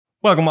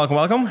Welcome, welcome,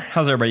 welcome.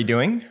 How's everybody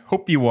doing?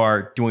 Hope you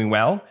are doing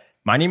well.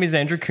 My name is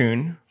Andrew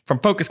Kuhn from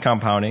Focus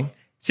Compounding.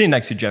 Sitting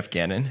next to Jeff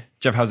Gannon.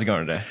 Jeff, how's it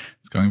going today?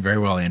 It's going very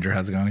well, Andrew.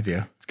 How's it going with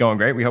you? It's going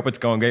great. We hope it's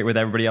going great with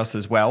everybody else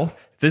as well.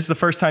 If this is the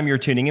first time you're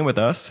tuning in with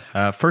us,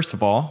 first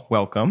of all,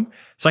 welcome.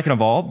 Second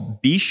of all,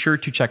 be sure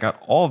to check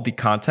out all of the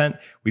content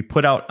we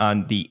put out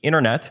on the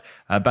internet.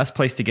 Best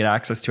place to get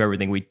access to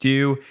everything we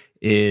do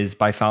is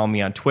by following me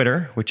on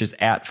Twitter, which is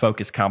at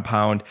Focus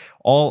Compound.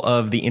 All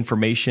of the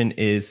information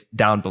is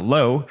down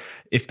below.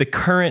 If the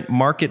current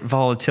market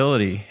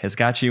volatility has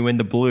got you in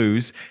the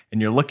blues and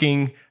you're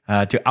looking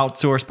to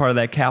outsource part of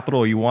that capital,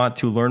 or you want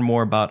to learn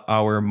more about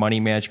our money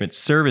management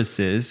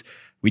services,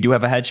 we do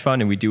have a hedge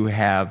fund and we do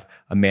have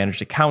a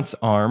managed accounts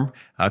arm.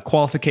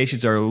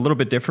 Qualifications are a little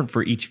bit different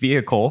for each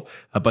vehicle,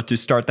 but to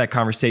start that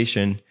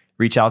conversation,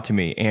 reach out to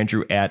me,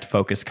 Andrew at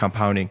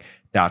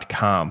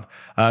focuscompounding.com.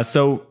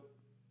 So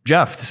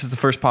Jeff, this is the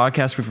first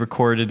podcast we've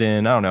recorded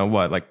in, I don't know,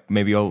 what, like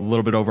maybe a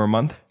little bit over a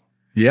month?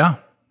 Yeah,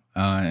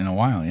 in a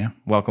while, yeah.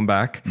 Welcome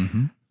back.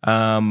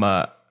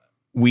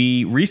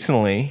 We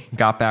recently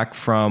got back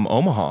from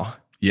Omaha.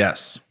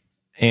 Yes.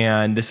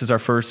 And this is our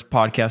first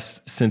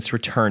podcast since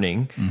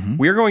returning.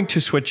 We're going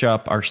to switch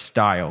up our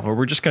style, or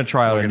we're just going to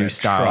try out a new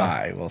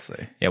style. We'll see.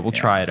 Yeah, we'll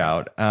try it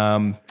out.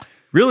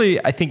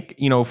 Really, I think,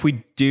 if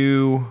we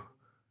do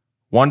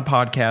one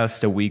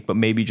podcast a week, but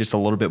maybe just a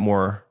little bit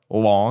more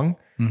long,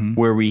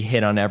 where we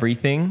hit on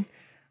everything,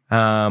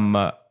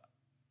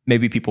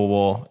 maybe people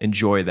will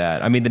enjoy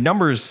that. I mean, the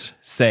numbers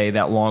say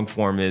that long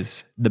form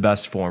is the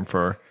best form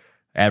for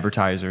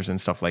advertisers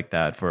and stuff like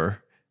that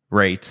for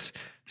rates.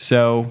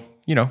 So,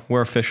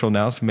 we're official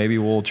now, so maybe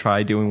we'll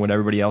try doing what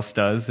everybody else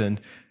does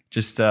and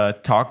just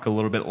talk a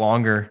little bit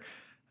longer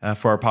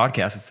for our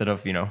podcast instead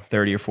of,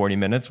 30 or 40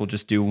 minutes. We'll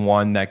just do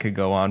one that could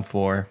go on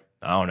for,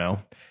 I don't know.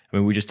 I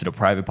mean, we just did a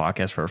private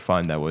podcast for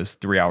fun that was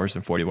 3 hours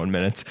and 41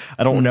 minutes.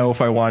 I don't know if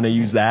I want to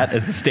use that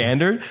as the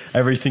standard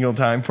every single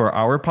time for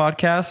our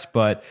podcast,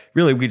 but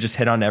really we just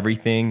hit on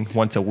everything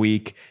once a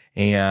week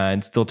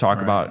and still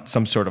talk about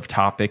some sort of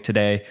topic.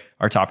 Today,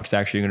 our topic's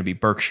actually going to be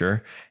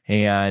Berkshire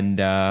and,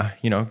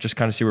 just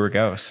kind of see where it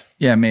goes.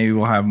 Yeah, maybe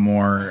we'll have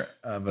more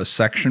of a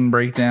section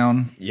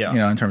breakdown,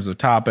 in terms of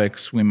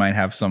topics. We might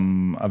have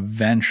some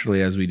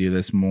eventually, as we do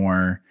this,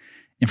 more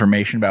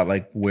information about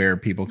like where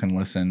people can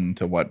listen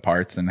to what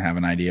parts and have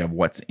an idea of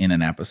what's in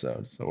an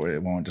episode. So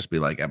it won't just be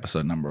like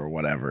episode number or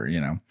whatever,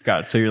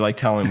 Got it. So you're like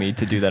telling me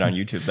to do that on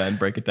YouTube then,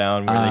 break it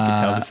down where they can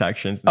tell the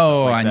sections and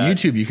stuff like on that.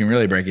 YouTube you can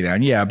really break it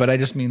down. Yeah, but I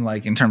just mean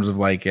like in terms of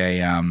like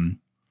a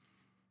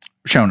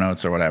show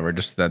notes or whatever,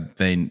 just that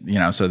they,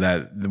 so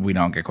that we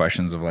don't get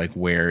questions of like,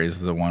 where is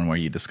the one where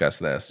you discuss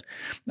this?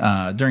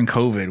 During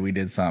COVID, we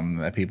did some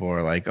that people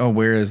were like, oh,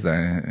 where is that?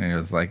 And it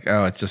was like,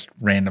 oh, it's just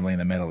randomly in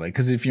the middle of it.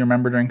 Because if you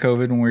remember during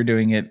COVID when we were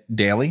doing it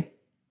daily,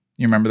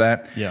 you remember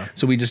that? Yeah.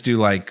 So we just do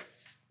like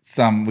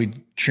we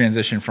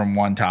transition from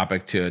one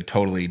topic to a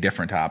totally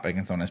different topic.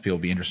 And sometimes people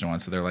be interested in one.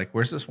 So they're like,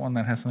 where's this one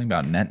that has something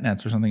about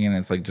nets or something? And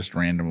it's like just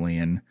randomly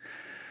in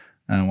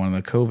one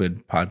of the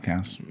COVID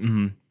podcasts.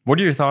 Mm-hmm. What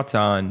are your thoughts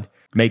on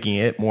making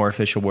it more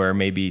official where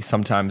maybe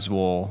sometimes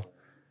we'll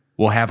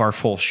have our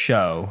full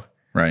show,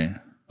 right?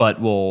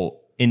 But we'll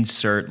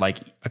insert like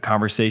a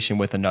conversation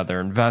with another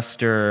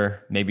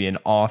investor, maybe an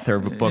author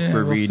of a book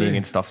we're reading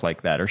and stuff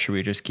like that? Or should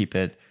we just keep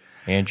it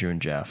Andrew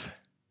and Jeff?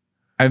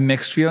 I have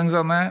mixed feelings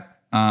on that.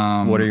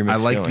 What are your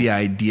mixed feelings? I like the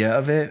idea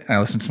of it. I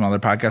listen to some other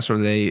podcasts where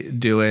they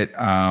do it.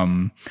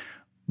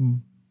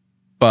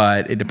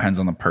 But it depends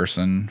on the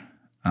person.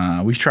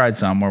 We've tried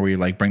some where we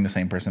like bring the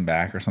same person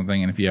back or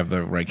something, and if you have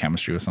the right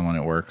chemistry with someone,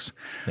 it works.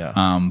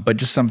 Yeah. But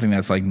just something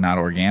that's like not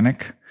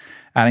organic,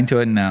 adding to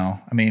it, no.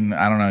 I mean,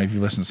 I don't know if you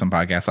listen to some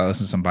podcasts. I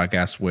listen to some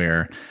podcasts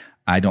where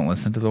I don't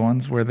listen to the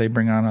ones where they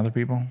bring on other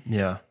people.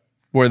 Yeah.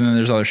 Or then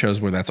there's other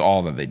shows where that's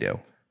all that they do,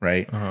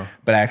 right?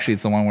 But actually,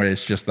 it's the one where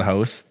it's just the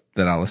host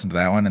that I'll listen to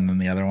that one, and then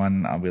the other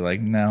one I'll be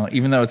like, no.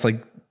 Even though it's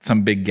like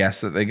some big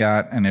guests that they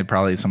got, and it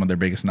probably some of their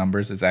biggest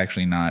numbers, it's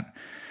actually not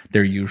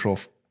their usual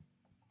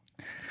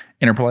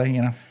interplay,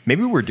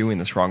 Maybe we're doing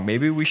this wrong.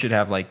 Maybe we should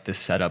have like this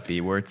setup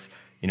be where it's,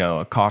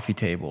 a coffee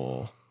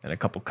table and a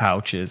couple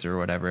couches or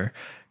whatever.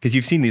 Because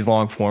you've seen these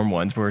long form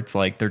ones where it's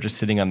like they're just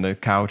sitting on the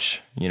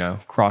couch,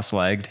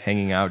 cross-legged,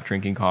 hanging out,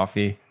 drinking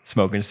coffee,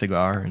 smoking a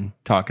cigar, and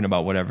talking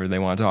about whatever they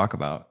want to talk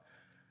about.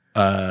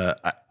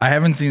 I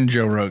haven't seen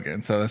Joe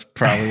Rogan, so that's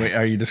probably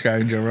are you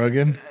describing Joe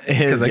Rogan?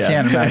 Because I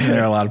can't imagine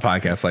there are a lot of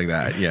podcasts like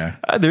that. Yeah.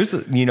 There's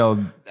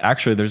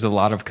a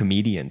lot of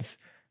comedians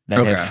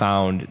that have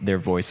found their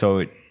voice. So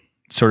it,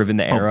 sort of in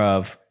the era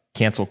of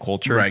cancel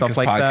culture and stuff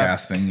like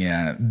podcasting,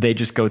 that. They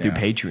just go through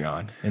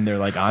Patreon and they're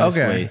like,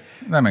 honestly,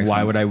 that makes why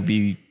sense. would I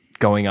be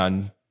going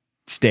on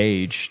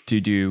stage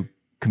to do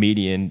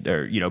comedian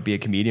or, be a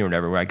comedian or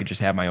whatever, where I could just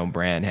have my own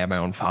brand, have my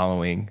own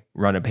following,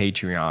 run a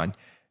Patreon,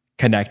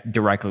 connect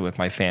directly with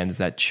my fans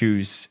that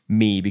choose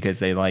me because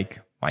they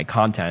like my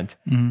content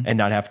and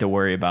not have to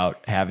worry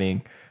about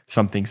having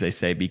some things they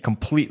say be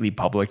completely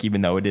public,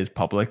 even though it is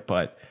public,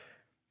 but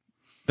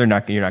you're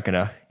not going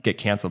to get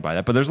canceled by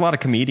that. But there's a lot of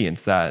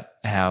comedians that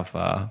have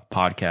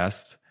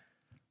podcasts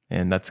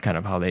and that's kind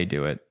of how they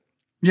do it.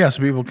 Yeah,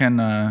 so people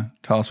can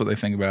tell us what they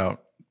think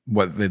about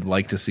what they'd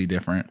like to see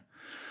different,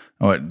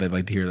 or what they'd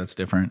like to hear that's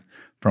different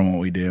from what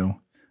we do.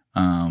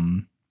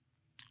 That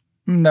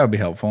would be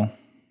helpful.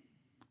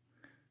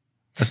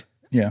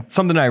 Yeah.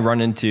 Something I run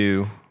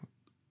into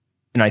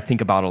and I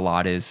think about a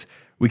lot is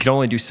we can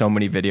only do so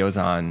many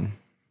videos on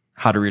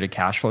how to read a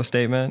cash flow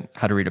statement,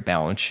 how to read a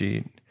balance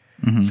sheet.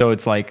 Mm-hmm. So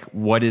it's like,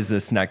 what is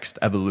this next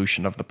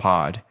evolution of the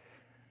pod?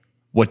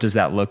 What does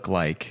that look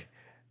like?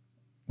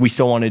 We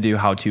still want to do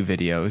how-to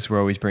videos. We're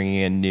always bringing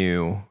in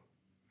new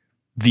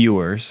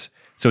viewers.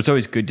 So it's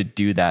always good to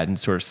do that and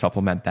sort of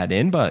supplement that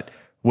in. But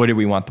what do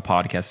we want the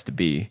podcast to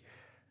be?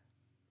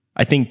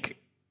 I think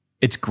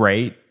it's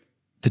great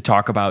to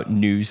talk about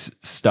news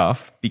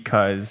stuff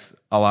because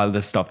a lot of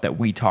the stuff that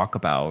we talk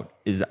about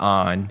is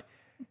on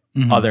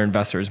other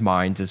investors'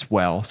 minds as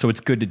well. So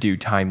it's good to do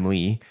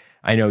timely.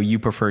 I know you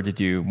prefer to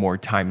do more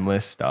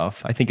timeless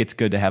stuff. I think it's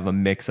good to have a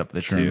mix of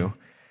the two.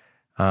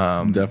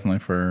 Definitely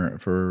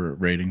for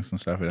ratings and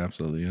stuff, it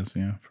absolutely is.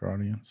 Yeah, for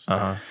audience.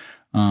 Uh-huh.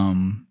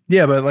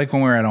 But like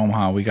when we were at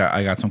Omaha,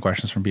 I got some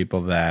questions from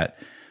people that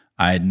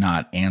I had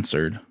not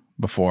answered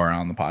before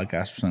on the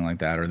podcast or something like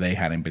that, or they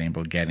hadn't been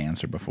able to get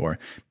answered before.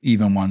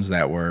 Even ones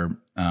that were,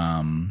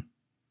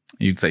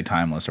 you'd say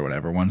timeless or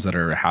whatever. Ones that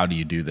are, how do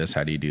you do this?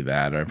 How do you do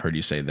that? Or I've heard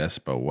you say this,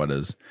 but what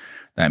does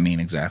that mean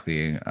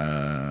exactly?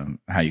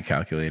 How you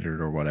calculate it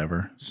or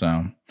whatever.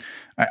 So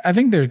I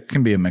think there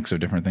can be a mix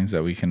of different things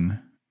that we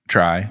can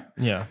try.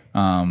 Yeah.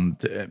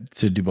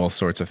 To do both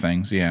sorts of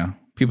things. Yeah.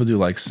 People do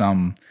like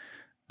some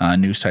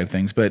news type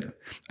things, but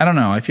I don't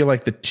know. I feel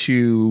like the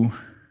two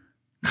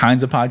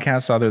kinds of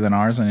podcasts other than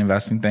ours and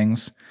investing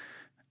things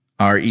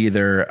are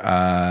either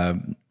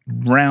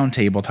round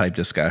table type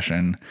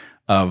discussion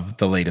of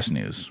the latest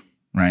news,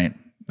 right?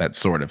 That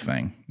sort of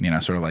thing,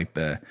 sort of like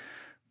the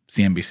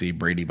CNBC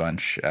Brady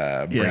Bunch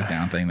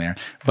breakdown thing there,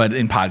 but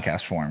in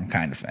podcast form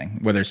kind of thing,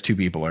 whether it's 2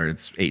 people or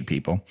it's 8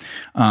 people.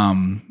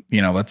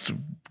 Let's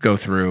go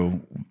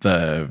through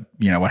the,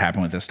 what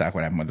happened with this stock,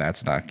 what happened with that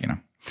stock,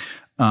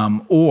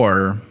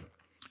 or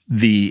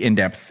the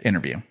in-depth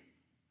interview.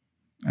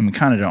 And we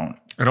kind of don't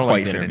quite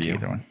like the fit into interview.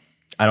 either one.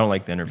 I don't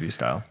like the interview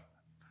style.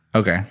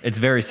 Okay. It's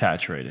very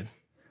saturated.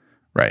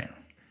 Right.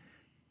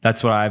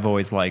 That's what I've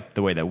always liked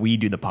the way that we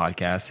do the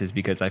podcast is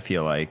because I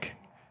feel like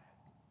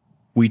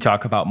we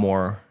talk about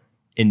more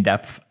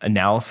in-depth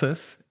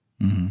analysis,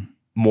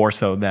 more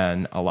so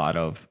than a lot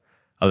of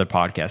other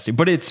podcasts do.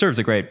 But it serves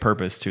a great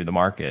purpose to the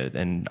market,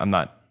 and I'm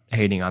not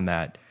hating on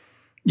that.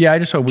 Yeah, I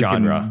just hope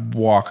genre. We can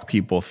walk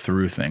people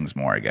through things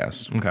more, I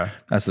guess. Okay.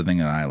 That's the thing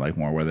that I like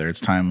more, whether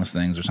it's timeless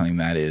things or something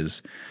that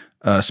is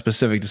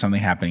specific to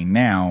something happening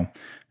now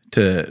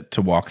to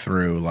walk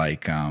through,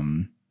 like,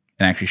 and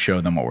actually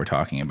show them what we're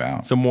talking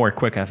about. So more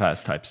quick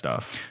FS type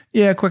stuff.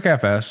 Yeah, quick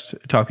FS,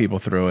 talk people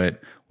through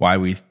it, why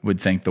we would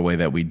think the way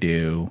that we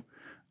do,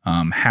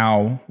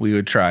 how we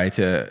would try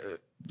to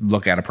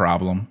look at a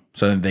problem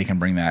so that they can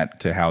bring that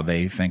to how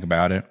they think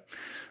about it.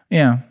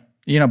 Yeah.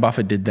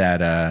 Buffett did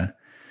that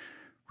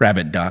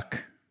rabbit duck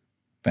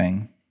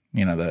thing,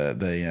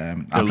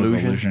 the optical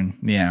illusion.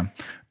 Yeah.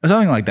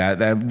 Something like that.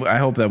 That I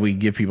hope that we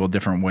give people a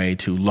different way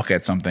to look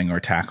at something or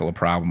tackle a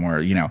problem,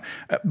 or,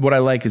 what I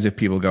like is if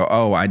people go,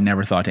 oh, I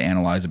never thought to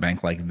analyze a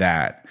bank like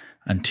that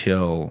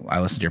until I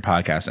listened to your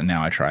podcast, and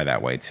now I try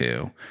that way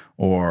too.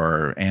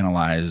 Or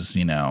analyze,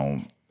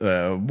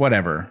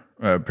 whatever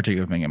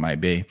particular thing it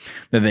might be,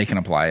 that they can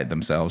apply it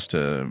themselves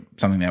to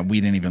something that we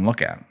didn't even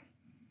look at.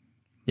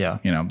 Yeah.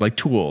 Like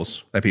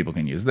tools that people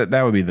can use. That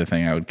would be the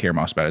thing I would care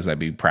most about, is that'd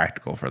be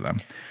practical for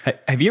them.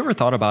 Have you ever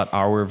thought about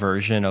our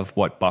version of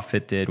what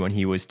Buffett did when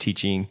he was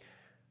teaching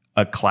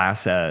a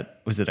class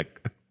at, was it a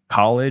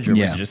college or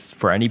was it just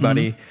for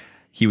anybody?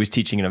 He was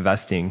teaching an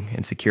investing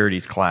and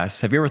securities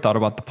class. Have you ever thought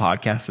about the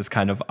podcast as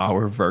kind of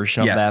our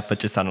version of that, but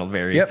just on a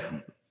very,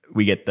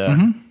 we get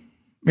the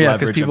Yeah,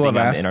 because people have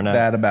asked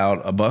that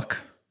about a book,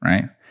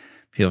 right?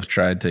 People have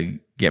tried to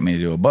get me to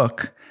do a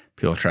book.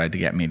 People have tried to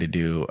get me to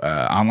do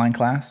online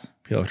class.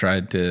 People have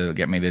tried to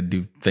get me to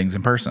do things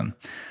in person.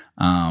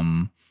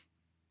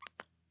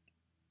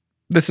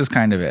 This is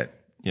kind of it.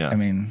 Yeah. I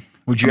mean,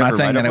 would you I'm ever not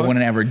saying write a that I book?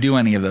 wouldn't ever do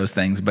any of those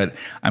things, but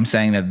I'm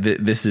saying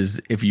that this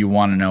is, if you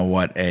want to know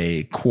what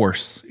a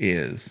course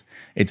is,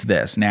 it's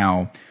this.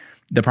 Now,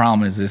 the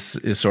problem is this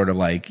is sort of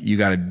like, you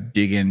got to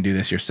dig in, do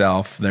this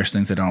yourself. There's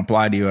things that don't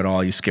apply to you at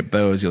all. You skip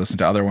those, you listen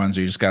to other ones,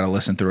 or you just got to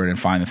listen through it and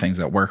find the things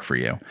that work for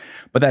you.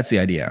 But that's the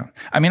idea.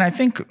 I mean, I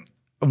think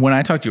when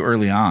I talked to you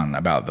early on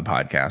about the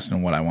podcast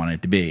and what I wanted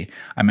it to be,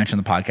 I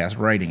mentioned the podcast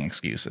Writing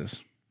Excuses,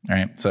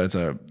 right? So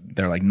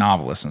they're like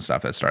novelists and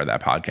stuff that started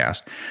that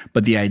podcast.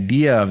 But the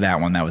idea of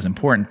that one that was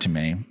important to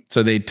me,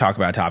 so they talk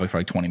about a topic for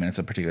like 20 minutes,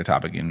 a particular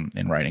topic in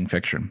writing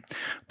fiction.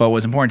 But what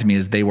was important to me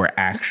is they were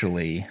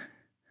actually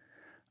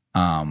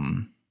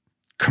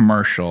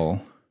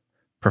commercial,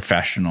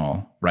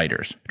 professional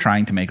writers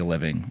trying to make a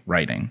living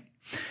writing,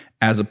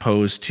 as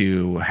opposed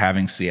to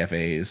having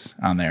CFAs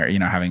on there,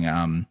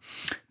 having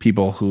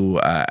people who,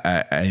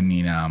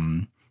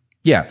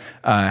 Yeah,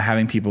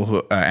 having people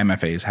who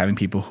MFAs, having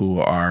people who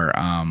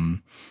are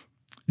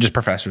just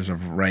professors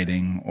of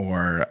writing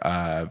or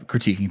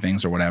critiquing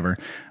things or whatever.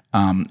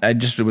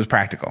 It was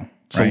practical.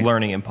 So right?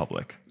 learning in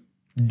public,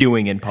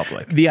 doing in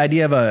public. The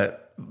idea of a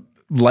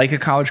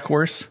college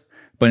course,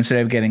 but instead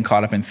of getting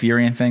caught up in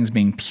theory and things,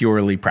 being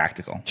purely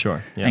practical.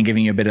 Sure. Yeah. And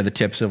giving you a bit of the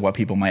tips of what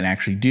people might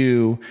actually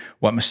do,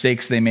 what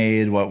mistakes they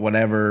made,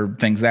 whatever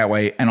things that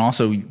way, and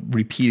also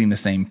repeating the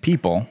same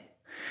people.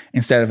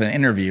 Instead of an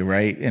interview,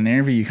 right? In an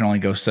interview, you can only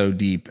go so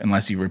deep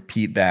unless you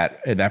repeat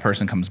that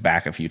person comes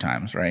back a few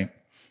times, right?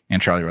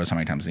 And Charlie Rose, how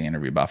many times did he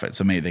interview Buffett?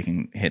 So maybe they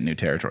can hit new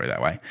territory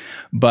that way.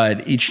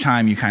 But each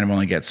time you kind of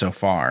only get so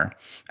far,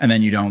 and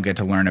then you don't get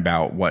to learn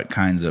about what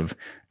kinds of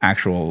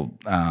actual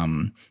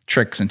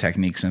tricks and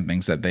techniques and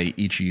things that they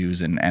each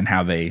use and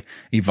how they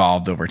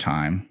evolved over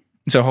time.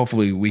 So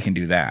hopefully we can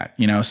do that,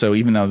 So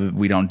even though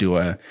we don't do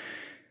a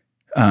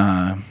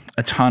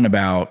ton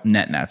about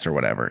net nets or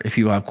whatever. If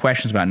people have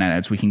questions about net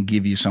nets, we can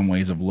give you some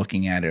ways of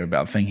looking at it,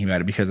 about thinking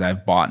about it, because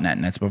I've bought net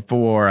nets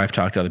before. I've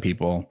talked to other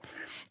people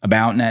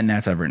about net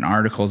nets. I've written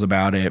articles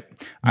about it.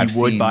 I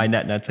would buy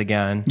net nets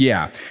again.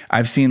 Yeah.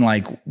 I've seen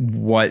like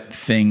what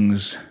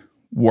things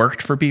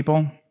worked for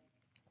people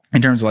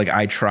in terms of like,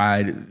 I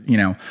tried,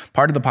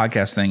 part of the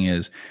podcast thing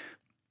is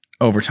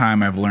over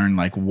time I've learned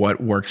like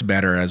what works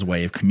better as a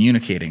way of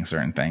communicating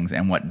certain things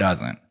and what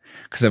doesn't.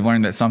 Because I've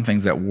learned that some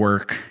things that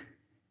work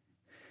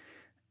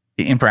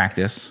in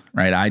practice,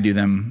 right? I do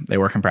them, they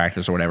work in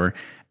practice or whatever,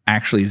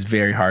 actually is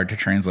very hard to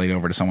translate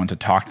over to someone to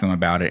talk to them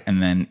about it.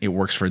 And then it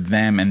works for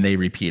them and they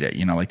repeat it,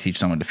 like teach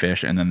someone to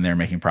fish and then they're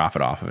making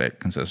profit off of it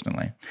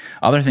consistently.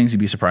 Other things you'd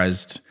be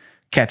surprised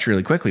catch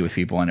really quickly with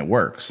people and it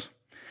works.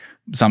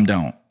 Some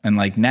don't. And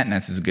like net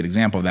nets is a good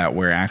example of that,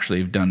 where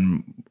actually I've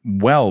done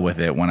well with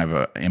it when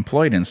I've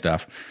employed and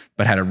stuff,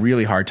 but had a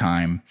really hard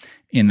time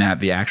in that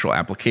the actual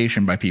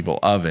application by people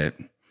of it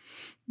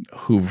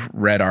who've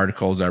read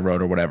articles I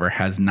wrote or whatever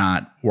has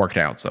not worked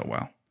out so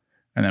well.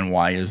 And then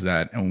why is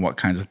that? And what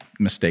kinds of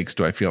mistakes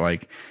do I feel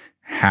like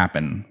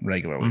happen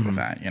regularly with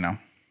that,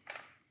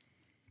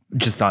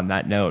 Just on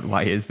that note,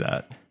 why is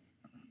that?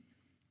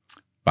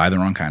 Buy the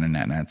wrong kind of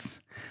net nets.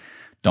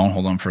 Don't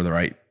hold them for the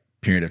right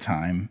period of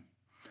time.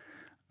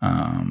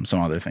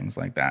 Some other things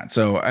like that.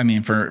 So, I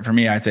mean, for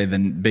me, I'd say the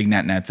big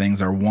net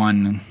things are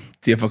one,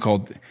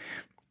 difficult.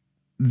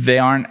 They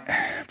aren't,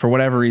 for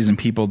whatever reason,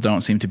 people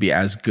don't seem to be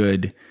as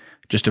good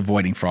just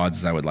avoiding frauds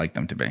as I would like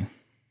them to be.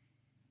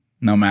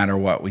 No matter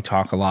what, we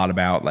talk a lot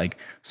about like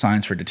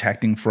signs for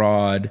detecting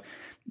fraud,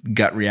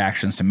 gut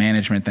reactions to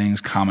management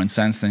things, common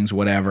sense things,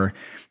 whatever.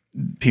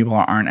 People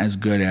aren't as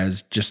good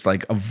as just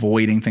like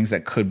avoiding things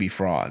that could be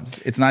frauds.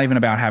 It's not even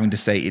about having to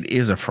say it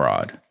is a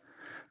fraud,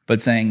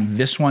 but saying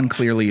this one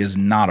clearly is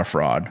not a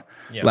fraud.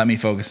 Yep. Let me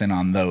focus in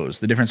on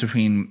those. The difference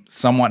between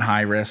somewhat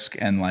high risk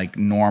and like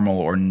normal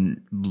or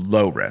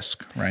low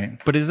risk, right?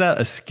 But is that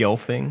a skill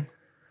thing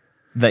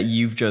that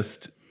you've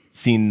just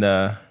seen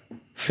the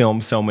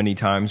film so many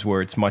times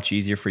where it's much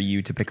easier for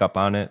you to pick up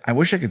on it? I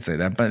wish I could say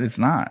that, but it's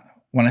not.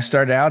 When I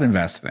started out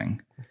investing,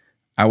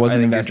 I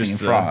wasn't investing in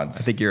frauds.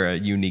 I think you're a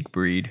unique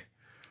breed.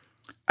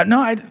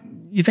 No,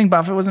 you think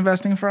Buffett was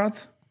investing in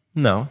frauds?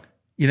 No.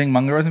 You think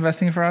Munger was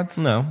investing in frauds?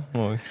 No.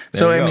 Well,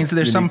 so I mean, so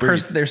there's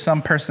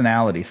some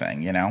personality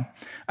thing,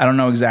 I don't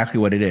know exactly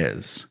what it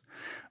is,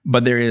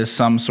 but there is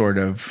some sort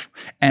of,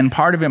 and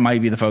part of it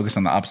might be the focus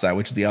on the upside,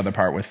 which is the other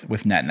part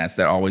with net nets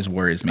that always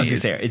worries me.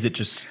 Is it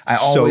just I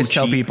always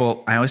tell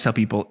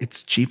people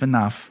it's cheap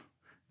enough.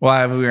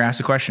 Well, we were asked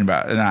a question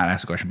about, not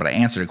asked a question, but I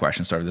answered a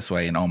question sort of this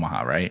way in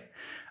Omaha, right?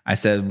 I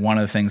said one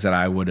of the things that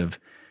I would have,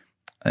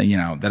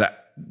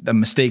 the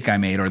mistake I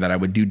made or that I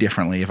would do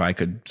differently if I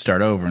could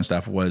start over and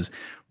stuff was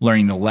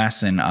learning the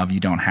lesson of you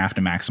don't have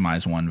to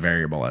maximize one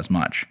variable as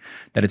much.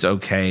 That it's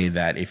okay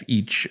that if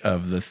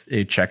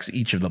it checks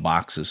each of the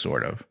boxes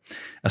sort of.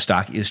 A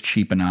stock is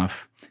cheap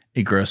enough,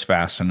 it grows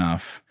fast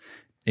enough,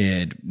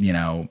 it,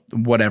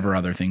 whatever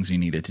other things you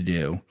need it to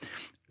do,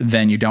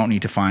 then you don't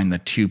need to find the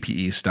 2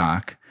 PE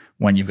stock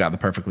when you've got the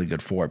perfectly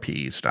good 4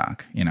 PE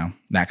stock,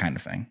 that kind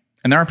of thing.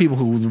 And there are people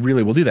who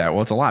really will do that.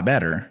 Well, it's a lot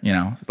better,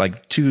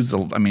 like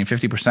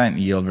 50%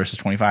 yield versus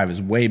 25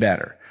 is way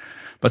better.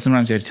 But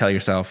sometimes you have to tell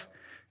yourself,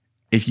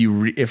 if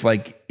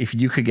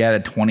you could get a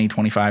 20,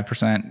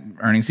 25%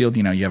 earnings yield,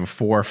 you have a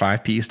 4 or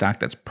 5 PE stock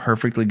that's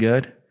perfectly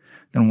good,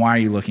 then why are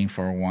you looking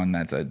for one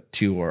that's a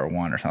 2 or a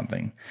 1 or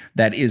something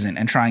that isn't,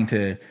 and trying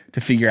to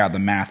figure out the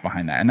math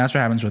behind that? And that's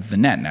what happens with the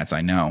net nets.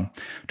 I know,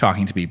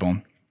 talking to people,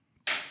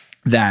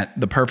 that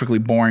the perfectly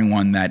boring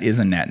one that is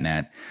a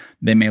net,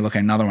 they may look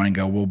at another one and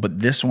go, well,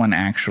 but this one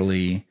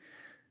actually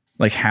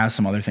like has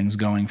some other things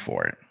going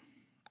for it.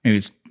 Maybe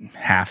it's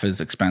half as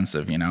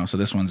expensive, so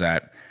this one's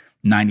at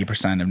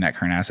 90% of net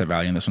current asset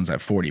value and this one's at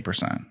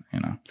 40%,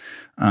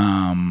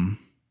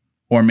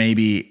 or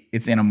maybe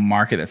it's in a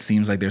market that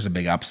seems like there's a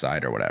big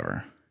upside or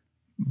whatever.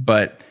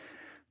 But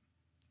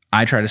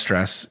I try to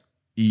stress,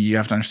 you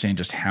have to understand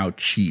just how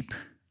cheap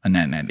a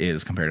net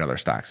is compared to other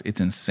stocks.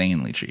 It's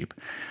insanely cheap.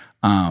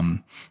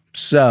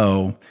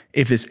 So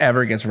if this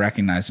ever gets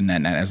recognized in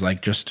net as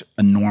like just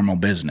a normal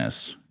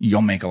business,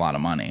 you'll make a lot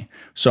of money.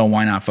 So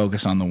why not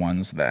focus on the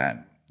ones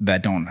that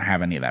don't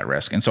have any of that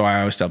risk? And so I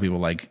always tell people,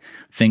 like,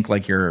 think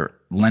like you're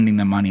lending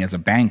them money as a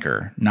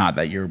banker, not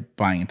that you're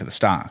buying into the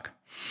stock.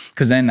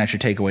 Because then that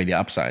should take away the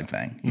upside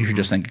thing. You should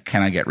just think,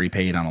 can I get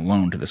repaid on a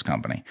loan to this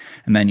company?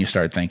 And then you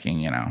start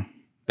thinking,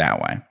 that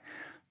way.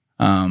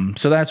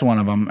 So that's one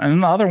of them.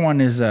 And the other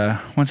one is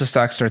once the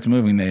stock starts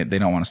moving, they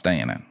don't want to stay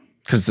in it.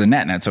 Because it's a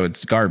net, so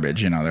it's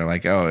garbage. They're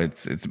like, oh,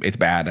 it's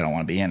bad. I don't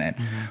want to be in it.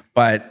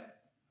 But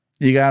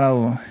you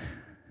gotta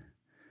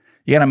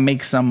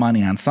make some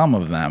money on some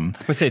of them.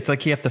 I would say it's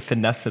like you have to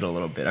finesse it a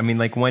little bit. I mean,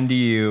 like, when do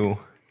you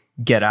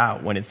get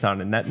out, when it's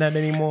not a net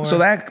anymore? So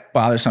that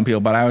bothers some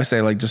people, but I always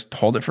say, like, just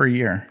hold it for a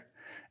year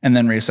and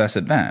then reassess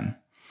it then.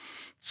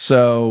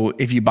 So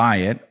if you buy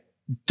it,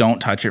 don't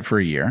touch it for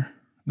a year.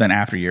 Then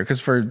after a year,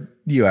 because for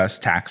U.S.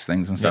 tax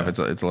things and stuff, it's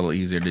a little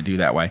easier to do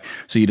that way.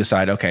 So you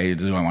decide, okay,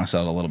 do I want to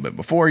sell it a little bit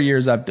before a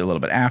year's up, do a little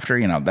bit after?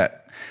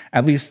 That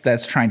at least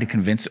that's trying to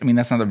convince. I mean,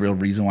 that's not the real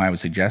reason why I would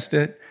suggest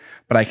it,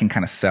 but I can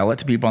kind of sell it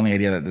to people on the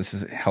idea that this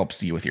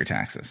helps you with your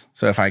taxes.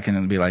 So if I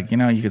can be like,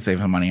 you could save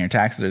some money on your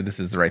taxes, or this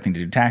is the right thing to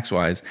do tax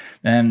wise,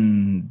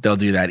 then they'll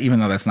do that, even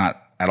though that's not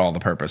at all the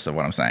purpose of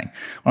what I'm saying.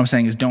 What I'm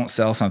saying is, don't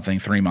sell something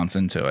 3 months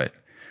into it.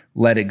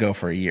 Let it go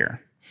for a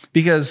year,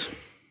 because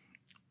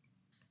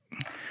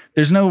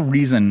there's no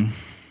reason.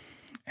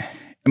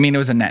 I mean, it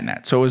was a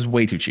net, so it was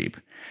way too cheap.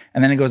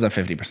 And then it goes up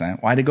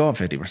 50%. Why did it go up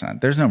 50%?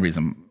 There's no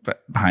reason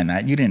behind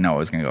that. You didn't know it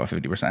was going to go up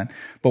 50%.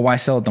 But why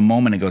sell it the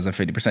moment it goes up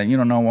 50%? You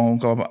don't know it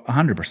won't go up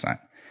 100%.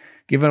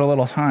 Give it a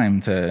little time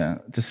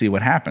to see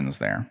what happens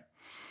there.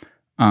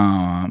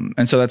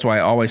 And so that's why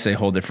I always say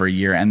hold it for a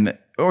year.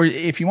 Or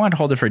if you want to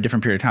hold it for a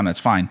different period of time, that's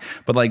fine.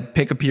 But like,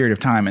 pick a period of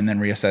time and then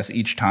reassess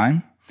each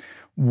time.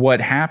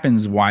 What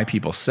happens, why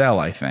people sell,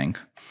 I think,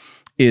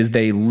 is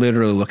they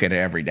literally look at it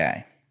every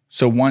day.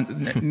 So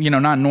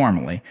not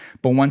normally,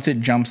 but once it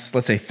jumps,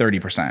 let's say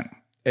 30%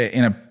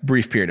 in a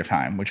brief period of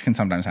time, which can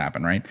sometimes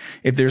happen, right?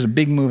 If there's a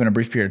big move in a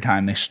brief period of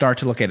time, they start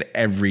to look at it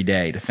every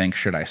day to think,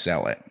 should I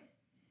sell it?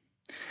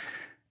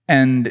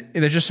 And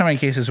there's just so many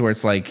cases where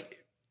it's like,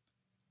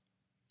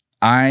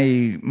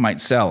 I might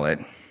sell it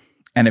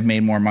and have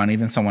made more money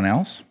than someone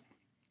else,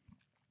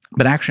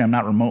 but actually I'm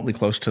not remotely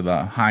close to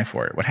the high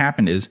for it. What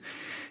happened is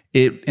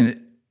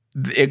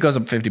it goes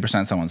up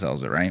 50%, someone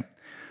sells it, right?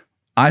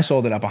 I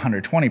sold it up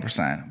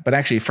 120%, but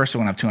actually first it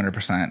went up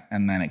 200%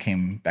 and then it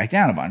came back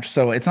down a bunch.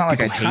 So it's not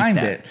like I timed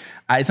it.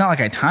 It's not like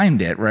I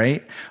timed it,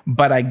 right?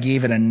 But I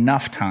gave it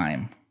enough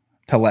time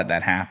to let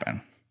that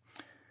happen.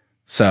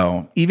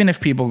 So even if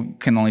people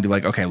can only do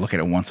like, okay, look at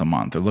it once a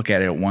month or look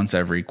at it once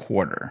every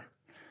quarter.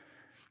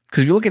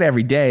 Because if you look at it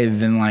every day,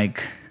 then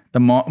like the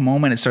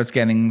moment it starts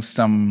getting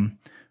some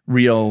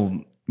real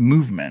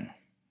movement,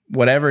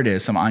 whatever it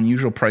is, some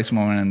unusual price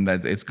moment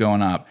that it's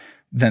going up,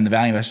 then the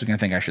value investor is going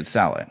to think I should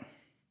sell it.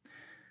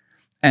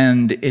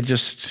 And it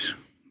just,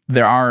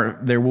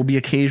 there will be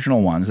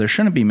occasional ones, there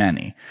shouldn't be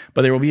many,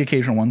 but there will be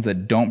occasional ones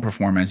that don't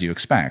perform as you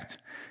expect.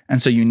 And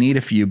so you need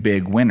a few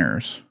big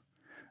winners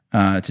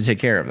to take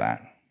care of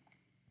that.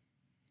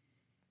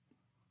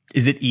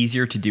 Is it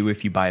easier to do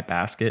if you buy a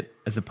basket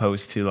as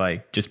opposed to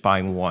like just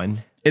buying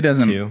one? It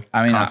doesn't,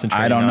 I mean,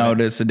 I don't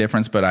notice a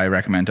difference, but I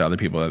recommend to other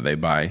people that they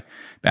buy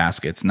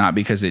baskets, not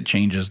because it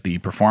changes the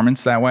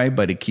performance that way,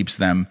 but it keeps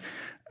them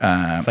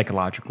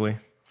psychologically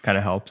kind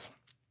of helps.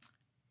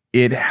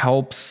 It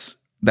helps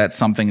that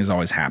something is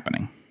always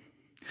happening.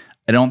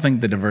 I don't think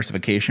the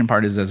diversification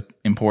part is as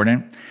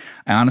important.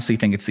 I honestly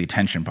think it's the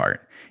attention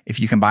part. If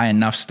you can buy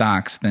enough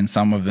stocks, then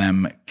some of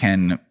them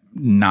can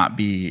not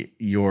be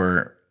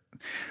your...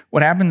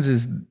 What happens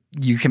is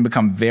you can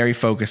become very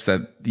focused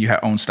that you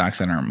own stocks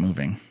that aren't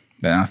moving,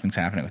 that nothing's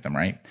happening with them,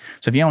 right?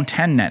 So if you own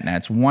 10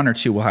 nets, one or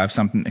two will have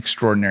something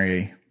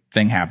extraordinary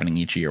thing happening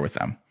each year with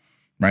them,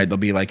 right? They'll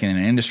be like in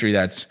an industry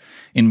that's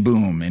in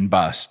boom, in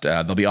bust.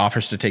 There'll be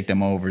offers to take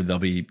them over. There'll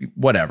be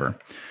whatever.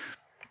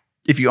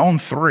 If you own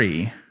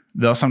 3,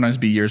 there'll sometimes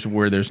be years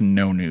where there's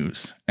no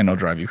news and it'll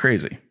drive you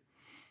crazy.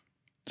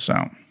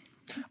 So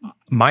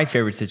my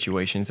favorite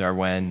situations are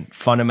when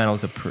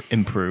fundamentals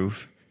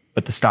improve,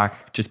 but the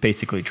stock just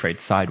basically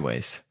trades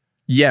sideways.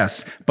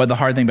 Yes, but the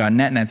hard thing about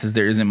nets is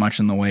there isn't much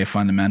in the way of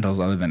fundamentals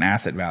other than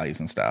asset values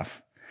and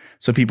stuff.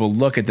 So people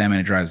look at them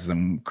and it drives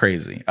them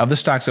crazy. Of the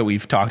stocks that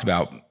we've talked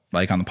about,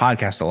 like on the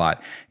podcast a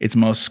lot, it's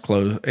most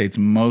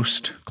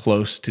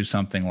close to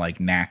something like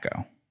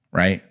NACCO,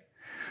 right?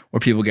 Where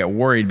people get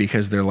worried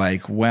because they're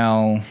like,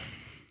 well,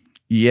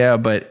 yeah,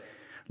 but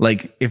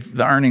like if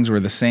the earnings were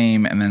the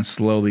same and then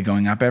slowly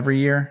going up every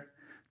year,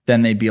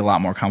 then they'd be a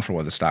lot more comfortable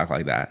with a stock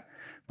like that.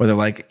 But they're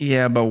like,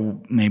 yeah,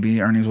 but maybe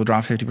earnings will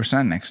drop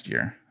 50% next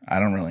year. I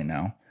don't really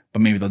know.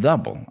 But maybe they'll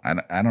double.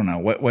 I don't know.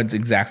 What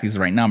exactly is the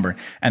right number?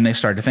 And they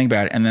start to think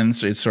about it. And then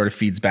it sort of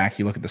feeds back.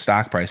 You look at the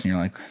stock price and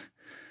you're like,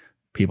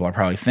 people are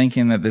probably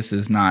thinking that this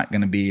is not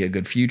going to be a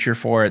good future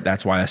for it.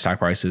 That's why the stock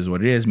price is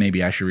what it is.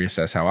 Maybe I should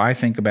reassess how I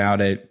think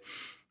about it.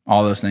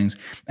 all those things.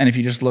 And if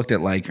you just looked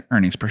at like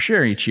earnings per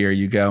share each year,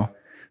 you go,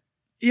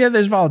 yeah,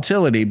 there's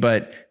volatility,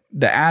 but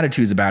the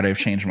attitudes about it have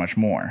changed much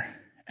more.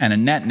 And a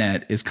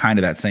net is kind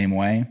of that same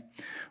way,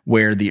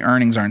 where the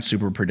earnings aren't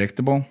super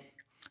predictable,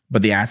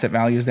 but the asset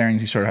value is there, and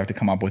you sort of have to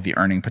come up with the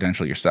earning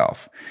potential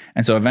yourself.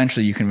 And so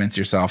eventually you convince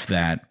yourself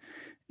that,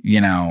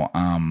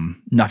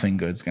 nothing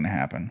good's going to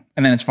happen.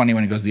 And then it's funny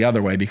when it goes the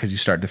other way, because you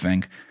start to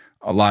think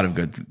a lot of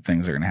good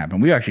things are going to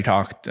happen. We actually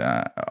talked,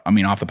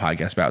 off the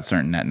podcast about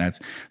certain nets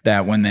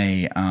that when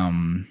they,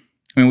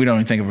 we don't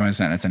even think of them as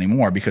net nets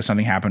anymore because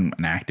something happened.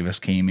 An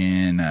activist came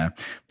in,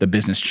 the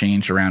business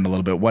changed around a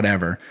little bit,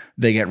 whatever.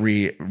 They get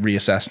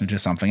reassessed into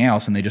something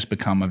else, and they just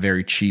become a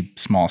very cheap,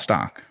 small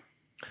stock.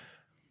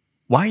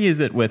 Why is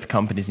it with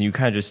companies, and you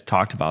kind of just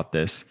talked about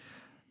this,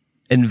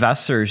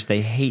 investors,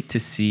 they hate to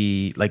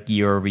see like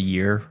year over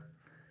year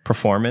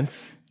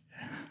performance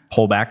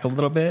pull back a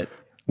little bit,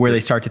 where they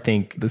start to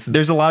think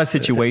there's a lot of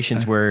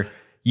situations where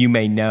you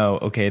may know,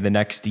 okay, the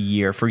next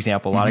year, for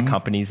example, a lot of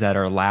companies that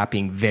are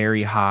lapping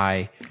very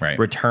high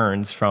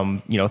returns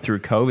from, through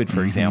COVID,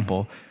 for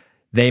example,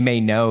 they may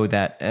know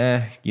that,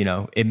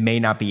 it may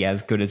not be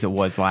as good as it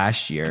was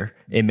last year.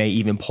 It may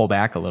even pull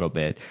back a little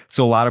bit.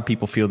 So a lot of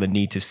people feel the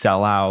need to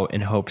sell out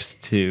in hopes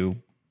to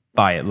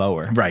buy it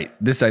lower. Right.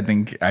 This,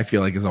 I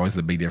feel like, is always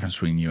the big difference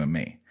between you and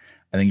me.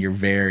 I think you're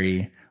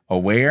very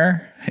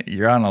aware.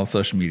 You're on all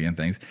social media and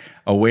things,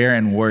 aware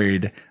and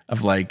worried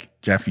of like,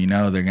 Jeff, they're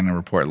going to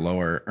report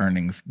lower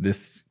earnings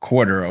this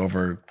quarter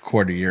over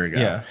quarter year ago.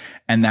 Yeah.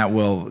 And that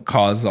will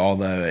cause all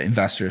the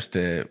investors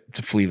to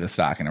flee the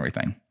stock and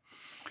everything.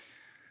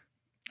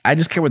 I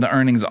just care what the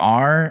earnings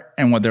are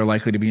and what they're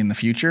likely to be in the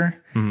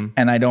future.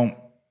 And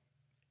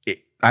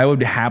I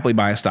would happily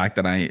buy a stock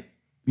that I'd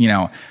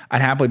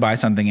happily buy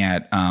something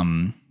at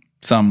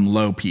some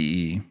low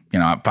PE,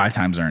 5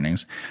 times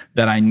earnings,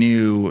 that I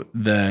knew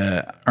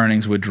the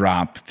earnings would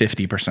drop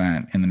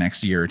 50% in the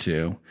next year or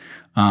two.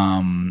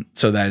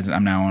 So that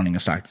I'm now owning a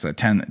stock that's at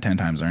 10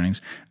 times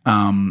earnings.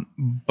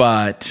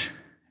 But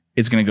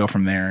it's going to go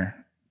from there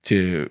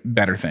to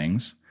better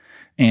things.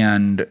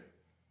 And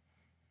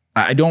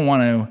I don't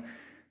want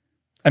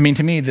to,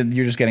 to me, that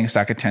you're just getting a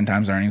stock at 10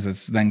 times earnings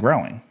that's then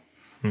growing,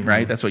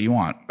 right? That's what you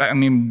want.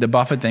 The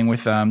Buffett thing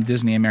with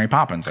Disney and Mary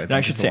Poppins,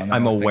 I should say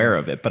I'm aware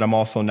of it, but I'm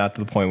also not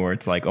to the point where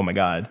it's like, oh my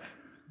God,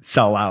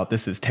 sell out.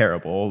 This is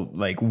terrible.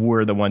 Like,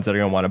 we're the ones that are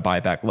going to want to buy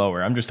back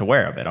lower. I'm just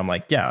aware of it. I'm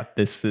like, yeah,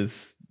 this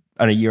is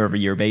on a year over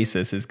year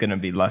basis is going to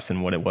be less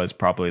than what it was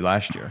probably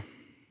last year.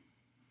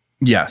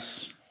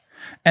 Yes.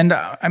 And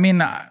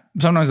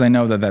sometimes I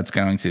know that that's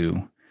going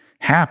to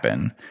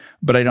happen,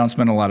 but I don't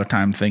spend a lot of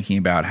time thinking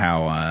about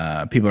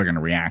how people are going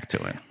to react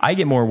to it. I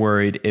get more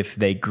worried if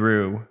they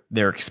grew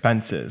their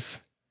expenses,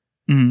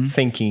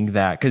 thinking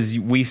that, because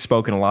we've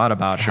spoken a lot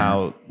about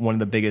how one of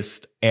the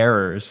biggest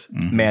errors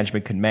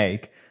management could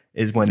make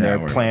is when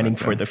they're planning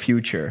for the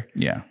future.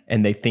 Yeah.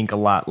 And they think a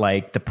lot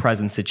like the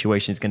present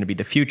situation is going to be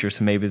the future.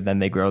 So maybe then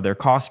they grow their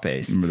cost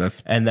base. But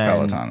that's and then,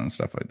 Peloton and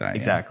stuff like that.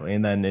 Exactly. Yeah.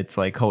 And then it's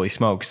like, holy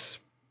smokes,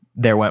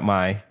 there went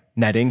my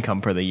net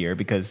income for the year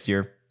because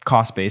your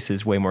cost base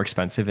is way more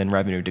expensive and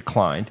revenue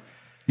declined.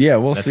 Yeah,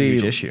 we'll That's see. A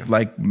huge issue.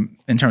 Like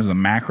in terms of the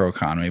macro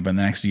economy, but in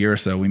the next year or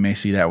so, we may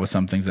see that with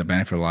some things that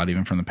benefit a lot,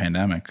 even from the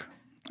pandemic.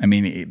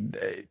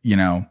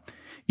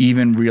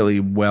 Even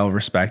really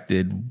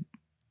well-respected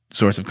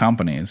sorts of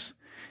companies,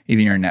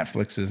 even your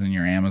Netflixes and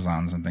your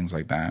Amazons and things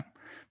like that,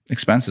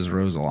 expenses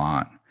rose a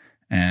lot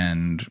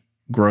and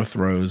growth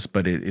rose,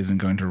 but it isn't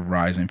going to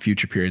rise in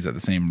future periods at the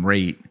same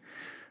rate.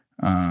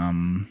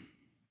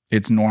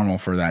 It's normal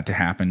for that to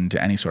happen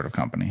to any sort of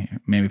company.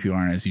 Maybe people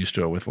aren't as used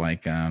to it with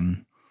like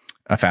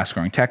a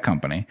fast-growing tech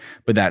company,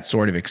 but that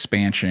sort of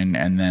expansion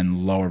and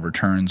then lower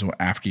returns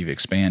after you've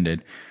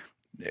expanded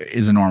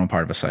is a normal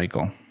part of a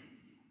cycle.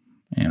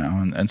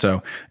 And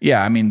so,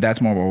 yeah,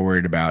 that's more what we're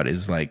worried about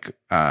is like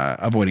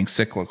avoiding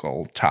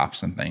cyclical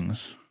tops and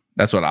things.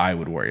 That's what I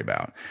would worry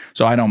about.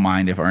 So I don't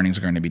mind if earnings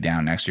are going to be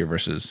down next year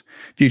versus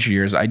future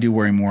years. I do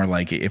worry more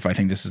like if I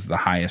think this is the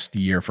highest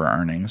year for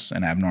earnings,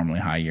 an abnormally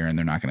high year, and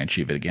they're not going to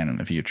achieve it again in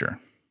the future.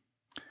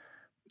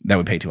 That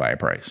would pay too high a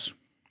price.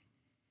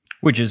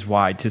 Which is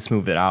why, to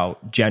smooth it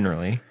out,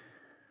 generally,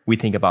 we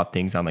think about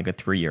things on like a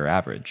 3-year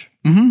average.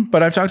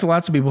 But I've talked to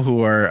lots of people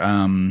who are,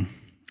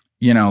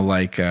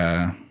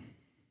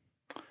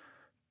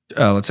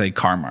 let's say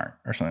Carmart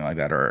or something like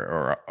that,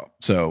 or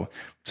so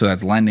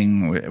that's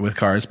lending with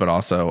cars, but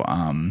also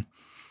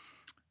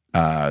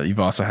you've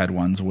also had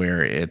ones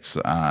where it's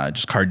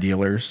just car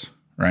dealers,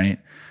 right?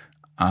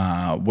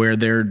 Where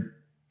they're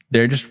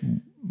just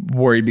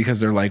worried because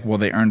they're like, well,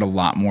 they earned a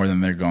lot more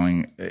than they're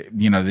going,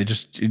 they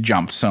just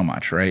jumped so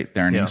much, right?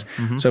 Their earnings.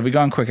 Yeah. So if we go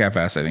on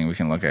QuickFS, I think we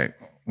can look at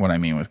what I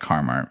mean with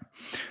Carmart.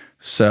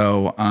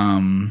 So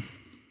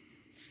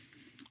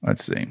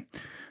let's see.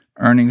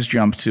 Earnings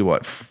jumped to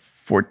what?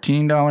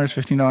 $14,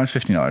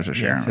 $15 a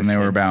share. And they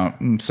were about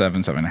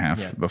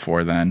 7.5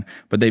 before then,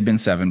 but they've been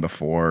 7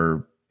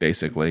 before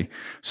basically.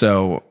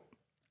 So,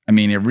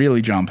 it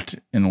really jumped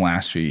in the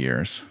last few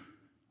years,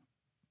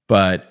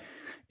 but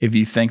if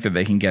you think that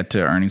they can get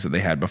to earnings that they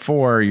had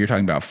before, you're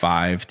talking about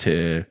 $5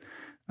 to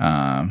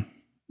 $7,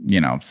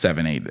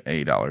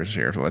 $8 a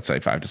share. Let's say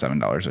 $5 to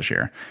 $7 a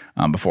share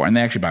before, and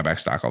they actually buy back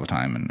stock all the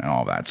time and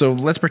all that. So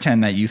let's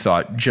pretend that you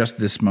thought just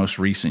this most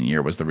recent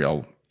year was the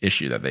real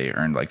issue, that they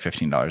earned like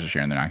 $15 a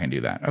share and they're not going to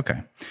do that.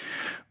 Okay,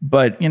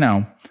 but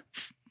 $5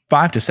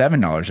 to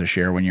 $7 a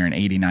share when you're an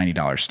 $80,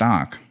 $90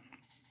 stock.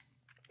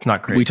 It's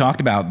not crazy. We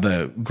talked about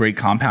the great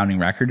compounding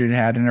record it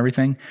had and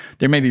everything.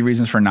 There may be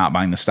reasons for not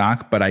buying the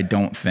stock, but I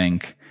don't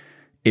think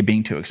it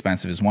being too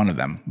expensive is one of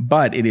them.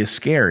 But it is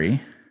scary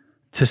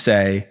to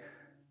say,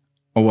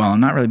 oh, well, I'm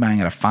not really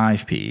buying at a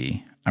 5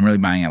 PE. I'm really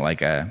buying at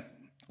like a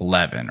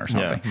 11 or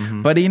something. Yeah.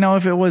 Mm-hmm. But,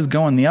 if it was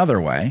going the other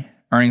way,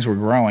 earnings were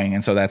growing,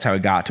 and so that's how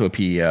it got to a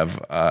PE of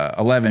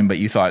 11, but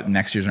you thought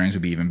next year's earnings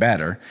would be even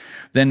better,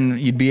 then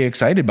you'd be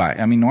excited by it.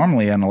 I mean,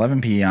 normally an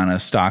 11 PE on a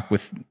stock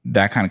with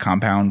that kind of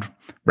compound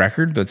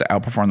record that's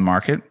outperformed the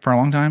market for a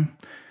long time,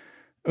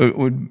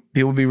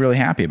 people would be really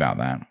happy about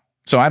that.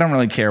 So I don't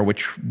really care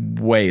which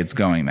way it's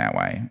going that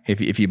way.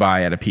 If you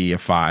buy at a PE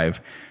of 5,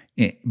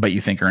 but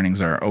you think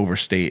earnings are are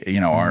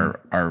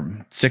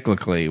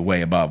cyclically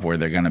way above where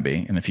they're going to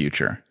be in the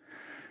future.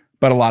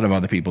 But a lot of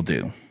other people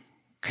do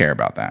care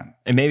about that.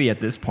 And maybe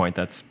at this point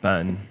that's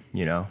been,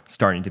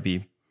 starting to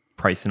be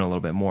priced in a little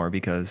bit more,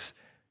 because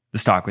the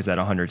stock was at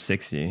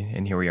 160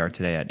 and here we are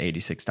today at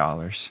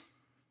 $86.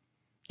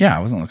 Yeah, I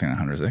wasn't looking at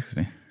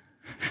 160.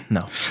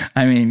 No.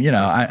 I mean,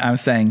 I'm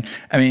saying,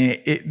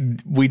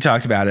 we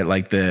talked about it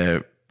like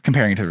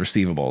comparing it to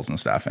receivables and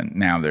stuff, and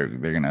now they're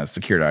going to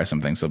securitize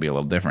some things, so it'll be a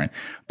little different.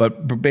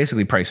 But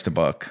basically price to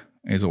book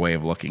is a way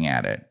of looking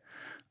at it.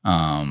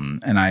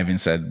 And I even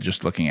said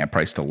just looking at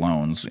price to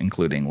loans,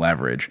 including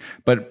leverage.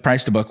 But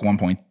price to book what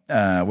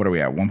are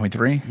we at?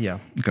 1.3? Yeah.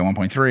 Okay,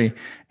 1.3.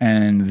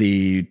 And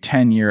the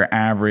 10-year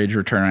average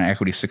return on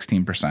equity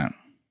 16%.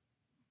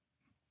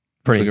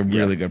 It's like a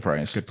really good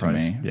price to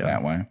me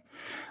that way.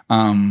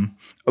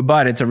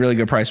 But it's a really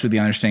good price with the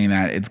understanding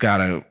that it's got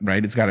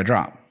to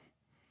drop.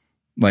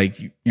 Like,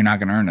 you're not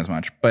going to earn as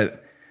much.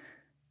 But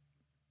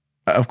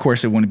of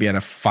course, it wouldn't be at a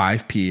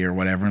 5p or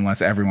whatever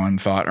unless everyone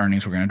thought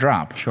earnings were going to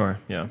drop. Sure,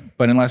 yeah.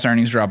 But unless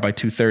earnings drop by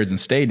 2/3 and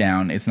stay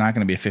down, it's not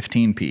going to be a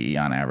 15 PE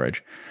on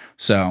average.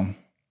 So,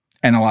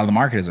 and a lot of the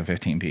market is a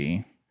 15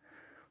 PE.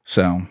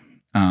 So,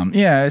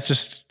 that's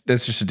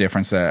just a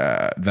difference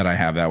that I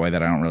have that way,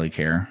 that I don't really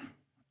care.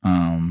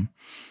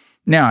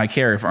 Now I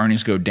care if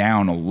earnings go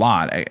down a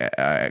lot.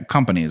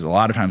 Companies, a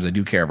lot of times I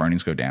do care if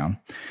earnings go down,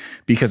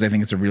 because I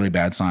think it's a really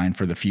bad sign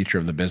for the future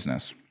of the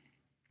business.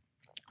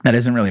 That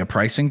isn't really a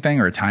pricing thing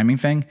or a timing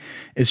thing.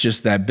 It's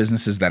just that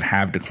businesses that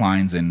have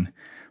declines in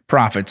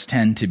profits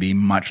tend to be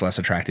much less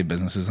attractive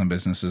businesses than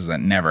businesses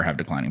that never have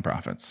declining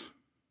profits.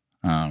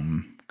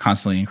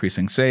 Constantly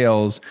increasing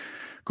sales,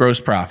 gross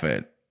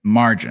profit,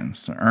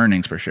 margins,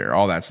 earnings per share,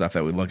 all that stuff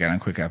that we look at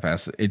on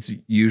QuickFS, it's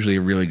usually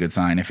a really good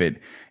sign if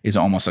it is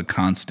almost a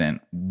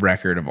constant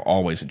record of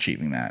always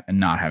achieving that and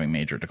not having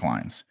major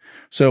declines.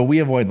 So we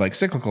avoid like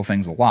cyclical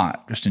things a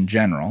lot, just in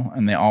general,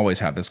 and they always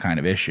have this kind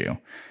of issue.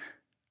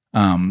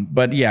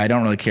 But yeah, I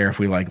don't really care if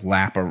we like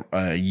lap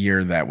a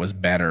year that was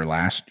better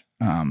last.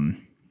 That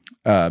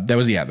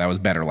was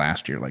better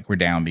last year. Like, we're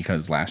down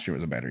because last year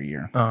was a better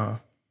year. I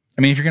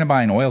mean, if you're going to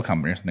buy an oil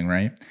company or something,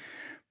 right?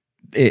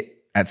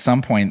 At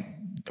some point,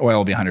 oil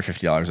will be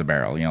 $150 a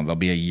barrel. There'll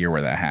be a year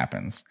where that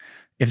happens.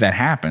 If that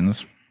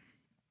happens,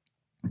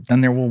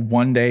 then there will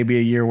one day be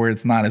a year where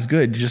it's not as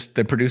good. Just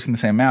they're producing the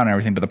same amount and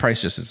everything, but the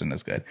price just isn't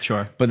as good.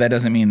 Sure. But that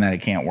doesn't mean that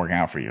it can't work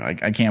out for you.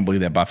 Like, I can't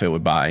believe that Buffett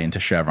would buy into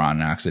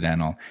Chevron and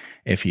Occidental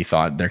if he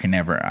thought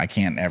I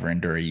can't ever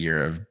endure a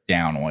year of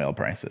down oil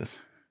prices.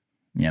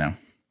 Yeah,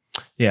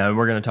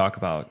 we're going to talk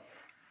about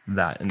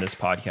that in this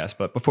podcast.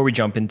 But before we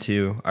jump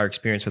into our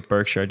experience with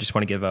Berkshire, I just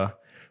want to give a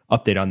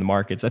update on the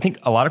markets. I think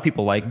a lot of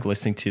people like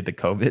listening to the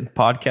COVID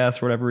podcast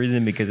for whatever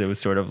reason, because it was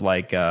sort of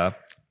like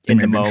in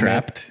the moment.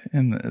 Trapped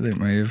and they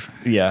may have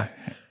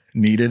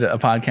needed a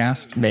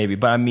podcast. Maybe,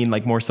 but I mean,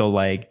 like, more so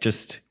like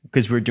just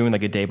because we're doing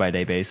like a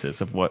day-by-day basis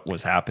of what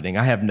was happening.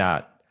 I have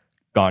not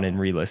gone and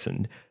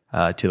re-listened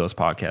to those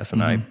podcasts,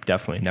 and I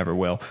definitely never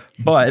will.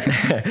 But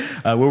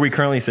where we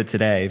currently sit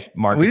today,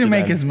 markets. We didn't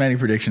make as many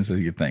predictions as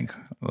you'd think,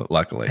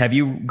 luckily. Have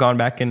you gone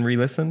back and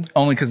re-listened?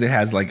 Only because it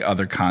has like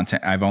other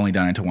content. I've only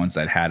done it to ones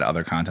that had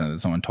other content that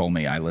someone told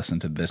me I listened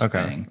to this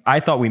thing.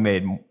 I thought we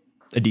made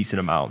a decent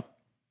amount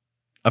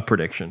of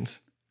predictions.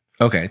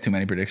 Okay, too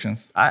many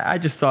predictions? I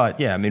just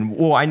thought,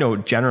 I know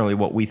generally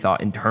what we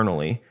thought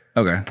internally.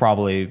 Okay.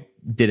 Probably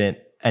didn't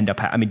end up.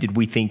 Did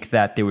we think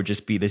that there would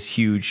just be this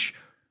huge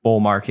bull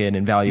market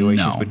and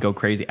valuations would go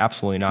crazy?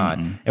 Absolutely not.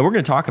 Mm-mm. And we're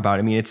going to talk about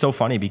it. It's so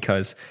funny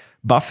because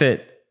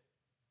Buffett,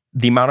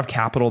 the amount of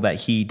capital that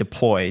he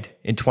deployed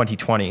in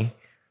 2020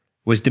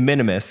 was de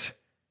minimis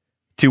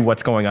to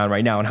what's going on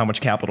right now and how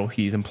much capital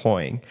he's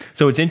employing.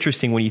 So it's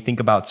interesting when you think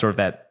about sort of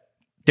that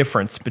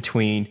difference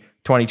between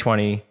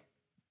 2020,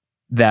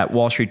 that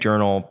Wall Street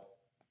Journal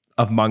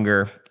of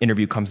Munger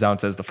interview comes out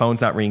and says the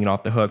phone's not ringing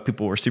off the hook.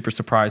 People were super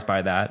surprised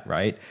by that,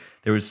 right?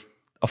 There was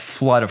a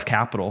flood of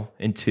capital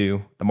into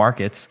the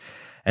markets.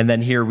 And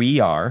then here we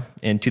are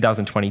in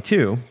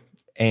 2022.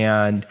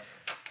 And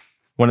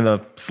one of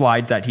the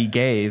slides that he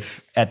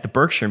gave at the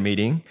Berkshire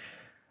meeting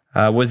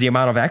was the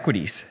amount of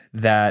equities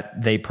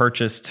that they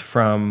purchased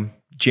from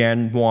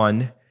Jan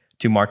 1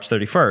 to March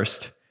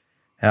 31st,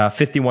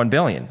 51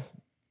 billion.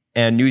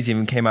 And news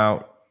even came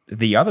out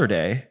the other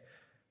day,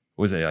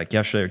 was it like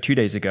yesterday or 2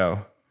 days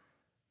ago,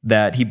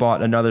 that he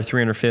bought another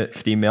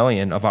 350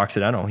 million of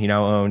Occidental. He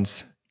now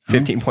owns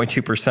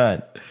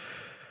 15.2%.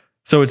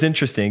 So it's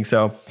interesting.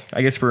 So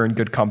I guess we're in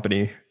good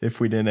company if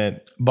we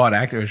didn't. Bought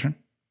Activision.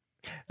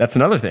 That's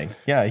another thing.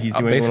 Yeah, he's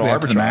doing basically a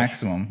up little to the arbitrage.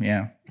 maximum.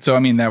 Yeah. So I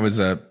mean, that was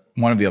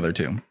one of the other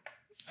two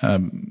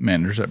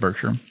managers at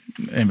Berkshire,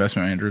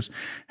 investment managers,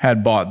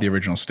 had bought the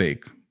original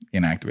stake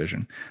in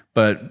Activision,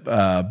 but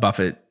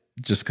Buffett,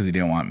 just because he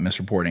didn't want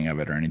misreporting of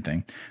it or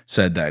anything,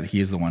 said that he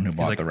is the one who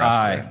bought the rest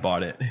of it.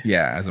 Bought it.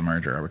 Yeah, as a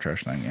merger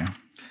arbitrage thing. Yeah.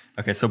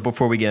 Okay, so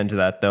before we get into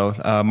that, though,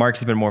 markets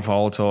have been more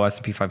volatile.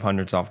 S&P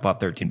 500 is off about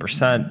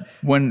 13%.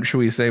 When should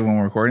we say when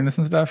we're recording this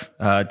and stuff?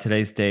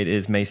 Today's date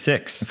is May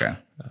 6th. Okay.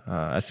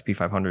 S&P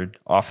 500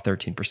 off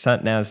 13%.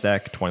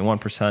 NASDAQ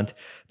 21%.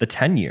 The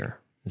 10-year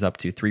is up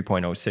to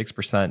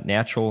 3.06%.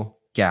 Natural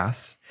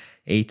gas,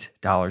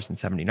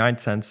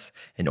 $8.79.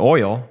 And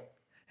oil,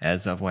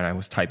 as of when I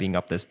was typing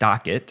up this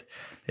docket,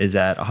 is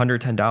at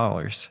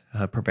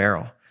 $110 per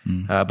barrel.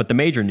 But the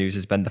major news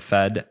has been the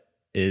Fed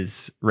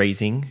is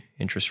raising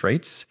interest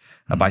rates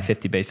by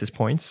 50 basis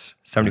points.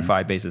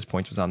 75 basis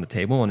points was on the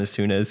table. And as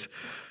soon as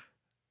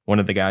one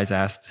of the guys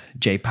asked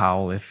Jay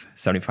Powell if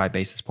 75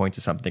 basis points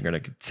is something they're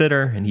going to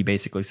consider, and he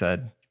basically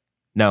said,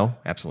 no,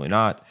 absolutely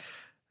not.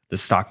 The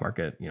stock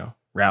market,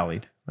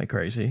 rallied like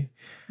crazy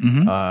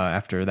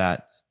after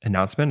that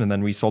announcement. And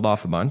then we sold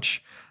off a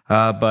bunch.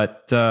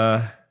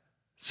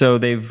 So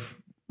they've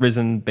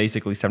risen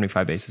basically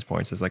 75 basis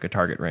points as like a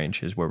target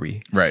range is where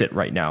we sit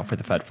right now for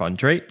the Fed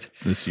funds rate.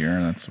 This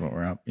year, that's what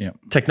we're up. Yeah.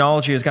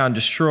 Technology has gotten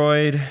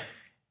destroyed.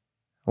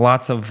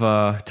 Lots of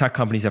tech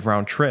companies have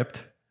round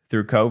tripped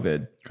through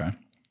COVID. Okay.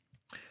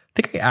 I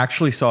think I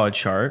actually saw a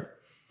chart.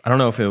 I don't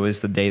know if it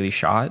was the Daily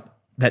Shot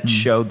that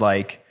showed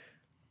I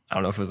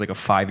don't know if it was like a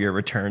 5-year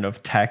return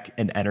of tech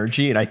and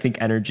energy. And I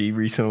think energy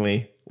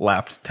recently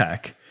lapped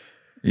tech.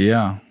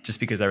 Yeah. Just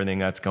because everything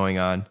that's going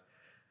on.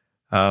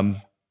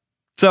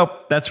 So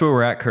that's where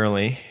we're at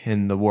currently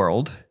in the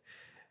world.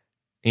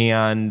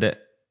 And,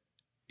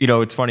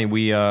 it's funny.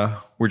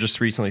 We're just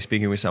recently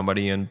speaking with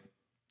somebody, and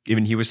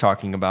even he was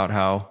talking about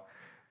how,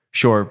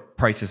 sure,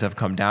 prices have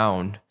come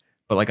down,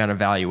 but like on a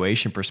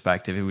valuation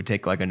perspective, it would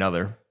take like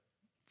another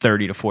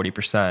 30 to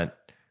 40%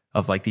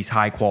 of like these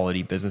high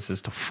quality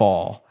businesses to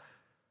fall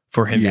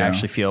for him to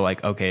actually feel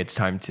like, okay, it's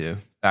time to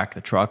back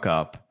the truck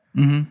up.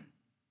 Do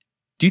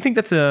you think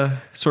that's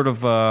a sort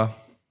of, I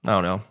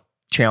don't know,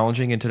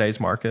 challenging in today's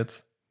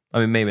markets? I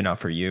mean, maybe not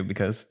for you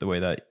because the way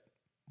that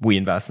we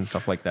invest and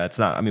stuff like that, it's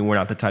not, we're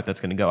not the type that's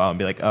going to go out and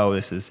be like, oh,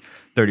 this is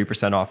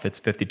 30% off its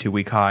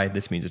 52-week high.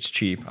 This means it's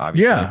cheap,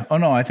 obviously. Yeah. Oh,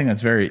 no, I think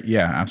that's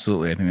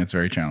absolutely. I think that's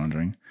very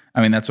challenging.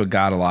 I mean, that's what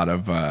got a lot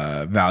of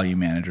value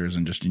managers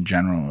and just in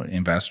general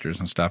investors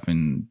and stuff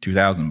in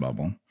 2000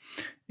 bubble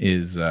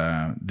is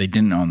they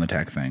didn't own the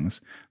tech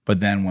things. But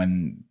then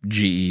when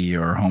GE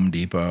or Home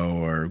Depot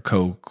or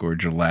Coke or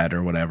Gillette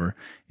or whatever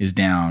is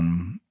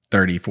down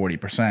 30,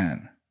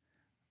 40%,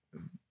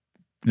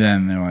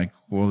 then they're like,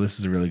 well, this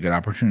is a really good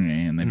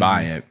opportunity, and they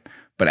buy it.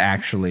 But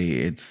actually,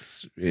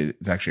 it's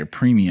actually a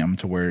premium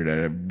to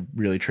where it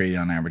really traded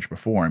on average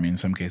before. I mean, in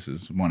some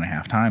cases,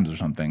 1.5 times or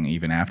something,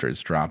 even after it's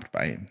dropped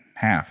by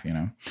half,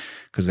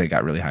 because they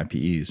got really high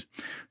PEs.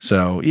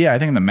 So, yeah, I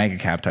think in the mega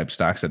cap type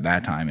stocks at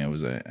that time, it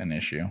was an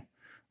issue.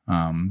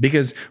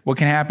 Because what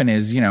can happen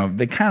is,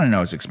 they kind of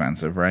know it's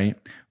expensive, right?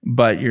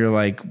 But you're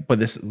like, but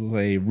this is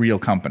a real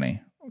company.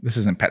 This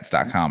isn't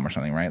pets.com or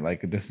something, right?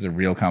 Like this is a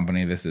real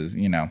company. This is,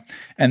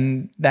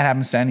 and that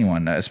happens to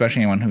anyone,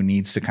 especially anyone who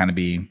needs to kind of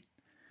be,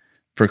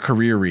 for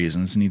career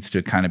reasons, needs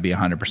to kind of be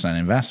 100%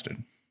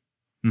 invested.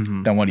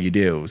 Then what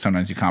do?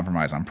 Sometimes you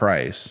compromise on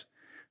price.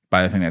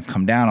 Buy the thing that's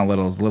come down a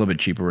little, is a little bit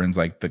cheaper, and is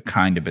like the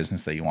kind of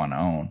business that you want to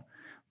own.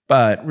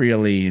 But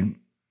really,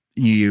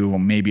 you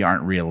maybe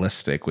aren't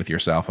realistic with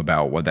yourself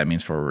about what that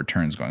means for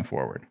returns going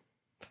forward,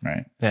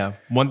 right? Yeah.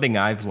 One thing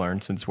I've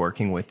learned since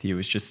working with you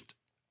is just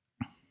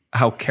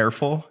how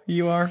careful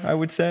you are, I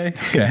would say,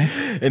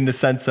 okay. in the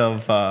sense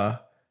of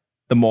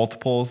the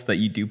multiples that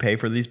you do pay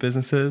for these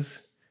businesses.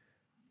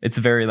 It's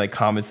a very like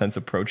common sense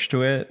approach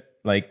to it.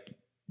 Like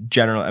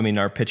generally,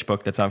 our pitch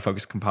book that's on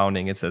Focus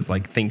Compounding, it says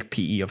like think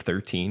PE of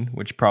 13,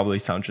 which probably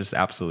sounds just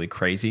absolutely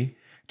crazy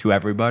to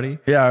everybody.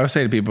 Yeah, I would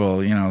say to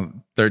people,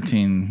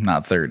 13,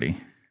 not 30.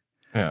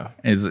 Yeah,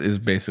 is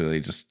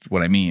basically just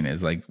what I mean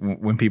is like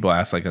when people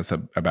ask like us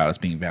about us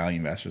being value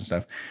investors and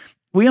stuff,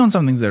 we own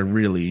some things that are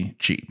really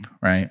cheap,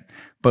 right?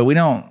 But we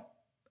don't,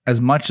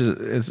 as much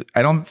as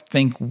I don't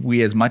think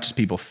we, as much as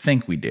people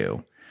think we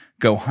do,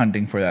 go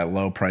hunting for that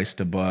low price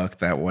to book,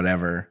 that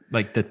whatever.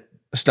 Like the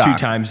stock.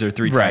 2 times or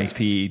 3 times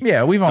PE.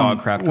 Yeah, we've dog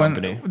owned crap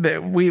company.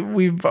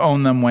 We've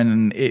owned them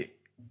when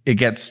it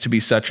gets to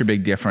be such a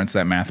big difference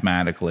that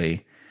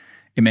mathematically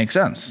it makes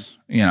sense,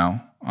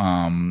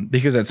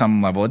 because at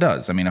some level it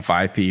does. I mean, a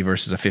 5 PE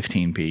versus a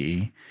 15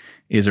 PE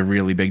is a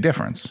really big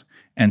difference.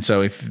 And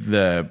so if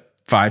the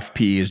 5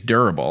 PE is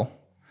durable,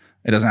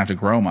 it doesn't have to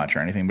grow much or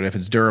anything, but if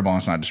it's durable and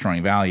it's not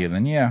destroying value,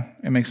 then yeah,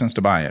 it makes sense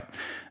to buy it.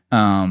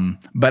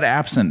 But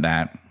absent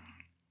that,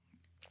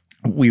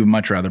 we would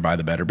much rather buy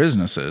the better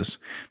businesses.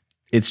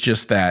 It's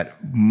just that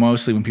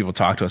mostly when people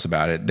talk to us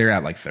about it, they're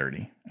at like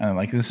 30.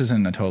 Like, this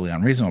isn't a totally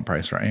unreasonable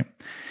price, right?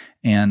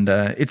 And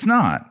it's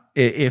not.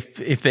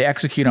 If they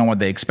execute on what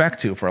they expect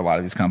to for a lot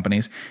of these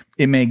companies,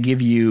 it may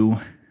give you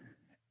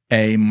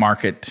a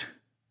market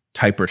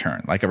type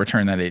return, like a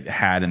return that it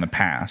had in the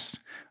past,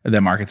 the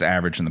market's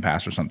average in the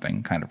past or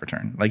something kind of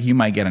return. Like, you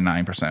might get a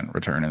 9%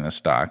 return in this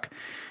stock,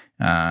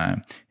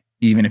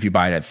 even if you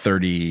buy it at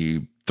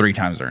 33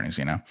 times earnings,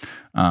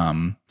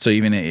 So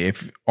even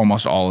if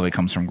almost all of it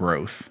comes from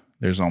growth,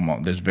 there's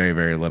very,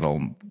 very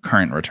little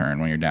current return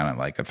when you're down at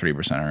like a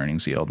 3%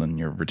 earnings yield and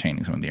you're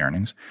retaining some of the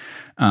earnings.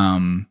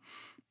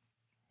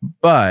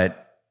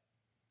 But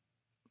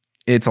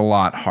it's a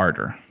lot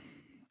harder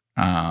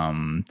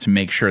to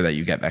make sure that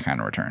you get that kind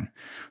of return.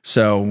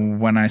 So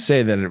when I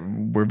say that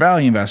we're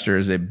value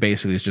investors, it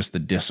basically is just the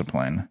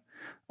discipline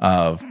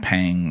of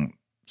paying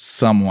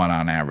somewhat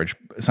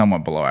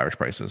below average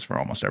prices for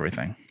almost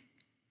everything.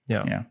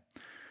 Yeah.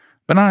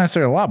 But not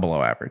necessarily a lot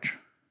below average.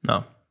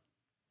 No.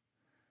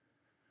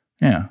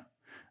 Yeah.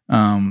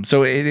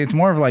 So it's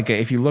more of like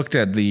if you looked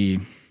at the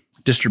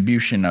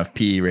distribution of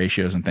PE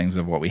ratios and things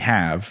of what we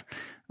have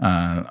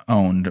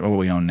owned, or what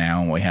we own now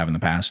and what we have in the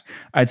past,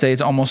 I'd say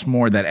it's almost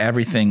more that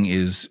everything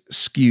is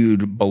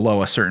skewed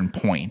below a certain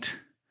point,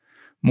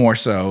 more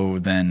so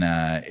than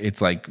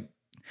it's like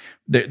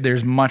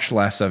there's much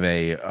less of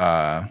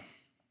a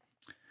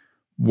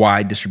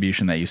wide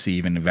distribution that you see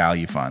even in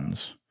value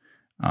funds.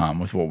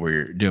 With what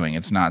we're doing,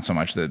 it's not so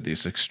much that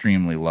these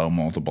extremely low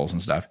multiples and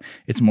stuff.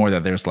 It's more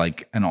that there's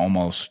like an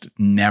almost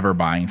never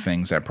buying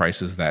things at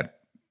prices that,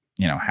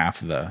 half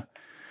the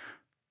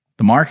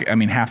market. I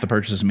mean, half the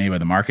purchases made by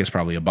the market is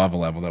probably above a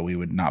level that we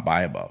would not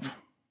buy above.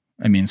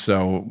 I mean,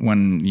 so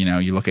when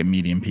you look at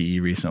median PE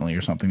recently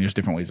or something, there's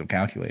different ways of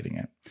calculating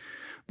it,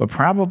 but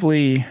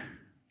probably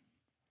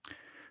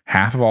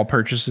half of all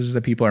purchases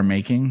that people are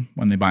making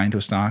when they buy into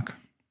a stock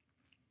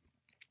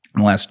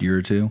in the last year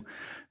or two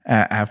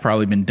have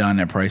probably been done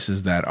at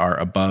prices that are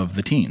above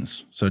the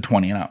teens, so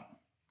 20 and up.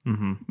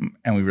 Mm-hmm.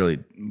 And we really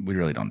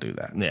don't do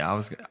that.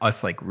 Yeah,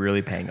 us like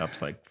really paying up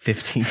to like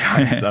 15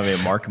 times. I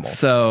mean, marketable.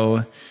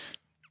 So,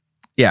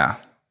 yeah,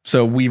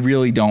 so we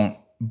really don't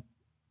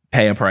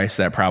pay a price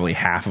that probably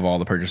half of all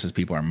the purchases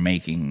people are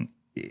making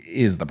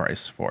is the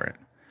price for it.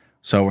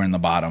 So we're in the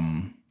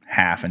bottom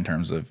half in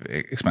terms of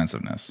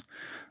expensiveness,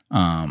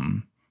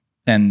 and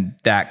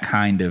that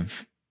kind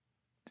of.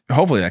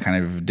 Hopefully that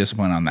kind of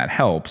discipline on that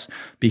helps,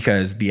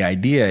 because the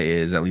idea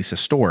is, at least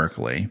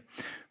historically,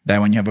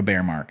 that when you have a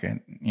bear market,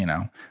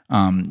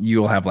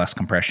 you'll have less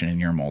compression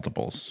in your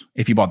multiples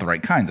if you bought the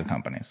right kinds of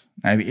companies.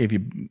 Now, if you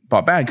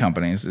bought bad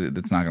companies,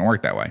 it's not going to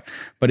work that way.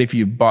 But if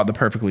you bought the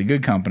perfectly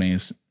good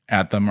companies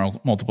at the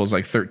multiples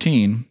like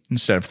 13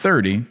 instead of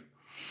 30,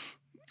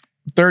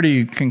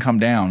 30 can come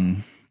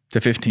down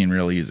to 15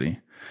 real easy.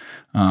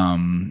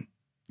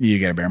 You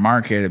get a bear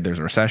market, if there's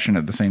a recession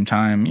at the same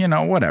time,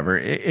 whatever,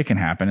 it can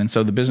happen. And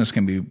so the business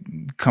can be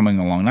coming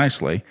along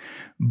nicely,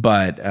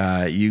 but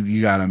you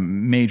got a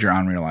major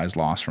unrealized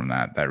loss from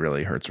that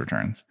really hurts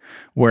returns.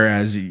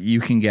 Whereas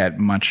you can get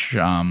much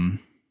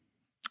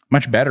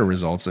better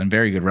results and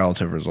very good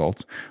relative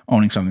results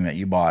owning something that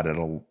you bought at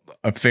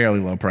a fairly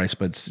low price,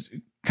 but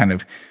kind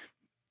of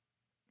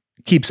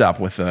keeps up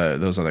with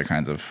those other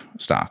kinds of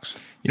stocks.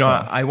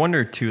 I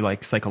wonder too,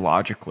 like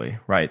psychologically,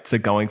 right? So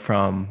going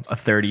from a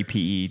 30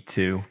 PE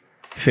to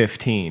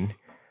 15,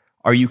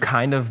 are you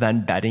kind of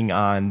then betting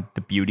on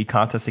the beauty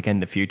contest again in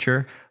the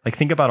future? Like,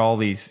 think about all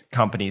these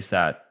companies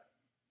that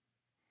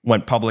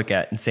went public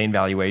at insane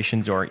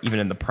valuations, or even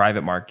in the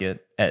private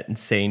market at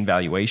insane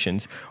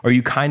valuations. Are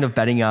you kind of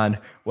betting on,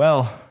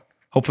 well,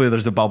 hopefully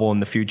there's a bubble in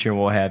the future and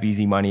we'll have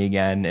easy money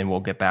again and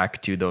we'll get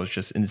back to those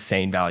just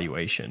insane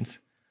valuations?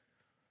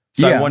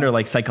 So yeah. I wonder,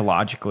 like,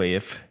 psychologically,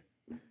 if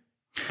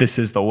this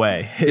is the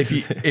way.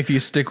 if you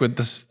stick with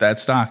that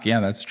stock, yeah,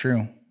 that's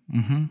true.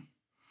 Mm-hmm.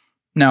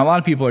 Now, a lot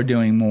of people are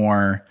doing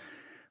more.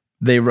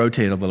 They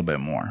rotate a little bit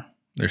more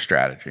their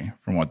strategy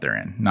from what they're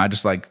in. Not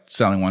just like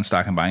selling one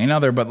stock and buying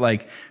another, but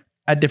like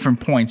at different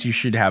points, you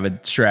should have a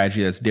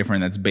strategy that's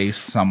different, that's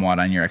based somewhat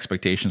on your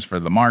expectations for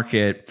the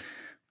market,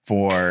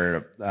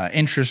 for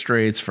interest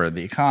rates, for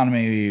the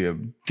economy,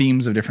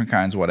 themes of different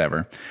kinds,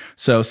 whatever.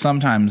 So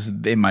sometimes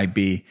it might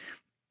be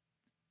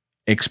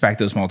expect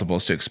those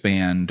multiples to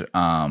expand,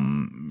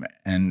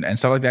 and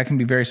stuff like that can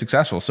be very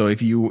successful. So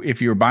if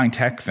you're buying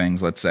tech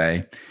things, let's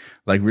say,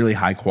 like really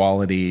high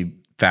quality,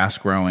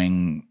 fast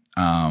growing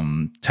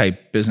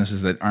type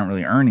businesses that aren't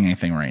really earning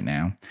anything right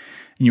now,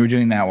 and you were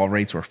doing that while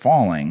rates were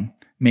falling,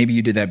 maybe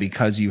you did that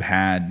because you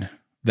had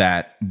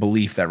that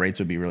belief that rates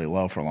would be really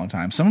low for a long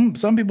time.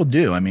 Some people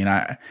do. I mean,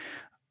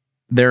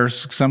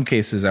 there's some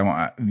cases I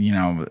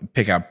want,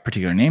 pick out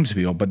particular names of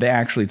people, but they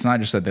actually, it's not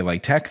just that they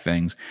like tech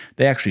things.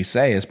 They actually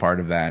say as part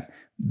of that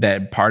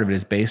part of it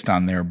is based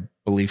on their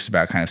beliefs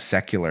about kind of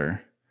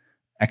secular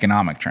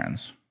economic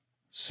trends.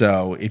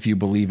 So if you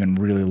believe in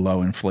really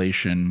low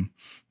inflation,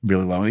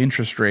 really low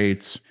interest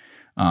rates,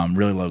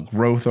 really low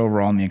growth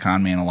overall in the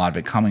economy, and a lot of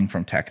it coming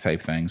from tech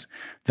type things,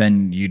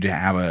 then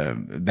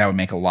that would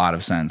make a lot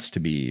of sense to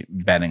be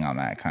betting on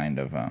that kind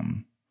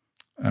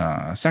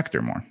of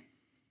sector more.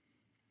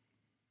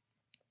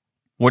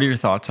 What are your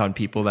thoughts on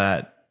people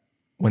that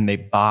when they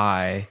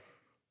buy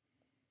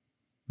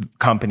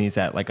companies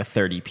at like a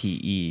 30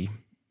 PE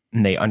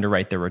and they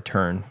underwrite their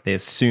return, they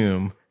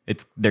assume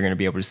they're going to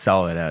be able to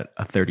sell it at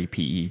a 30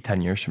 PE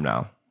 10 years from now?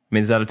 I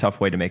mean, is that a tough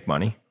way to make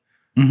money?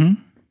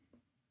 Mm-hmm.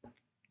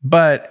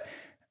 But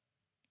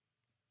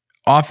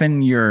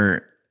often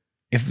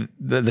if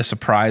the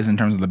surprise in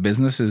terms of the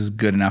business is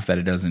good enough that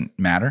it doesn't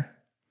matter.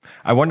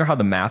 I wonder how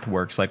the math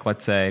works. Like,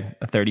 let's say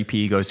a 30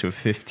 PE goes to a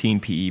 15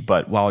 PE,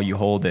 but while you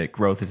hold it,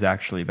 growth has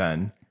actually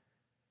been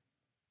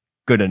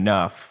good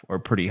enough or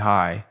pretty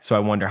high. So I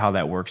wonder how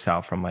that works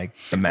out from like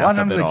the math. A lot of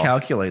times they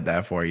calculate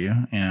that for you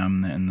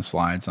in the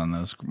slides on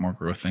those more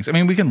growth things. I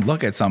mean, we can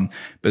look at some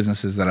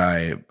businesses that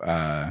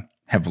I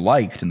have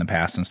liked in the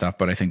past and stuff,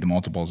 but I think the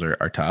multiples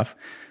are tough.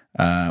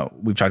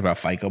 We've talked about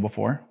FICO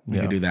before. We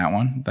could do that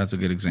one. That's a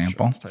good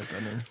example. Sure,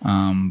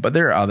 but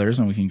there are others,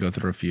 and we can go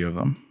through a few of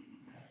them.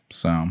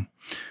 So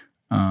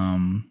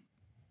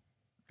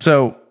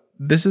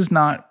this is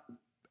not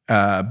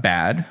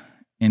bad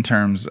in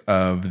terms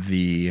of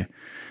the,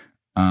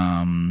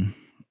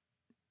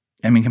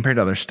 compared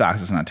to other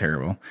stocks, it's not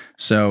terrible.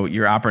 So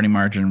your operating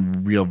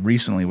margin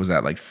recently was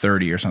at like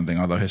 30 or something,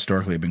 although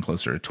historically it had been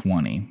closer to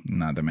 20.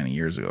 Not that many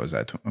years ago, it was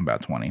at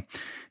about 20.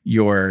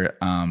 Your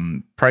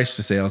price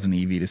to sales and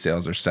EV to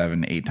sales are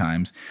 7-8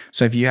 times.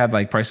 So if you had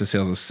like price to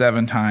sales of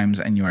 7 times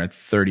and you are at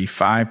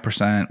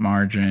 35%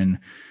 margin,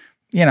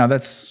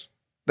 that's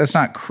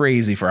not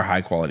crazy for a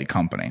high quality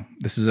company.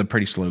 This is a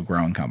pretty slow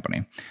growing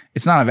company.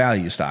 It's not a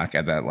value stock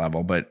at that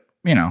level, but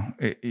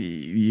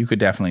you could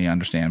definitely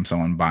understand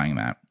someone buying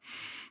that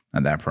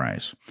at that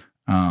price.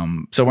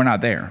 So we're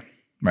not there,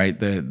 right?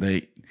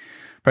 The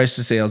price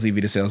to sales,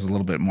 EV to sales is a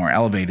little bit more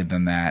elevated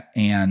than that.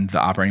 And the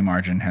operating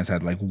margin has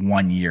had like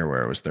 1 year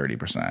where it was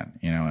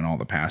 30%, in all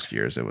the past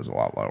years, it was a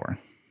lot lower.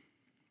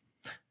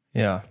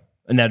 Yeah.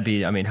 And that'd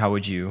be, how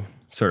would you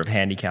sort of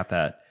handicap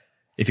that?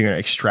 If you're going to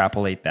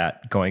extrapolate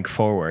that going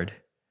forward,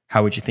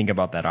 how would you think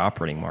about that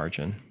operating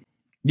margin?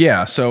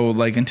 Yeah. So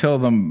like until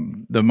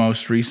the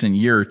most recent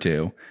year or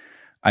two,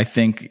 I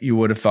think you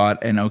would have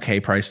thought an okay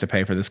price to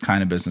pay for this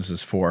kind of business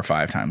is 4 or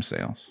 5 times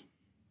sales.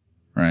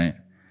 Right.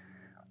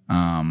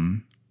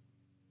 And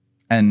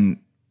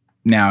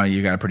now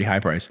you got a pretty high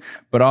price,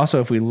 but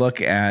also if we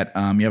look at,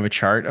 you have a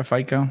chart of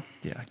FICO.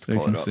 Yeah. So you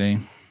can see.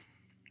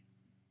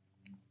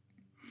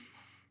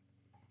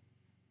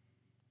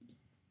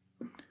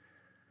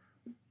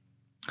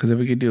 Because if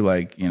we could do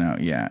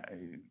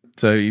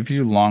so if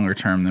you do longer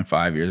term than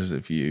 5 years,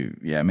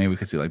 maybe we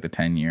could see like the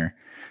 10-year.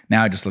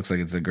 Now it just looks like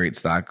it's a great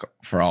stock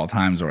for all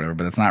times or whatever,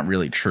 but that's not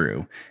really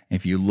true.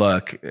 If you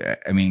look,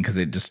 because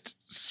it just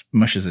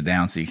smushes it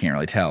down so you can't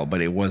really tell,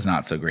 but it was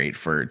not so great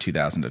for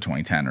 2000 to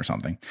 2010 or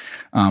something.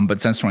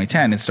 But since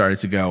 2010, it started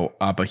to go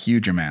up a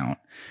huge amount.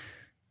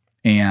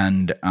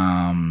 And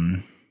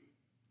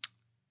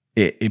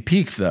it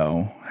peaked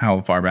though,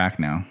 how far back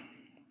now?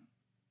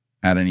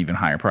 At an even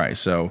higher price.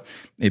 So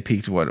it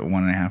peaked,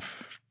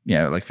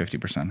 1.5, like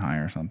 50%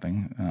 higher or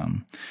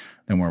something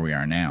than where we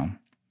are now.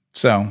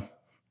 So,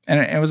 and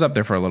it was up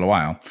there for a little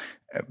while.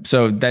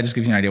 So that just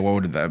gives you an idea, what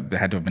would it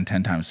had to have been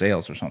 10 times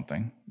sales or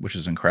something, which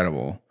is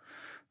incredible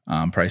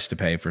price to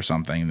pay for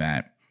something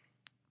that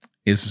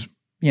is,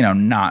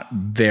 not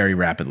very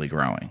rapidly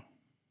growing.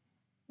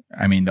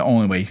 The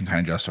only way you can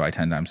kind of justify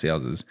 10 times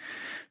sales is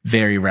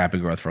very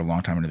rapid growth for a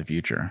long time into the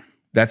future.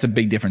 That's a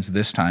big difference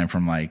this time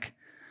from like,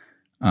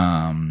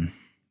 .com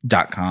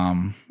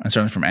and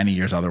certainly from any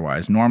years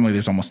otherwise. Normally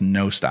there's almost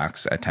no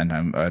stocks at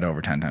over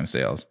 10 times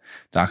sales.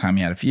 .com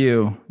you had a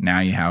few,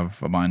 now you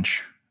have a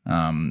bunch.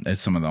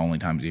 It's some of the only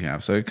times you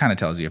have. So it kind of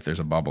tells you if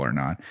there's a bubble or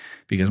not,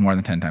 because more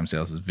than 10 times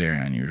sales is very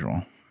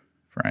unusual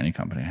for any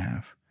company to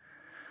have.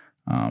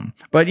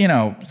 But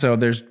so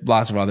there's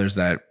lots of others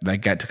that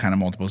get to kind of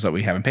multiples that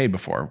we haven't paid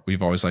before.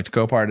 We've always liked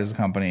Copart as a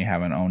company,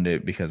 haven't owned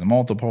it because of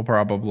multiple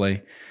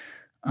probably.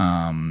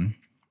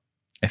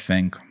 I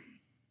think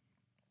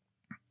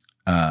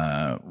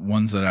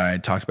ones that I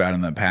talked about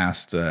in the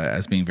past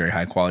as being very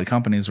high quality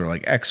companies were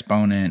like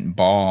Exponent,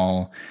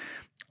 Ball.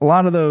 A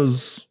lot of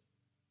those,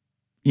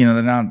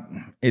 they're not.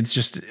 It's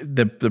just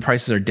the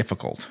prices are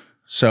difficult,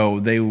 so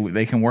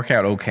they can work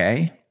out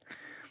okay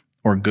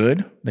or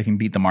good. They can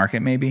beat the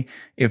market maybe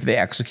if they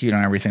execute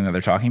on everything that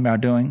they're talking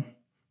about doing.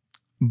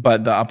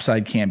 But the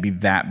upside can't be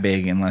that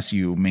big unless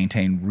you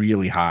maintain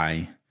really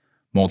high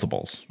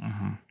multiples.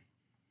 Mm-hmm.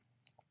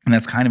 And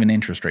that's kind of an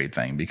interest rate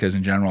thing, because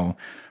in general,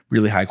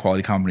 really high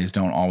quality companies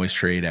don't always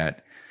trade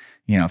at,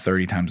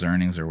 30 times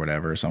earnings or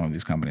whatever some of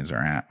these companies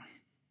are at.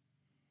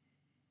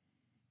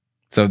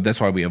 So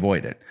that's why we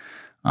avoid it.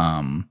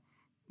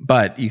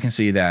 But you can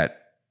see that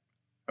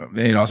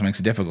it also makes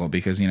it difficult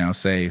because,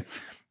 say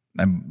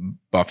I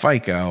bought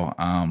FICO,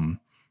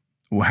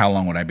 how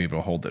long would I be able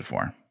to hold it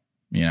for?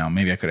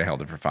 Maybe I could have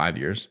held it for 5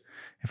 years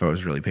if I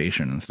was really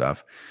patient and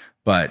stuff.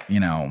 But,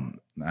 7,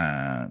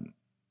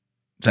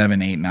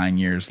 8, 9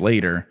 years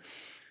later,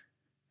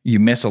 you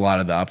miss a lot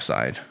of the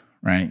upside,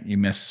 right? You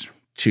miss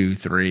 2,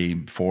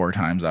 3, 4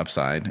 times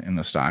upside in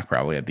the stock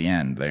probably at the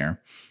end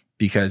there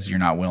because you're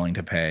not willing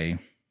to pay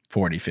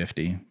 40,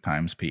 50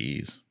 times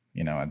PEs.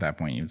 At that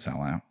point you'd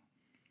sell out.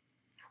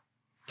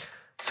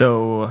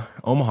 So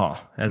Omaha,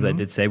 as I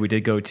did say, we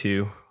did go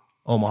to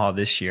Omaha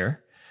this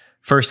year.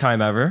 First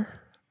time ever.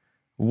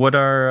 What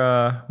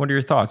are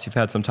your thoughts? You've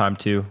had some time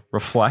to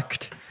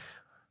reflect.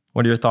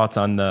 What are your thoughts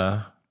on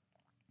the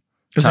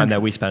time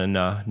that we spent in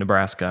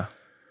Nebraska?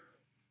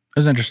 It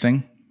was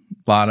interesting.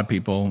 A lot of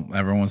people,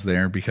 everyone was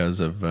there because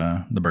of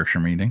the Berkshire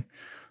meeting.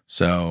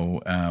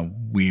 So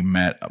we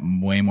met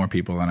way more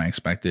people than I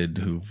expected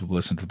who've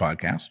listened to the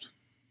podcast.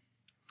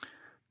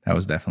 That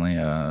was definitely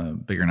a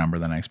bigger number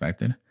than I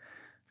expected.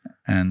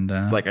 And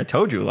it's like I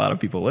told you, a lot of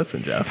people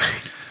listen, Jeff.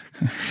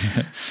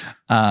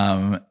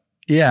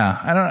 Yeah,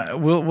 I don't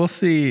know. We'll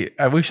see.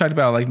 We've talked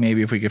about like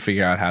maybe if we could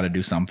figure out how to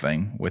do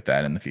something with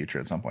that in the future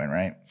at some point,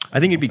 right? I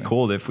think it'd be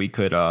cool if we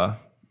could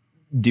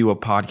do a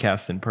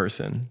podcast in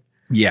person.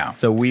 Yeah.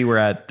 So we were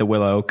at the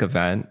Willow Oak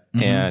event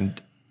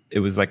and it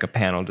was like a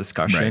panel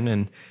discussion,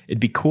 and it'd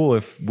be cool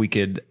if we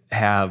could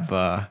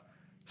have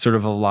sort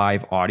of a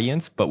live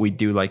audience, but we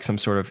do like some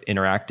sort of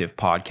interactive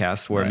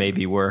podcast where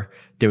maybe we're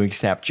doing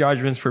snap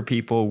judgments for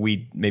people.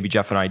 Maybe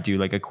Jeff and I do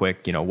like a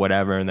quick,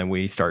 whatever, and then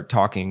we start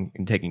talking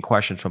and taking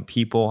questions from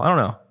people. I don't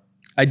know.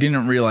 I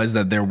didn't realize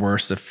that there were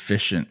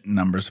sufficient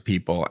numbers of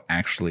people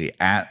actually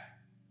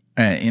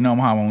in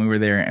Omaha when we were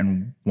there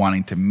and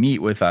wanting to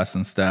meet with us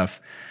and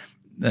stuff,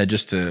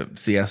 just to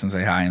see us and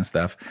say hi and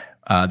stuff,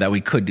 that we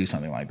could do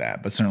something like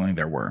that. But certainly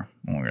there were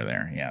when we were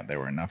there. Yeah, there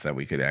were enough that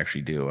we could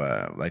actually do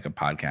like a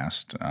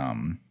podcast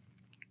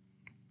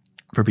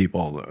for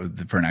people,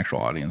 for an actual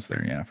audience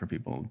there. Yeah, for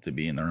people to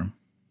be in the room.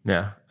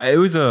 Yeah, it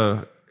was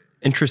a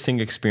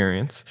interesting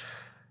experience.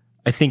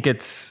 I think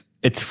it's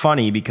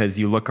funny because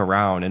you look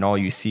around and all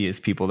you see is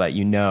people that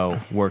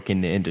work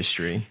in the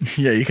industry.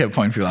 Yeah, you kept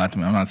pointing people out to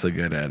me. I'm not so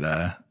good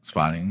at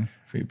spotting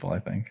people, I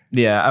think.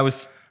 Yeah, I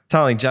was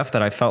telling Jeff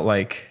that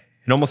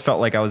it almost felt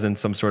like I was in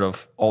some sort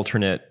of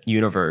alternate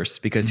universe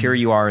because here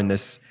you are in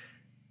this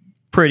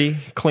pretty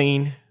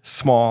clean,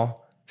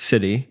 small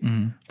city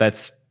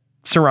that's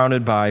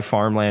surrounded by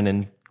farmland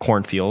and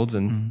cornfields.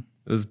 And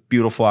it was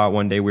beautiful out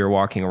one day. We were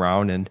walking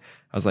around and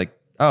I was like,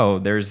 oh,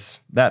 there's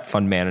that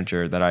fund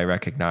manager that I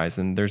recognize.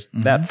 And there's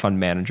that fund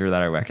manager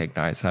that I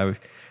recognize. I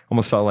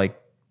almost felt like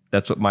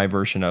that's what my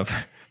version of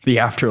the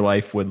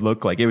afterlife would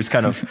look like. It was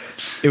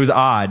it was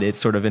odd. It's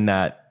sort of in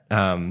that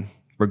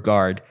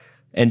regard.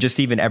 And just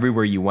even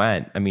everywhere you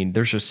went, I mean,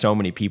 there's just so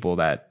many people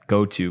that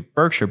go to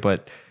Berkshire,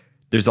 but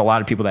there's a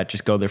lot of people that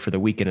just go there for the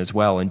weekend as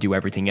well and do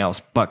everything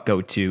else but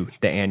go to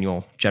the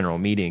annual general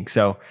meeting.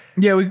 So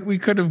yeah, we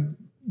could have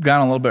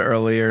gone a little bit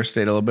earlier,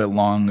 stayed a little bit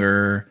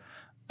longer.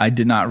 I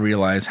did not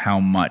realize how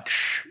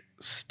much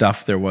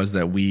stuff there was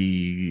that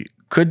we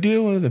could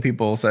do. The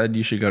people said,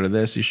 you should go to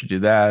this, you should do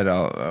that.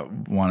 I'll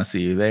want to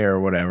see you there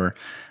or whatever.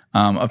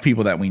 Of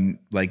people that we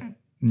like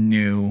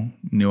knew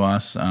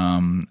us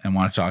and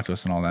want to talk to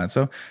us and all that.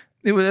 So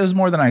it was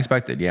more than I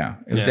expected. Yeah,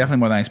 it was definitely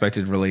more than I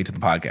expected related to the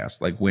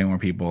podcast. Like way more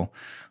people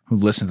who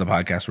listened to the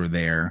podcast were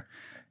there,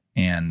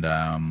 and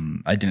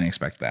I didn't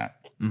expect that.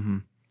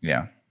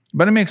 Yeah,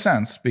 but it makes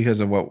sense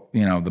because of what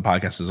the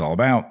podcast is all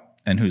about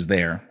and who's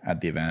there at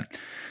the event,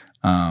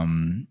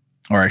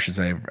 or I should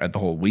say at the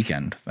whole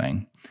weekend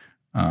thing.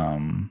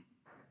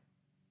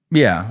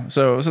 Yeah,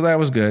 so that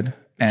was good.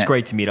 It's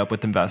great to meet up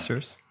with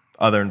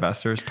other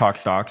investors, talk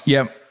stocks.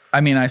 Yep.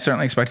 I mean, I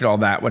certainly expected all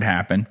that would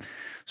happen.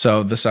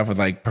 So the stuff with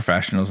like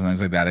professionals and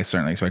things like that, I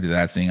certainly expected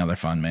that, seeing other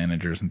fund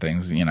managers and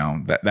things,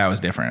 that was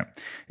different.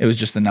 It was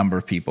just the number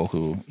of people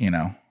who,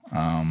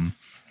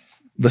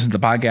 listen to the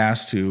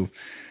podcast, who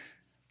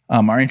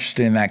are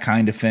interested in that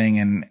kind of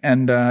thing.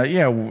 I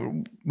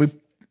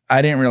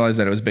didn't realize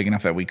that it was big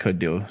enough that we could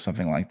do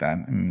something like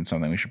that, and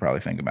something we should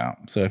probably think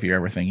about. So if you're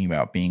ever thinking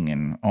about being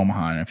in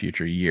Omaha in a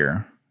future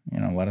year,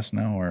 let us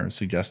know or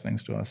suggest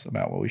things to us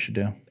about what we should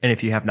do. And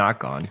if you have not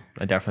gone,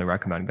 I definitely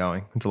recommend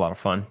going. It's a lot of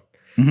fun.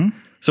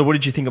 So what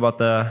did you think about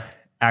the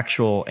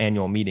actual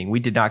annual meeting? We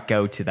did not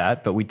go to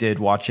that, but we did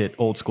watch it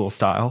old school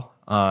style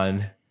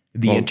on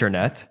the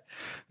internet.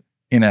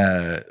 In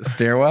a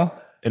stairwell?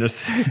 It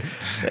was a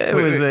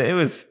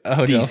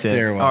hotel decent.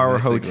 Stairwell, Our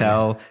basically.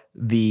 hotel,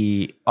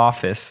 the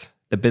office,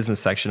 the business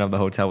section of the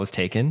hotel was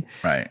taken.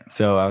 Right.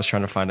 So I was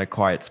trying to find a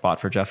quiet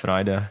spot for Jeff and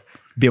I to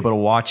be able to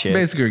watch it.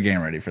 Basically, we're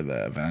getting ready for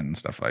the event and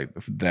stuff like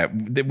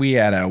that. We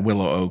had a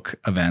Willow Oak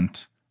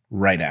event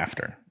right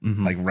after,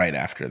 like right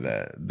after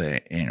the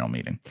annual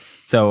meeting.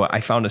 So I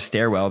found a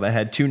stairwell that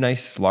had 2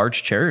 nice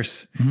large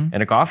chairs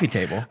and a coffee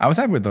table. I was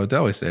happy with the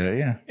hotel we stayed at.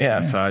 Yeah. Yeah,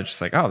 so I was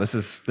just like, oh,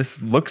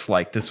 this looks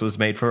like this was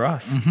made for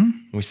us.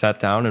 We sat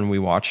down and we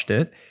watched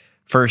it.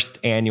 First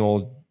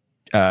annual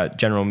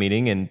general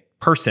meeting in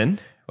person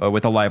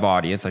with a live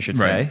audience, I should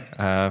say.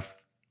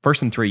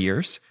 First in 3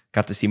 years.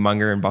 Got to see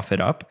Munger and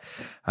Buffett up.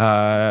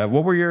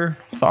 What were your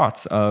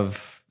thoughts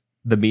of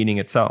the meeting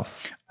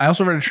itself? I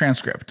also read a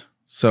transcript.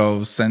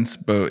 So since,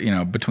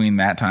 between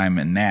that time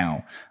and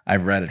now,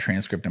 I've read a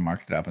transcript and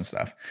marked it up and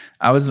stuff.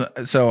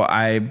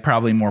 I'm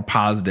probably more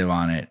positive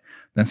on it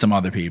than some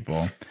other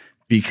people,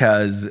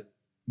 because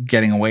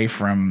getting away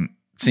from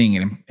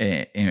seeing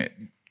it,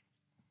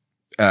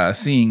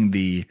 seeing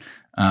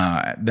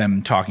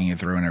them talking it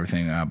through and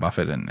everything,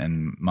 Buffett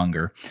and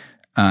Munger,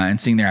 and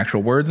seeing their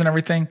actual words and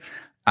everything,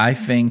 I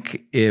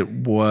think it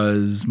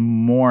was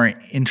more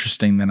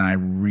interesting than I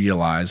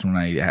realized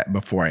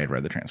before I had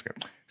read the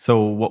transcript.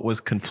 So what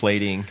was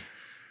conflating?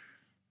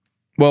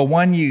 Well,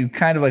 one, you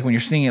kind of like when you're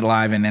seeing it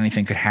live and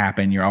anything could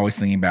happen, you're always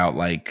thinking about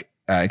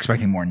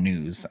expecting more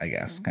news, I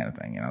guess, kind of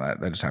thing.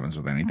 That just happens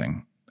with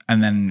anything.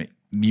 And then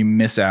you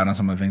miss out on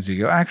some of the things.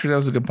 You go, actually, that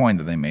was a good point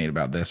that they made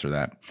about this or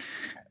that.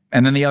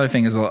 And then the other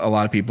thing is a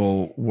lot of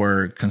people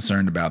were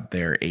concerned about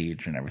their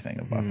age and everything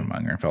of Buffett and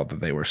Munger, and felt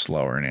that they were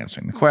slower in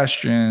answering the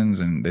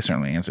questions, and they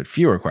certainly answered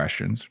fewer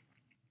questions.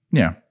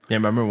 Yeah. Yeah, I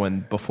remember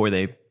before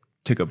they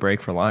took a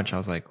break for lunch, I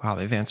was like, wow,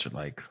 they've answered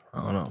I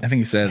don't know. I think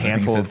he said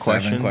handful of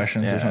 7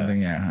 questions or something.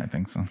 Yeah, I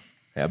think so.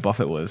 Yeah,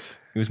 Buffett was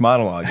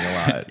monologuing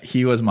a lot.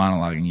 He was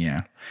monologuing,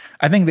 yeah.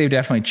 I think they've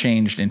definitely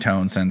changed in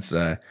tone since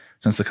the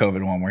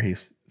COVID one, where he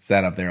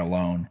sat up there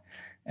alone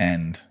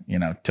and,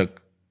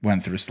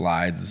 went through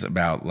slides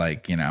about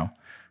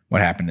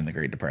what happened in the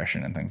Great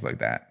Depression and things like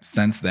that.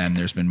 Since then,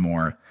 there's been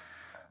more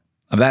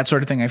of that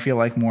sort of thing. I feel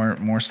like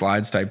more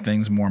slides type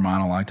things, more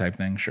monologue type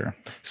things. Sure.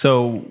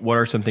 So what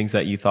are some things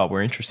that you thought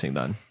were interesting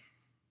then?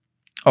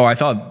 Oh, I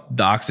thought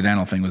the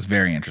Occidental thing was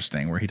very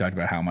interesting, where he talked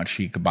about how much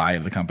he could buy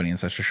of the company in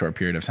such a short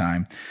period of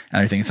time. And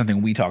I think it's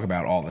something we talk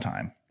about all the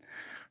time,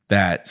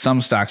 that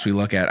some stocks we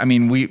look at,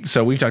 we've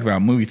talked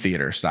about movie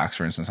theater stocks,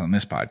 for instance, on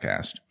this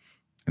podcast.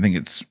 I think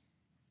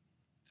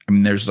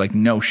there's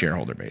no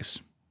shareholder base.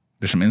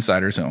 There's some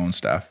insiders who own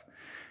stuff,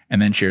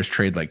 and then shares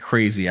trade like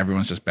crazy.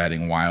 Everyone's just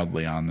betting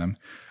wildly on them.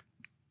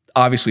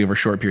 Obviously, over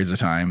short periods of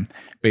time,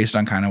 based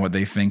on kind of what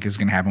they think is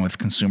going to happen with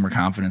consumer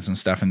confidence and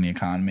stuff in the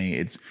economy.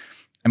 It's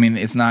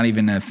not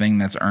even a thing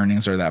that's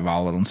earnings are that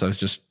volatile, and so it's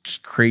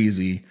just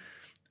crazy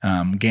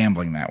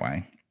gambling that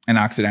way. And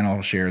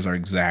Occidental shares are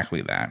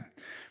exactly that.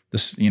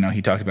 This,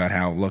 he talked about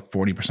how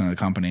 40% of the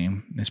company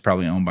is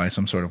probably owned by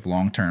some sort of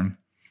long-term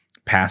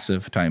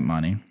passive type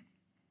money.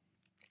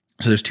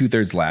 So there's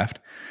 2/3 left.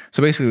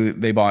 So basically,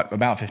 they bought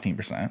about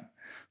 15%.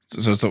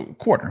 So it's a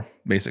quarter,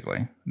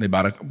 basically. They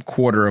bought a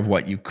quarter of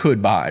what you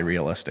could buy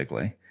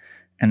realistically,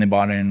 and they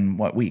bought it in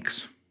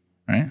weeks,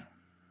 right?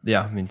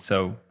 Yeah,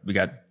 so we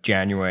got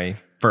January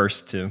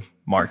 1st to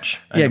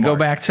March. Yeah, go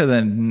back to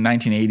the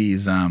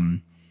 1980s,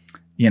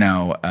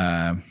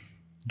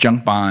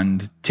 junk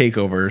bond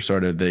takeover,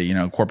 sort of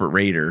the corporate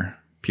raider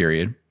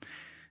period.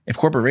 If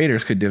corporate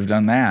raiders could have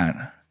done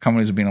that,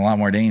 companies would be in a lot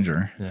more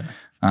danger. Yeah.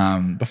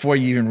 Before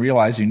you even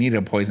realize you need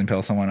a poison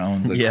pill, someone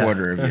owns a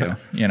quarter of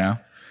you.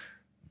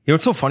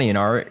 What's so funny in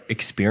our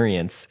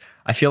experience,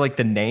 I feel like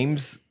the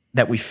names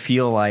that we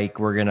feel like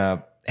we're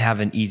gonna have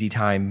an easy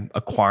time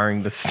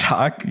acquiring the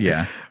stock,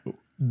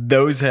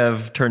 those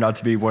have turned out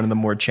to be one of the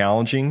more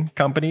challenging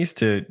companies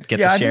to get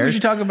the shares. I think we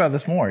should talk about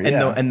this more.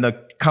 And the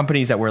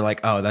companies that were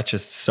like, oh, that's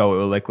just so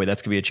illiquid,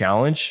 that's gonna be a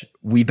challenge,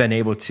 we've been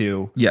able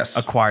to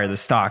acquire the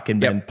stock and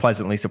been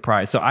pleasantly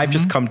surprised. So I've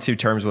just come to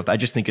terms with, I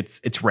just think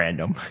it's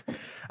random.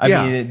 I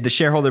mean, the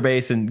shareholder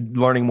base and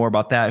learning more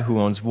about that,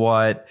 who owns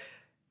what,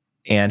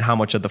 and how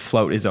much of the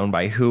float is owned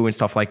by who and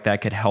stuff like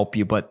that could help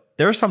you. But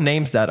there are some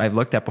names that I've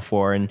looked at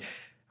before, and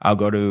I'll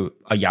go to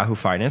a Yahoo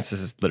Finance.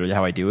 This is literally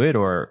how I do it,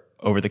 or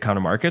over-the-counter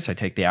markets. I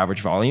take the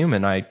average volume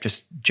and I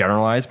just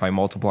generalize by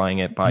multiplying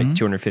it by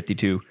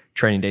 252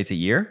 trading days a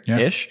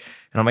year-ish.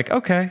 And I'm like,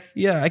 okay,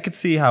 I could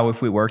see how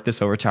if we work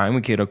this over time,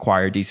 we could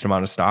acquire a decent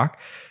amount of stock.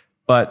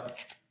 But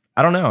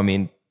I don't know. I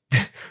mean,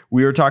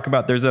 we were talking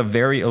about there's a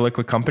very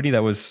illiquid company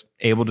that was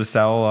able to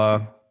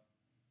sell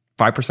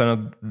 5%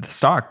 of the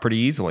stock pretty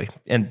easily.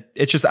 And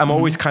it's just, I'm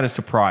always kind of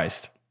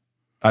surprised,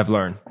 I've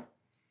learned.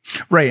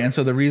 Right. And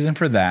so the reason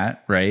for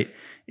that, right,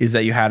 is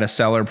that you had a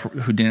seller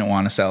who didn't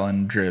want to sell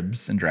in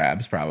dribs and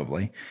drabs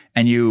probably.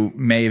 And you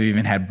may have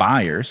even had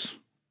buyers.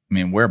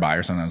 We're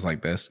buyers sometimes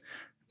like this,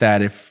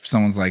 that if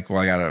someone's like, well,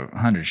 I got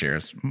 100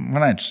 shares, we're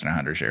not interested in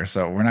 100 shares.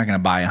 So we're not going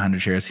to buy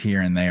 100 shares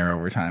here and there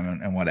over time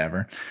and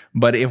whatever.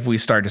 But if we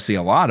start to see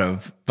a lot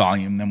of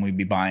volume, then we'd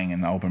be buying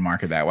in the open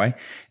market that way.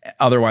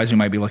 Otherwise, you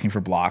might be looking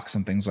for blocks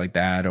and things like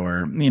that,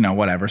 or,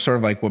 whatever. Sort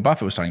of like what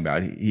Buffett was talking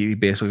about. He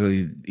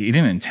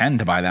didn't intend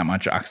to buy that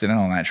much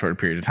Occidental in that short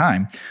period of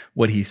time.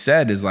 What he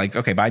said is like,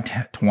 okay, buy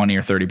 20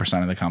 or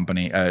 30% of the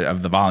company,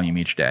 of the volume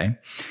each day,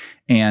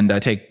 and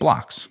take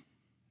blocks.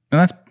 And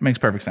that makes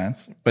perfect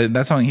sense. But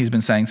that's something he's been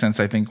saying since,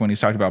 I think, when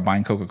he's talked about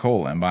buying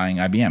Coca-Cola and buying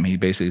IBM. He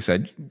basically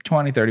said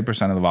 20,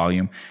 30% of the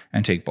volume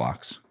and take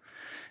blocks.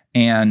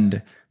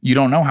 And you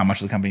don't know how much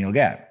the company will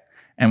get.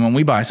 And when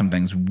we buy some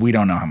things, we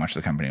don't know how much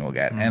the company will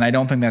get. And I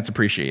don't think that's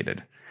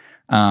appreciated.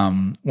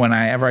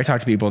 Whenever I talk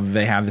to people,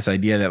 they have this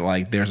idea that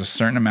like there's a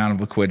certain amount of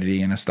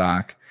liquidity in a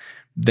stock.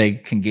 They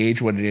can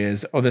gauge what it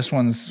is. Oh, this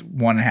one's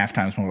 1.5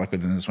 times more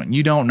liquid than this one.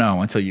 You don't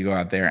know until you go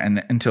out there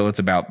and until it's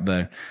about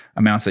the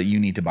amounts that you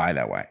need to buy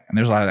that way. And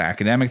there's a lot of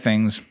academic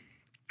things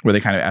where they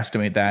kind of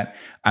estimate that.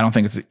 I don't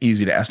think it's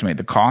easy to estimate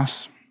the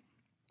costs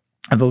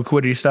of the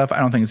liquidity stuff. I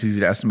don't think it's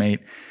easy to estimate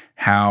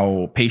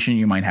how patient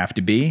you might have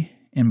to be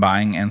in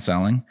buying and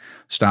selling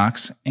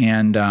stocks.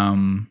 And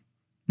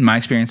my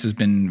experience has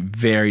been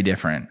very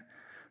different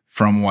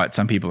from what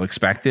some people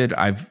expected.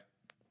 I've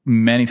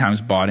many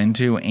times bought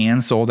into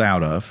and sold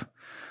out of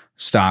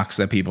stocks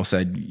that people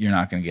said you're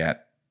not going to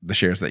get the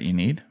shares that you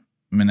need.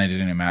 I mean, they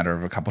did in a matter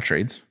of a couple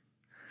trades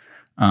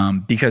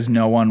because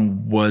no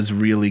one was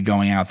really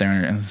going out there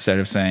and instead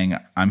of saying,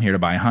 I'm here to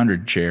buy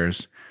 100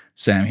 shares,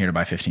 say I'm here to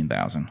buy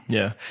 15,000.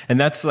 Yeah.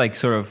 And that's like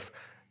sort of,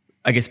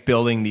 I guess,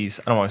 building these,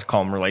 I don't want to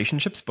call them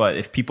relationships, but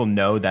if people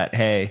know that,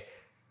 hey,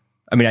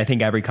 I mean, I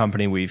think every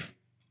company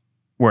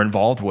we're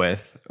involved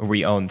with or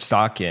we own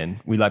stock in,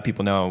 we let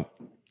people know,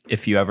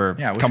 if you ever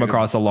come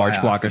across a large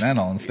block of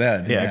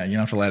instead. Yeah. You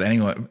don't have to let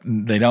anyone,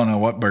 they don't know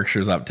what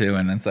Berkshire's up to.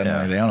 And then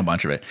suddenly they own a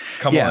bunch of it.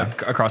 Come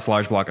across a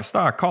large block of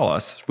stock, call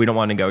us. We don't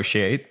want to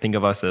negotiate. Think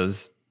of us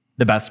as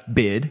the best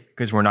bid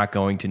because we're not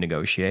going to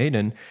negotiate.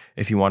 And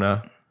if you want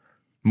to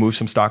move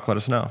some stock, let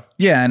us know.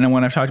 Yeah. And then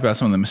when I've talked about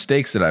some of the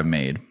mistakes that I've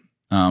made,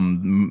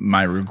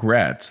 my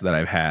regrets that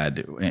I've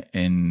had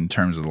in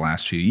terms of the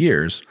last few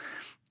years,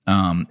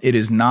 it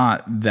is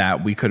not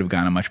that we could have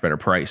gotten a much better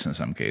price in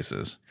some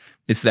cases.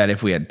 It's that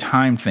if we had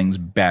timed things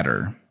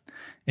better,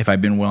 if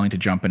I'd been willing to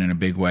jump in a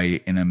big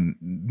way in the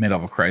middle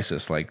of a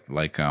crisis like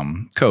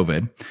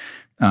COVID,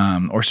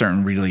 or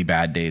certain really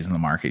bad days in the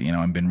market,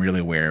 and been really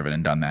aware of it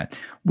and done that,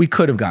 we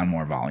could have gotten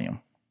more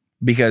volume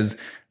because,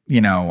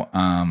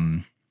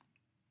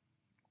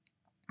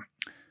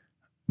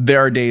 there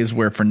are days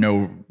where for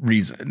no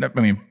reason,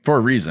 for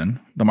a reason,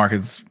 the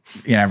market's,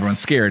 everyone's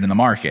scared in the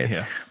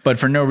market, but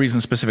for no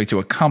reason specific to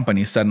a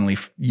company, suddenly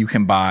you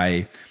can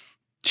buy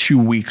 2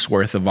 weeks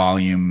worth of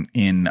volume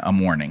in a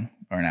morning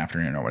or an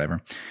afternoon or whatever.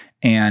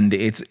 And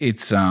it's in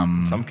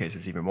some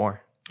cases even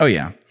more. Oh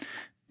yeah.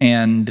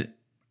 And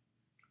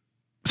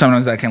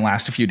sometimes that can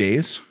last a few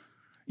days,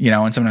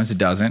 and sometimes it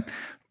doesn't.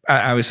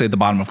 Obviously at the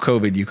bottom of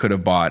COVID, you could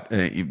have bought,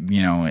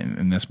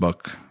 in this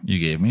book you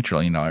gave me, $1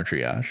 Trillion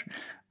Triage.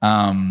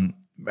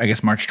 I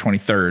guess March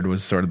 23rd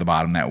was sort of the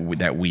bottom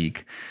that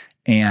week.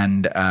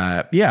 And,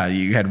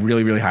 you had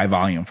really, really high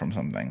volume from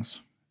some things.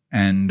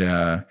 And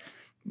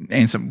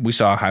we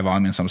saw high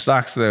volume in some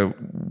stocks that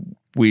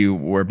we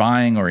were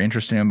buying or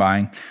interested in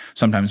buying.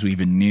 Sometimes we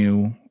even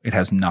knew it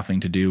has nothing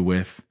to do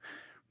with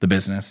the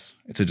business.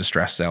 It's a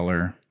distressed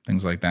seller,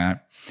 things like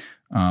that.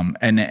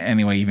 And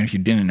anyway, even if you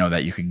didn't know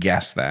that, you could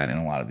guess that in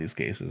a lot of these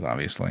cases,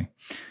 obviously.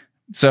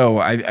 So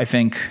I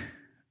think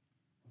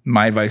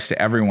my advice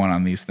to everyone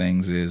on these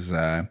things is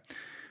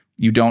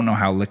you don't know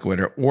how liquid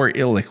or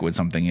illiquid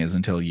something is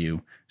until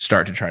you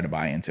start to try to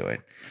buy into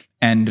it.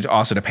 And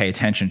also to pay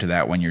attention to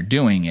that when you're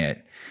doing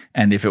it.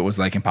 And if it was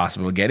like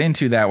impossible to get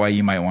into that way,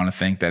 you might want to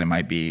think that it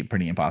might be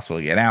pretty impossible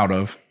to get out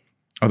of.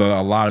 Although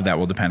a lot of that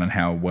will depend on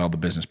how well the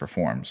business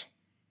performs.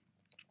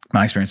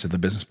 My experience is the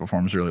business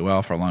performs really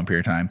well for a long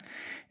period of time.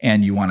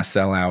 And you want to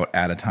sell out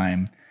at a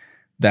time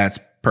that's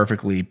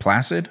perfectly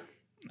placid.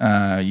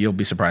 You'll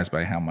be surprised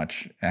by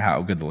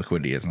how good the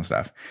liquidity is and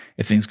stuff.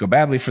 If things go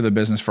badly for the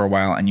business for a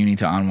while and you need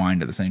to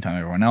unwind at the same time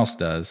everyone else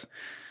does,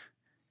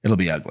 it'll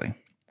be ugly.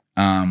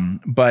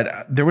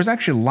 But there was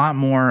actually a lot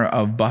more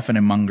of Buffett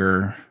and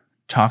Munger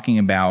talking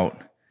about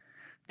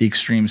the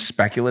extreme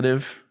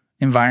speculative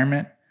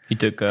environment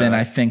than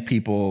I think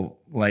people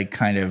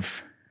kind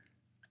of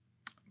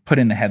put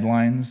in the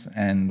headlines.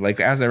 And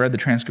as I read the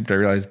transcript, I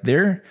realized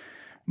they're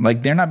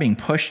not being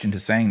pushed into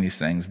saying these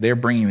things. They're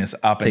bringing this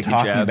up and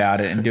talking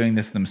about it and doing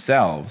this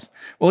themselves.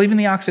 Well, even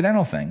the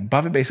Occidental thing,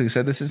 Buffett basically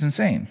said, this is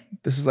insane.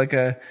 This is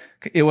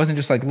it wasn't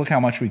just look how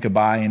much we could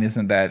buy. And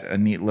isn't that a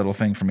neat little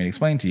thing for me to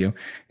explain to you?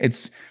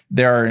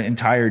 There are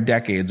entire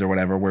decades or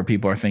whatever where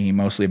people are thinking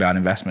mostly about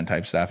investment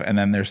type stuff. And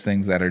then there's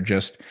things that are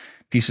just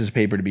pieces of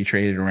paper to be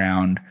traded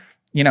around.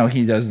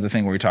 He does the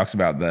thing where he talks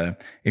about if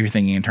you're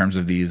thinking in terms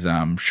of these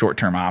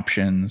short-term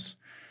options.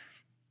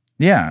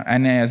 Yeah.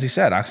 And as he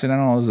said,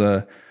 Occidental is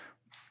a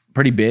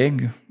pretty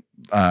big,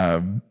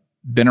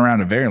 been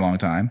around a very long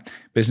time,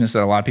 business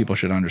that a lot of people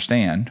should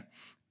understand.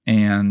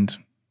 And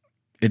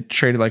it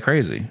traded like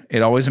crazy.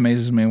 It always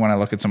amazes me when I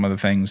look at some of the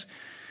things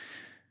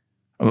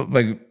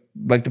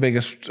like the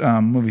biggest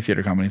movie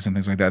theater companies and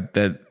things like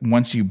that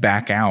once you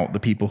back out the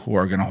people who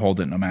are going to hold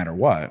it no matter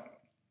what,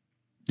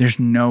 there's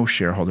no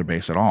shareholder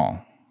base at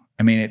all.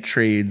 I mean, it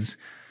trades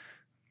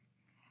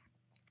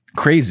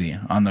crazy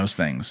on those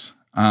things.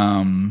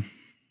 And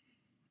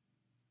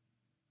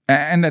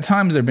And at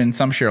times there have been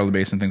some shareholder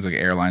base in things like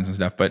airlines and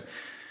stuff, but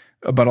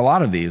a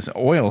lot of these,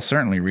 oil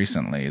certainly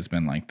recently has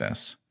been like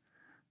this.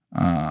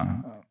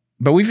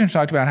 But we've even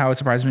talked about how it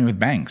surprised me with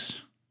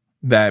banks,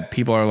 that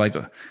people are like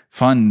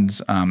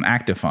funds,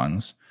 active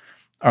funds,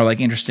 are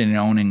like interested in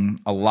owning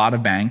a lot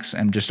of banks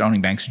and just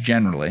owning banks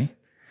generally,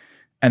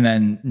 and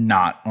then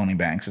not owning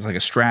banks. It's like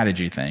a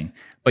strategy thing.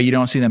 But you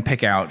don't see them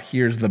pick out,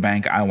 here's the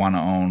bank I want to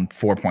own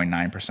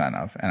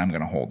 4.9% of, and I'm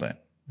going to hold it.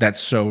 That's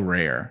so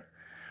rare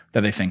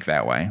that they think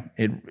that way.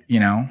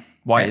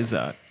 Why is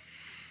that?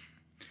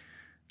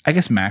 I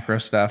guess macro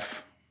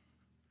stuff.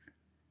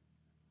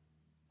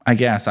 I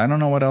guess. I don't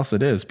know what else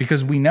it is,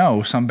 because we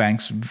know some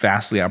banks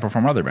vastly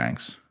outperform other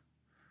banks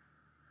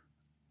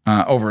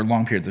over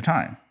long periods of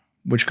time,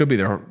 which could be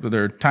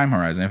their time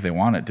horizon if they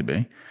want it to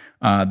be.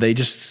 They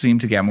just seem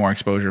to get more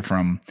exposure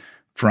from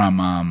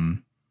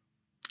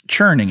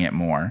churning it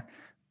more,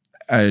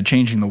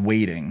 changing the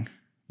weighting,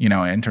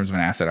 in terms of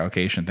an asset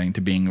allocation thing, to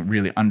being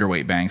really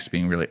underweight banks, to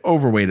being really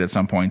overweight at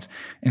some points,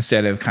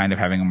 instead of kind of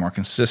having a more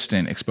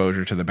consistent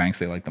exposure to the banks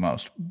they like the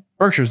most.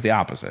 Berkshire's the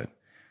opposite.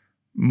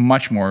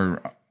 Much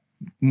more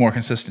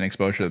consistent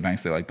exposure to the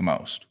banks they like the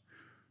most.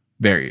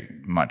 Very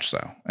much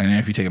so. And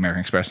if you take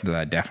American Express into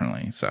that,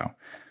 definitely. So,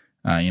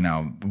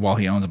 while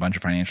he owns a bunch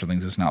of financial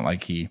things, it's not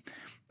like he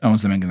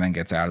owns them and then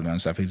gets out of them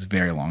and stuff. He's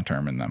very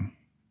long-term in them.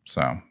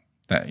 So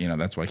that,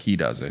 that's why he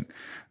does it.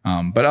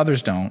 But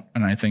others don't.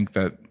 And I think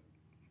that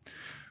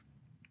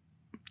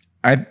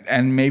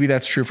and maybe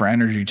that's true for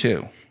energy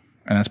too.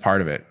 And that's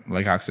part of it,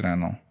 like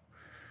Occidental.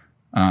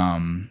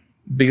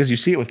 Because you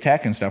see it with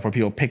tech and stuff where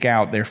people pick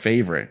out their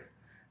favorite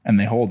and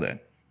they hold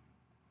it,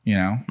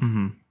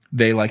 Mm-hmm.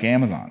 They like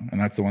Amazon, and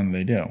that's the one that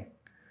they do.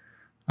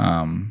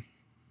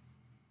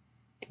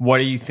 What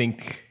do you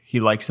think he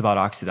likes about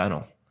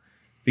Occidental?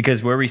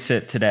 Because where we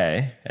sit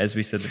today, as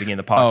we said at the beginning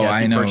of the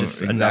podcast, he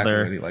purchased exactly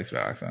another what he likes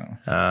about Occidental.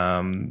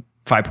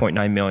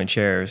 5.9 million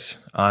shares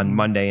on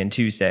Monday and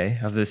Tuesday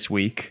of this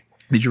week.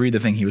 Did you read the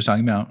thing he was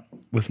talking about?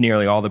 With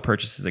nearly all the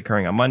purchases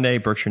occurring on Monday,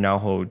 Berkshire now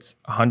holds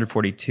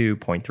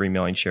 142.3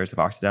 million shares of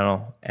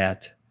Occidental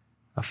at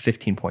a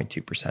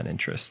 15.2%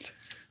 interest.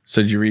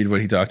 So did you read what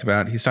he talked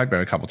about? He's talked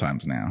about it a couple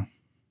times now.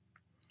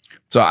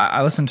 So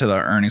I listened to the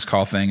earnings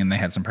call thing, and they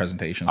had some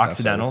presentations.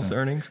 Occidental's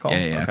earnings call?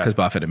 Yeah, because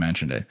Buffett had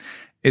mentioned it.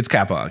 It's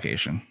capital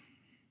allocation.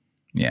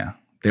 Yeah.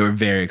 They were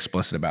very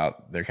explicit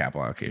about their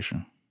capital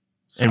allocation.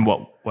 So in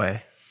what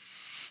way?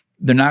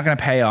 They're not going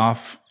to pay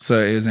off.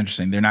 So it was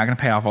interesting. They're not going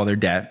to pay off all their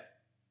debt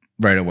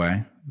right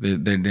away. They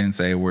didn't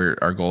say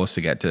our goal is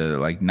to get to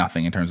like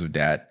nothing in terms of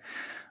debt.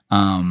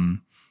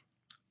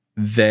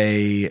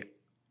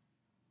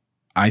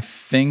 I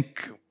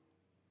think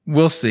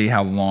we'll see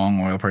how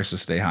long oil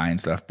prices stay high and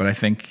stuff, but I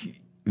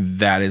think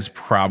that is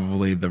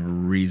probably the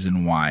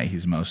reason why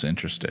he's most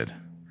interested.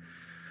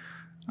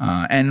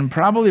 And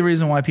probably the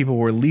reason why people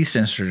were least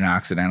interested in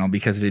Occidental,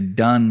 because it had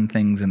done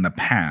things in the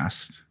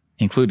past,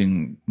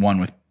 including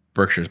one with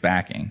Berkshire's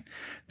backing,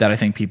 that I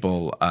think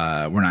people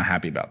were not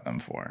happy about them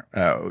for.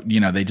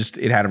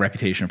 It had a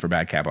reputation for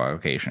bad capital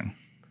allocation.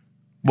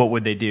 What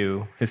would they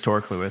do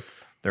historically with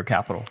their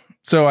capital?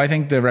 So I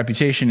think the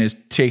reputation is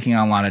taking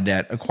on a lot of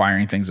debt,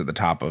 acquiring things at the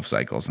top of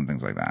cycles and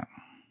things like that.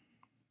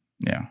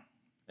 Yeah.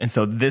 And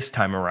so this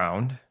time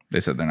around, they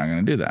said they're not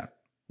going to do that.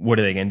 What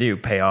are they going to do?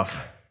 Pay off?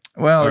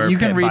 Well, you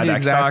can read it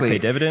exactly. Stock, pay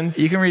dividends?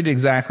 You can read it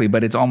exactly,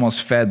 but it's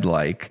almost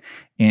Fed-like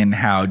in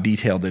how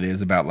detailed it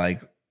is about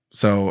like,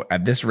 so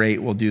at this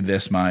rate, we'll do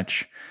this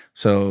much.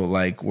 So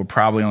like, we're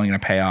probably only going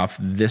to pay off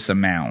this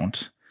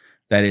amount.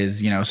 That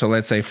is, so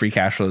let's say free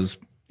cash flow is,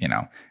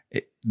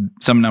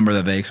 some number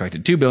that they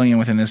expected $2 billion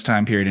within this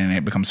time period, and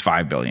it becomes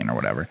 $5 billion or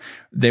whatever.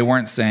 They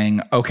weren't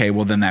saying, okay,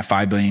 well then that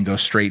 $5 billion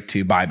goes straight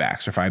to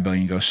buybacks, or $5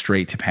 billion goes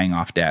straight to paying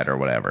off debt or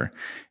whatever.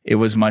 It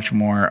was much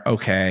more,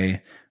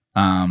 okay,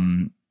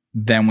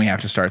 then we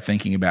have to start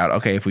thinking about,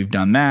 okay, if we've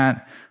done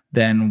that,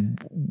 then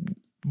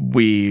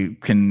we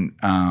can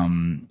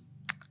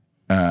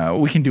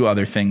do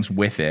other things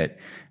with it.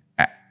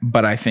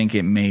 But I think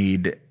it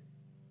made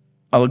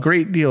a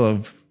great deal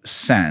of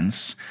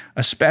sense,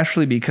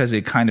 especially because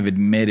it kind of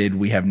admitted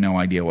we have no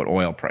idea what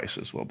oil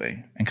prices will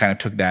be, and kind of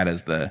took that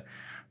as the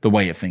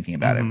way of thinking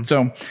about it.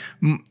 So,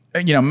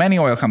 many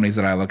oil companies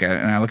that I look at,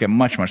 and I look at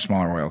much, much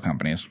smaller oil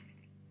companies,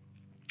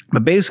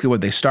 but basically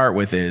what they start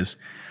with is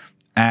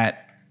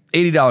at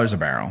 $80 a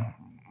barrel,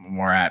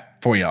 or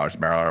at $40 a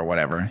barrel or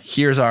whatever,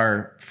 here's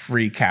our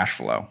free cash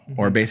flow,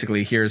 or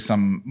basically here's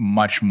some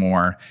much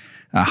more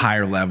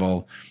higher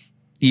level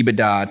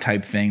EBITDA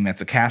type thing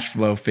that's a cash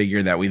flow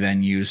figure that we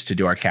then use to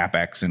do our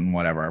CapEx and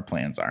whatever our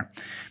plans are.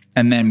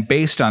 And then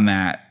based on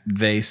that,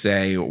 they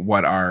say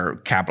what our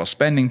capital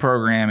spending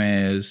program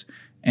is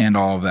and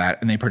all of that,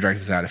 and they project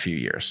this out a few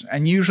years.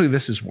 And usually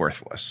this is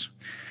worthless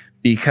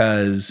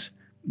because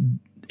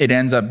it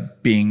ends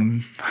up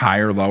being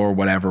higher, lower,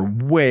 whatever,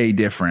 way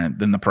different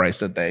than the price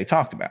that they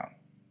talked about.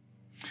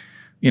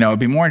 It'd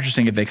be more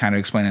interesting if they kind of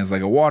explain it as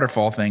like a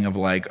waterfall thing of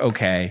like,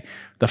 okay,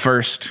 the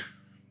first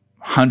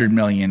 100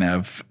 million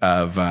of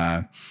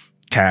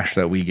cash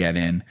that we get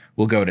in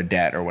will go to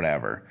debt or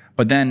whatever.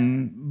 But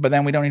then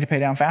we don't need to pay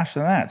down faster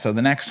than that. So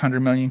the next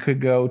 $100 million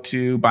could go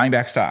to buying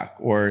back stock,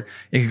 or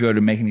it could go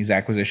to making these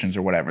acquisitions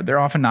or whatever. They're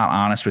often not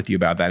honest with you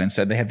about that.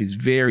 Instead, they have these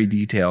very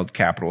detailed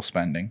capital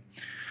spending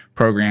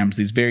programs,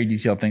 these very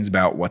detailed things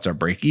about what's our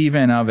break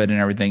even of it and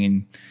everything.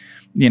 And,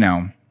 you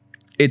know,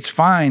 it's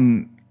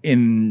fine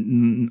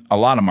in a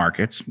lot of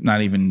markets,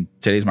 not even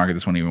today's market.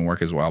 This won't even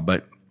work as well,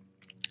 but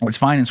it's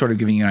fine in sort of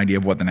giving you an idea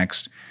of what the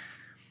next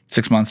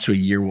 6 months to a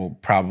year will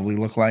probably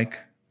look like.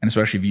 And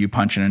especially if you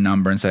punch in a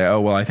number and say, oh,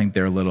 well, I think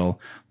they're a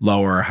little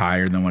lower or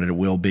higher than what it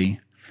will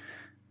be.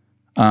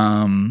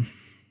 But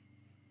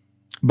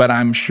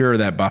I'm sure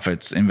that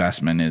Buffett's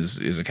investment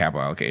is a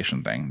capital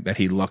allocation thing, that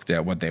he looked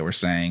at what they were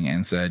saying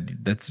and said,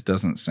 that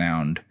doesn't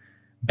sound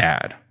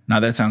bad. Now,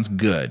 that sounds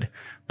good,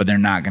 but they're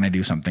not going to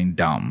do something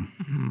dumb.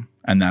 Mm-hmm.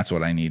 And that's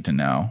what I need to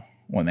know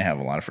when they have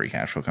a lot of free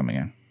cash flow coming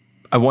in.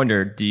 I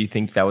wonder, do you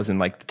think that was in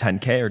like the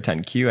 10K or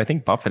 10Q? I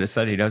think Buffett has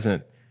said he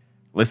doesn't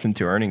listen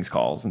to earnings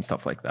calls and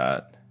stuff like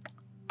that.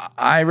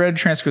 I read a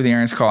transcript of the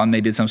earnings call and they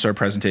did some sort of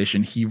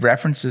presentation. He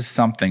references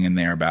something in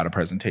there about a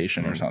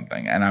presentation or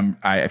something. And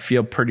I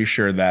feel pretty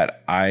sure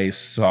that I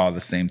saw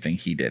the same thing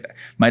he did.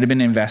 Might have been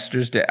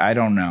Investors Day. I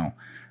don't know.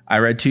 I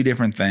read two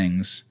different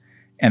things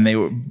and they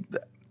were,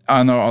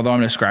 although I'm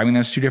describing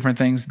those two different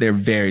things, they're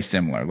very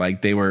similar.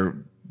 Like they were,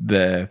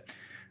 the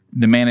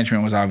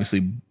management was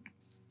obviously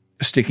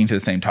sticking to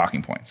the same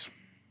talking points,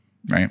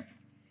 right?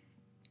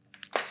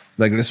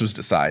 Like this was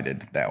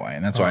decided that way.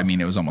 And that's why I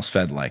mean, it was almost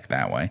fed like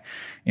that way.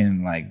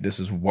 And like, this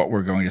is what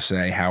we're going to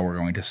say, how we're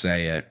going to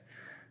say it.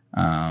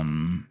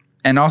 And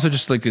also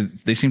just like,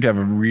 they seem to have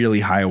a really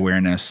high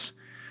awareness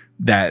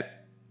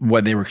that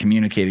what they were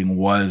communicating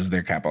was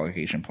their capital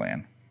allocation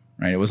plan,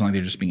 right? It wasn't like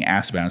they're just being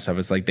asked about and stuff.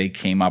 It's like they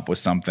came up with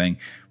something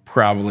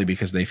probably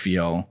because they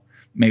feel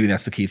maybe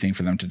that's the key thing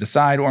for them to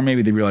decide, or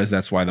maybe they realize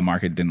that's why the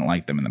market didn't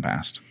like them in the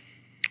past.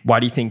 Why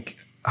do you think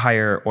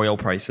higher oil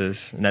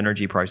prices and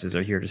energy prices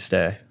are here to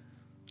stay?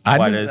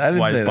 Why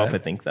does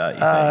Buffett think that?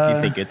 Do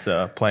you think it's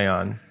a play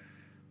on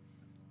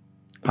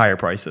higher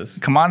prices?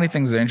 Commodity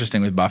things are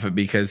interesting with Buffett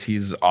because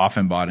he's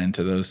often bought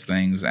into those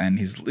things, and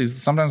he's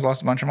sometimes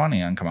lost a bunch of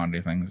money on commodity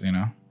things, you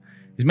know.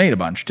 He's made a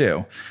bunch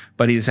too,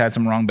 but he's had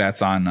some wrong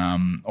bets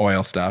on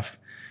oil stuff.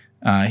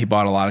 He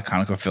bought a lot of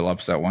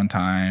ConocoPhillips at one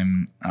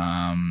time.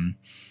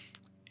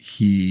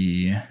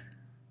 He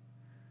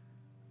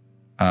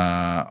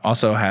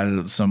also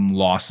had some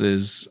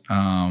losses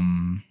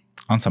on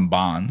some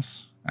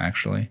bonds,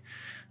 actually.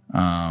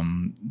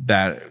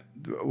 That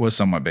was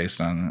somewhat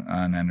based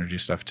on energy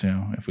stuff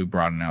too, if we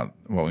broaden out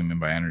what we mean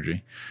by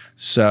energy.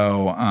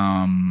 So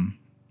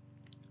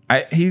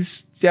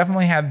he's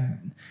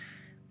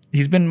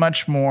been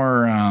much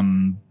more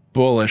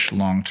bullish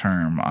long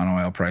term on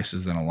oil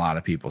prices than a lot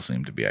of people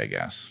seem to be, I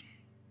guess.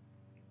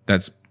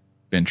 That's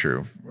been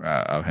true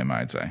of him,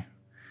 I'd say.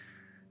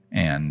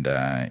 And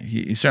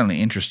he's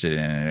certainly interested in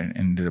it,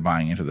 into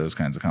buying into those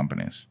kinds of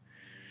companies.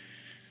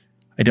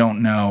 I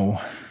don't know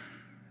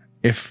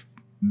if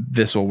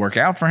this will work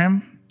out for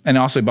him. And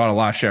also he bought a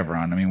lot of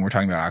Chevron. I mean, we're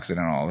talking about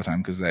Occidental all the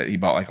time because he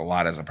bought like a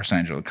lot as a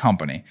percentage of the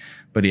company,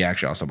 but he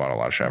actually also bought a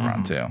lot of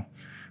Chevron too.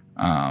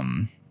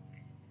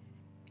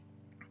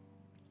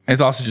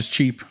 It's also just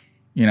cheap,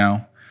 you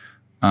know.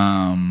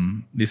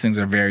 These things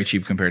are very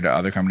cheap compared to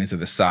other companies of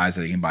the size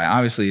that he can buy.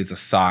 Obviously, it's a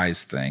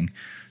size thing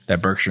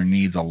that Berkshire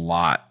needs a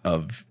lot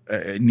of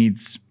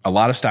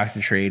stock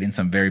to trade in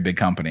some very big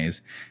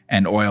companies,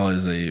 and oil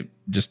is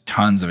just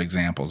tons of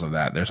examples of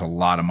that. There's a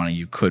lot of money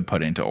you could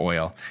put into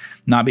oil,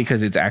 not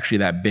because it's actually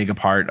that big a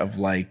part of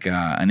like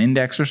an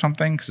index or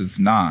something, because it's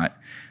not,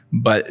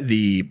 but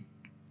the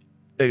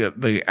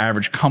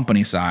average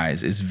company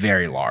size is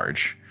very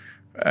large.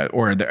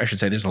 I should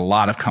say there's a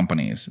lot of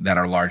companies that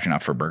are large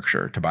enough for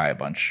Berkshire to buy a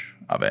bunch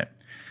of it.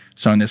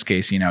 So in this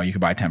case, you know, you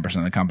could buy 10%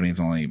 of the company. It's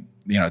only,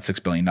 you know, it's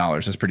 $6 billion.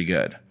 That's pretty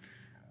good.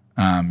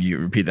 You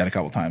repeat that a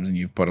couple times and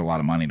you've put a lot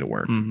of money to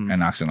work. Mm-hmm.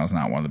 And Occidental is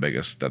not one of the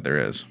biggest that there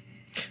is.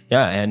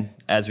 Yeah. And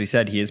as we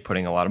said, he is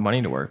putting a lot of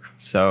money to work.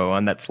 So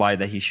on that slide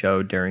that he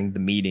showed during the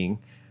meeting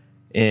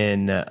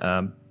in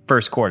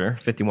first quarter,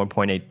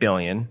 $51.8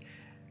 billion.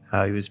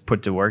 He was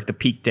put to work. The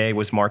peak day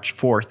was March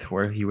 4th,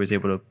 where he was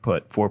able to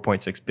put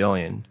 $4.6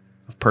 billion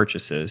of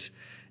purchases.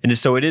 And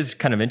so it is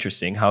kind of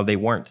interesting how they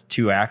weren't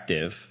too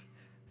active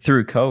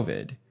through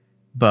COVID.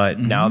 But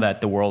now that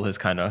the world has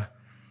kind of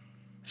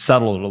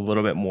settled a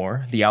little bit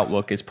more, the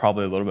outlook is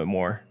probably a little bit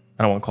more,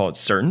 I don't want to call it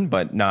certain,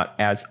 but not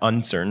as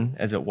uncertain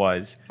as it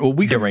was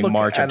during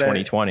March of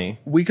 2020.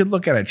 We could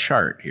look at a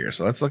chart here.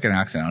 So let's look at an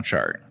Occidental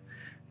chart,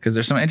 because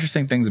there's some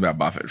interesting things about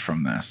Buffett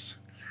from this.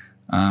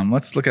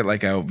 Let's look at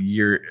like a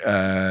year,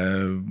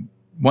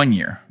 1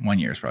 year. 1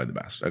 year is probably the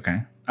best.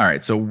 Okay. All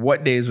right. So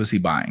what days was he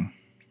buying?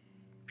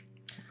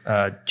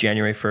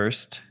 January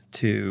 1st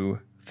to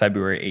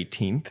February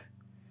 18th.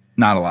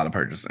 Not a lot of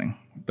purchasing.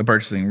 The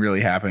purchasing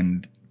really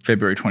happened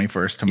February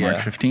 21st to March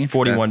 15th.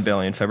 $41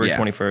 billion, February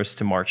 21st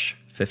to March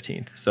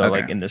 15th. So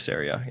like in this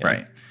area. Yeah.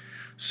 Right.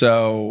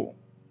 So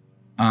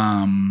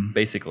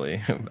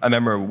Basically, I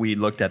remember we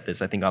looked at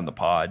this, I think on the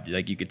pod,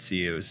 like you could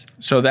see it was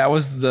So that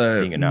was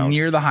Being announced.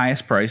 near the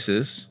highest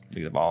prices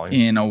the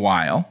volume. in a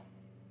while,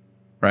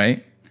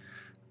 right?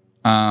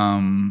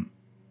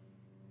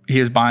 He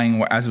was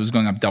buying as it was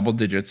going up double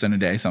digits in a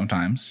day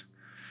sometimes.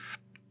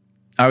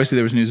 Obviously,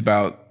 there was news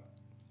about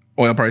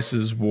oil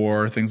prices,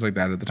 war, things like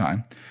that at the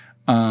time.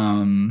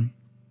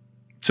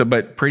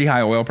 But pretty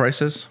high oil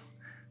prices,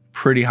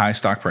 pretty high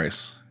stock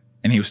price.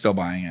 And he was still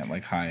buying at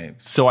like high.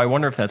 So I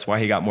wonder if that's why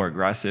he got more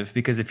aggressive,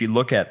 because if you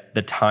look at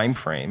the time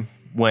frame,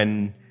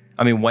 when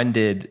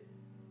did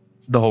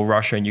the whole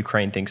Russia and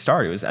Ukraine thing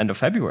start? It was end of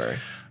February.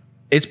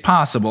 It's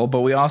possible,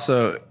 but we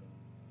also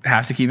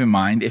have to keep in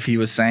mind if he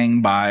was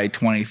saying buy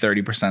 20,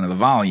 30% of the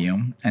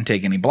volume and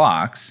take any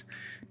blocks,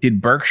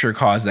 did Berkshire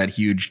cause that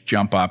huge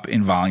jump up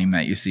in volume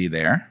that you see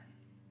there?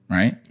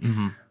 Right?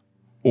 Mm-hmm.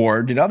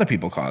 Or did other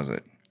people cause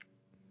it?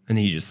 And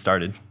he just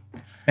started.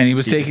 And he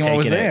was taking what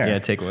was there. Yeah,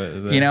 take what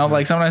was there. You know,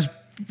 like sometimes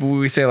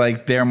we say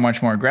like they're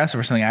much more aggressive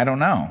or something. I don't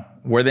know.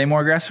 Were they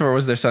more aggressive or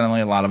was there suddenly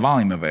a lot of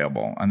volume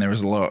available? And there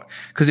was a low.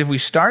 Because if we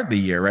start the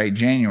year, right,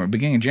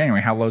 beginning of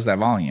January, how low is that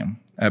volume?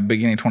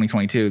 Beginning of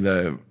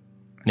 2022,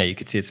 yeah, you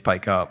could see it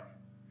spike up.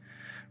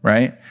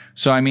 Right?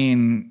 So, I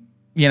mean,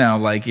 you know,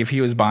 like if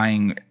he was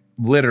buying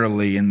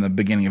literally in the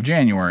beginning of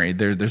January,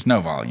 there's no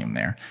volume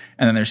there.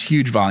 And then there's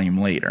huge volume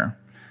later.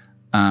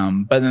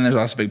 But then there's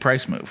also a big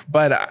price move.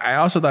 But I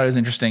also thought it was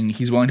interesting.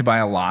 He's willing to buy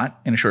a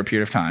lot in a short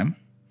period of time.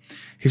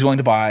 He's willing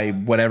to buy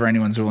whatever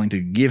anyone's willing to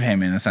give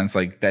him in a sense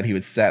like that he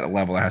would set a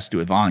level that has to do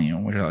with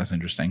volume, which I thought was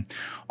interesting.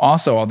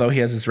 Also, although he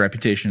has this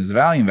reputation as a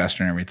value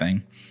investor and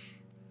everything,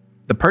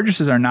 the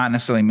purchases are not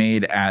necessarily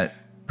made at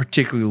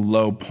particularly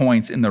low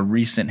points in the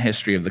recent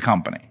history of the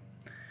company,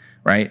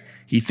 right?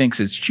 He thinks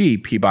it's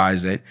cheap. He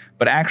buys it.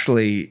 But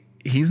actually,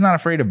 he's not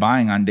afraid of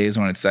buying on days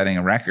when it's setting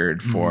a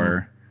record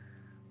for...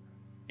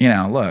 You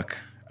know, look,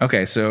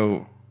 okay,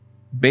 so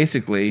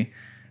basically,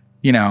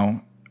 you know,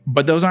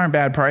 but those aren't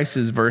bad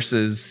prices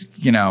versus,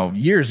 you know,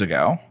 years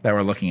ago that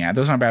we're looking at.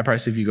 Those aren't bad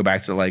prices if you go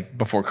back to like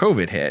before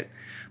COVID hit.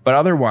 But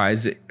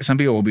otherwise, some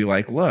people will be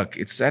like, look,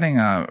 it's setting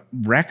a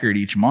record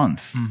each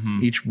month,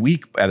 each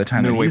week at the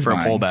time that he's buying.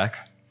 Wait for a pullback.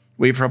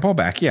 Wait for a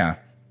pullback, yeah.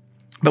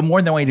 But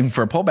more than waiting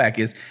for a pullback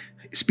is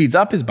speeds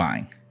up his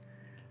buying.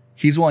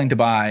 He's willing to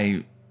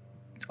buy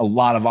a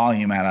lot of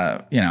volume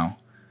at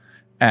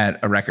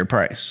a record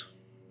price.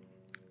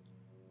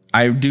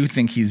 I do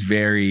think he's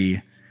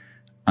very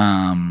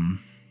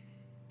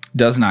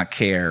does not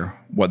care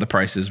what the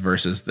price is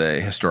versus the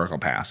historical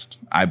past.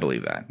 I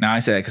believe that. Now, I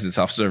say that because it's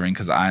self-serving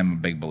because I'm a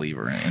big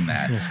believer in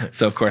that.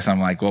 So, of course, I'm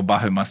like, well,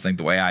 Buffett must think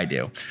the way I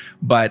do.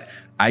 But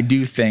I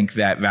do think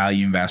that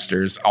value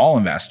investors, all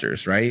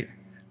investors, right,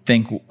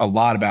 think a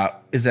lot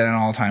about, is it an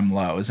all-time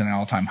low? Is it an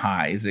all-time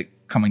high? Is it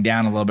coming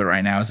down a little bit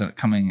right now? Is it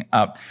coming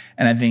up?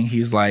 And I think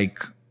he's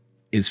like,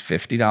 is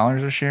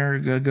 $50 a share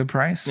a good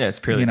price? Yeah, it's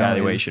purely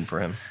valuation for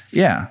him.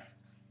 Yeah.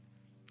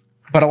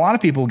 But a lot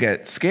of people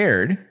get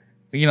scared.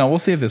 You know, we'll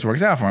see if this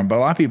works out for him. But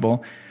a lot of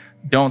people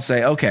don't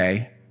say,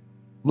 okay,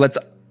 let's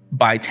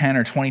buy 10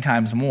 or 20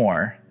 times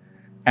more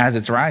as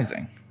it's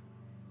rising.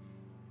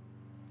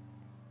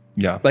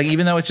 Yeah. Like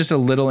even though it's just a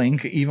little,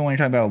 even when you're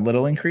talking about a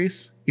little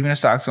increase, even if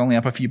stock's only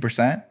up a few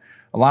percent,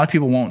 a lot of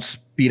people won't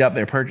speed up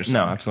their purchasing.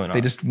 No, absolutely not.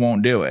 They just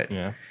won't do it.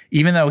 Yeah.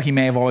 Even though he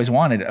may have always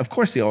wanted, of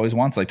course he always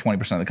wants like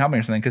 20% of the company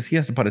or something because he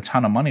has to put a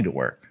ton of money to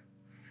work.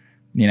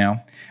 You know?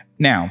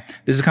 Now,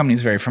 this is a company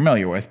he's very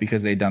familiar with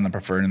because they've done the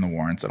preferred and the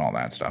warrants and all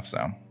that stuff.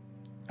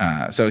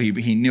 So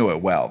he knew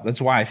it well.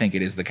 That's why I think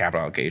it is the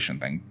capital allocation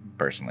thing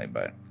personally.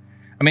 But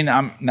I mean,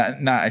 I'm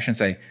not I shouldn't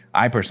say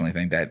I personally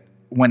think that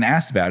when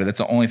asked about it, that's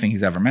the only thing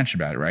he's ever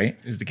mentioned about it, right?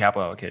 Is the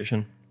capital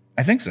allocation.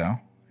 I think so.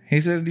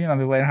 He said, you know,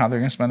 they laid out how they're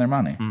going to spend their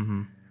money.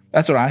 Mm-hmm.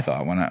 That's what I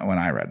thought when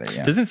I read it.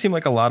 Yeah. Doesn't it seem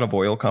like a lot of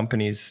oil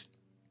companies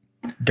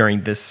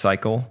during this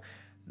cycle,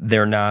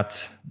 they're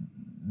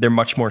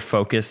much more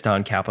focused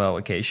on capital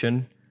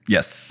allocation.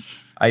 Yes.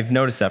 I've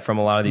noticed that from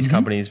a lot of these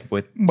companies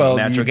with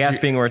natural gas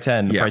being where it's at,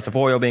 and the price of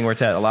oil being where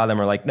it's at. A lot of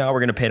them are like, no, we're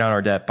going to pay down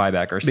our debt, buy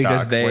back our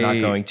stock. We're not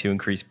going to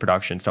increase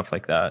production, stuff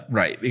like that.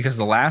 Right. Because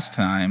the last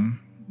time,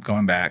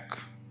 going back,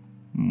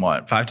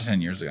 5 to 10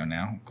 years ago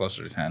now,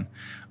 closer to 10,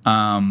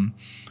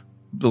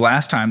 the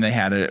last time they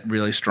had a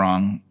really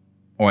strong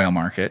oil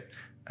market,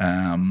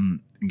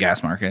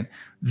 gas market,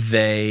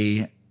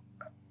 they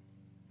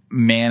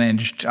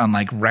managed on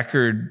like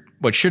record,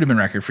 what should have been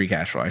record free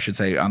cash flow, I should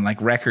say, on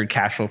like record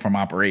cash flow from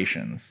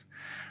operations,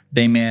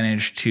 they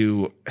managed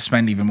to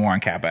spend even more on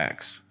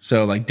CapEx.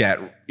 So like debt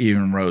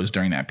even rose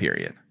during that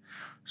period.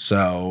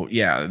 So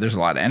yeah, there's a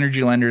lot of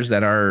energy lenders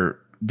that are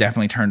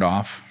definitely turned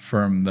off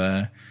from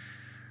the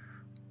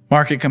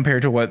market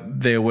compared to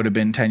what they would have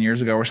been 10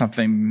 years ago or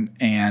something.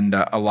 And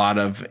a lot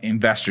of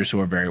investors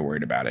who are very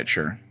worried about it.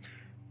 Sure.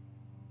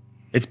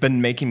 It's been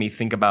making me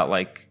think about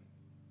like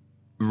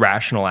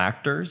rational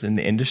actors in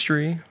the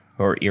industry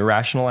or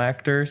irrational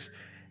actors.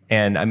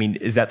 And I mean,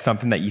 is that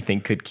something that you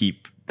think could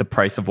keep the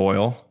price of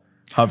oil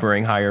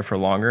hovering higher for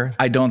longer?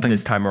 I don't think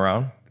this time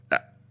around.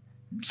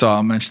 So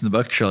I'll mention the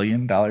book $1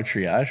 Trillion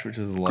Triage, which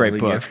is a lovely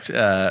gift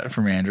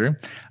from Andrew.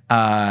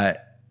 I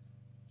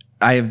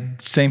have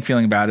the same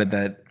feeling about it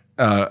that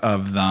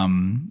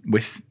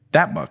with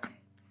that book.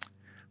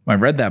 When I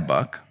read that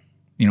book,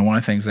 one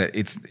of the things that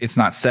it's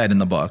not said in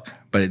the book,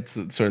 but it's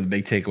sort of the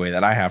big takeaway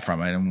that I have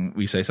from it, and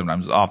we say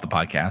sometimes off the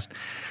podcast,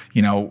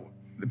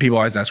 people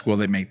always ask, will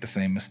they make the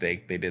same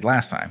mistake they did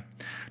last time?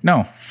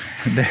 No,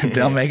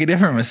 they'll make a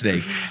different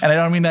mistake. And I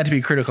don't mean that to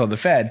be critical of the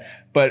Fed,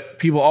 but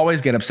people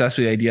always get obsessed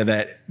with the idea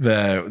that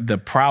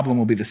the problem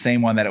will be the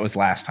same one that it was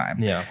last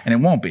time. Yeah. And it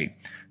won't be.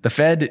 The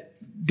Fed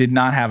did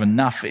not have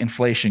enough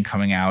inflation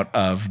coming out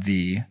of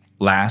the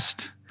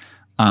last,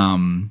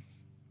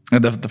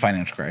 the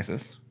financial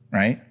crisis,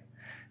 right?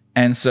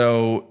 And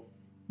so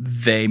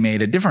they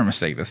made a different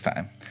mistake this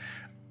time.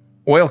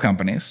 Oil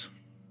companies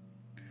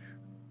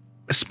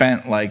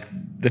spent like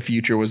the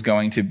future was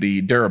going to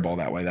be durable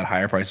that way, that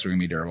higher prices were going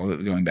to be durable,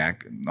 going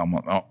back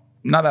almost,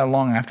 not that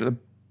long after the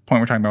point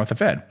we're talking about with the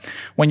Fed.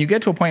 When you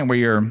get to a point where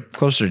you're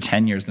closer to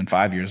 10 years than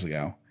 5 years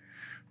ago,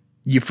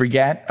 you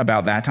forget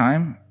about that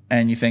time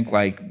and you think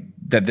like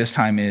that this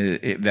time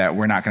that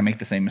we're not going to make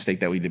the same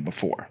mistake that we did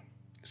before.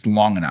 It's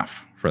long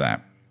enough for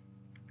that.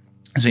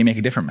 So you make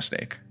a different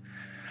mistake.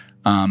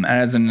 And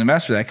as an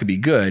investor, that could be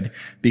good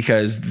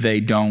because they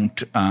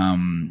don't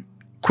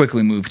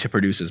quickly move to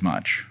produce as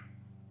much.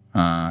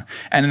 And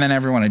then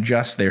everyone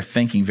adjusts their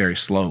thinking very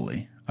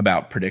slowly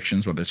about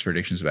predictions, whether it's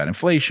predictions about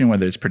inflation,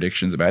 whether it's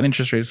predictions about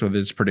interest rates, whether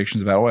it's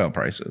predictions about oil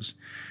prices,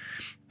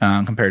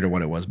 compared to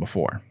what it was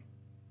before.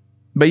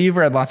 But you've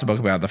read lots of books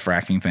about the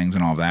fracking things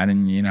and all that,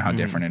 and you know how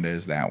different it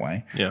is that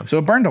way. Yeah. So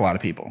it burned a lot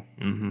of people.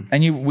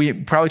 And we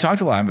probably talked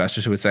to a lot of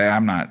investors who would say,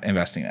 I'm not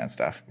investing in that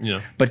stuff.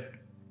 Yeah. But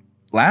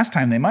last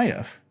time they might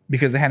have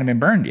because they hadn't been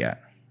burned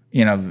yet,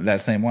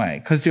 that same way.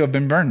 Because to have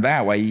been burned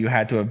that way, you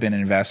had to have been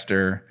an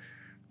investor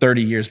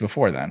 30 years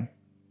before then.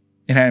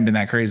 It hadn't been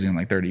that crazy in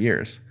like 30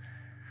 years.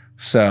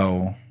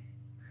 So,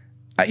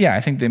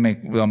 I think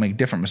they'll make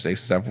different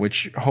mistakes and stuff,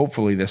 which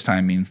hopefully this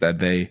time means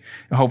that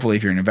hopefully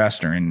if you're an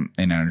investor in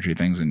energy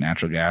things and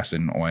natural gas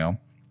and oil,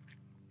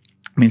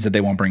 means that they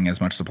won't bring as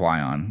much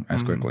supply on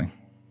as quickly.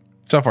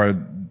 So far,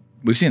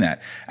 we've seen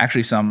that.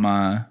 Actually,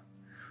 some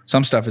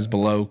stuff is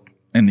below,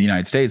 in the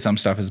United States, some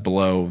stuff is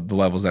below the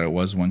levels that it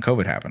was when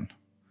COVID happened.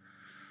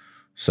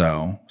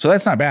 So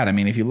that's not bad. I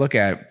mean, if you look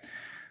at,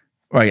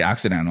 right,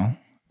 Occidental,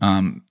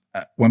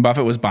 when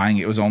Buffett was buying,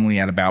 it was only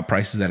at about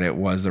prices that it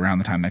was around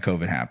the time that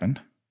COVID happened.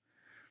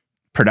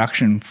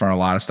 Production for a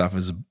lot of stuff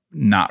has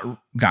not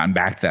gotten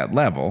back to that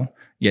level,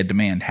 yet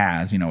demand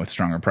has, with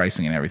stronger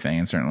pricing and everything,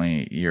 and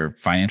certainly your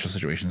financial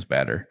situation is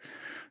better.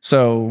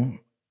 So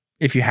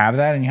if you have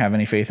that and you have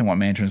any faith in what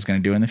management is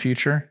going to do in the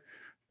future,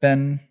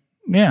 then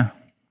yeah, it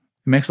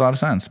makes a lot of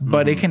sense.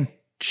 But it can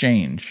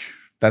change.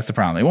 That's the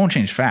problem. It won't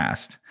change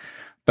fast.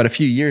 But a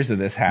few years of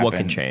this happened. What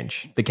can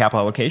change? The capital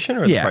allocation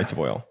or the price of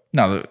oil?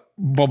 No,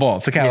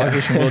 both. The capital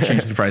allocation will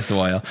change the price of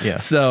oil. Yeah.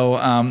 So,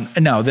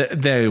 no,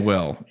 they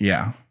will.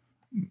 Yeah.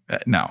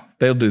 No,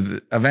 they'll do.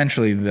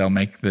 Eventually, they'll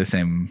make the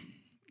same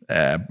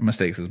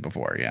mistakes as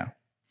before. Yeah.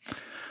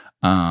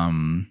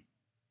 Well,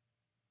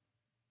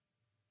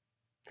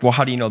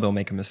 how do you know they'll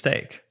make a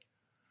mistake?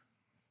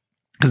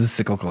 Because it's a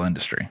cyclical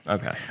industry.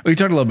 Okay. We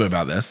talked a little bit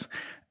about this.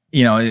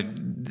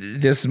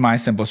 This is my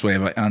simplest way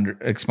of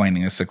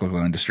explaining a cyclical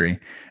industry.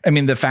 I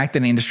mean, the fact that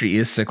an industry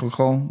is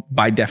cyclical,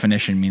 by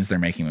definition, means they're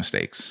making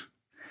mistakes.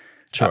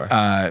 Sure.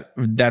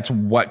 That's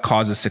what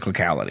causes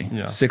cyclicality.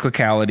 Yeah.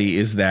 Cyclicality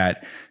is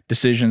that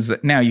decisions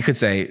that, now you could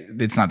say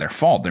it's not their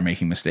fault they're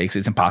making mistakes.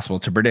 It's impossible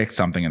to predict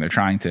something and they're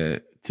trying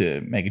to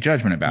make a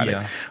judgment about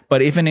it.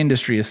 But if an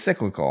industry is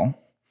cyclical,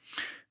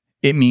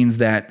 it means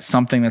that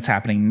something that's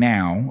happening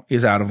now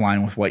is out of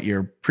line with what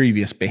your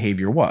previous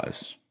behavior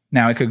was.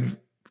 Now, it could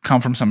come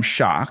from some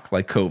shock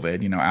like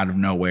COVID, out of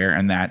nowhere,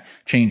 and that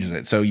changes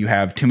it. So you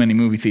have too many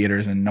movie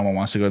theaters and no one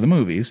wants to go to the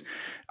movies.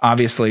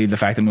 Obviously, the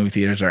fact that movie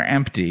theaters are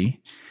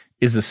empty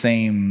is the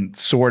same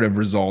sort of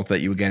result that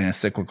you would get in a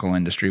cyclical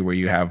industry where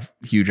you have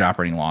huge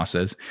operating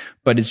losses,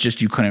 but it's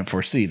just you couldn't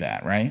foresee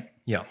that, right?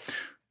 Yeah.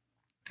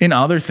 In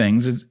other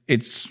things,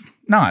 it's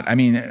not. I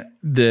mean,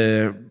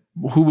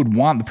 who would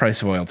want the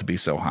price of oil to be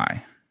so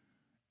high?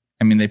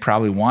 I mean, they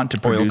probably want to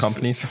produce... Oil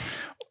companies?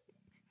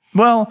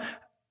 Well,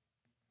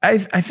 I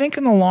think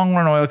in the long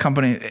run, oil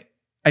company,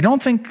 I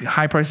don't think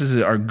high prices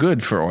are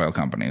good for oil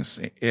companies.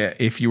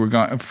 If you were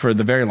going for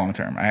the very long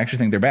term, I actually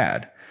think they're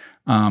bad.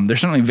 They're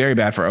certainly very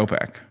bad for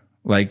OPEC.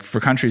 Like for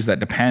countries that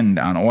depend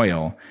on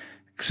oil,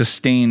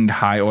 sustained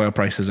high oil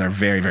prices are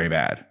very, very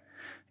bad.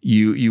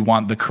 You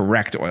want the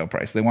correct oil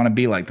price. They want to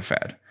be like the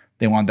Fed.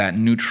 They want that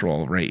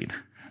neutral rate.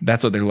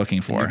 That's what they're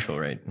looking for. Neutral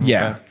rate. Okay.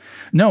 Yeah.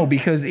 No,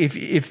 because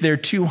if they're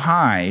too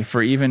high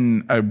for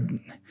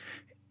even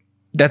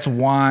that's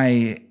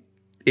why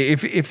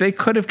if they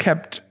could have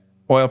kept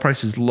oil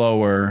prices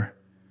lower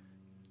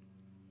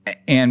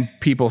and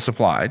people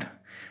supplied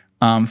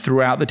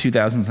throughout the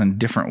 2000s in a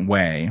different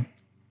way,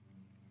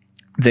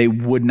 they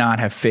would not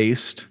have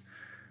faced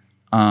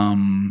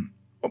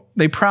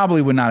they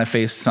probably would not have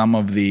faced some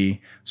of the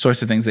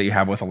sorts of things that you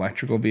have with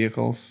electrical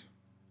vehicles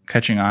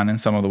catching on in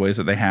some of the ways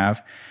that they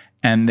have.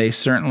 And they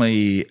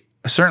certainly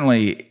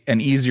an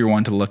easier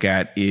one to look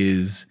at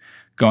is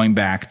going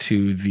back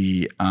to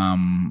the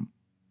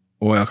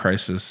oil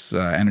crisis,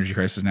 energy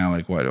crisis now,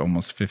 like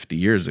almost 50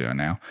 years ago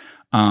now,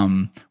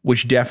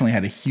 which definitely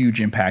had a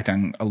huge impact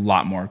on a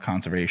lot more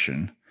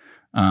conservation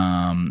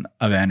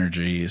of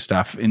energy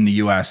stuff in the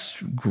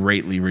U.S.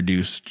 greatly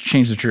reduced,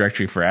 changed the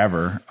trajectory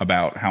forever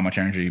about how much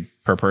energy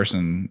per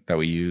person that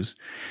we use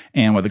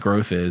and what the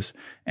growth is.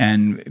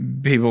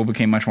 And people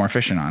became much more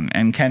efficient on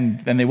it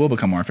and they will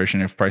become more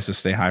efficient if prices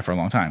stay high for a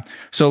long time.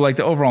 So like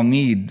the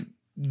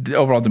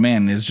overall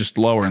demand is just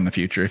lower in the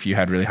future if you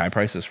had really high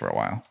prices for a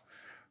while.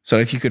 So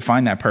if you could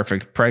find that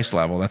perfect price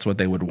level, that's what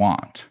they would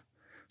want.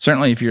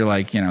 Certainly if you're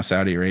like,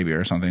 Saudi Arabia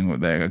or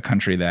something, a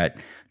country that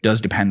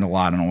does depend a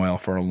lot on oil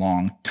for a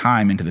long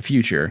time into the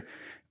future,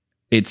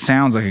 it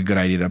sounds like a good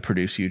idea to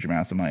produce huge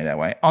amounts of money that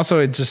way. Also,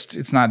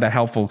 it's not that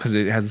helpful because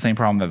it has the same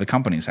problem that the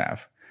companies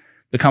have.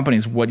 The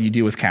companies, what do you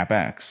do with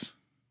CapEx?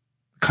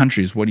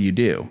 Countries, what do you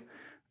do?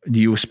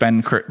 Do you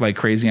spend like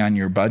crazy on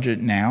your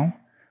budget now?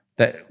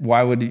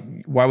 Why would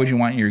you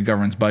want your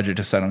government's budget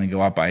to suddenly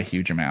go up by a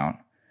huge amount?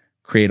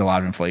 Create a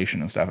lot of inflation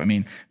and stuff. I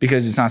mean,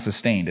 because it's not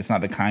sustained. It's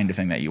not the kind of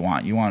thing that you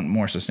want. You want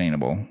more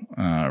sustainable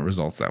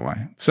results that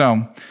way.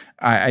 So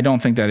I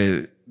don't think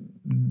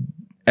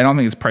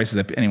it's prices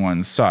that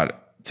anyone sought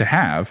to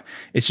have.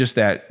 It's just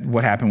that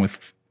what happened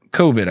with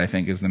COVID, I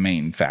think, is the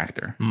main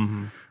factor.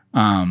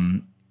 Mm-hmm.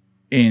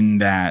 In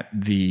that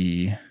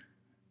they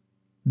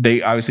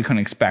obviously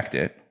couldn't expect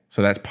it.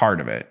 So that's part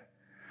of it.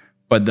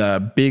 But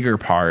the bigger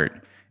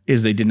part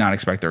is they did not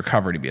expect the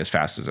recovery to be as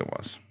fast as it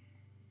was.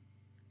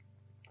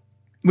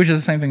 Which is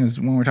the same thing as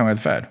when we're talking about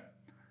the Fed.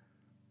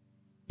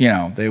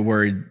 They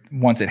worried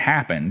once it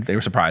happened, they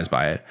were surprised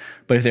by it.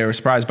 But if they were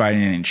surprised by it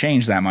and it didn't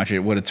change that much, it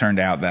would have turned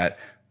out that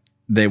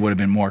they would have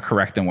been more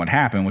correct than what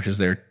happened, which is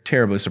they're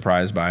terribly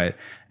surprised by it.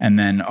 And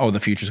then, the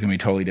future is going to be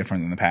totally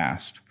different than the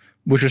past,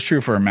 which was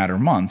true for a matter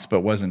of months,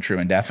 but wasn't true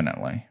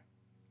indefinitely.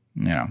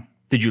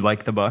 Did you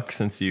like the book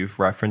since you've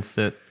referenced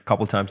it a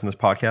couple times in this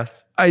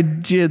podcast? I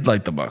did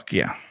like the book,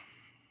 yeah.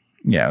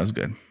 Yeah, it was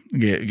good.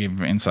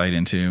 Gave insight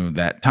into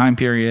that time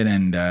period,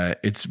 and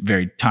it's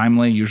very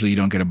timely. Usually you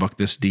don't get a book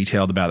this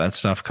detailed about that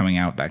stuff coming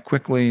out that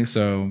quickly,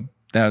 so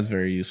that was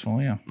very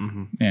useful. Yeah,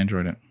 mm-hmm. Yeah, I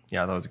enjoyed it.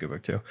 Yeah, that was a good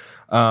book too.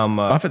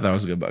 Buffett, that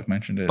was a good book.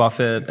 Mentioned it.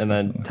 Buffett, and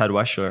then Ted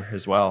Weschler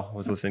as well.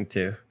 Was listening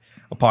to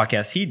a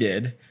podcast he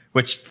did,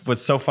 which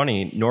was so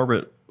funny.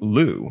 Norbert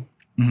Liu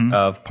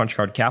of Punch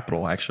Card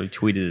Capital actually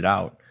tweeted it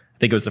out. I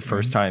think it was the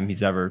first time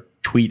he's ever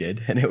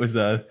tweeted, and it was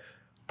a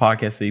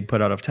podcast that he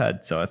put out of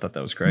TED. So I thought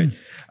that was great.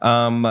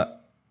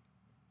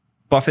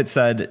 Buffett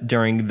said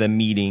during the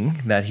meeting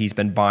that he's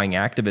been buying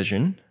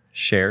Activision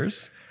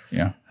shares.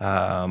 Yeah.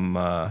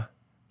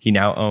 He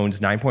now owns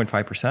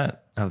 9.5%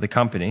 of the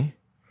company.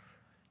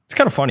 It's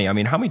kind of funny. I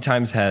mean, how many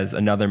times has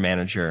another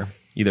manager,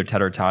 either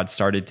Ted or Todd,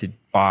 started to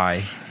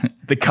buy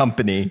the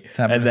company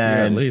and then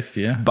at least,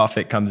 yeah.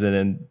 Buffett comes in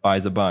and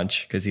buys a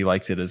bunch because he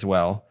likes it as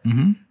well.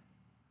 Mm-hmm.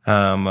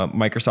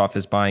 Microsoft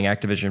is buying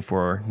Activision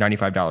for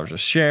 $95 a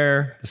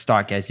share. The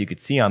stock, as you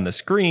could see on the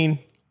screen,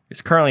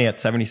 is currently at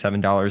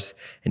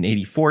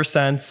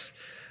 $77.84.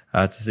 It's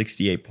a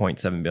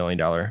 $68.7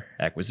 billion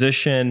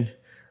acquisition.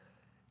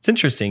 It's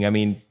interesting. I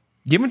mean,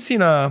 you haven't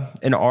seen an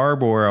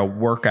ARB or a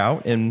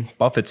workout, in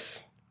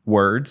Buffett's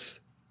words,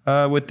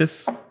 with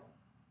this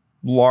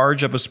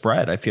large of a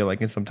spread, I feel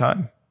like, in some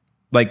time.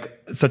 Like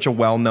such a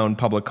well-known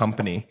public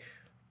company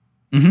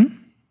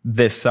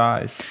this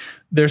size.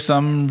 There's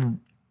some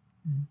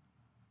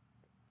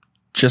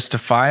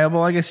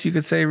justifiable, I guess you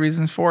could say,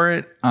 reasons for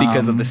it.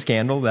 Because of the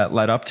scandal that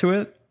led up to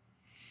it?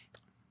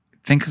 I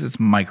think because it's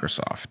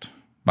Microsoft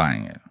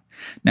buying it.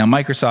 Now,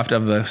 Microsoft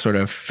of the sort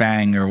of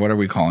FANG, or what are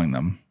we calling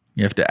them?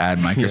 You have to add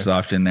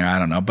Microsoft in there. I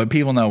don't know. But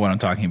people know what I'm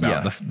talking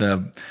about. Yeah.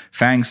 The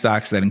FANG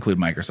stocks that include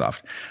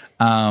Microsoft.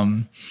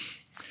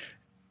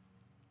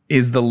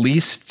 Is the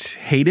least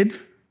hated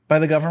by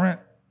the government?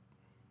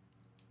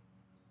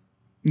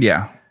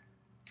 Yeah.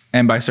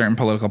 And by certain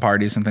political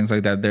parties and things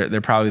like that.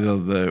 They're probably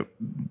the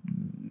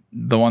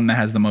one that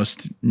has the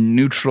most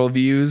neutral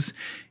views,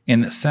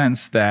 in the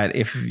sense that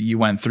if you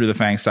went through the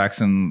FANG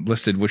stocks and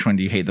listed which one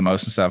do you hate the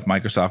most and stuff,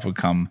 Microsoft would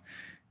come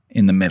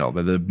in the middle.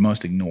 They're the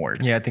most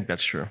ignored. Yeah, I think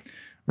that's true.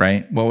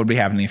 Right? What would be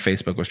happening if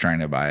Facebook was trying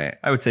to buy it?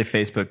 I would say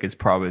Facebook is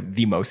probably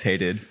the most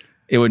hated.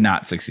 It would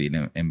not succeed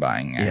in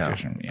buying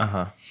Activision. Yeah.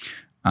 Uh-huh.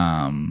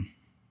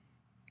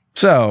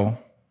 So,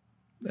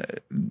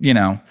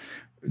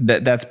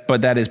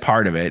 that is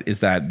part of it,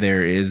 is that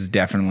there is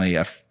definitely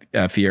a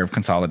fear of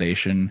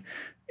consolidation,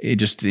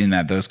 just in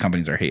that those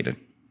companies are hated.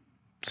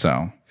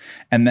 So,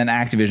 and then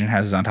Activision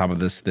has on top of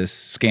this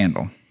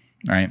scandal,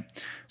 right?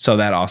 So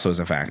that also is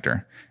a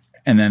factor.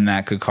 And then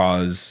that could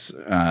cause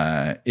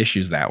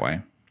issues that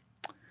way.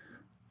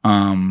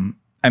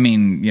 I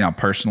mean,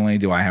 personally,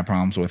 do I have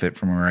problems with it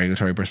from a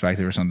regulatory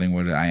perspective or something?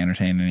 Would I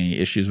entertain any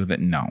issues with it?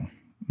 No.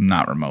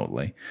 not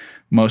remotely.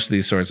 Most of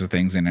these sorts of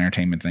things and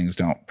entertainment things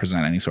don't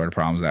present any sort of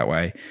problems that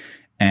way.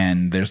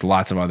 And there's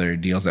lots of other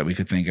deals that we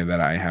could think of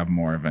that I have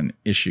more of an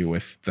issue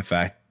with the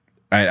fact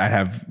I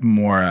have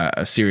more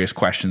serious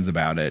questions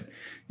about it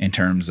in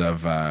terms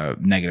of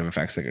negative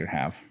effects that it could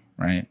have,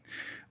 right?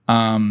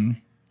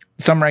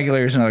 Some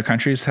regulators in other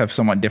countries have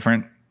somewhat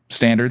different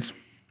standards,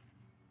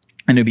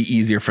 and it'd be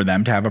easier for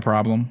them to have a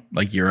problem,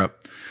 like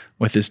Europe,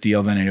 with this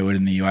deal than it would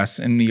in the U.S.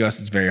 In the U.S.,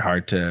 it's very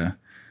hard to,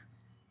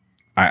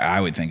 I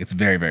would think it's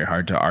very, very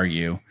hard to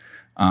argue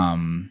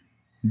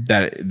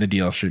that the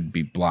deal should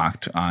be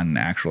blocked on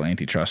actual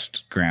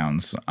antitrust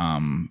grounds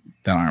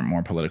that aren't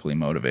more politically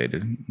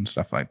motivated and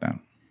stuff like that.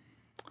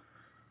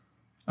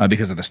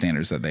 Because of the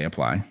standards that they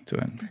apply to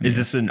it. Is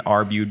this an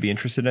ARB you'd be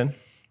interested in?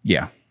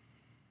 Yeah.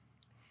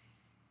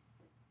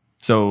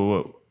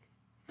 So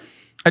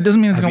it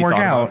doesn't mean it's going to work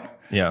out.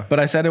 Yeah. But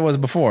I said it was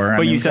before.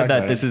 But you said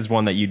that this is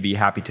one that you'd be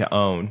happy to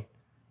own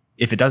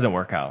if it doesn't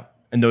work out.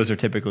 And those are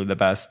typically the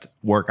best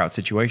workout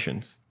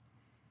situations.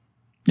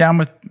 Yeah, I'm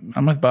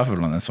with Buffett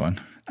on this one.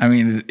 I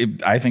mean,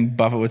 I think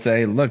Buffett would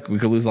say, look, we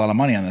could lose a lot of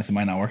money on this. It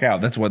might not work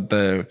out. That's what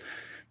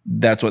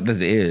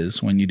this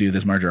is when you do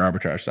this merger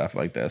arbitrage stuff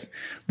like this.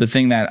 The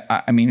thing that,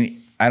 I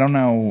mean, I don't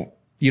know.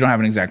 You don't have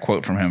an exact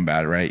quote from him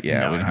about it, right?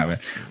 Yeah, no, we don't have it.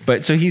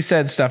 But so he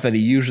said stuff that he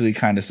usually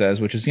kind of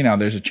says, which is,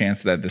 there's a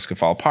chance that this could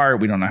fall apart.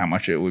 We don't know how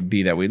much it would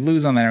be that we'd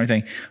lose on that and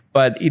everything.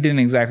 But he didn't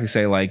exactly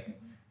say, like,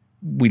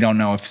 we don't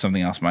know if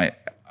something else might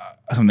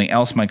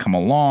come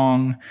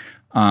along.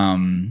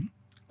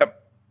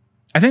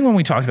 I think when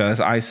we talked about this,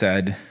 I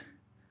said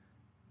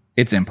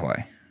it's in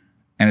play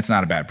and it's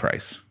not a bad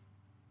price.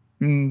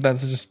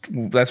 That's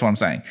what I'm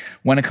saying.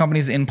 When a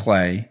company's in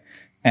play,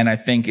 and I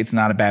think it's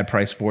not a bad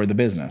price for the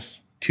business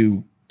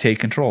to take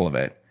control of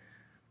it,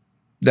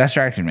 that's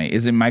attracting me.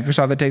 Is it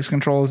Microsoft that takes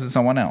control? Is it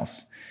someone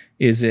else?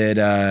 Is it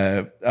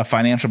a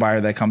financial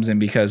buyer that comes in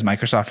because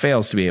Microsoft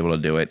fails to be able to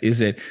do it? Is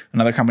it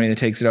another company that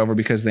takes it over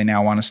because they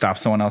now want to stop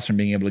someone else from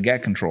being able to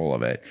get control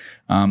of it?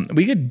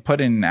 We could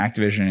put in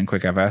Activision and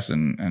QuickFS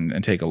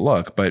and take a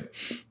look, but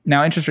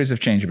now interest rates have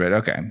changed a bit.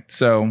 Okay,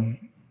 so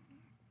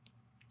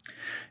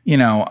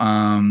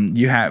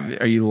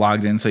are you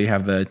logged in? So you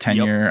have the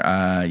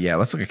 10-year. Yeah,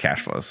 let's look at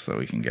cash flows so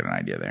we can get an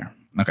idea there.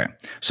 Okay,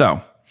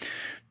 so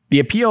the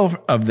appeal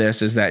of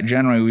this is that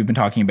generally we've been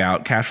talking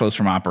about cash flows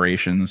from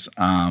operations.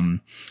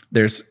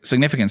 There's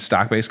significant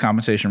stock-based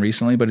compensation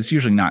recently, but it's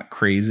usually not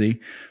crazy.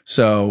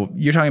 So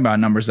you're talking about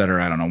numbers that are,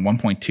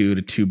 1.2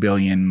 to 2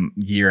 billion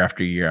year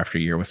after year after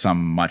year, with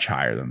some much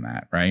higher than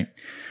that, right?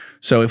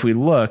 So if we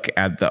look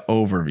at the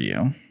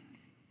overview,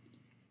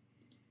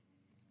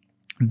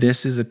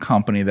 this is a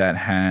company that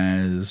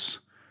has,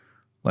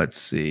 let's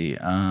see,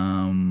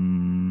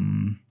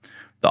 the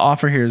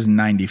offer here is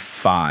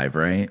 95,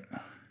 right?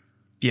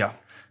 Yeah.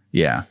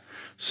 Yeah.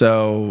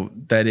 So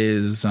that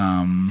is,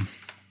 so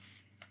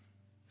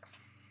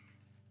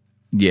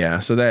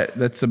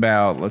that's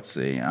about, let's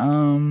see,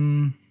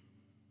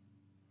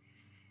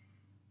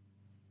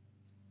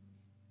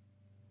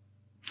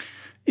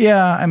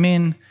 yeah, I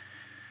mean,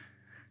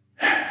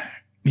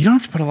 you don't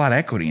have to put a lot of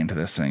equity into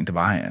this thing to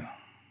buy it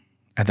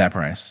at that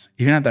price,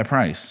 even at that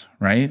price,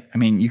 right? I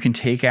mean, you can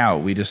take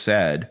out, we just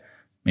said,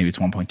 maybe it's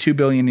 1.2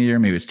 billion a year,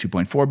 maybe it's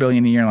 2.4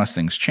 billion a year, unless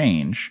things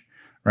change,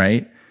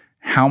 right?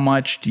 How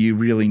much do you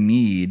really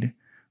need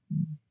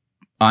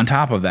on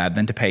top of that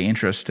than to pay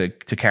interest to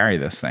carry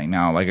this thing?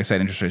 Now, like I said,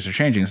 interest rates are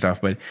changing and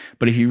stuff, but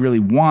if you really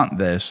want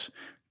this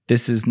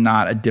is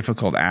not a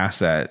difficult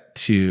asset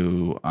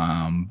to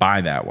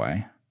buy that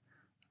way.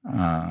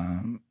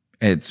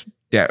 It's,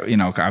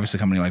 obviously a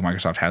company like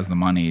Microsoft has the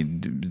money.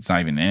 It's not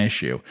even an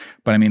issue.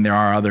 But I mean, there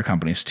are other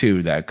companies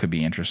too that could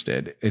be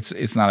interested.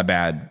 It's not a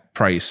bad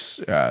price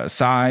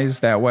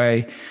size that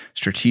way.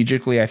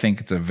 Strategically, I think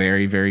it's a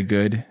very, very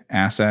good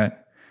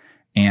asset.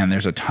 And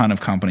there's a ton of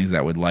companies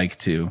that would like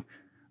to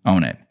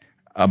own it.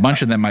 A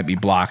bunch of them might be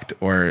blocked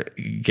or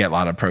get a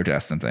lot of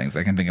protests and things.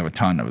 I can think of a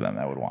ton of them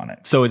that would want it.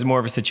 So it's more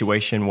of a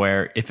situation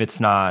where if it's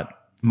not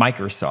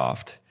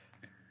Microsoft,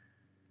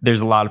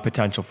 there's a lot of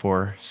potential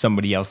for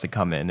somebody else to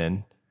come in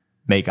and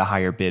make a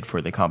higher bid for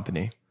the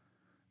company.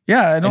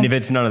 Yeah, and if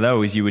it's none of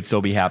those, you would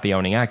still be happy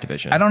owning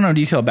Activision. I don't know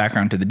detailed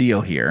background to the deal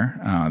here.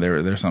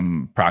 There's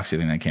some proxy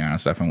thing that came out and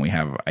stuff, and we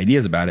have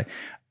ideas about it.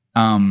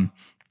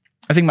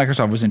 I think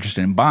Microsoft was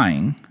interested in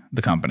buying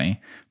the company,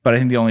 but I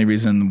think the only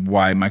reason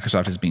why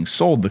Microsoft is being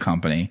sold the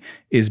company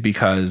is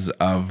because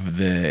of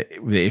the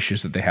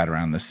issues that they had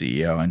around the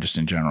CEO and just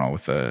in general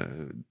with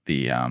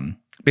the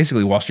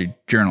basically Wall Street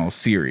Journal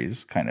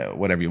series, kind of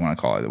whatever you want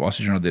to call it. The Wall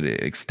Street Journal did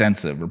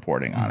extensive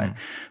reporting on it.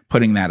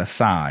 Putting that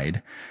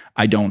aside,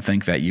 I don't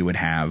think that you would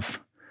have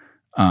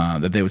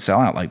that they would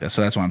sell out like this.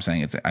 So that's why I'm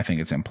saying I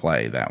think it's in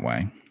play that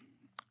way.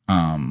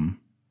 And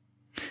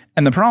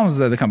the problems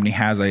that the company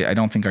has, I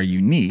don't think are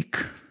unique.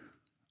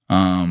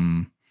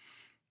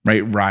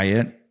 Right?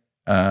 Riot,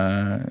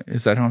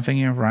 is that who I'm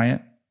thinking of?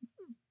 Riot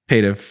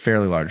paid a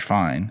fairly large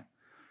fine.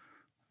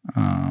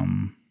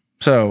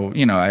 So,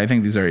 I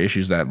think these are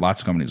issues that lots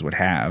of companies would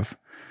have.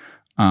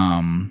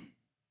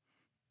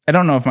 I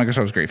don't know if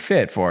Microsoft's a great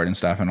fit for it and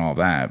stuff and all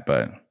that,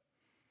 but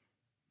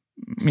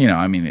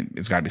I mean,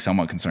 it's got to be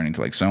somewhat concerning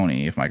to like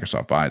Sony if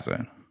Microsoft buys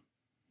it.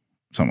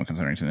 Somewhat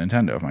concerning to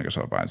Nintendo if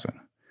Microsoft buys it.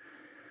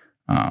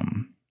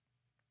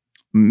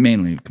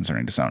 Mainly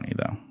concerning to Sony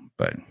though,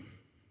 but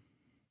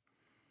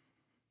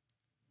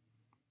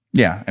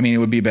yeah, I mean, it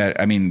would be better.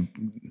 I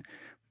mean,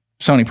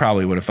 Sony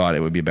probably would have thought it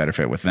would be a better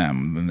fit with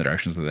them than the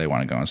directions that they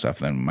want to go and stuff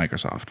than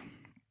Microsoft.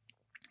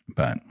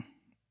 But,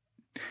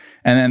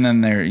 and then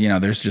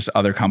there's just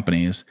other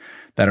companies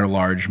that are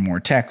large,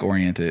 more tech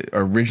oriented,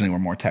 or originally were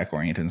more tech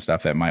oriented and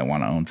stuff that might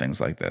want to own things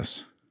like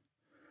this.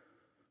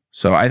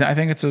 So I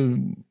think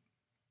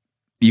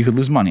you could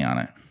lose money on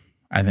it.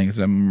 I think it's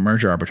a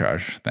merger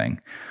arbitrage thing.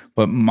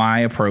 But my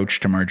approach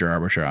to merger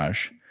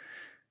arbitrage,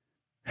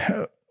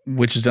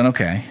 which is done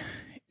okay,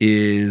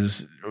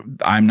 is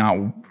I'm not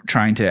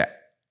trying to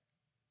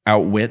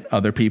outwit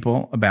other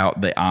people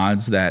about the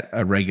odds that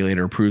a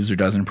regulator approves or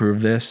doesn't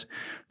approve this,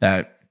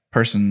 that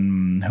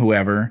person,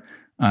 whoever,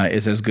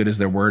 is as good as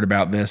their word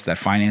about this, that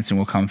financing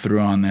will come through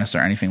on this or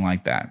anything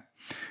like that.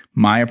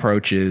 My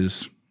approach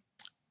is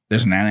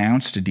there's an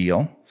announced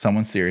deal.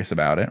 Someone's serious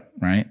about it,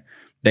 right?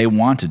 They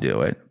want to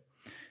do it.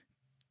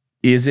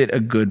 Is it a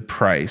good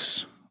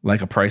price,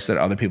 like a price that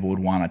other people would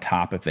want to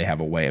top if they have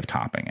a way of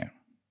topping it?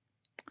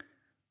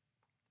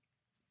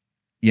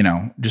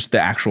 Just the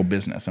actual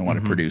business and what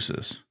it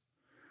produces.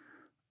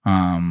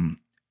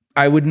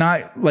 I would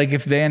not, like,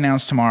 if they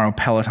announce tomorrow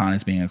Peloton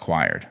is being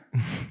acquired,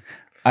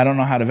 I don't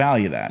know how to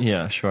value that.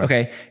 Yeah, sure.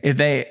 Okay.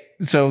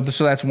 So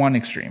that's one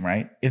extreme,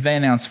 right? If they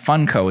announce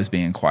Funko is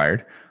being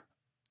acquired,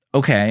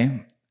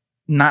 okay,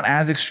 not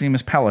as extreme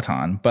as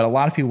Peloton, but a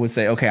lot of people would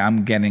say, okay,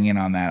 I'm getting in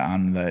on that,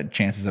 on the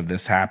chances of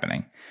this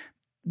happening.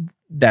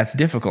 That's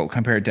difficult to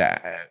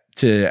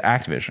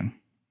Activision.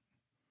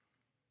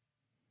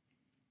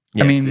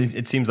 Yeah, I mean,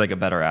 it seems like a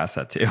better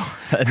asset too.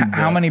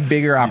 How many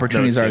bigger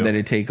opportunities are there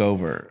to take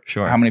over?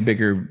 Sure. How many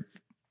bigger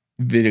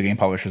video game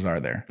publishers are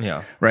there?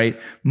 Yeah. Right?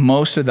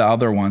 Most of the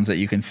other ones that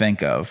you can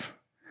think of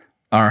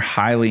are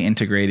highly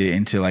integrated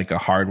into like a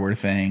hardware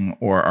thing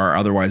or are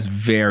otherwise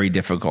very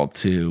difficult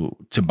to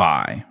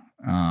buy.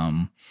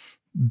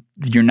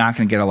 You're not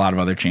going to get a lot of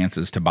other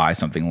chances to buy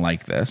something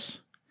like this.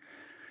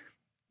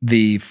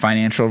 The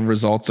financial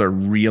results are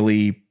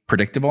really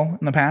predictable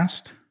in the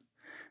past.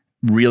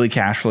 Really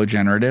cash flow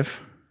generative.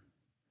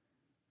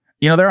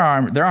 There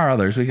are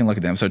others. We can look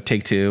at them. So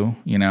Take-Two,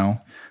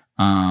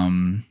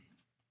 and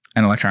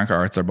Electronic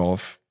Arts are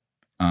both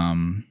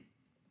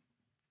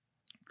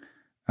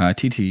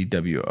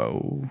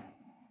TTWO.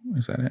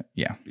 Is that it?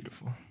 Yeah.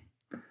 Beautiful.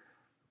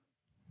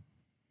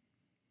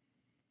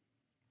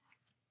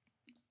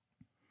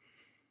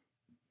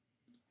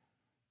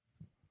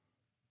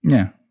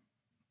 Yeah.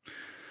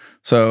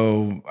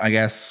 So I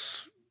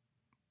guess,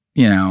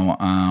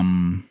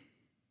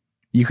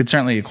 you could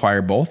certainly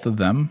acquire both of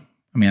them.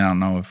 I mean, I don't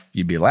know if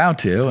you'd be allowed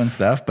to and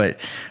stuff, but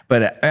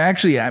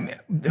actually, I mean,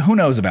 who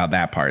knows about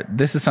that part?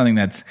 This is something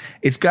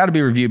it's got to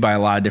be reviewed by a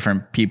lot of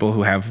different people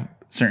who have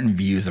certain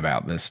views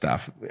about this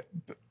stuff.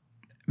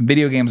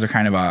 Video games are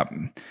kind of a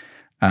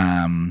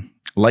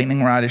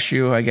lightning rod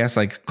issue, I guess,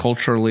 like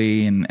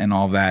culturally and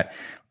all that.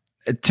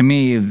 To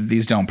me,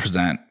 these don't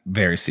present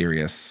very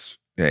serious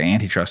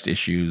antitrust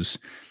issues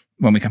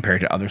when we compare it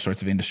to other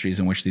sorts of industries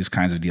in which these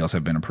kinds of deals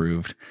have been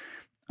approved.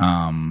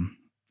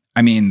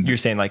 I mean, you're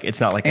saying like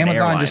it's not like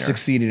Amazon just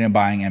succeeded in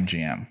buying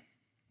MGM.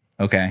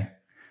 Okay.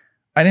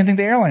 I didn't think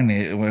the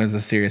airline was a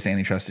serious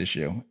antitrust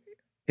issue.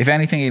 If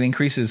anything, it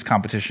increases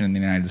competition in the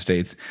United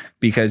States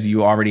because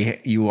you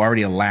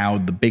already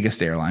allowed the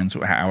biggest airlines.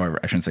 However,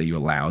 I shouldn't say you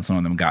allowed. Some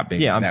of them got big.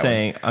 Yeah,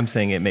 I'm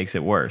saying it makes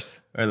it worse,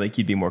 or like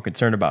you'd be more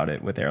concerned about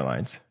it with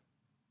airlines.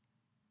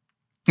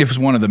 If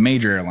one of the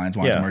major airlines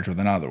wanted to merge with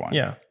another one.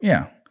 Yeah.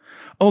 Yeah.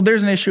 Oh,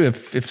 there's an issue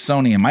if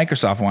Sony and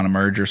Microsoft want to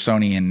merge, or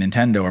Sony and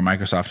Nintendo, or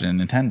Microsoft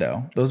and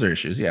Nintendo. Those are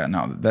issues. Yeah,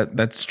 no,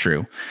 that's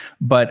true.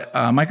 But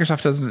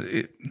Microsoft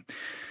doesn't.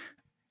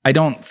 I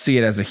don't see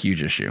it as a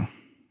huge issue.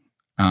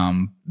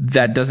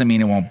 That doesn't mean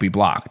it won't be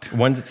blocked.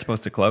 When's it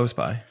supposed to close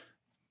by?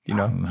 Who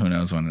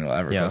knows when it'll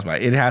ever close by?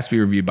 It has to be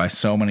reviewed by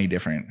so many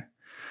different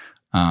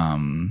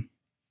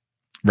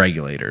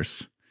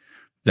regulators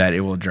that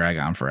it will drag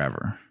on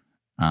forever.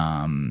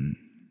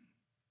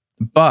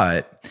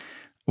 But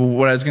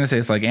what I was going to say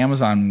is like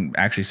Amazon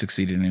actually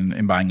succeeded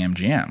in buying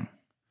MGM.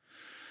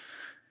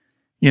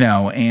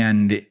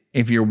 And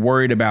if you're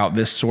worried about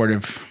this sort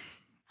of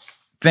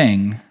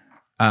thing,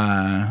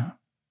 I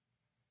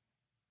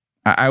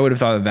would have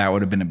thought that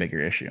would have been a bigger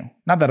issue.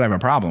 Not that I have a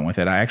problem with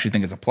it. I actually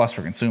think it's a plus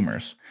for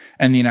consumers.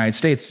 And in the United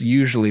States,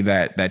 usually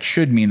that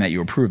should mean that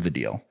you approve the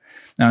deal.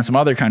 Now, in some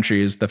other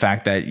countries, the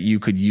fact that you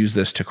could use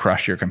this to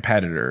crush your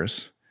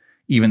competitors,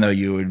 even though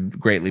you would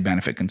greatly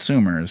benefit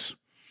consumers,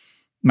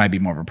 might be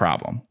more of a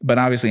problem. But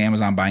obviously,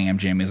 Amazon buying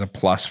MGM is a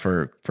plus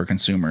for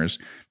consumers,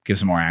 gives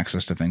them more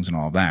access to things and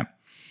all of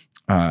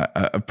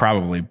that.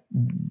 Probably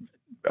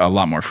a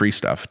lot more free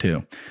stuff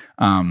too.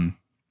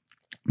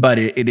 But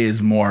it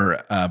is more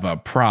of a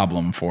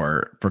problem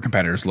for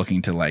competitors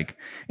looking to, like,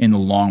 in the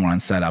long run,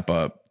 set up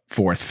a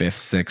fourth, fifth,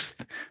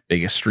 sixth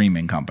biggest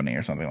streaming company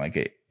or something. Like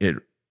it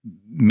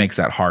makes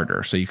that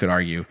harder. So you could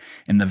argue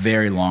in the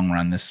very long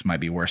run, this might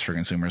be worse for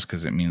consumers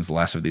because it means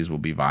less of these will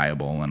be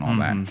viable and all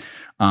that.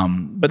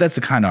 But that's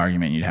the kind of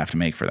argument you'd have to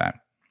make for that.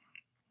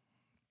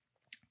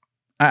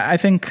 I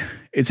think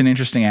it's an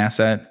interesting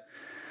asset.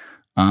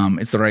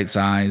 It's the right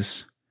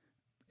size.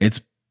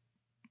 It's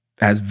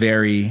has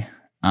very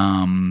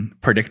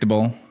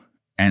predictable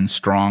and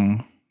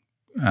strong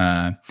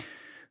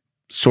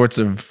sorts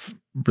of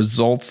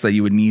results that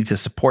you would need to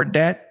support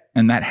debt,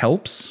 and that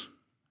helps.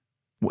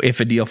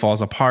 If a deal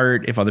falls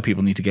apart, if other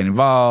people need to get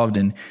involved,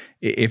 and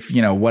if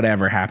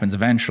whatever happens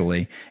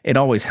eventually, it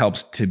always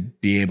helps to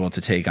be able to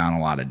take on a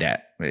lot of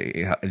debt.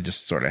 It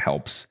just sort of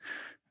helps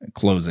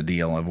close a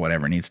deal of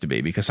whatever it needs to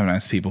be, because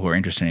sometimes people who are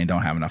interested in it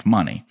don't have enough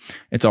money.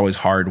 It's always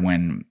hard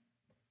when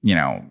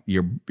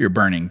you're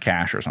burning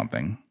cash or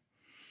something.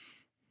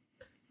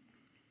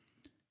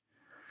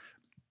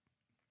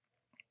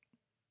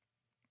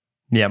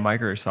 Yeah,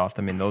 Microsoft,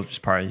 I mean, they'll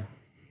just probably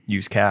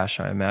use cash,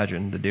 I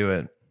imagine, to do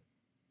it.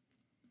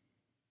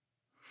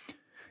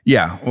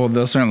 Yeah, well,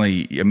 they'll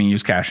certainly,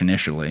 use cash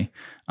initially.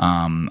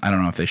 I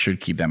don't know if they should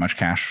keep that much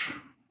cash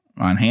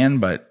on hand,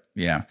 but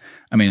yeah,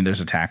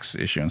 there's a tax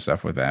issue and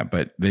stuff with that,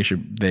 but they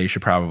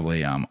should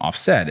probably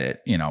offset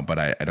it, but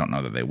I don't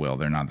know that they will.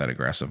 They're not that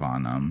aggressive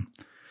on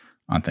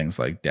things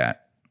like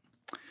debt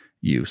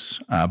use.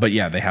 But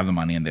yeah, they have the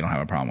money and they don't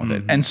have a problem with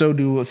it. And so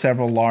do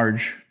several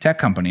large tech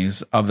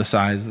companies of the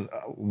size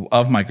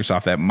of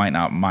Microsoft that might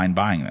not mind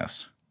buying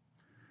this.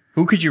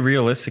 Who could you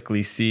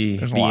realistically see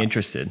be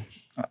interested?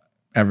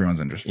 Everyone's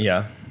interested.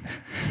 Yeah.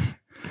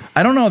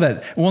 I don't know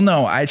that. Well,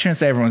 no, I shouldn't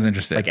say everyone's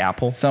interested. Like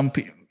Apple? Some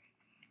people.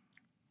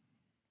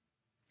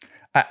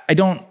 I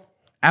don't.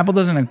 Apple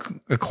doesn't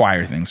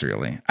acquire things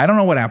really. I don't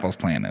know what Apple's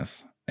plan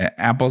is.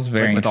 Apple's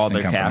very with all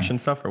their company. cash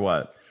and stuff, or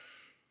what?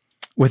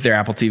 With their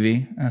Apple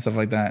TV and stuff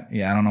like that.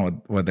 Yeah, I don't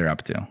know what they're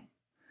up to.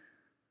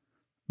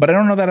 But I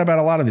don't know that about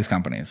a lot of these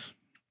companies.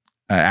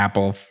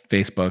 Apple,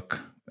 Facebook,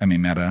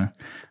 Meta,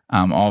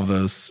 all of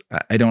those.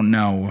 I don't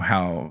know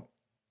how.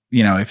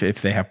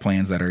 If they have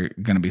plans that are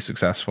going to be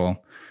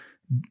successful,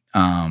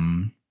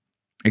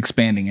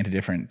 expanding into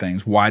different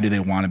things. Why do they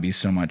want to be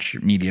so much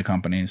media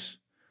companies?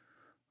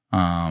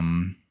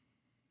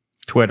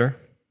 Twitter.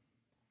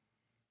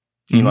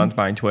 Elon's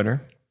buying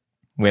Twitter.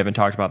 We haven't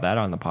talked about that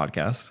on the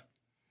podcast.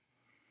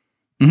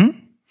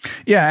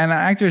 Yeah, and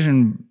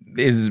Activision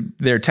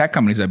they're tech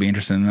companies that'd be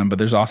interested in them, but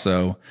there's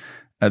also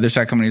there's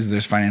tech companies,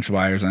 there's financial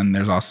buyers, and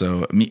there's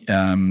also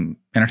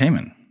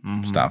entertainment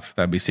stuff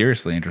that'd be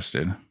seriously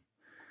interested.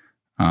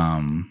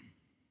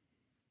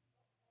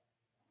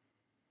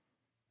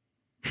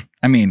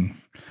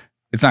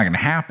 It's not going to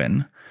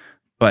happen,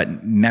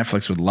 but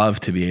Netflix would love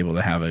to be able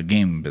to have a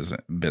game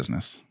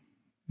business.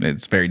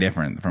 It's very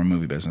different from a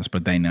movie business,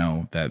 but they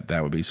know that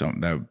would be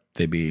something that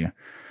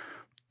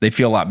they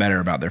feel a lot better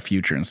about their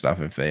future and stuff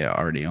if they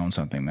already own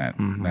something that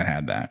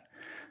had that.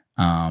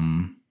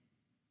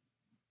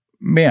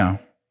 Yeah.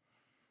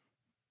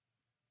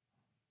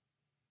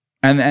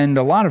 And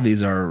a lot of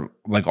these are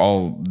like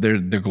they're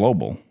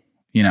global.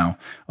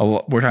 We're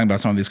talking about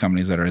some of these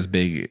companies that are as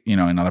big, in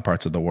other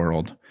parts of the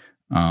world,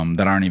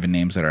 that aren't even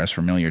names that are as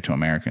familiar to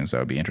Americans that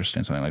would be interested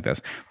in something like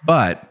this.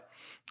 But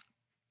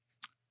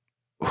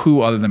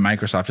who other than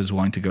Microsoft is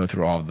willing to go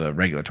through all of the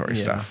regulatory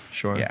stuff?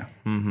 Sure. Yeah.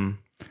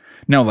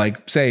 No,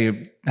 like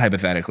say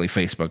hypothetically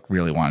Facebook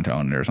really wanted to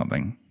own it or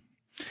something.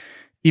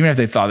 Even if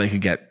they thought they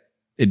could get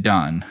it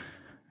done,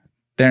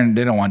 they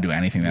don't want to do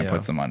anything that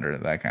puts them under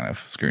that kind of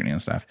scrutiny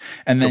and stuff.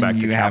 And then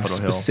you have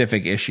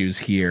specific issues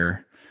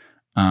here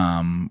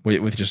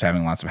with just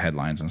having lots of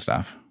headlines and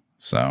stuff.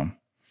 So,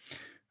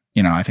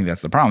 I think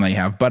that's the problem that you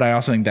have. But I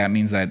also think that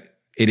means that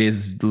it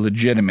is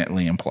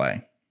legitimately in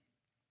play.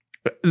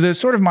 The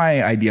sort of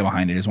my idea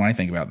behind it is when I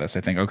think about this,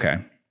 I think,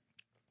 okay,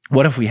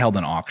 what if we held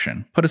an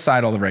auction, put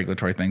aside all the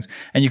regulatory things?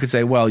 And you could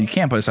say, well, you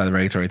can't put aside the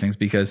regulatory things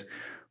because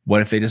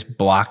what if they just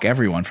block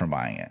everyone from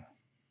buying it?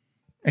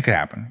 It could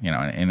happen, in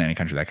any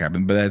country that could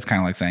happen. But that's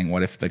kind of like saying,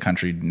 what if the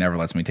country never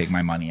lets me take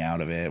my money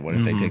out of it? What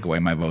if they take away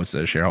my votes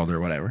as a shareholder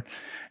or whatever?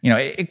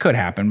 It could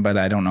happen, but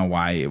I don't know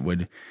why it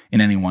would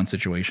in any one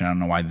situation. I don't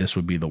know why this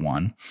would be the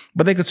one.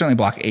 But they could certainly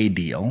block a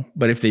deal.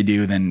 But if they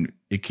do, then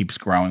it keeps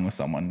growing with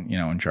someone,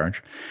 in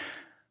charge.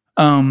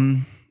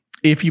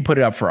 If you put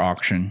it up for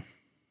auction,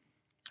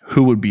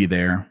 who would be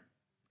there?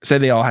 Say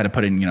they all had to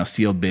put in,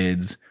 sealed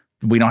bids.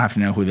 We don't have to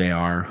know who they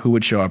are. Who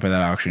would show up at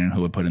that auction and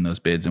who would put in those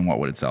bids and what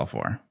would it sell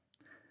for?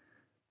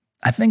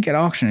 I think at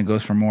auction it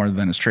goes for more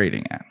than it's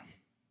trading at.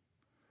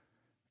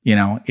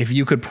 If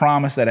you could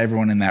promise that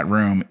everyone in that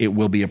room, it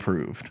will be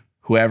approved.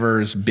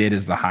 Whoever's bid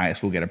is the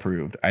highest will get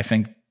approved. I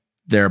think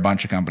there are a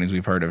bunch of companies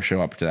we've heard of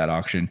show up to that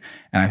auction,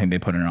 and I think they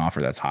put in an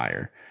offer that's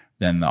higher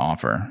than the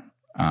offer,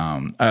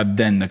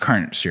 than the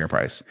current share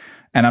price.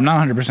 And I'm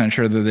not 100%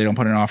 sure that they don't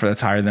put in an offer that's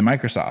higher than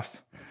Microsoft.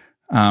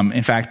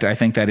 In fact, I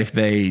think that if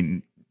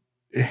they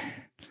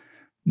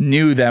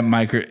knew that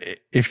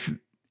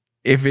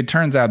if it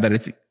turns out that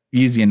it's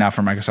easy enough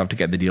for Microsoft to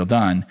get the deal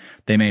done.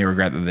 They may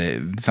regret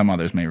that some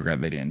others may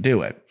regret they didn't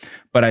do it.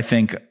 But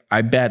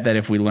I bet that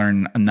if we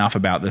learn enough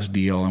about this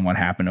deal and what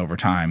happened over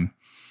time,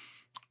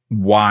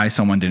 why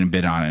someone didn't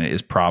bid on it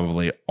is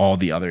probably all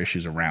the other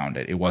issues around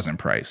it. It wasn't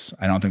price.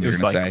 I don't think they're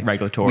going to say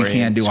regulatory, we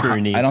can't do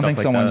scrutiny. I don't think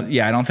like someone. that.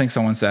 Yeah, I don't think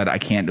someone said I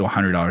can't do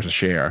 $100 a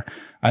share.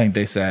 I think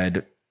they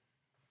said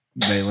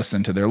they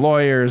listened to their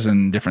lawyers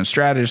and different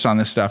strategists on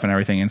this stuff and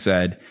everything, and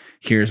said,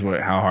 "Here's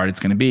how hard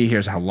it's going to be.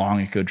 Here's how long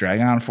it could drag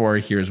on for.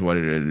 Here's what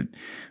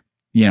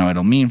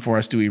it'll mean for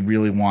us. Do we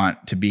really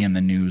want to be in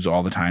the news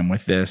all the time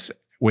with this,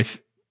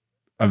 with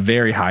a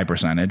very high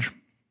percentage?"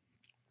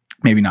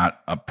 Maybe not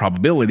a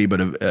probability,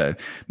 but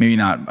maybe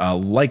not a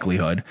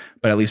likelihood,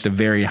 but at least a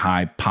very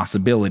high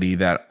possibility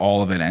that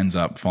all of it ends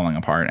up falling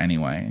apart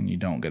anyway, and you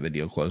don't get the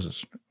deal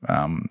closes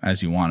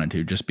as you wanted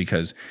to, just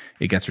because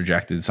it gets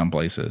rejected some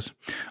places.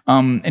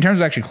 In terms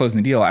of actually closing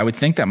the deal, I would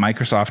think that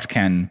Microsoft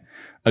can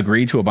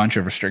agree to a bunch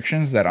of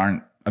restrictions that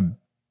aren't a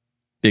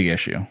big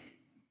issue.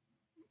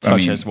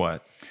 Such as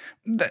what?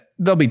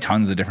 There'll be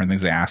tons of different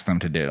things they ask them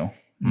to do,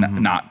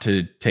 not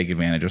to take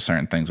advantage of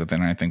certain things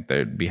within, and I think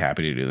they'd be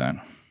happy to do that.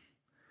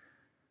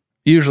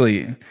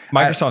 Usually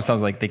Microsoft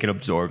sounds like they could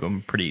absorb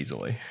them pretty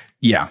easily.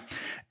 Yeah.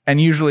 And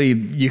usually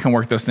you can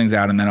work those things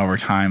out, and then over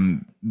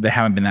time they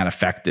haven't been that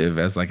effective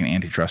as like an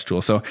antitrust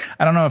tool. So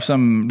I don't know if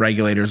some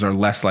regulators are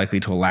less likely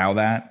to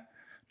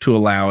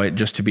allow it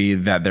just to be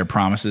that they're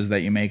promises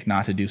that you make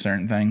not to do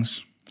certain things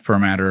for a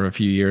matter of a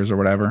few years or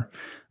whatever.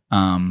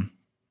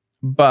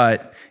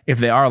 But if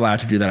they are allowed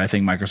to do that, I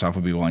think Microsoft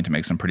would be willing to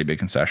make some pretty big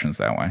concessions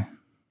that way.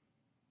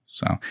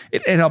 So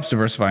it helps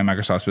diversify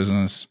Microsoft's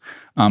business.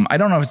 I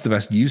don't know if it's the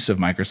best use of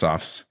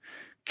Microsoft's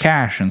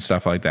cash and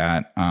stuff like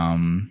that.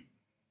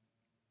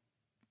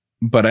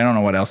 But I don't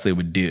know what else they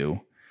would do.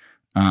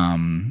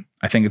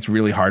 I think it's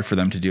really hard for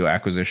them to do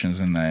acquisitions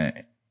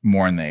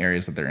more in the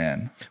areas that they're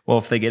in. Well,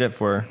 if they get it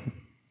for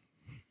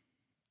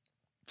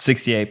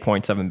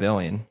 $68.7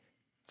 billion,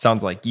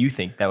 sounds like you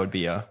think that would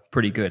be a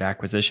pretty good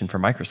acquisition for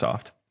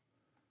Microsoft,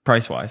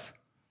 price-wise.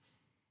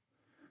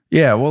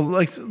 Yeah, well,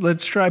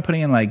 let's try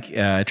putting in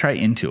try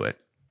Intuit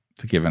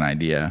to give an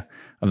idea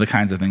of the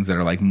kinds of things that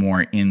are like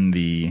more in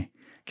the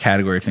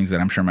category of things that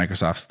I'm sure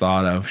Microsoft's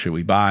thought of. Should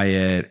we buy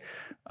it?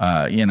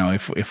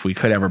 If we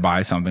could ever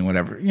buy something,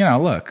 whatever.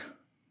 Look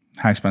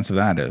how expensive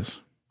that is.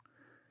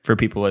 For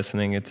people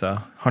listening, it's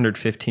a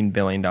 $115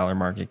 billion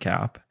market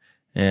cap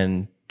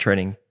and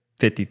trading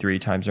 53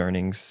 times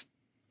earnings,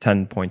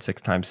 10.6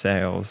 times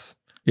sales.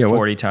 Yeah,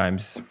 40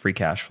 times free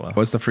cash flow.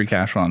 What's the free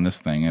cash flow on this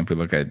thing? If we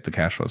look at the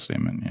cash flow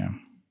statement, yeah.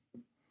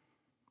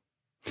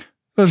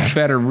 It was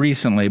better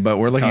recently, but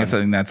we're looking at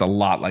something that's a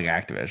lot like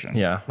Activision.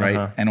 Yeah. Right?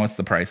 Uh-huh. And what's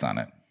the price on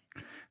it?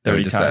 That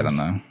we just said on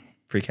the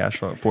free cash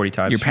flow, 40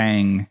 times. You're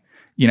paying,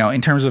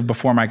 in terms of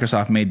before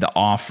Microsoft made the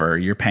offer,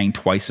 you're paying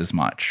twice as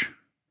much.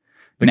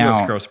 But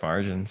now, gross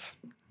margins.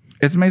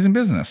 It's amazing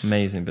business.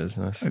 Amazing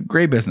business.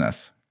 Great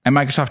business. And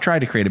Microsoft tried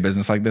to create a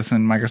business like this,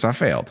 and Microsoft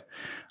failed.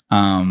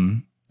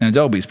 And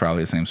Adobe's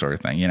probably the same sort of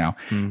thing,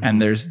 Mm-hmm. And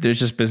there's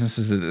just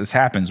businesses that this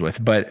happens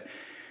with. But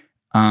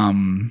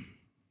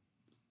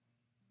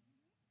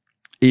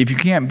if you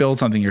can't build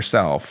something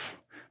yourself,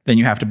 then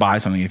you have to buy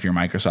something if you're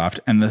Microsoft.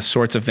 And the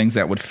sorts of things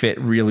that would fit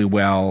really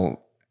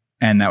well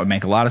and that would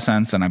make a lot of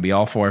sense, and I'd be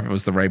all for if it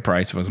was the right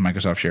price, if it was a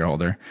Microsoft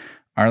shareholder,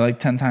 are like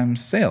 10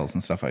 times sales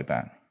and stuff like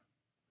that.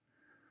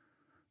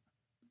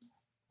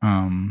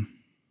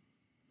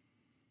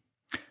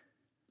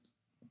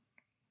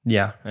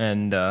 Yeah,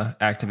 and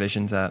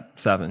Activision's at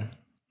 7.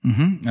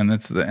 Mm-hmm. And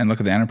look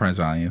at the enterprise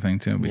value thing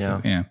too.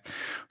 Because, yeah.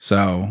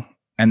 So,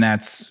 and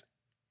that's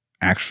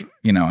actually,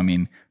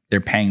 they're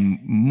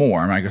paying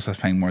more. Microsoft's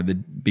paying more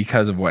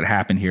because of what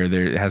happened here.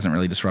 It hasn't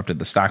really disrupted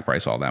the stock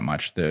price all that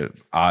much. The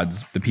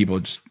people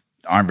just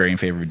aren't very in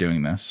favor of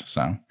doing this.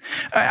 So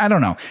I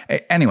don't know.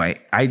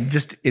 Anyway,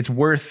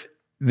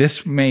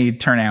 this may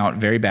turn out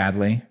very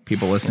badly,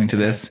 people listening to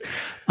this.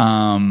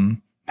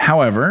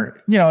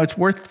 However, it's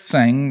worth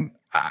saying,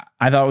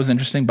 I thought it was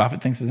interesting.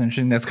 Buffett thinks it's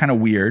interesting. That's kind of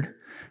weird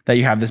that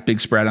you have this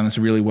big spread on this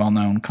really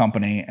well-known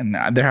company. And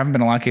there haven't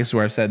been a lot of cases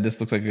where I've said this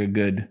looks like a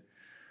good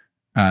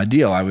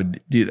deal. I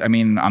would do.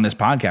 On this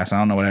podcast, I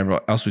don't know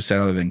whatever else we said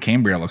other than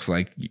Cambria looks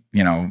like.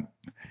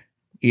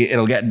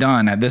 It'll get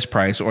done at this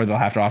price, or they'll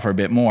have to offer a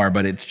bit more,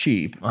 but it's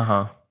cheap.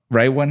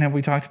 Right? When have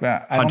we talked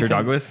about Hunter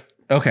Douglas?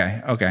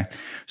 Okay.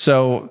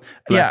 So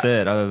that's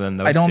it. Other than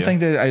those, I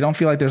don't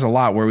feel like there's a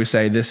lot where we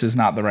say this is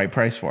not the right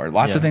price for it.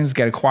 Lots of things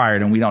get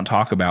acquired, and we don't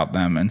talk about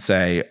them and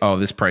say, "Oh,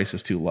 this price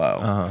is too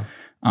low."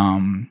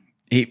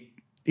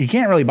 He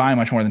can't really buy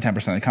much more than 10%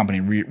 of the company.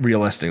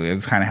 Realistically,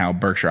 that's kind of how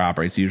Berkshire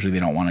operates. Usually, they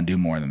don't want to do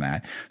more than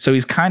that. So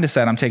he's kind of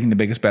said, "I'm taking the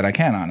biggest bet I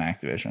can on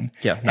Activision."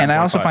 Yeah, and I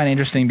also find it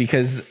interesting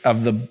because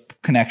of the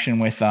connection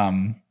with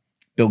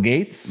Bill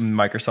Gates,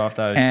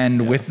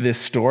 Microsoft, with this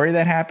story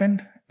that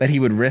happened, that he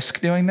would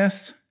risk doing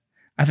this.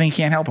 I think he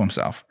can't help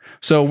himself.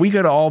 So we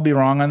could all be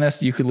wrong on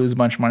this. You could lose a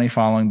bunch of money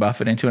following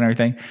Buffett into it and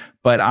everything.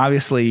 But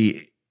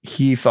obviously,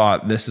 he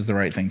thought this is the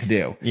right thing to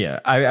do. Yeah,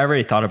 I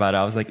already thought about it.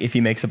 I was like, if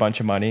he makes a bunch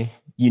of money,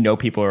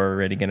 people are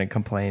already going to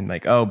complain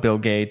like, oh, Bill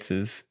Gates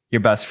is your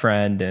best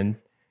friend and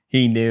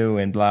he knew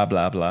and blah,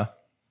 blah, blah.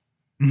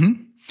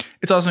 Mm-hmm.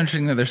 It's also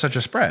interesting that there's such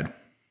a spread.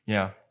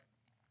 Yeah.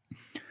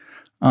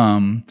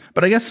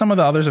 But I guess some of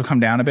the others have come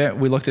down a bit.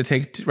 We looked at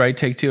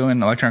Take-Two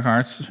and Electronic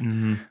Arts.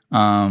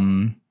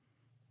 Mm-hmm.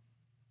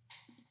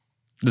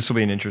 This will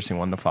be an interesting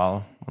one to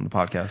follow on the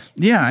podcast.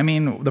 Yeah, I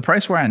mean, the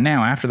price we're at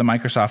now after the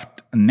Microsoft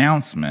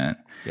announcement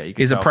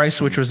is a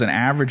price which was an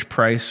average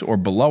price or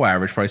below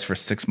average price for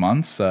 6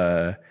 months,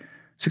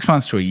 6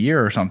 months to a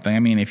year or something.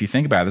 I mean, if you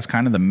think about it, it's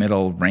kind of the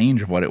middle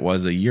range of what it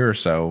was a year or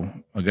so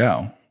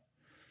ago.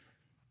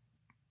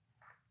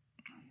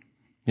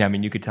 Yeah, I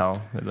mean, you could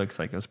tell it looks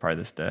like it was probably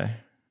this day,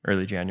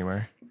 early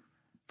January,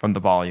 from the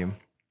volume.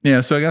 Yeah,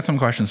 so I got some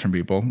questions from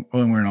people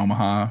when we were in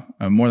Omaha,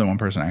 more than one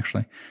person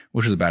actually,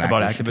 which is about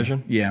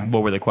Activision. Yeah.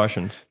 What were the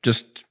questions?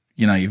 Just,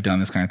 you've done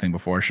this kind of thing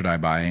before. Should I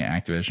buy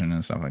Activision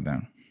and stuff like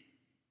that?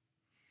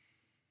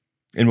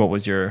 And what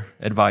was your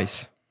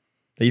advice?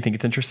 Do you think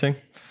it's interesting?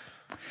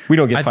 We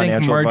don't get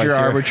financial advice here. I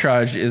think merger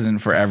arbitrage isn't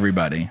for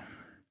everybody.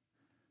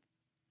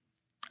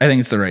 I think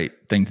it's the right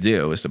thing to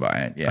do is to buy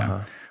it. Yeah.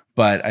 Uh-huh.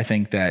 But I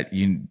think that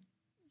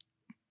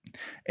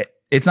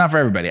it's not for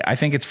everybody. I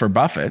think it's for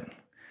Buffett.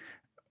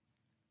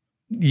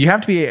 You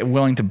have to be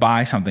willing to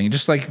buy something,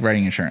 just like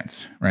writing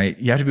insurance, right?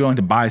 You have to be willing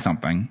to buy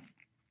something,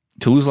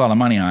 to lose a lot of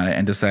money on it,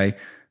 and to say,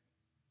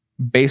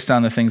 based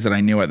on the things that I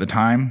knew at the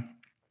time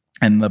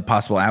and the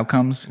possible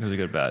outcomes, it was a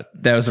good bet.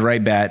 That was the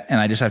right bet, and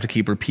I just have to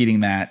keep repeating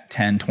that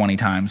 10, 20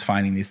 times,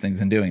 finding these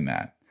things and doing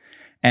that.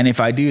 And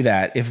if I do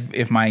that,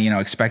 if my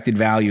expected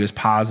value is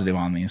positive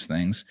on these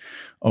things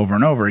over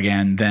and over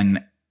again,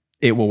 then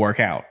it will work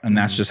out. And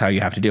that's just how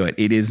you have to do it.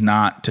 It is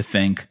not to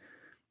think,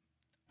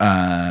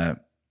 I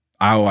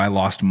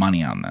lost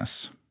money on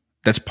this.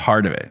 That's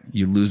part of it.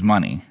 You lose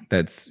money.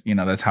 That's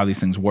how these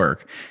things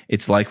work.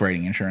 It's like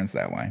writing insurance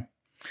that way.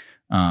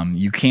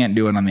 You can't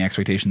do it on the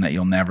expectation that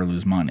you'll never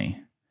lose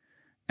money.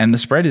 And the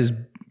spread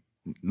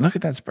look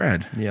at that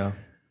spread. Yeah.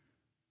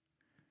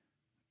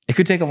 It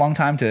could take a long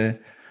time to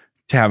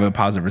have a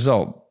positive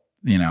result,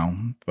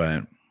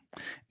 but,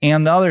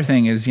 and the other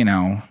thing is,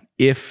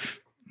 if,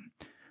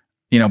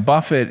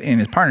 Buffett in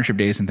his partnership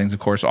days and things, of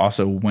course,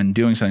 also when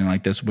doing something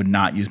like this would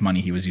not use money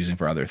he was using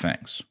for other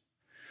things.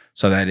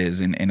 So that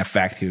is in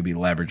effect, he would be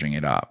leveraging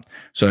it up.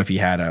 So if he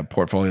had a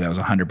portfolio that was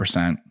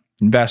 100%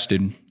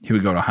 invested, he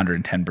would go to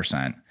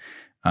 110%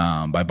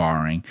 by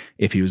borrowing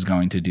if he was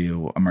going to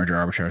do a merger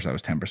arbitrage that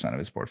was 10% of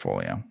his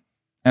portfolio.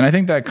 And I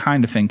think that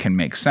kind of thing can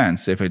make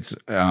sense if it's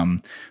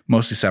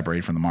mostly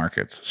separated from the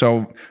markets.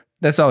 So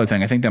that's the other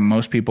thing. I think that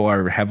most people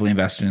are heavily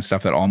invested in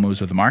stuff that all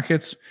moves with the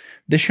markets.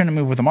 This shouldn't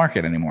move with the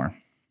market anymore.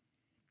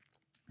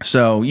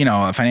 So,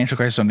 a financial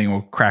crisis, something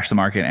will crash the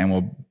market and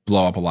will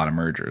blow up a lot of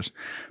mergers.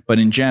 But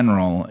in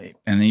general,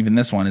 and even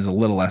this one is a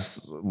little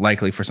less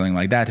likely for something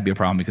like that to be a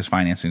problem because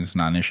financing is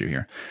not an issue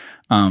here.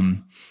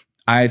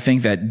 I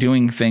think that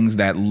doing things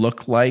that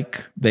look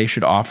like they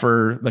should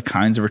offer the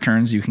kinds of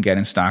returns you can get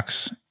in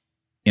stocks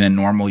in a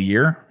normal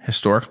year,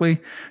 historically,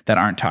 that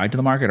aren't tied to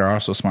the market are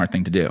also a smart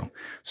thing to do.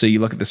 So you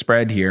look at the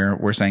spread here,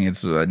 we're saying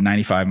it's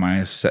 95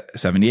 minus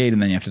 78,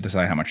 and then you have to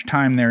decide how much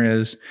time there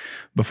is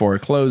before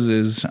it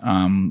closes,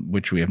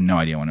 which we have no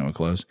idea when it will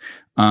close.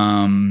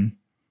 And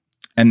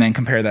then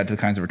compare that to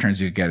the kinds of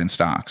returns you get in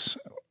stocks.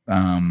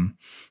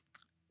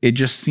 It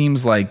just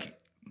seems like,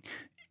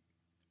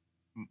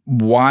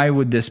 why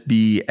would this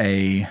be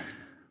a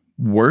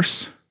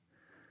worse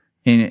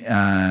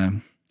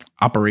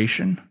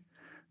operation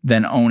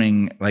than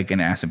owning like an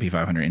S&P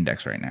 500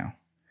 index right now?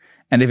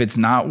 And if it's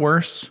not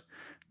worse,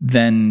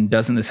 then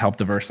doesn't this help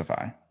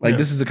diversify?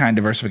 This is the kind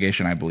of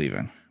diversification I believe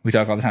in. We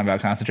talk all the time about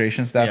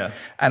concentration stuff. Yeah.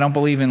 I don't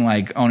believe in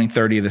like owning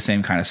 30 of the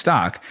same kind of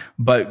stock,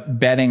 but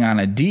betting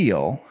on a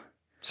deal.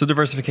 So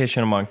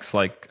diversification amongst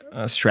like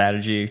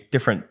strategy,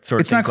 different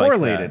sorts of things. It's not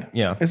correlated. Like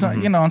yeah. It's not,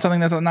 on something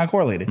that's not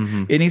correlated.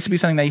 Mm-hmm. It needs to be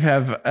something that you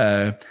have,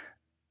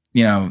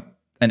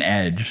 an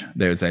edge,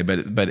 they would say,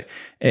 but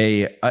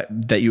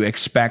that you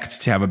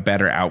expect to have a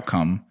better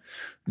outcome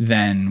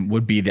than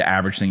would be the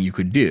average thing you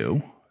could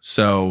do.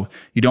 So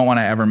you don't want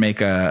to ever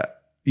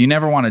you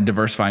never want to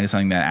diversify into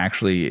something that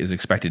actually is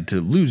expected to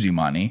lose you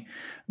money,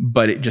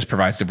 but it just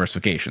provides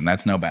diversification.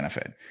 That's no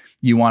benefit.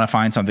 You want to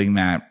find something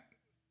that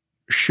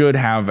should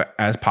have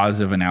as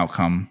positive an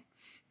outcome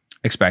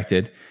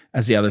expected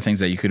as the other things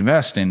that you could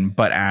invest in,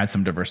 but add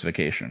some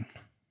diversification.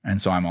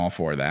 And so I'm all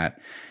for that.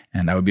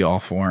 And I would be all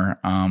for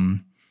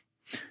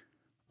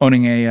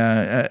owning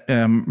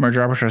a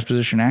merger arbitrage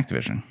position in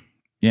Activision.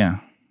 Yeah.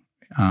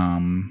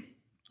 On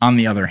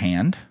the other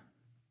hand,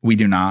 we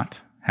do not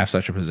have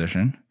such a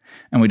position.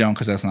 And we don't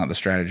because that's not the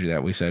strategy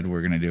that we said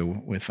we're going to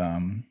do with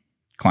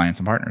clients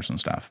and partners and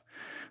stuff.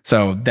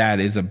 So that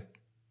is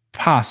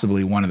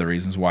possibly one of the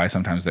reasons why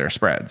sometimes there are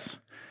spreads.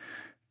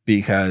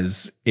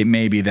 because it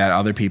may be that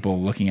other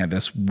people looking at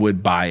this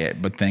would buy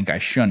it, but think I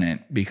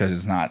shouldn't because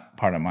it's not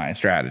part of my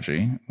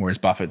strategy. Whereas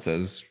Buffett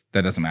says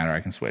that doesn't matter.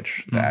 I can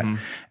switch that.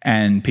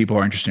 And people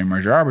are interested in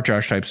merger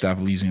arbitrage type stuff,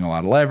 using a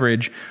lot of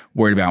leverage,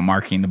 worried about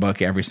marking the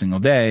book every single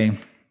day,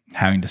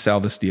 having to sell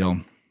this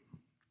deal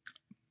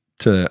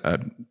to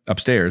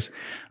upstairs,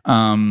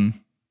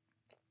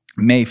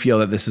 may feel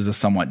that this is a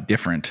somewhat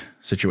different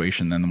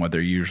situation than what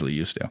they're usually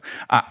used to.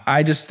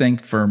 I just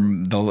think for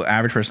the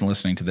average person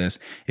listening to this,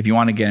 if you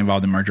want to get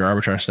involved in merger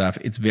arbitrage stuff,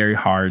 it's very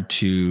hard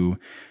to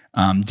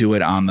do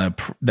it on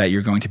that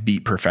you're going to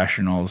beat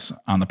professionals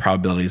on the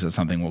probabilities that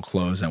something will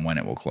close and when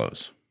it will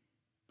close.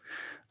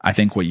 I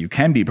think what you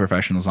can beat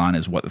professionals on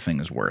is what the thing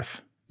is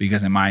worth,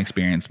 because in my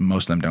experience,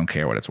 most of them don't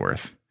care what it's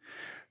worth.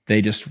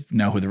 They just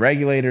know who the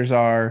regulators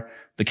are,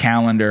 the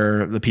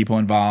calendar, the people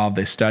involved.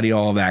 They study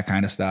all of that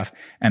kind of stuff,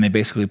 and they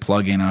basically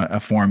plug in a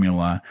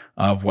formula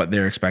of what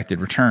their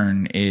expected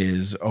return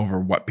is over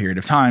what period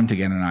of time to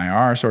get an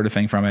IRR sort of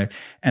thing from it.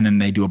 And then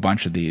they do a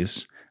bunch of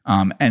these.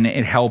 And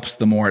it helps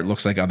the more it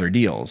looks like other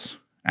deals,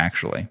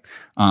 actually.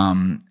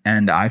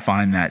 And I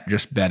find that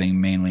just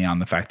betting mainly on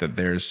the fact that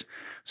there's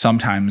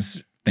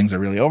sometimes things are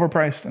really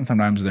overpriced and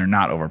sometimes they're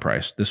not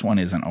overpriced. This one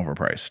isn't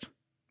overpriced.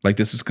 Like,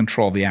 this is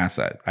control of the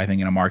asset. I think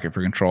in a market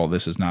for control,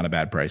 this is not a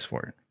bad price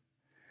for it.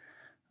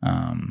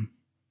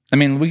 I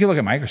mean, we could look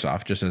at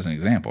Microsoft just as an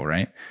example,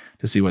 right?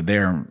 To see what they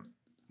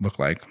look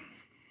like.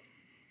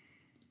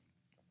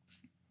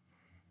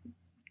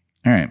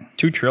 All right.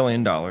 $2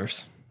 trillion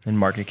in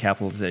market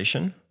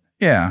capitalization.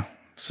 Yeah.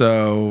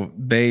 So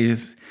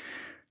these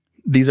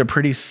are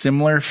pretty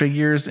similar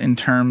figures in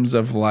terms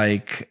of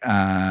like,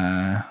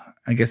 I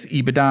guess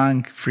EBITDA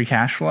and free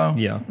cash flow.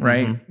 Yeah.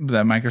 Right.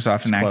 That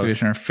Microsoft and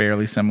Activision are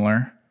fairly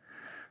similar.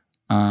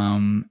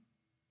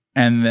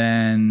 And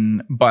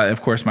then, but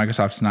of course,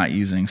 Microsoft's not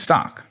using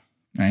stock,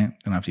 right? They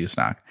don't have to use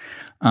stock.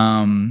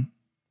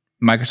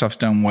 Microsoft's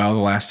done well the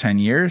last 10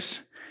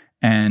 years,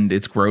 and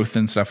its growth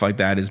and stuff like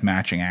that is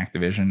matching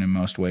Activision in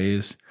most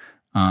ways.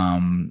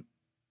 But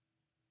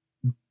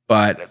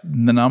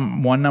the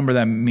one number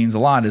that means a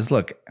lot is,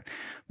 look,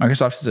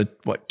 Microsoft is a,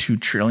 $2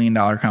 trillion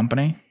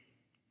company.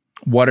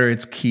 What are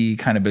its key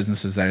kind of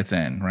businesses that it's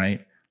in,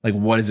 right? Like,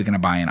 what is it going to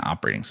buy in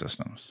operating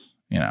systems?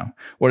 You know,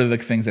 what are the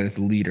things that it's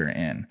leader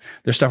in?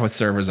 There's stuff with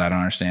servers I don't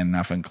understand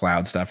enough, and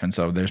cloud stuff. And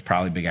so there's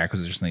probably big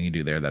acquisitions they can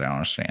do there that I don't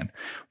understand.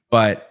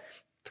 But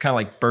it's kind of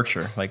like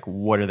Berkshire. Like,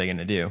 what are they going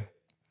to do?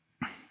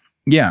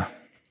 Yeah.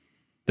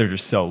 They're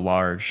just so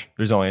large.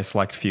 There's only a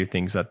select few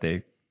things that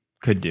they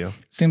could do.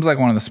 Seems like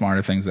one of the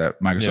smarter things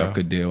that Microsoft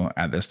could do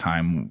at this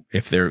time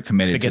if they're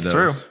committed to those. If it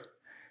gets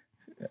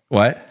through.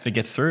 What? If it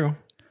gets through.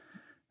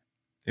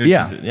 It would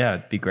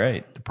it'd be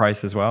great. The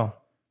price as well.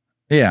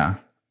 Yeah.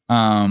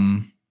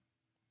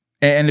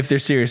 And if they're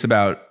serious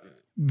about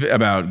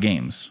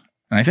games,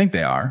 and I think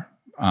they are,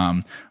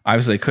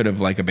 obviously they could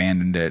have like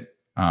abandoned it,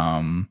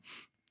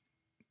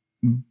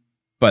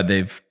 but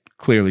they've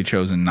clearly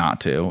chosen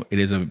not to. It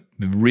is a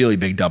really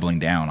big doubling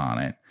down on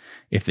it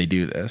if they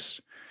do this,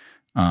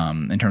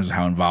 in terms of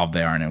how involved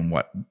they are and in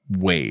what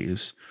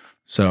ways.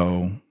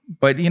 So,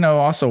 but you know,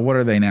 also, what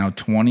are they now?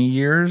 20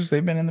 years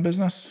they've been in the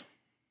business?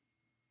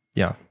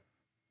 Yeah.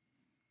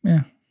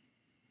 Yeah.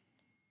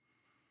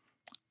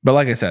 But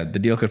like I said, the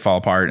deal could fall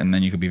apart and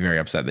then you could be very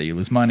upset that you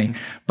lose money.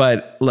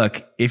 But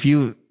look, this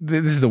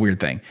is the weird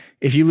thing.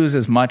 If you lose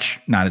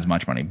not as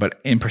much money, but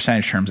in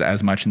percentage terms,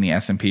 as much in the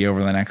S&P over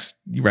the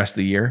rest of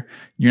the year,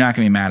 you're not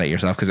going to be mad at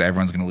yourself because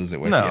everyone's going to lose it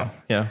with you.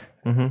 Yeah.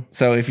 Mm-hmm.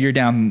 So if you're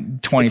down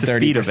 20,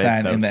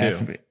 30% in the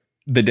S&P,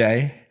 the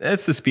day.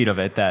 It's the speed of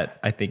it that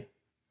I think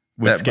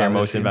would scare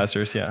most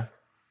investors. Yeah.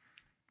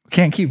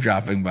 Can't keep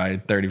dropping by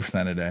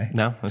 30% a day.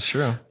 No, that's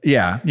true.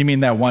 Yeah. You mean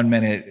that 1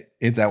 minute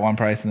it's at one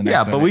price and the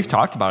next but we've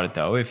talked about it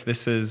though. If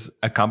this is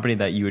a company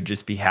that you would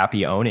just be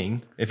happy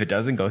owning, if it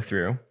doesn't go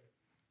through,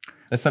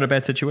 that's not a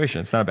bad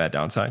situation. It's not a bad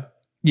downside.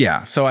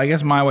 Yeah. So I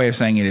guess my way of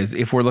saying it is,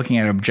 if we're looking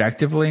at it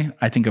objectively,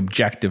 I think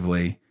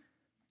objectively,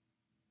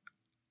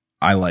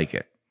 I like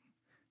it.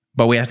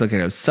 But we have to look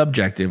at it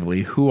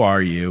subjectively. Who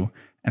are you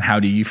and how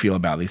do you feel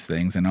about these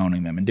things and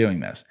owning them and doing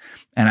this?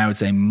 And I would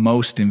say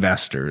most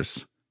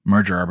investors,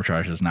 merger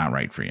arbitrage is not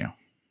right for you.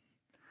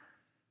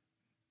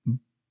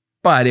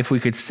 But if we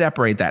could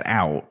separate that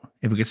out,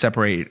 if we could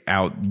separate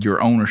out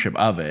your ownership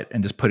of it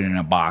and just put it in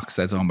a box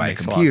that's owned by a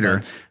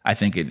computer, I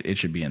think it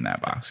should be in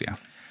that box, yeah.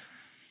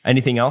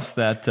 Anything else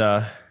that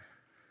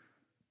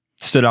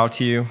stood out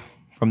to you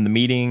from the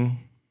meeting?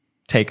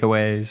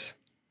 Takeaways?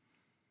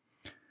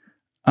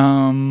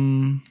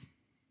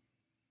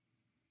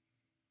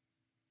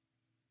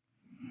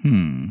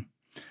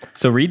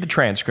 So read the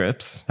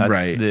transcripts.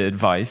 That's the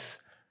advice.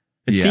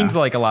 It seems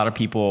like a lot of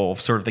people,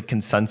 sort of the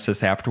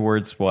consensus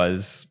afterwards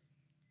was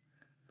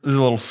a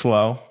little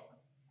slow.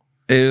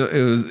 It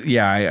was,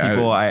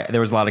 there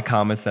was a lot of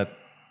comments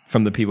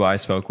from the people I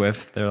spoke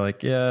with. They're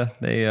like,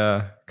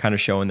 they kind of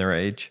showing their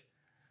age.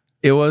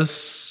 It was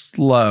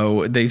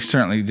slow. They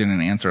certainly didn't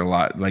answer a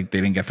lot. Like,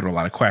 they didn't get through a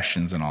lot of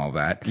questions and all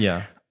that.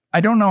 Yeah. I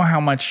don't know how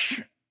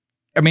much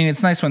I mean,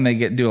 it's nice when they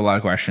do a lot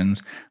of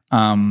questions.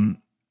 You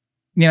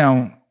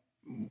know,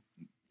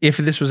 if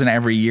this was an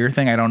every year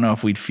thing, I don't know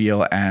if we'd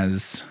feel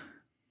as,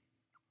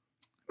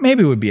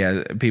 maybe it would be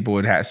people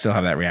would still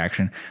have that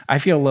reaction. I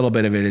feel a little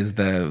bit of it is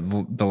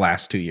the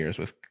last 2 years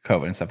with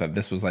COVID and stuff, that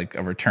this was like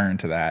a return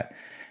to that.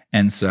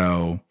 And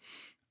so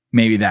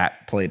maybe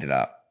that played it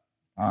up.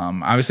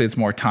 Obviously it's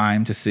more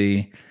time to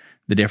see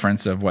the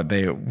difference of what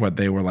they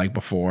were like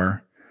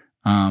before.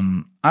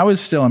 I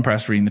was still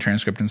impressed reading the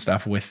transcript and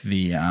stuff with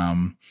the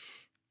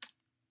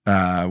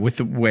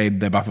way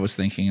that Buffett was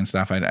thinking and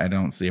stuff. I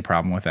don't see a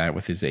problem with that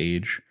with his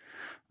age.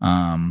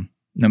 No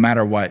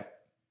matter what,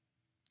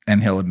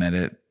 and he'll admit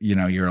it, you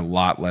know, you're a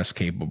lot less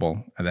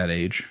capable at that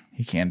age.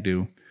 He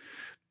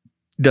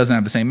doesn't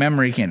have the same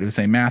memory, can't do the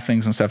same math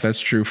things and stuff. That's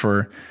true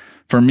for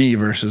me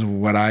versus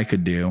what I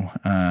could do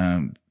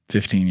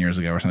 15 years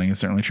ago or something.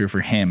 It's certainly true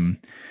for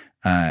him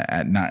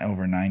at not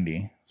over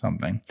 90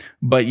 something.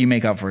 But you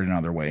make up for it in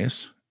other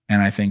ways.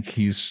 And I think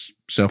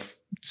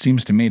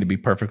seems to me to be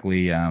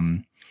perfectly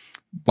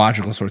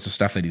logical sorts of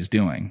stuff that he's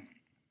doing.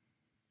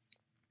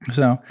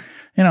 So,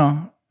 you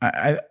know,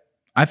 I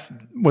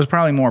was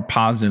probably more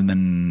positive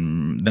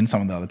than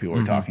some of the other people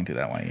were talking to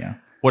that way. Yeah.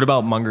 What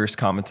about Munger's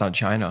comments on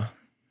China?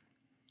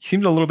 He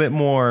seemed a little bit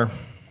more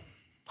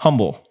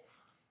humble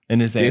in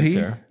his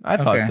answer. I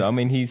thought so. I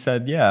mean, he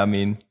said, yeah, I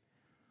mean,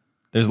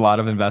 there's a lot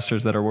of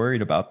investors that are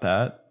worried about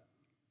that,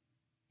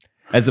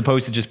 as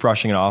opposed to just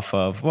brushing it off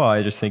of, well,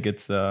 I just think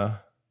it's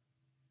a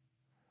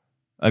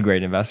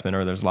great investment,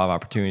 or there's a lot of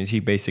opportunities.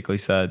 He basically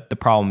said the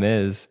problem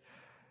is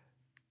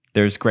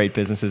there's great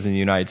businesses in the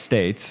United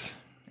States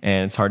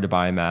and it's hard to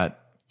buy them at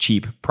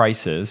cheap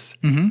prices.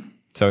 Mm-hmm.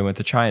 So he went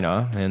to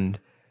China, and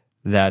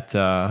that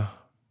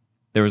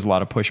there was a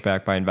lot of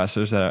pushback by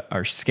investors that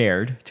are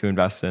scared to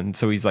invest in.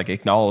 So he's like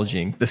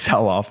acknowledging the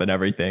sell-off and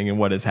everything and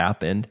what has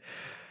happened.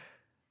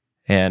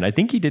 And I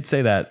think he did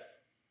say that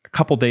a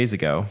couple days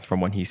ago from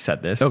when he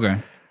said this.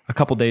 Okay. A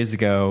couple days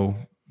ago,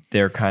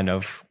 they're kind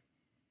of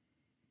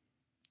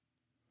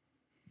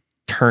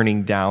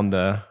turning down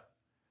the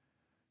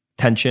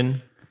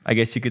tension, I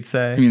guess you could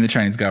say. You mean the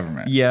Chinese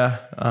government?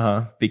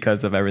 Yeah,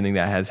 because of everything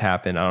that has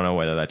happened. I don't know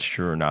whether that's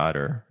true or not,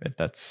 or if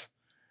that's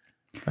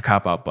a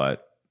cop-out,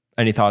 but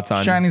any thoughts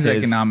on Chinese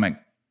economic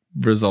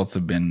results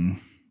have been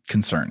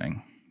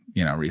concerning,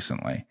 you know,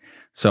 recently.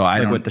 So I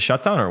don't, with the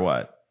shutdown or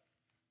what?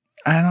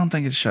 I don't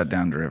think it's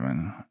shutdown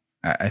driven.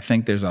 I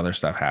think there's other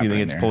stuff happening. You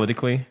think it's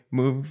politically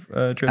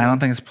driven? I don't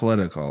think it's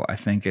political. I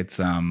think it's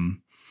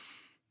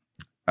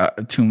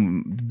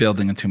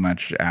building too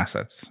much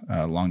assets,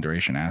 long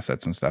duration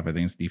assets and stuff. I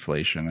think it's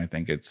deflation. I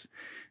think it's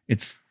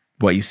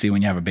what you see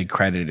when you have a big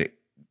credit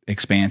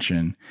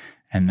expansion,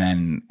 and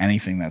then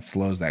anything that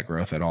slows that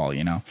growth at all,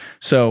 you know?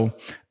 So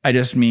I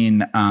just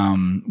mean,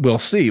 we'll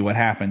see what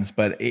happens.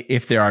 But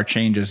if there are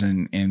changes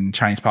in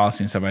Chinese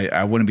policy and stuff,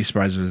 I wouldn't be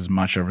surprised if it's as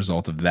much a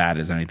result of that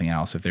as anything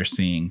else. If they're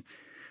seeing,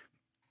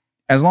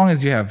 as long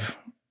as you have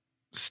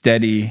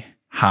steady,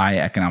 high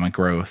economic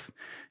growth,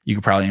 you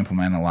could probably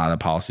implement a lot of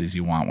policies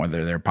you want,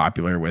 whether they're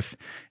popular with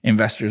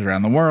investors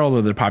around the world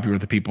or they're popular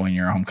with the people in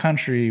your home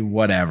country,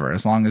 whatever.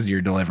 As long as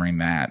you're delivering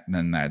that,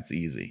 then that's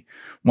easy.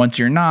 Once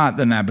you're not,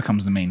 then that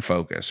becomes the main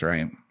focus,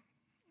 right?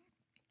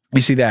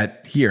 You see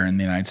that here in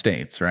the United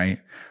States, right?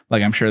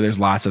 Like, I'm sure there's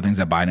lots of things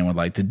that Biden would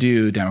like to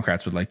do,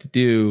 Democrats would like to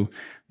do.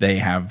 They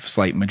have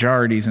slight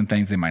majorities and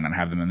things. They might not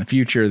have them in the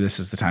future. This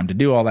is the time to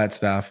do all that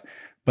stuff.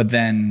 But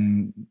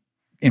then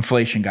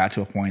inflation got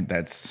to a point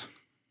that's,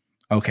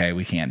 okay,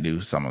 we can't do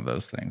some of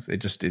those things.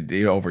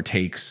 It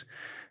overtakes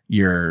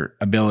your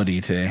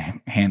ability to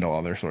handle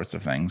other sorts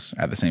of things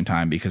at the same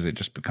time, because it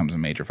just becomes a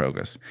major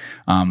focus.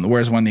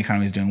 Whereas when the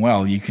economy is doing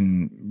well,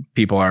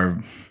 people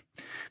are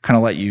kind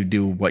of let you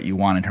do what you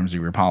want in terms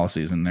of your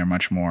policies, and they're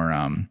much more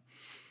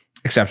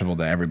acceptable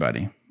to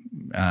everybody.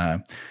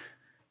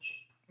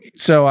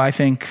 So I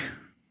think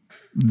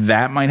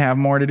that might have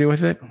more to do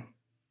with it.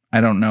 I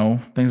don't know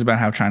things about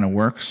how China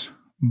works,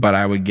 but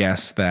I would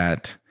guess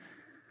that,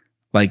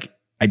 like,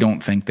 I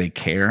don't think they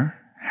care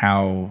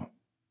how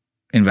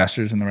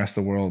investors in the rest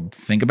of the world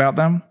think about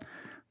them,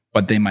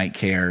 but they might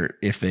care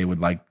if they would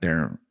like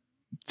to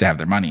have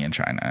their money in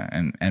China,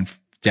 and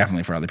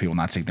definitely for other people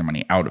not to take their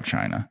money out of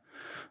China.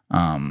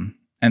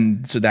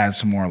 And so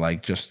that's more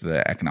like just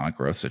the economic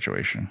growth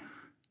situation.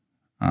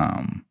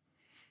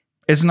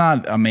 It's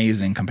not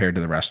amazing compared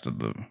to the rest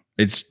of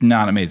it's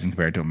not amazing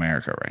compared to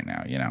America right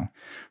now, you know?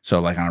 So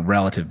like on a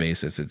relative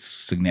basis, it's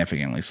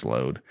significantly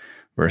slowed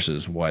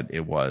versus what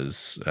it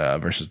was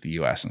versus the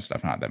US and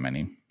stuff not that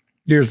many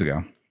years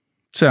ago.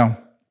 So,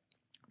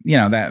 you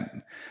know,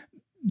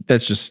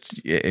 that's just,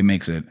 it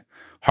makes it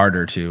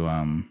harder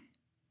to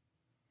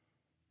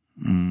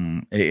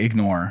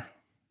ignore,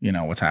 you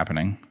know, what's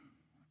happening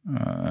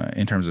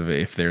in terms of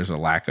if there's a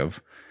lack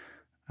of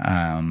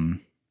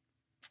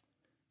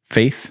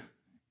faith,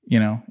 you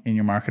know, in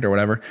your market or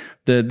whatever.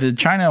 The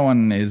China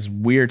one is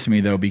weird to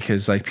me though,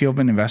 because like people have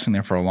been investing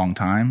there for a long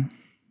time.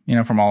 You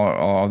know, from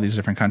all these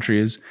different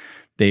countries,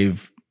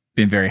 they've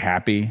been very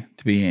happy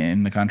to be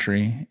in the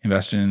country,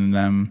 invested in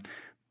them.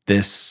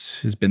 this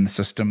has been the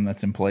system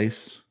that's in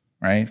place,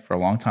 right, for a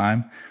long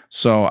time.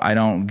 So I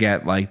don't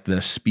get like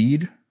the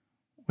speed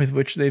with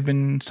which they've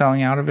been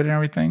selling out of it and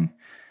everything.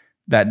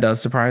 That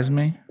does surprise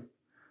me.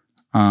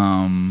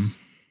 I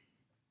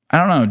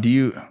don't know.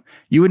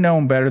 You would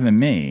know better than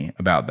me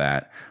about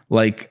that?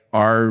 Like,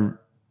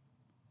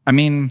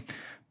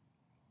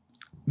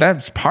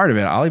 that's part of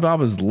it.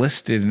 Alibaba's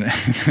listed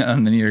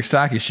on the New York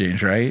Stock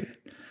Exchange, right?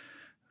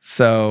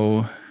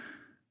 So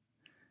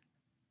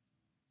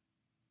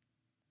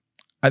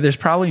there's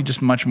probably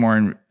just much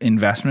more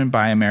investment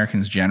by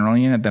Americans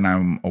generally in it than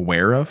I'm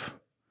aware of.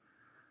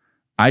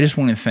 I just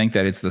want to think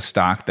that it's the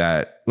stock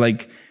that,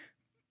 like,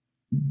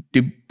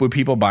 would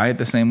people buy it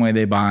the same way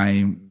they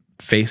buy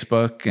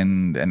Facebook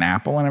and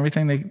Apple and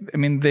everything?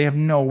 They have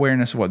no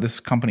awareness of what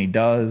this company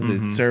does,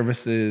 its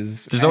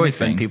services. There's always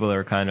been people that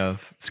are kind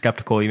of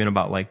skeptical even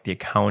about like the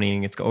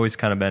accounting. It's always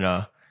kind of been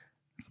a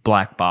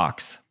black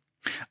box.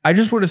 I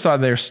just would have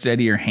thought they're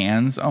steadier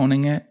hands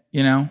owning it,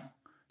 you know?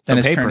 So and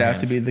it's turned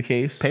out to be the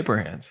case. Paper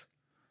hands.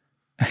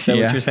 Is that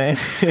what you're saying?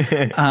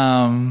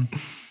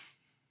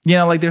 You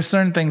know, like there's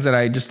certain things that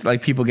I just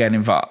like people get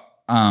involved.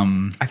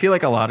 I feel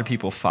like a lot of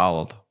people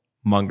followed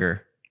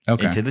Munger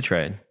into the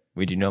trade.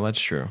 We do know that's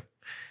true.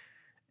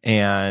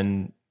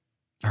 And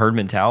herd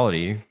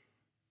mentality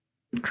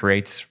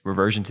creates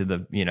reversion to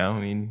the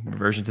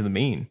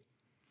mean.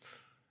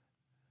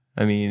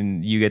 I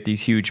mean, you get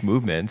these huge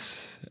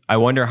movements. I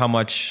wonder how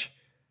much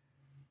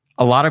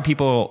a lot of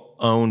people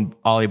own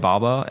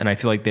Alibaba, and I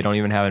feel like they don't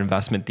even have an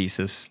investment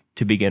thesis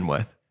to begin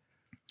with.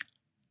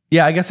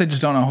 Yeah, I guess I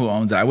just don't know who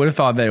owns it. I would have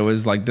thought that it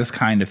was like this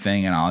kind of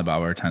thing in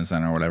Alibaba or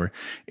Tencent or whatever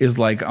is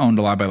like owned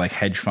a lot by like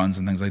hedge funds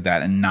and things like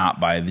that, and not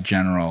by the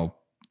general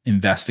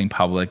investing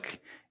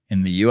public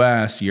in the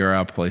US,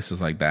 Europe,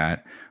 places like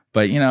that.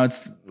 But you know,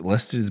 it's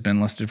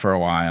been listed for a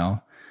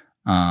while.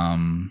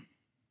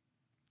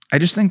 I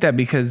just think that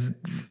because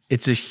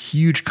it's a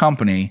huge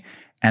company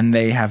and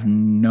they have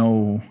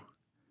no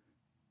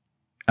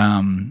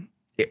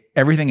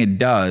everything it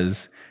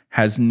does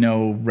has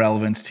no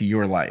relevance to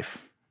your life.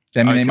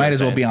 I mean, they might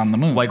as well be on the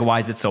moon. Like, why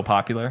is it so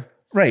popular?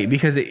 Right,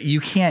 because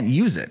you can't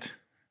use it.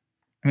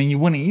 I mean, you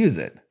wouldn't use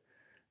it.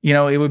 You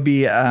know, it would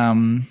be...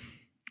 doesn't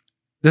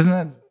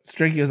that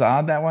strike you as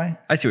odd that way?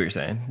 I see what you're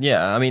saying.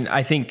 Yeah, I mean,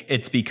 I think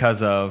it's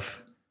because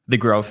of the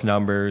growth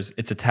numbers.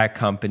 It's a tech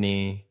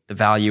company, the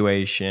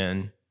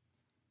valuation.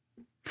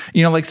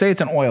 You know, like say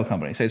it's an oil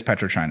company. Say it's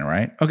PetroChina,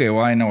 right? Okay,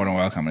 well, I know what an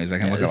oil company is. I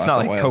can look at lots of oil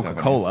companies. It's not like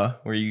Coca-Cola,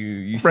 where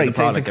you see the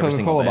product every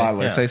single day. Right, say it's a Coca-Cola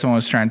bottler. Yeah. Say someone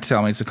was trying to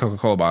tell me it's a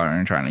Coca-Cola bottler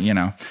in China, you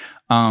know.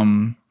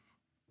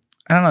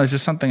 I don't know. There's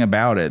just something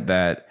about it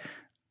that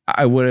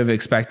I would have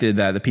expected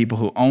that the people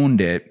who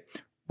owned it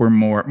were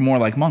more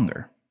like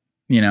Munger,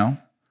 you know?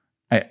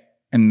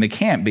 And they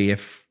can't be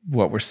if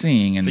what we're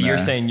seeing. So you're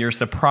saying you're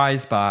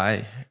surprised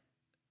by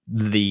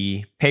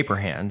the paper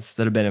hands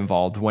that have been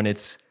involved when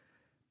it's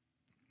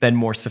been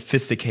more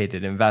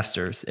sophisticated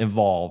investors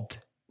involved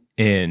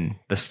in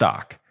the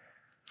stock.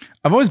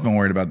 I've always been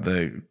worried about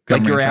the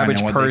like your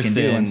average and person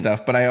they can do and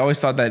stuff, but I always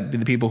thought that the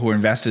people who were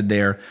invested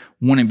there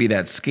wouldn't be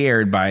that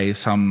scared by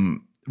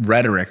some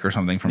rhetoric or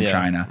something from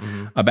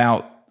China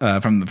about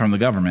from the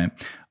government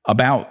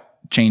about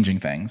changing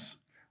things.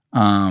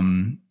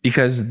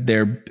 Because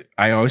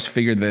I always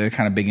figured the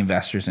kind of big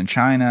investors in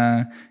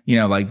China, you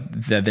know,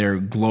 like that they're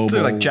global.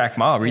 So like Jack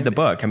Ma, read the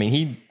book. I mean,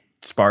 he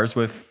spars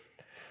with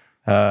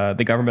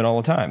the government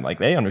all the time. Like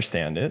they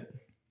understand it.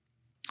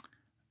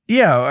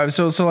 Yeah,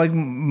 so like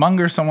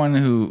Munger's someone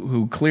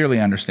who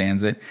clearly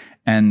understands it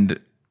and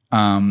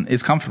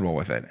is comfortable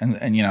with it,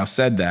 and you know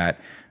said that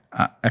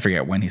I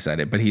forget when he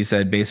said it, but he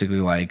said basically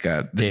like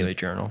Daily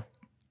Journal.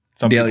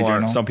 Some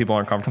people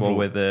aren't comfortable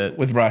with it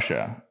with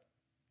Russia.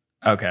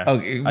 Okay. Well,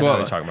 I thought he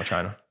was talking about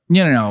China.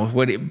 No.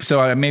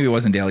 So maybe it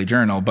wasn't Daily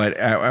Journal, but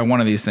one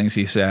of these things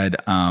he said,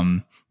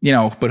 you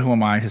know, but who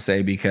am I to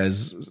say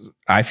because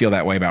I feel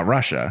that way about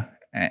Russia,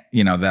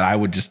 you know, that I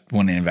would just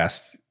want to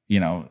invest, you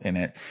know, in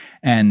it.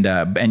 And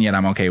yet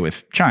I'm okay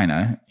with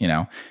China, you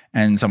know,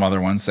 and some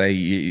other ones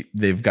say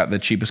they've got the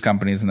cheapest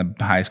companies and the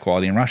highest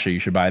quality in Russia. You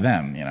should buy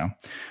them, you know?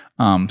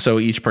 So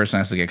each person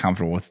has to get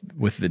comfortable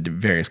with the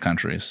various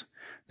countries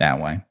that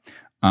way.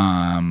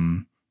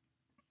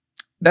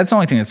 That's the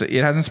only thing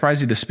it hasn't surprised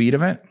you, the speed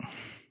of it.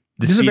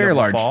 These are very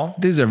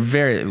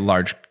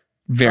large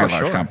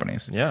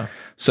companies. Yeah.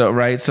 So,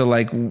 right. So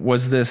like, what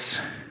was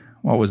this?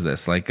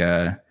 Like,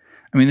 I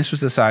mean, this was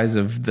the size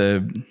of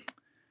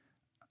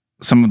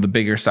some of the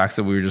bigger stocks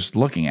that we were just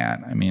looking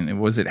at. I mean,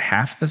 was it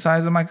half the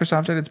size of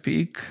Microsoft at its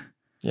peak?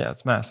 Yeah,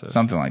 it's massive.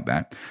 Something like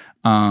that.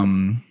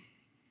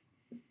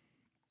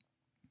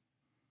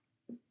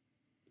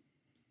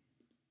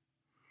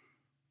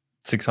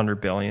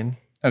 $600 billion.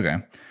 Okay.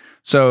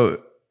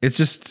 So it's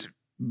just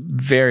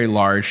very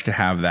large to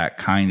have that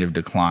kind of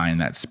decline,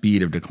 that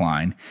speed of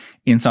decline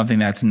in something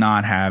that's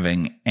not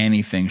having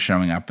anything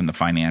showing up in the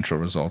financial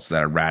results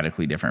that are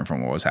radically different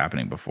from what was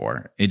happening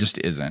before. It just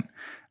isn't.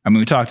 I mean,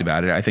 we talked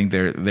about it. I think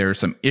there are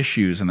some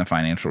issues in the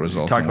financial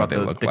results Talk and about what they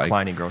the look like.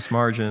 declining gross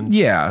margins.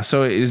 Yeah.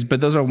 So,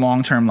 but those are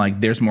long term.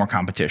 Like, there's more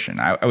competition.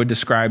 I would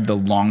describe the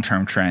long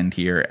term trend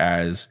here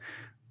as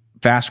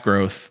fast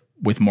growth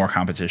with more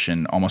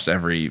competition. Almost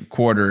every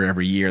quarter,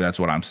 every year, that's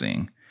what I'm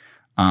seeing.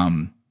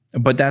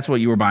 But that's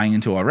what you were buying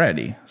into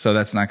already. So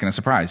that's not going to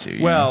surprise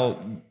you.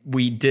 Well,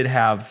 we did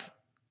have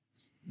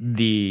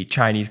the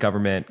Chinese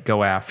government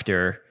go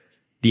after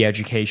the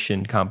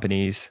education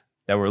companies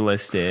that were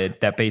listed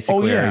that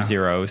basically are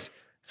zeros.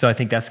 So I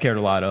think that scared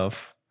a lot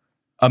of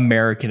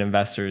American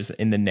investors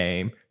in the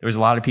name. There was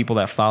a lot of people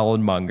that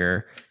followed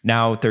Munger.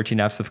 Now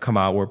 13Fs have come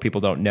out where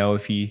people don't know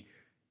if he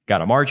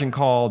got a margin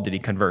call. Did he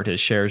convert his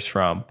shares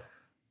from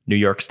New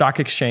York Stock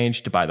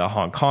Exchange to buy the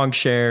Hong Kong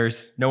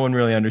shares? No one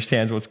really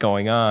understands what's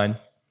going on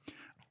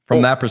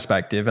from that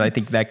perspective. And I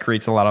think that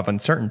creates a lot of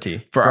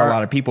uncertainty for a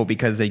lot of people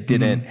because they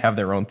didn't have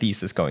their own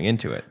thesis going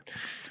into it.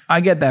 I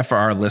get that for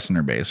our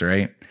listener base,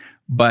 right?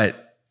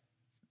 But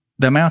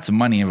the amounts of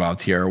money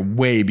involved here are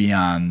way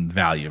beyond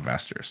value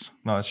investors.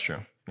 No, that's true.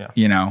 Yeah.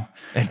 You know?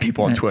 And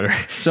people on Twitter.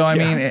 So, I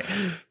mean...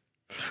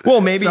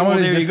 Well, maybe someone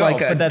there is you just go.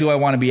 like, do I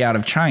want to be out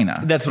of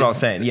China? That's what I was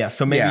saying. Yeah.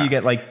 So maybe you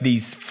get like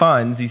these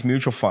funds, these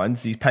mutual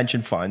funds, these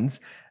pension funds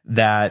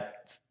that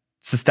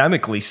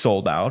systemically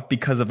sold out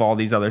because of all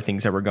these other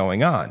things that were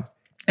going on.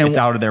 And it's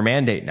out of their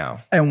mandate now.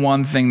 And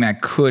one thing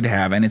that could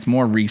have, and it's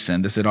more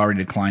recent, this had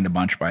already declined a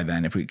bunch by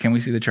then. Can we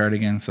see the chart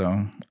again?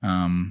 So,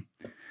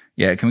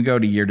 yeah, can we go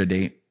to year to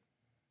date?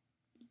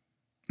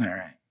 All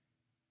right.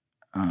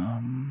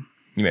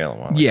 You may want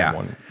one.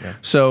 Yeah.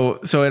 So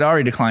it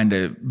already declined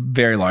a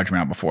very large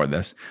amount before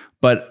this.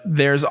 But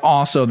there's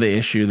also the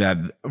issue that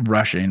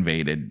Russia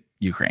invaded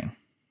Ukraine.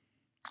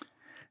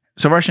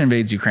 So Russia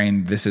invades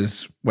Ukraine. This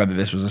is whether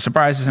this was a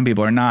surprise to some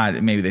people or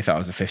not. Maybe they thought it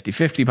was a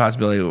 50-50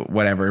 possibility,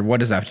 whatever. What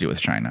does that have to do with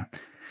China?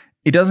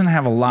 It doesn't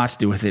have a lot to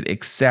do with it,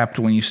 except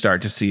when you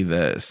start to see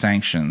the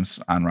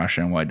sanctions on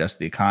Russia and what it does to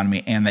the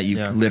economy, and that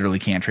you literally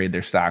can't trade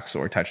their stocks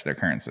or touch their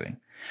currency.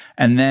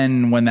 And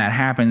then when that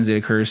happens, it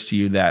occurs to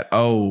you that,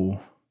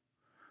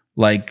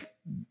 like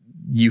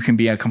you can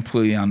be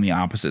completely on the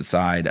opposite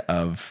side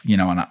of,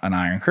 an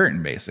iron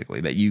curtain, basically,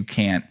 that you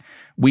can't.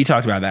 We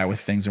talked about that with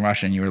things in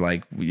Russia, and you were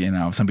like,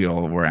 some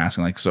people were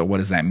asking, like, so what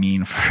does that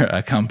mean for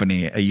a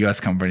company, a U.S.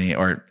 company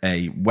or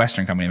a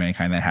Western company of any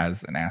kind that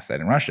has an asset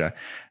in Russia?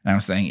 And I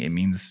was saying it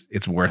means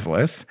it's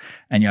worthless,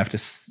 and you have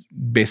to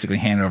basically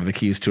hand over the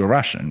keys to a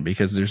Russian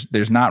because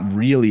there's not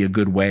really a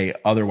good way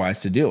otherwise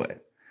to do it.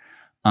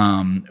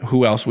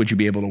 Who else would you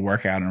be able to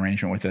work out an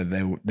arrangement with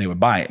that they would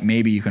buy it?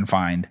 Maybe you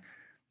can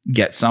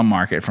get some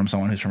market from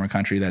someone who's from a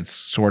country that's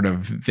sort of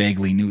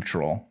vaguely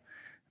neutral.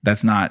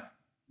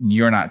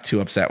 You're not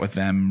too upset with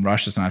them.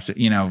 Russia's not,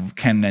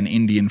 can an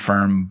Indian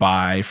firm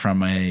buy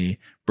from a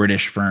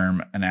British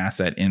firm an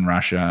asset in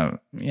Russia?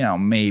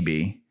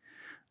 Maybe.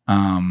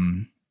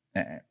 Although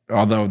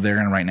they're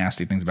going to write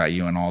nasty things about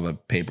you in all the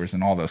papers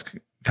in all those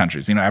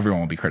countries. Everyone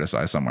will be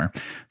criticized somewhere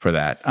for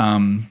that.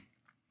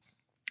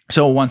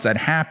 So once that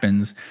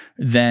happens,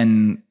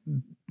 then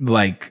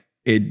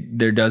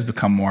there does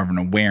become more of an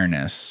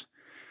awareness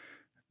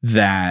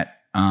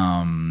that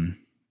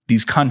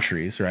these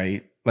countries,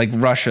 right? Like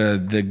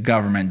Russia, the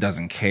government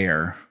doesn't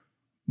care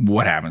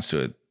what happens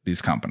to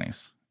these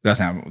companies. It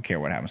doesn't care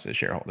what happens to the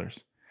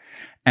shareholders.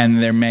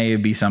 And there may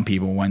be some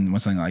people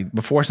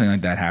before something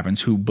like that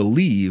happens who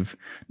believe,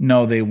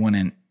 no, they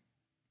wouldn't.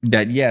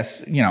 That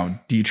yes, do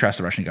you trust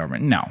the Russian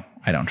government? No,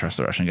 I don't trust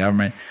the Russian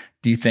government.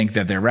 Do you think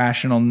that they're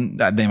rational?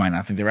 They might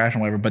not think they're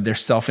rational, whatever, but their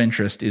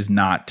self-interest is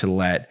not to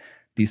let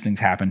these things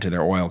happen to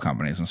their oil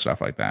companies and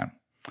stuff like that.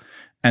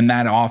 And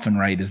that often,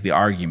 right, is the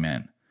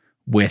argument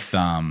with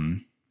the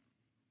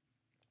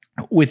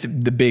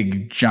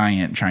big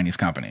giant Chinese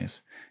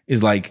companies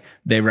is like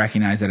they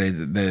recognize that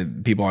the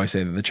people always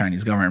say that the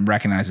Chinese government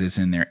recognizes it's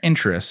in their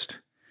interest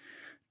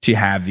to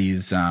have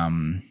these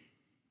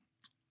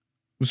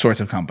sorts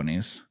of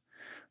companies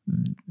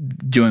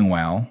doing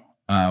well.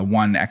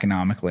 One,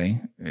 economically,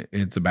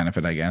 it's a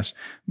benefit, I guess.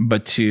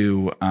 But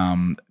two,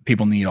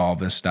 people need all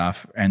this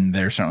stuff, and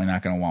they're certainly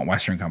not going to want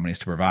Western companies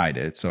to provide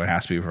it. So it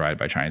has to be provided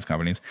by Chinese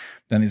companies.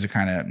 Then these are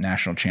kind of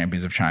national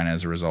champions of China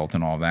as a result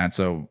and all that.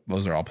 So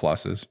those are all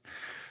pluses.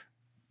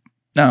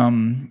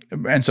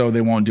 And so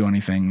they won't do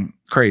anything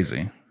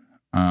crazy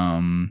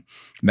that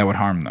would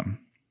harm them.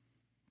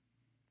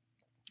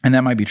 And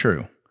that might be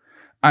true.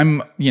 I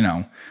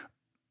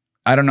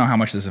don't know how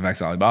much this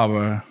affects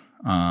Alibaba.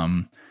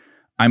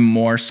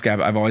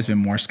 I've always been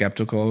more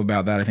skeptical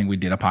about that. I think we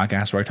did a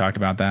podcast where I talked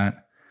about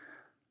that.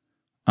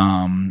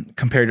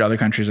 Compared to other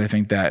countries, I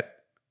think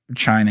that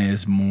China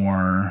is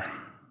more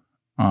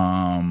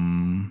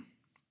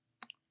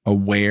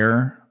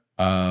aware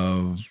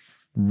of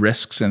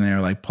risks in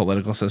their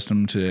political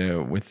system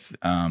with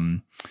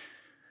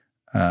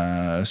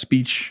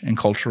speech and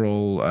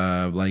cultural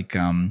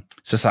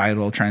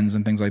societal trends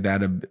and things like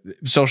that, of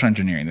social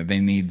engineering, that they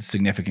need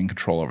significant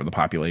control over the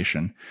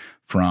population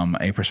from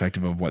a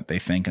perspective of what they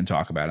think and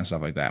talk about and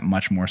stuff like that,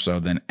 much more so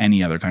than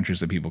any other countries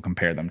that people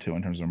compare them to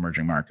in terms of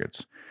emerging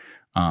markets.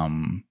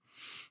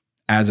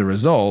 as a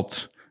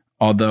result,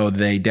 although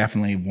they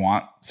definitely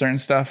want certain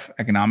stuff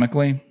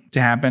economically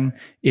to happen,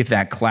 if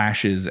that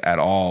clashes at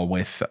all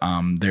with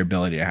their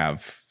ability to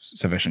have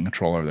sufficient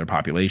control over their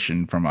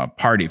population from a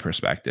party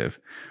perspective,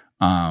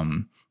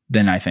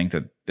 then I think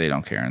that they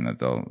don't care and that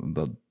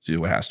they'll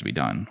do what has to be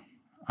done.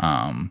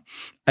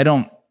 I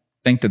don't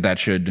think that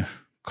should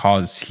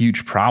cause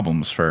huge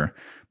problems for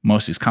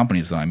most of these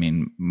companies, though. I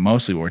mean,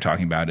 mostly what we're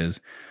talking about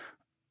is,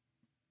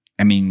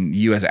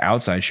 you as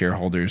outside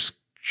shareholders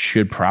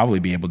should probably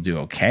be able to do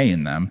okay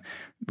in them.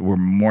 We're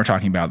more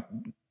talking about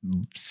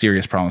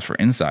serious problems for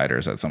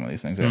insiders at some of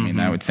these things.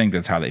 I would think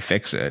that's how they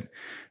fix it.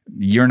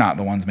 You're not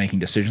the ones making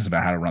decisions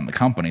about how to run the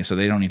company, so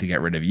they don't need to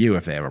get rid of you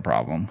if they have a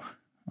problem.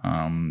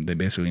 They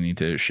basically need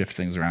to shift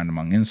things around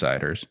among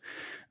insiders.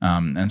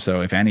 And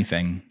so if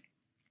anything,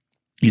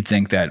 you'd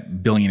think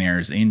that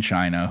billionaires in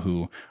China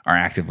who are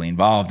actively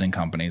involved in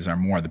companies are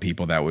more the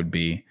people that would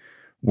be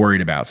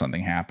worried about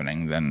something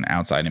happening than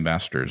outside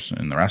investors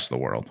in the rest of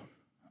the world.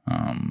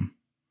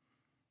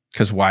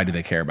 Because why do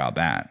they care about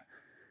that?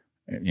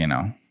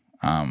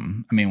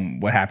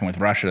 What happened with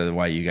Russia,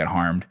 why you get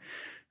harmed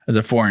as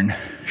a foreign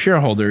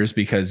shareholder is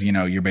because,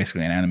 you're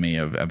basically an enemy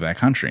of that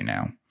country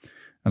now.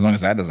 As long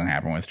as that doesn't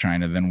happen with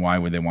China, then why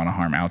would they want to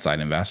harm outside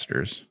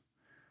investors?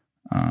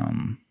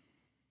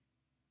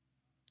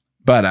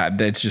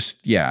 But it's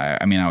just,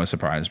 I was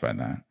surprised by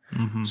that.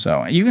 Mm-hmm.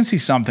 So you can see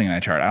something in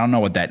that chart. I don't know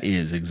what that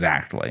is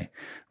exactly,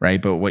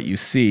 right? But what you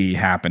see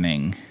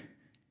happening,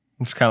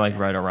 it's kind of like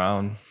right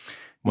around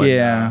when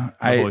the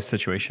whole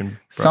situation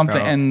broke out.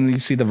 And you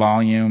see the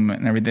volume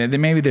and everything.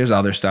 Maybe there's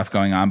other stuff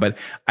going on, but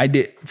I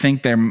did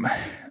think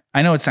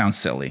I know it sounds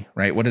silly,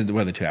 right? What do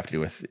the two have to do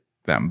with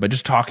them? But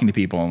just talking to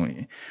people,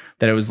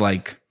 that it was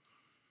like,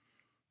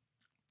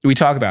 we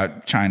talk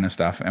about China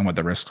stuff and what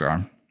the risks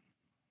are.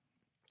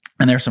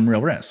 And there's some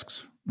real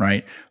risks,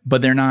 right?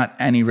 But they're not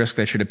any risk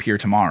that should appear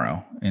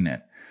tomorrow in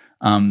it.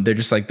 They're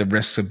just like the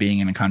risks of being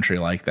in a country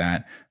like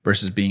that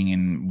versus being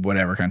in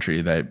whatever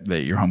country that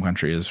your home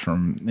country is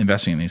from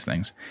investing in these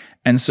things.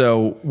 And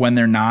so when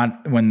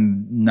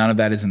none of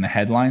that is in the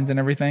headlines and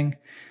everything,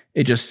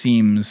 it just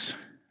seems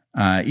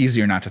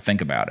easier not to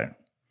think about it.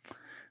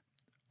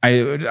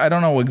 I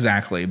don't know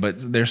exactly,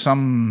 but there's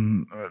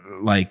some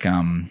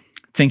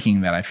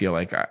thinking that I feel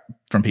like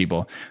from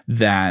people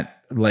that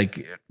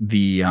like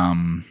the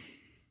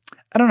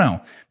I don't know.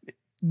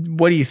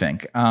 What do you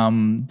think?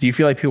 Do you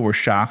feel like people were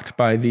shocked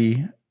by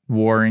the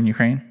war in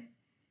Ukraine?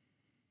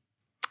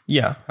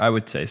 Yeah, I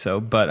would say so.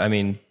 But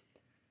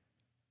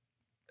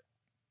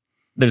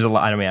there's a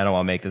lot. I don't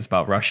want to make this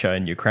about Russia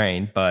and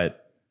Ukraine,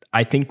 but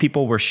I think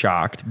people were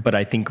shocked. But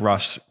I think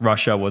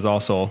Russia was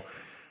also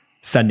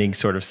sending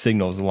sort of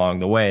signals along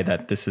the way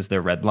that this is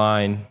their red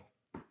line.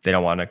 They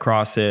don't want to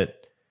cross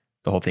it.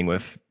 The whole thing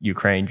with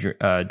Ukraine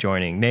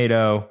joining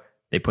NATO,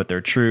 they put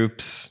their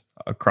troops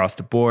across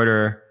the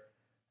border,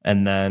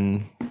 and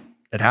then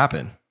it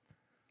happened.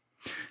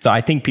 So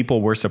I think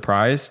people were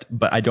surprised,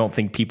 but I don't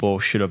think people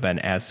should have been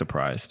as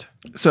surprised.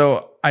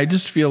 So I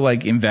just feel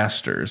like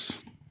investors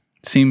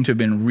seem to have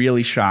been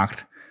really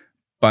shocked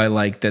by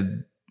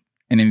an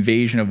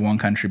invasion of one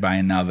country by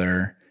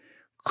another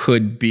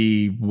could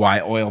be why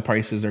oil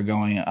prices are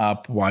going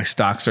up, why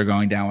stocks are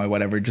going down, why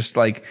whatever. Just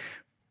like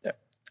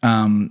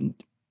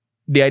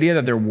the idea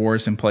that there are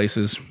wars in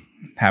places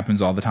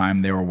happens all the time.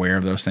 They were aware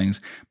of those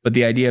things. But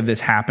the idea of this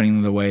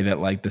happening the way that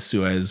like the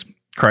Suez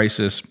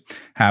crisis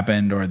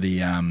happened, or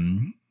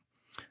even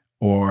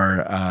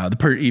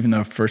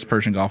the first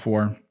Persian Gulf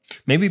War.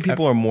 Maybe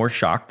people are more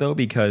shocked though,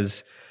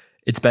 because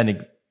it's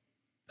been,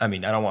 I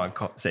don't want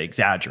to say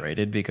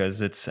exaggerated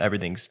because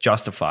everything's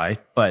justified,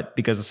 but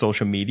because of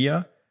social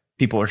media,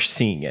 people are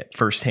seeing it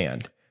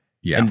firsthand.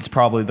 Yeah. And it's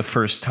probably the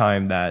first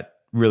time that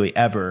really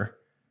ever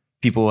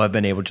people have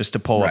been able just to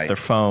pull up their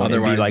phone.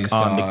 Otherwise, and be like you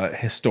saw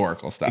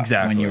historical stuff.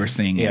 Exactly. When you were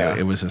seeing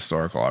it was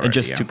historical already. And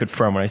just to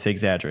confirm, when I say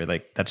exaggerate,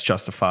 like that's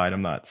justified.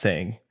 I'm not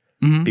saying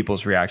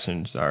people's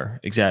reactions are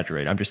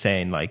exaggerated. I'm just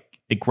saying like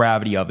the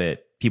gravity of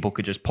it, people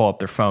could just pull up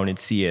their phone and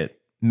see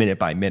it minute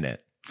by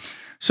minute.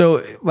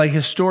 So like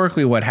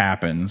historically what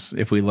happens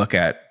if we look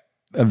at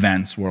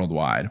events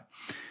worldwide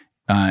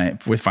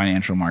with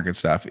financial market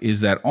stuff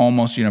is that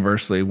almost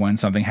universally when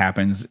something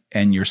happens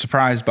and you're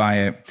surprised by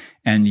it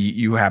and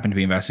you happen to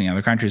be investing in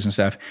other countries and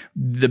stuff,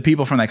 the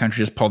people from that country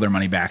just pull their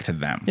money back to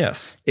them.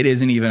 Yes. It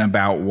isn't even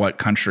about what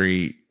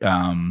country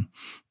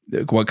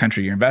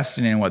you're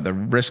invested in, what the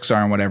risks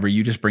are and whatever.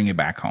 You just bring it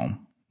back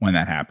home when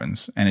that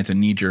happens. And it's a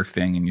knee-jerk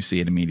thing and you see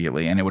it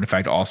immediately. And it would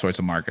affect all sorts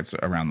of markets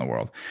around the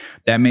world.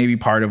 That may be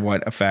part of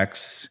what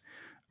affects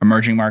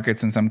emerging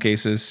markets in some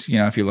cases.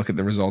 If you look at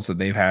the results that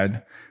they've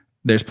had,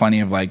 there's plenty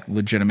of like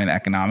legitimate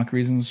economic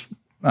reasons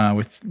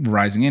with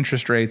rising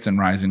interest rates and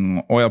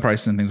rising oil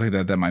prices and things like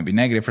that might be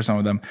negative for some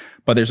of them.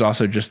 But there's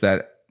also just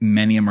that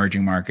many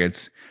emerging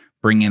markets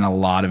bring in a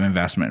lot of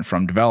investment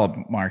from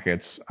developed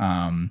markets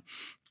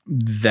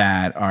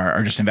that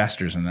are just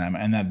investors in them,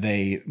 and that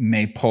they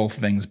may pull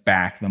things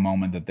back the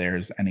moment that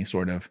there's any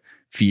sort of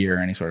fear,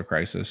 any sort of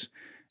crisis.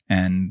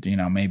 And,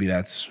 maybe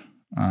that's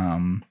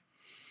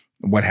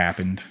what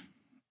happened,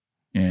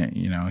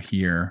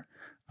 here.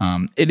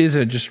 It is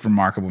a just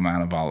remarkable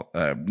amount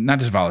of not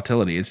just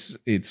volatility.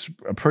 It's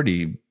a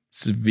pretty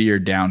severe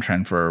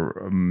downtrend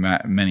for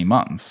many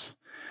months.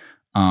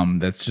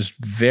 That's just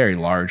very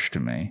large to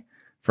me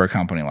for a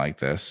company like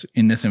this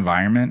in this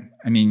environment.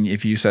 I mean,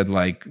 if you said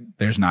like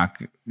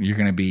you're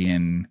going to be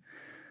in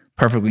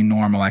perfectly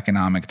normal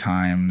economic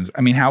times.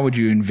 I mean, how would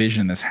you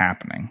envision this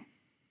happening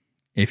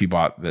if you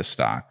bought this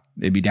stock?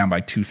 It'd be down by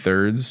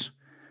 2/3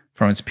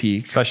 from its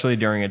peak, especially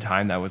during a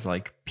time that was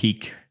like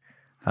peak,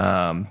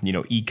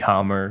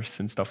 e-commerce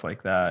and stuff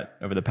like that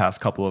over the past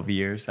couple of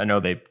years. I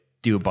know they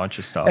do a bunch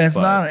of stuff,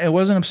 and it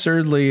wasn't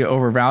absurdly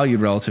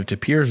overvalued relative to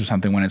peers or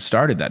something when it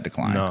started that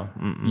decline.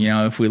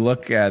 No, if we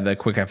look at the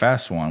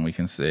QuickFS one, we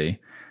can see,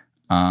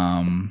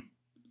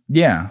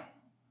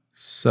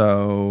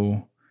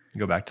 so. You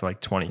go back to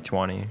like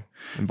 2020.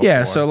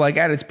 Yeah, so like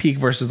at its peak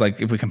versus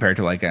like if we compare it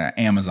to like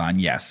Amazon,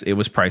 yes, it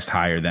was priced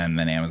higher than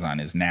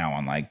Amazon is now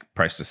on like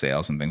price to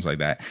sales and things like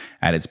that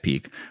at its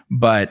peak.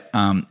 But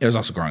it was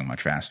also growing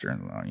much faster,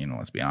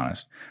 let's be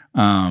honest.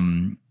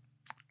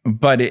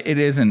 But it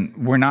isn't,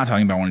 we're not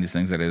talking about one of these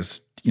things that is,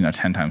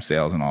 10 times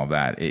sales and all of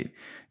that. It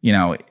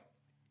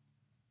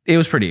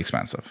was pretty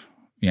expensive,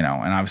 and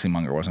obviously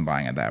Munger wasn't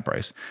buying at that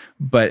price.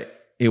 But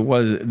there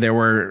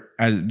were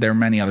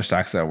many other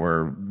stocks that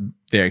were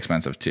very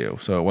expensive too.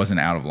 So it wasn't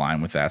out of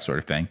line with that sort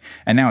of thing.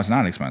 And now it's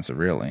not expensive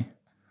really.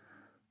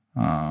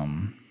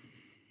 But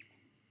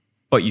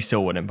you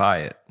still wouldn't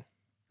buy it.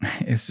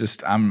 It's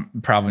just, I'm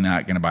probably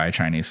not going to buy a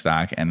Chinese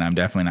stock, and I'm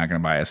definitely not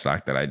going to buy a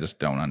stock that I just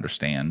don't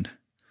understand.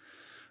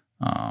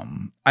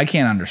 I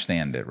can't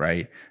understand it,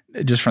 right?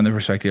 Just from the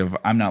perspective,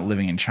 I'm not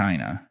living in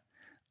China.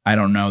 I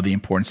don't know the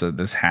importance that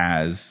this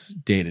has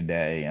day to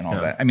day and all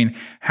that. I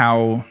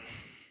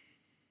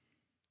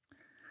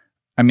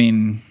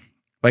mean,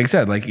 like I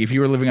said, like if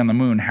you were living on the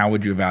moon, how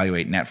would you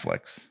evaluate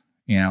Netflix?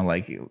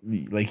 Like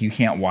you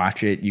can't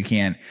watch it. You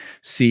can't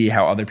see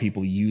how other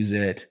people use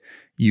it.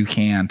 You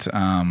can't,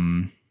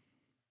 you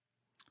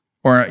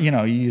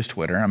use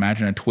Twitter.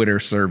 Imagine a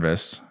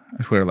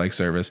Twitter-like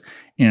service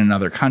in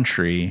another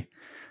country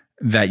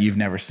that you've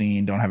never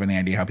seen, don't have any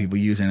idea how people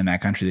use it. In that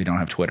country, they don't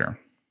have Twitter.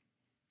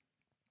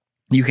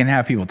 You can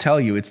have people tell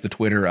you it's the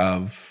Twitter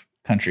of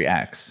country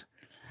X.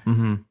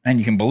 Mm-hmm. And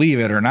you can believe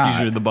it or not. It's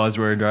usually the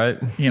buzzword, right?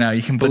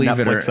 You can believe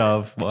it or Netflix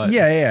of what?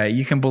 Yeah.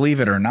 You can believe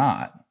it or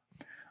not,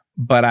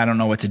 but I don't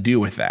know what to do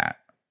with that.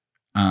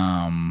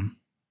 And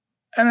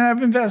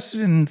I've invested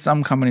in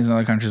some companies in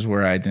other countries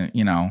where I didn't,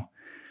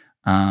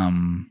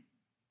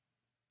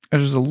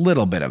 there's a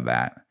little bit of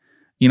that.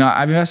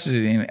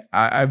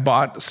 I've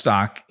bought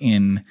stock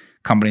in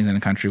companies in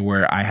a country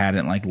where I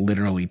hadn't like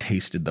literally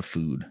tasted the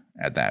food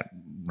at that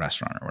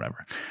restaurant or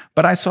whatever,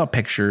 but I saw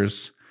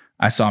pictures.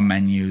 I saw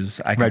menus.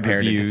 I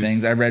compared it to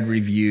things. I read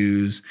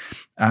reviews.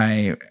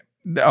 A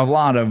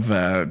lot of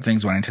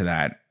things went into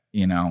that,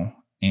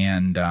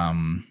 and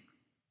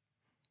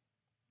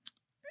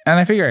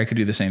I figure I could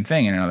do the same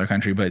thing in another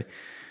country, but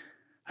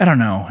I don't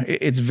know.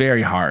 It's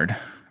very hard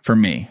for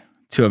me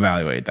to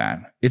evaluate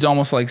that. It's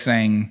almost like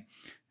saying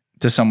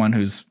to someone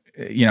who's,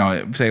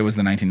 say it was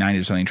the 1990s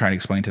or something, trying to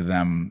explain to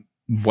them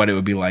what it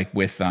would be like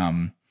with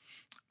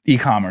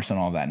e-commerce and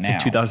all that now. In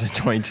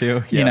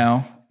 2022,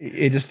 yeah.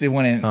 It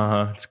wouldn't.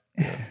 It's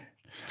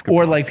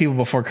or like people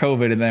before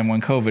COVID, and then when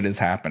COVID is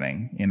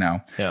happening,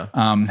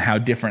 how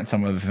different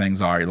some of the things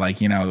are. Like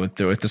with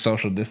the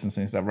social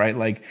distancing stuff, right?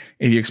 Like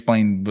if you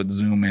explain what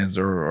Zoom is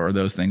or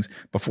those things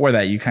before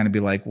that, you kind of be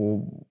like,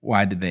 well,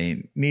 why did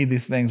they need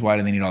these things? Why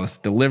do they need all this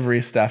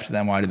delivery stuff to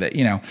them? Why do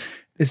they?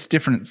 It's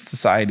different.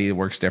 Society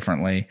works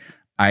differently.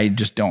 I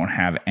just don't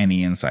have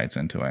any insights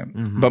into it.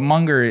 Mm-hmm. But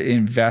Munger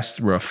invests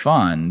through a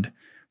fund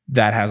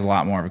that has a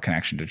lot more of a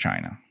connection to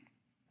China.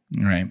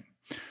 Right.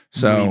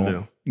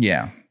 So,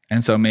 yeah.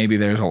 And so maybe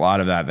there's a lot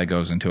of that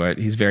goes into it.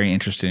 He's very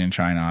interested in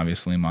China,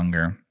 obviously,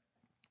 Munger.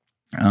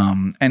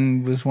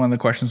 And was one of the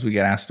questions we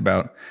get asked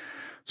about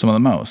some of the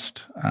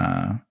most.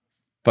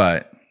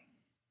 But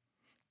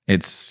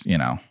it's,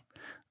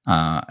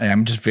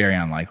 I'm just very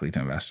unlikely to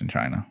invest in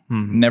China.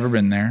 Mm-hmm. Never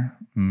been there.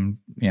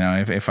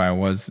 If I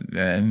was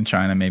in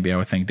China, maybe I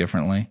would think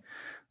differently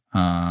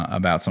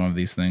about some of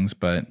these things.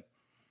 But,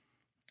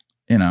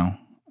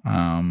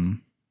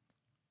 I'm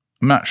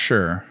not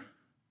sure.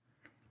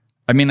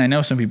 I mean, I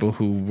know some people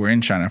who were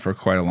in China for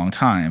quite a long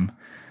time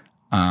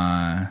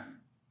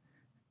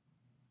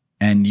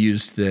and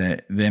used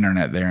the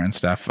internet there and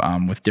stuff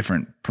with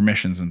different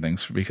permissions and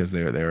things because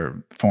they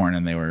were foreign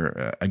and they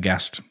were a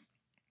guest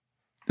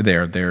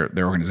there. Their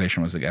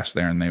organization was a guest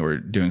there, and they were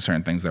doing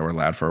certain things that were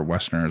allowed for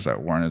Westerners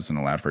that weren't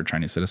allowed for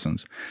Chinese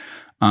citizens.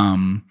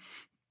 And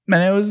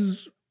it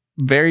was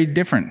very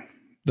different,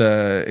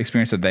 the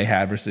experience that they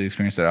had versus the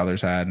experience that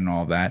others had and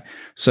all of that.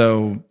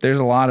 So there's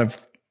a lot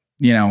of,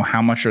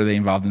 how much are they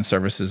involved in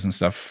services and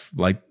stuff,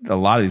 like a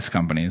lot of these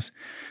companies,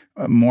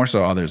 more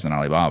so others than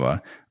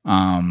Alibaba,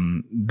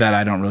 that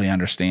I don't really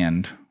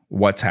understand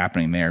what's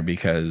happening there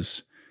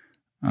because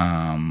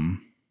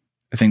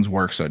things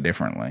work so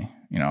differently.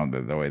 you know,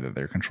 the way that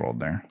they're controlled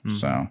there.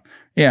 So,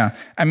 yeah,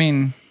 I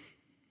mean,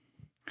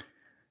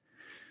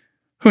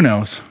 who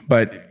knows?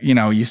 But, you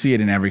know, you see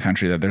it in every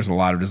country that there's a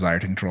lot of desire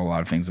to control a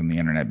lot of things on the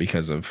internet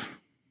because of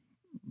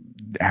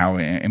how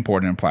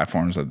important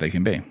platforms that they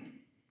can be.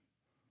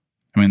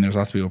 I mean, there's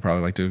lots of people who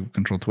probably like to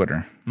control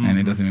Twitter, and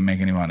it doesn't even make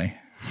any money.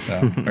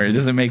 So, or it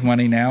doesn't make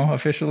money now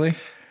officially.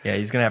 Yeah,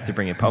 he's gonna have to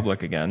bring it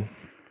public again.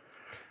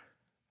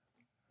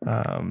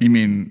 You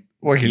mean,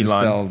 or he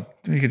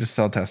could just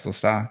sell Tesla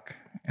stock,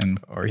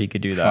 or he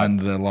could do that, fund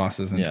the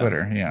losses in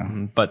Twitter. Yeah,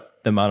 but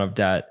the amount of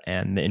debt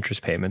and the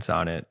interest payments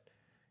on it,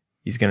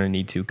 he's gonna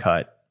need to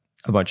cut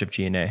a bunch of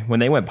G&A. When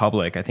they went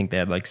public, I think they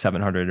had like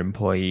 700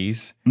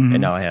 employees, and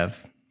now they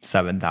have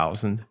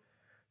 7,000,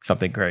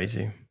 something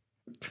crazy.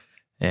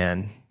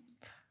 And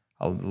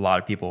a lot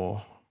of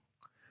people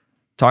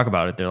talk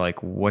about it. They're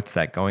like, what's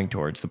that going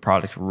towards? The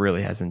product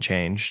really hasn't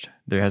changed.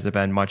 There hasn't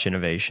been much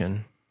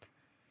innovation.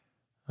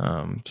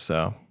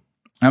 So,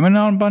 I mean,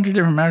 on a bunch of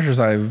different measures,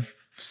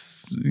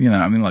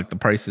 like the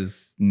price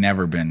has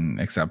never been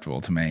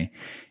acceptable to me.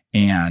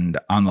 And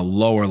on the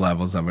lower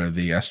levels of it,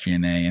 the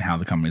SG&A and how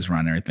the companies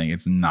run everything,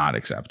 it's not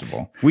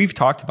acceptable. We've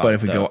talked about it. But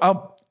if we go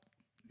up,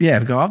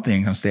 the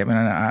income statement,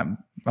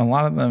 a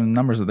lot of the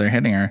numbers that they're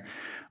hitting are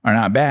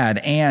not bad.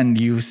 And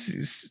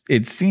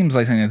it seems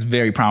like something that's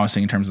very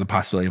promising in terms of the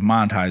possibility of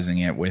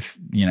monetizing it with,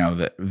 you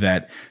know,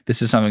 that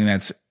this is something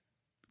that's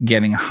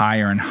getting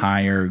higher and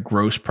higher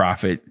gross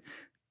profit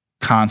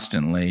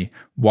constantly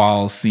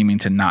while seeming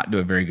to not do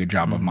a very good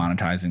job of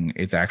monetizing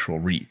its actual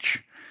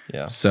reach.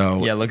 Yeah. So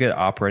yeah, look at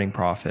operating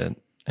profit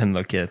and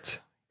look at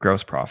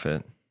gross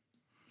profit.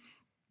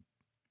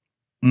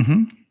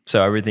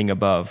 So everything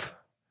above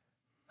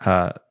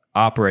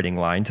operating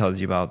line tells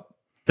you about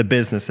the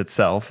business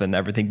itself, and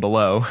everything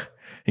below,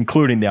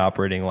 including the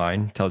operating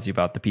line, tells you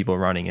about the people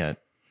running it.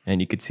 And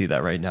you could see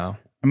that right now.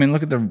 I mean,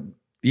 look at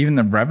even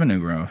the revenue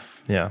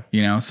growth. Yeah.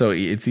 You know, so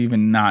it's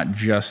even not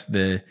just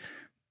that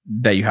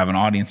you have an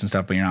audience and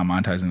stuff, but you're not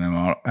monetizing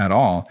them at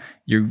all.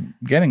 You're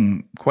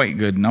getting quite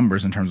good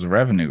numbers in terms of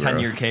revenue growth.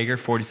 10-year CAGR,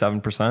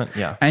 47%.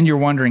 Yeah. And you're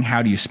wondering,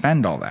 how do you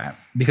spend all that?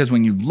 Because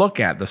when you look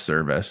at the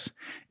service,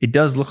 it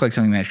does look like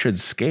something that should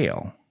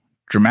scale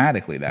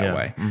dramatically that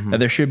way. That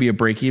there should be a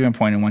break-even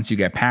point, and once you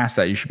get past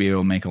that, you should be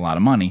able to make a lot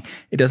of money.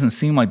 It doesn't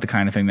seem like the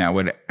kind of thing that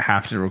would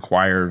have to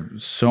require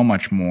so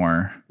much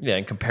more. Yeah,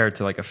 and compared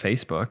to like a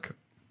Facebook,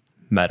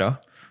 Meta.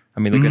 I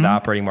mean, look at the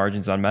operating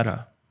margins on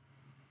Meta.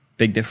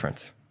 Big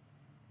difference.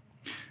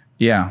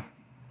 Yeah.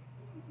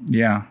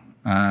 Yeah.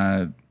 It's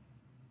going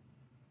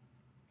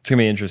to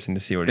be interesting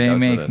to see what it does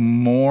with it. They make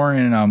more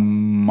in a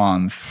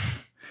month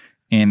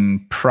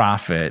in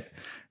profit.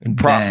 In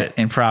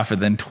profit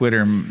than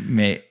Twitter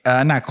may,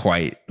 not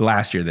quite.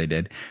 Last year they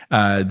did.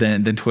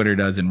 Than Twitter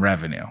does in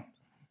revenue.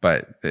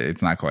 But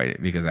it's not quite,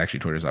 because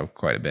actually Twitter's up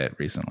quite a bit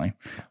recently.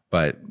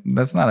 But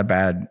that's not a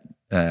bad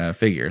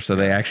figure. So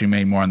they actually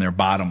made more on their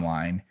bottom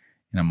line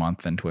in a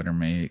month than Twitter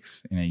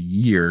makes in a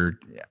year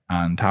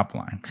on top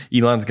line.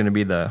 Elon's going to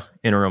be the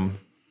interim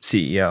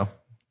CEO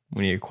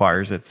when he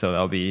acquires it. So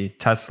that'll be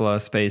Tesla,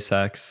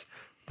 SpaceX,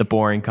 The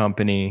Boring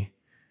Company,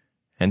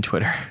 and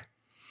Twitter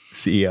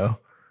CEO.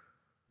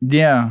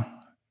 Yeah,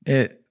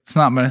 it's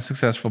not been a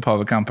successful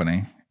public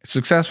company.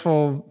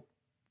 Successful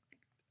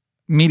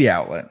media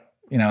outlet.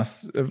 You know,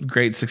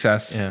 great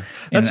success. Yeah,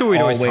 that's what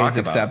we'd always talk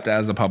about. Except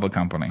as a public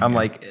company. I'm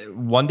like,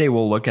 one day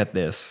we'll look at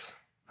this.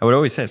 I would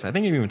always say this. I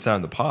think it even said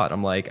on the pod.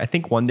 I'm like, I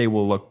think one day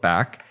we'll look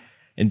back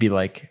and be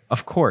like,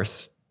 of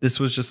course, this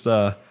was just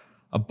a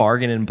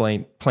bargain in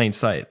plain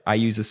sight. I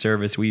use a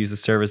service. We use a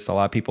service. A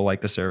lot of people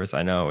like the service.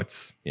 I know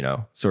it's, you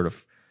know, sort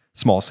of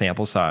small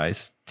sample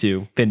size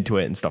to fit into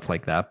it and stuff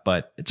like that,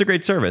 but it's a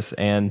great service.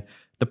 And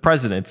the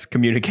presidents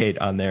communicate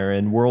on there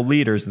and world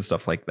leaders and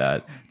stuff like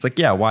that. It's like,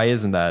 yeah, why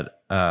isn't that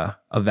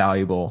a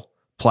valuable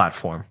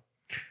platform?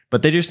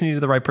 But they just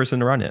needed the right person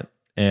to run it.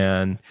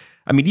 And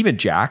I mean, even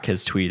Jack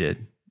has tweeted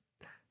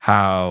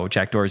how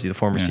Jack Dorsey, the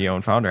former CEO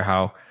and founder,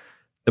 how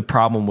the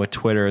problem with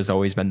Twitter has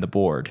always been the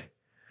board.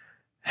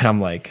 And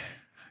I'm like,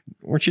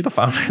 weren't you the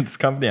founder of this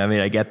company? I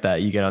mean, I get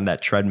that you get on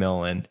that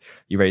treadmill and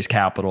you raise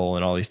capital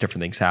and all these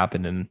different things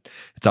happen and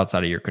it's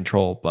outside of your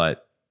control,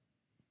 but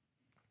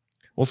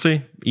we'll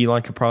see.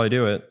 Elon could probably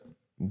do it.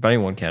 If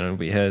anyone can, it'll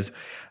be his.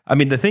 I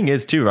mean, the thing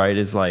is too, right,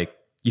 is like,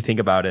 you think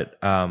about it,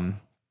 no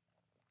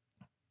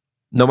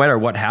matter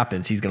what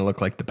happens, he's going to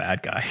look like the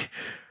bad guy.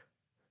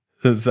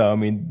 So, I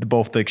mean,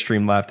 both the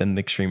extreme left and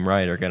the extreme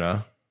right are going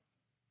to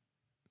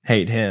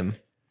hate him.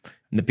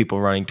 And the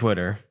people running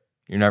Twitter,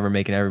 you're never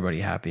making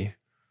everybody happy.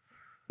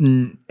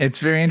 It's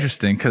very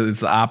interesting because it's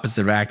the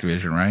opposite of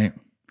Activision, right?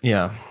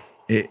 Yeah.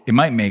 It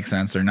might make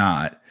sense or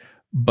not,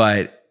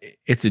 but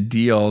it's a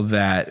deal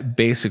that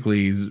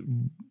basically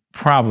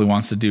probably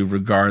wants to do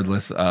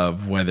regardless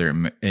of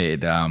whether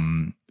it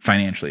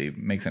financially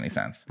makes any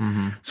sense.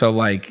 So,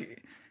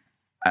 like,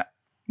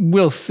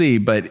 we'll see,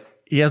 but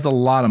he has a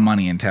lot of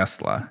money in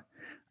Tesla.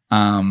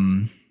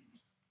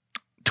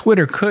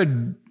 Twitter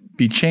could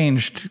be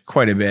changed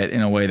quite a bit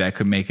in a way that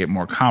could make it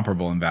more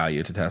comparable in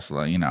value to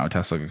Tesla.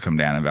 Tesla could come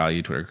down in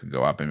value, Twitter could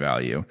go up in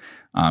value,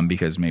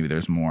 because maybe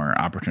there's more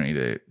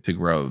opportunity to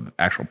grow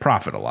actual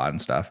profit a lot and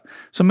stuff.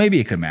 So maybe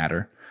it could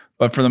matter.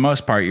 But for the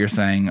most part, you're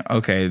saying,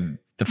 okay,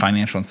 the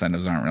financial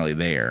incentives aren't really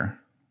there,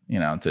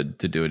 to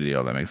do a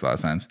deal that makes a lot of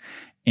sense.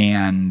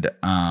 And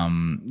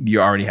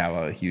you already have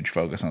a huge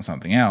focus on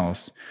something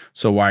else.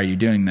 So why are you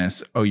doing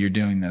this? Oh, you're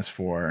doing this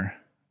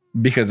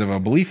because of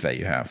a belief that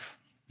you have,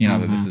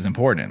 that this is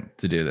important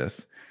to do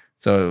this.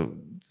 So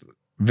it's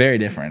very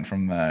different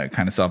from the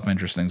kind of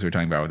self-interest things we were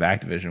talking about with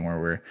Activision, where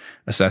we're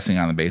assessing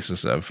on the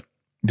basis of,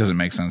 does it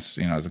make sense,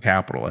 as a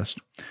capitalist?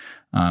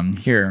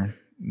 Here,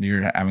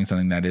 you're having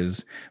something that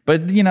is,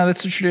 but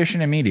that's the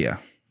tradition in media.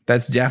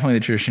 That's definitely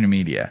the tradition in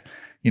media.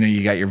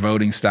 You got your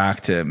voting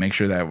stock to make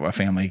sure that a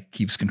family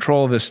keeps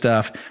control of this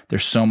stuff.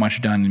 There's so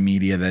much done in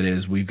media that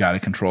is, we've got to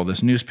control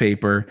this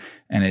newspaper.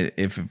 And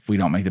if we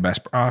don't make the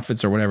best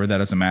profits or whatever, that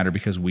doesn't matter,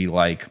 because we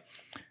like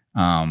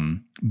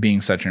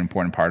being such an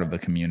important part of the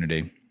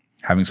community,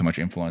 having so much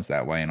influence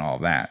that way and all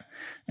of that.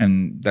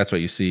 And that's what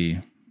you see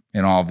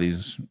in all of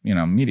these,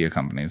 media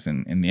companies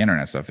and in the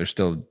internet stuff. They're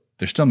still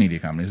media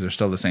companies. They're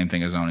still the same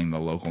thing as owning the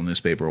local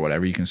newspaper or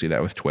whatever. You can see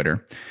that with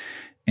Twitter.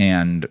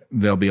 And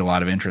there'll be a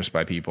lot of interest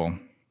by people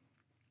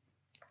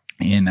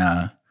in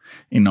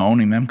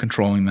owning them,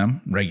 controlling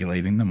them,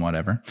 regulating them,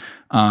 whatever.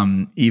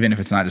 Even if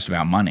it's not just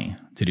about money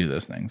to do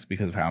those things,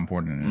 because of how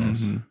important it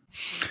is.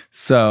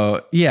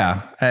 So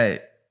yeah,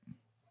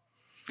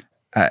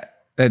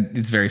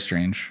 it's very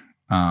strange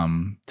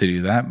to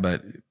do that,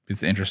 but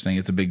it's interesting.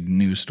 It's a big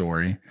news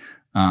story.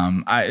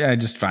 I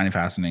just find it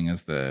fascinating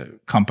as the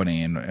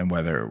company and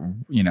whether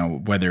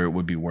it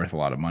would be worth a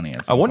lot of money.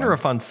 I wonder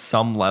if on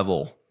some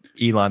level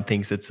Elon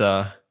thinks it's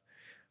a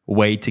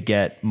way to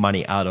get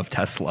money out of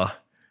Tesla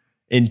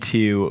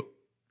into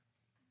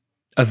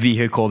a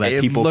vehicle that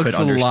people could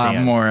understand. It looks a lot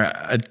more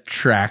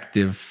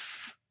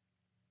attractive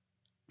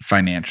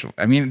financially.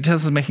 I mean,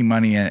 Tesla's making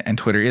money and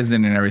Twitter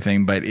isn't and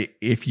everything, but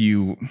if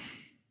you,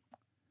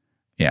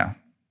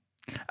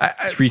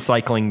 it's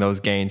recycling those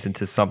gains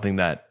into something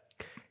that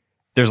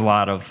there's a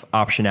lot of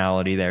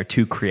optionality there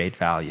to create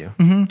value.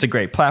 It's a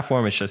great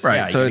platform. It's just,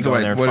 right. So it's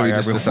what do we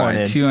just decide?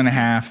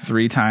 2.5,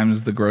 3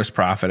 times the gross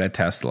profit at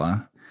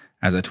Tesla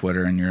as a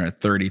Twitter, and you're at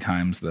 30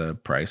 times the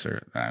price,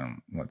 or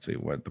let's see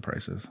what the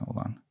price is. Hold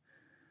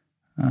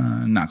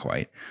on. Not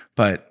quite,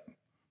 but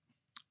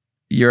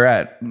you're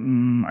at,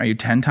 are you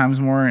 10 times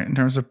more in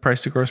terms of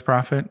price to gross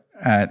profit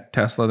at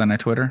Tesla than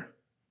at Twitter?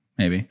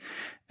 Maybe.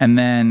 And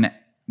then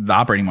the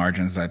operating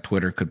margins at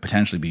Twitter could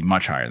potentially be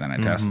much higher than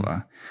at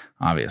Tesla,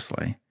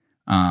 obviously.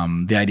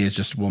 The idea is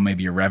just, well,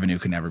 maybe your revenue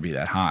could never be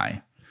that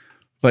high.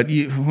 But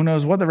who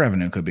knows what the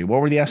revenue could be? What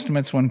were the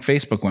estimates when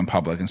Facebook went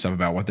public and stuff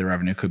about what their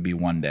revenue could be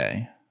one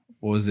day?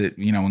 What was it,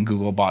 when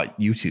Google bought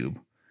YouTube?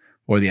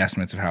 What were the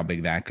estimates of how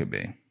big that could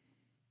be?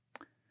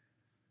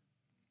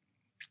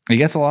 It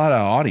gets a lot of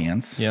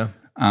audience. Yeah.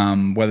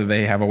 Whether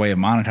they have a way of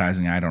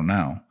monetizing, I don't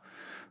know.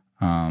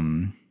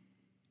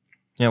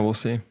 Yeah, we'll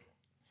see.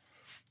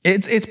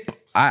 It's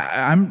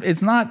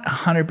not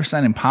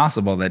 100%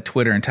 impossible that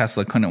Twitter and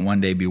Tesla couldn't one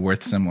day be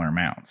worth similar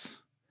amounts,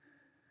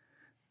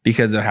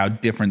 because of how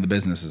different the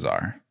businesses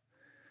are.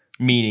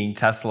 Meaning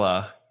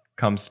Tesla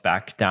comes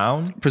back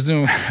down?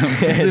 Presumably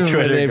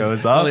Twitter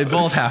goes up? Well, they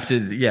both have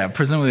to,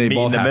 presumably they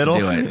both have to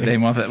do it. They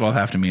both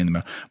have to meet in the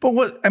middle.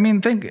 But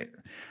think,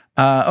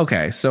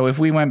 okay, so if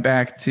we went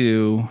back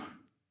to,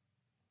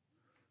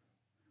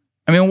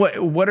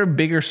 what are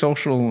bigger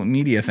social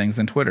media things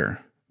than Twitter?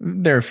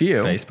 There are a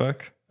few.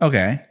 Facebook.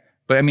 Okay.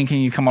 But can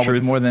you come up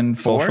with more than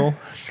 4? Social?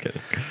 Just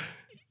kidding.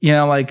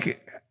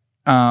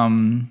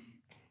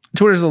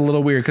 Twitter's a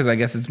little weird because I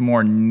guess it's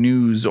more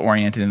news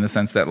oriented in the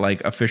sense that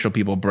official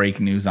people break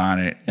news on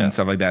it and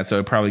stuff like that. So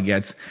it probably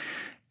gets,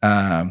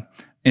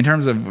 in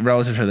terms of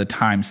relative to the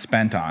time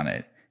spent on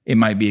it, it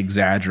might be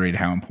exaggerated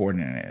how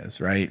important it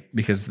is, right?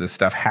 Because the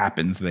stuff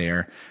happens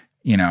there,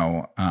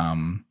 to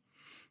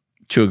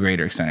a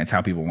greater extent. It's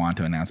how people want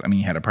to announce.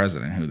 You had a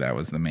president who that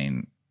was the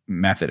main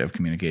method of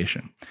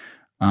communication.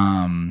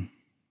 And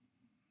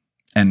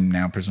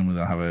now presumably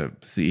they'll have a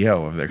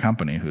CEO of their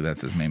company who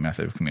that's his main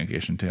method of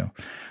communication too.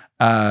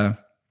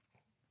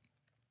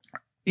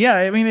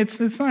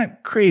 It's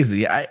not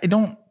crazy. I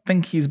don't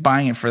think he's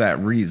buying it for that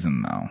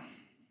reason though.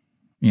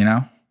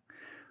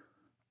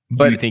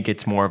 But do you think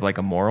it's more of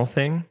a moral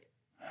thing?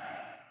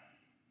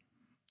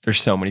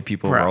 There's so many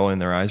people rolling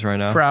their eyes right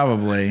now.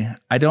 Probably.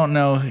 I don't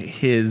know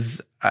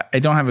I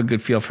don't have a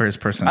good feel for his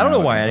personality. I don't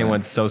know why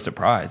anyone's so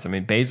surprised.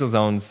 Bezos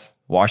owns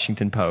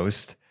Washington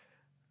Post.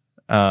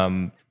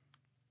 I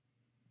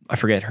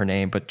forget her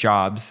name, but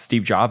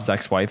Steve Jobs'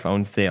 ex-wife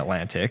owns The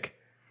Atlantic.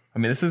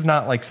 This is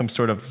not some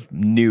sort of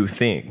new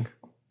thing.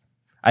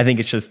 I think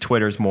it's just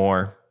Twitter's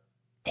more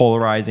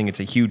polarizing. It's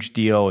a huge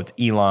deal. It's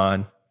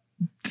Elon.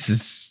 This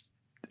is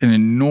an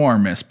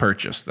enormous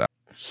purchase, though.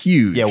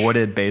 Huge. Yeah, what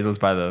did Bezos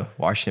buy the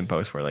Washington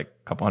Post for? A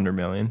couple $100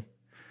 million?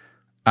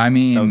 That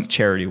was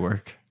charity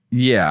work.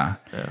 Yeah.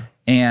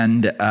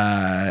 And,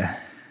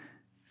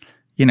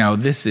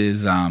 this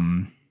is,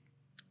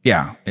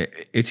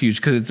 it's huge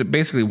because it's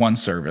basically one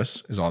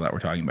service is all that we're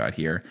talking about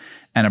here,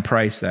 and a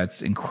price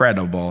that's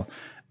incredible.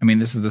 I mean,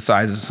 this is the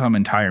size of some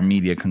entire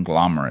media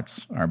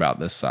conglomerates are about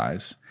this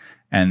size.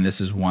 And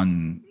this is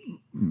one,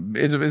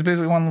 it's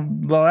basically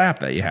one little app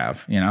that you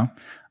have,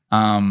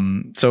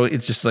 So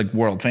it's just like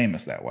world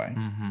famous that way,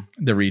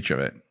 the reach of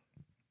it.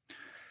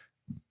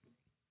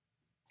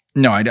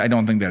 No, I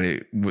don't think that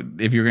it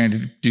would, if you're going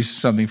to do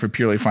something for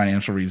purely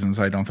financial reasons,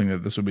 I don't think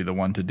that this would be the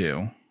one to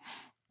do.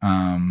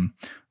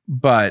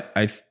 But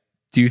I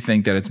do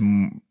think that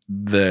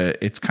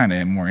it's kind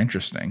of more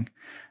interesting.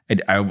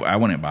 I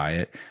wouldn't buy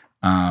it.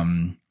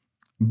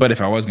 But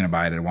if I was going to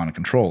buy it, I'd want to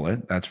control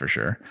it. That's for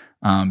sure.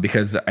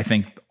 Because I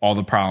think not all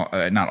the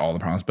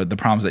problems, but the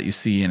problems that you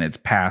see in its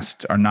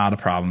past are not the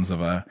problems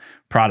of a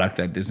product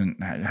that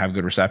doesn't have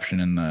good reception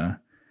in the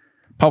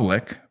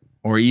public,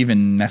 or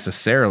even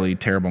necessarily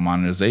terrible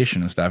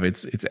monetization and stuff.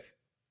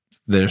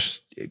 There's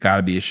got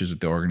to be issues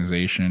with the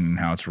organization and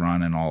how it's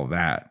run and all of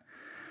that.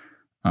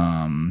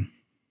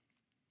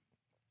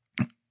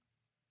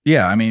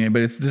 Yeah, I mean,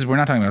 but we're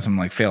not talking about some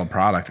like failed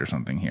product or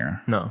something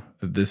here. No,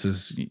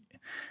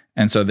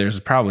 and so there's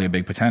probably a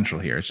big potential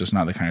here. It's just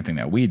not the kind of thing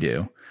that we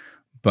do,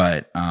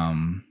 but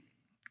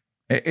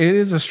it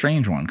is a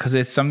strange one because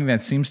it's something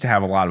that seems to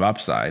have a lot of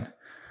upside,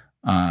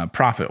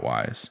 profit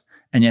wise,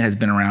 and yet has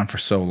been around for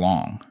so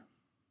long.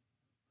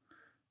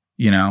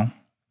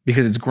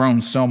 Because it's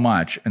grown so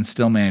much and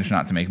still managed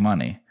not to make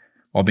money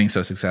while being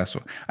so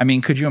successful. I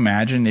mean, could you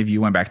imagine if you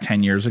went back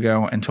 10 years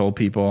ago and told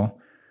people,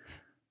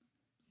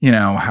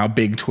 how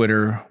big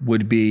Twitter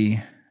would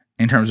be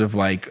in terms of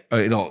like,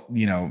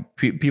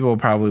 people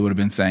probably would have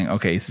been saying,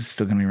 okay, is this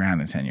still going to be around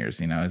in 10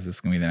 years? Is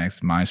this going to be the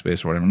next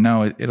MySpace or whatever?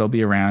 No, it'll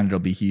be around. It'll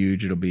be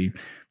huge. It'll be,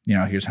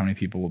 here's how many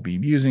people will be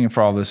using it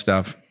for all this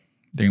stuff.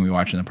 They're going to be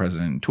watching the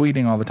president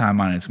tweeting all the time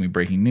on it. It's going to be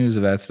breaking news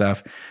of that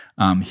stuff.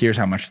 Here's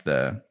how much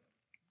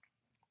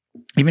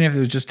even if it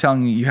was just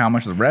telling you how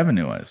much the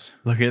revenue is.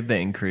 Look at the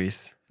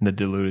increase in the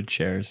diluted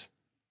shares.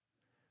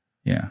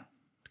 Yeah.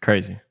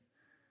 Crazy.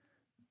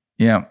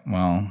 Yeah.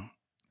 Well,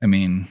 I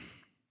mean,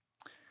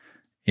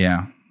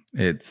 yeah,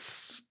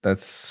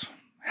 that's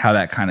how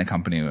that kind of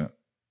company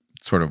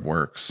sort of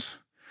works.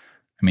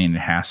 I mean, it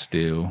has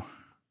to.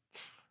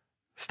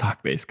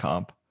 Stock-based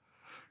comp.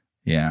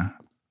 Yeah.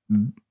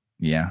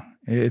 Yeah.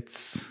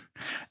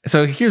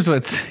 So here's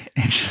what's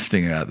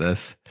interesting about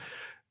this.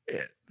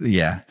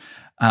 Yeah.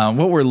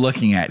 What we're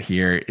looking at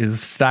here is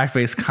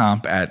stock-based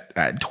comp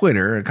at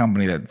Twitter, a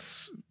company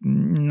that's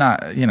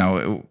not, you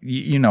know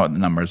what the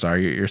numbers are.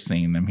 You're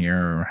seeing them here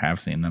or have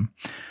seen them.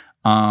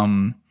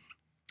 And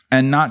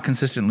not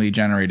consistently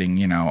generating,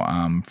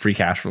 free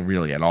cash flow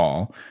really at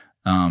all.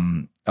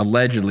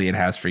 Allegedly it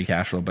has free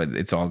cash flow, but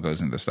it all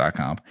goes into stock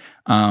comp.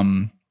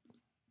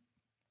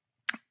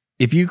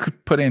 If you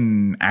could put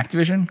in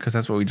Activision, because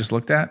that's what we just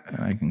looked at,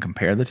 I can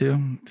compare the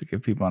two to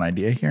give people an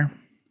idea here.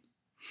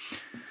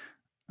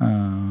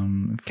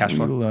 Cash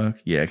flow?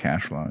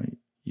 Cash flow.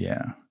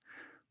 Yeah.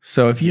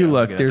 So if you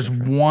look, there's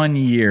 1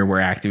 year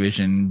where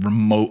Activision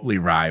remotely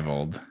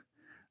rivaled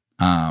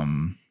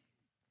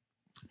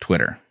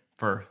Twitter.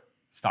 For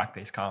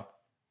stock-based comp.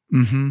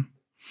 Mm-hmm.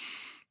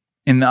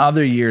 In the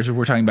other years,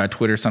 we're talking about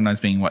Twitter sometimes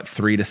being,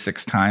 3 to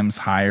 6 times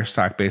higher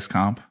stock-based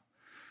comp?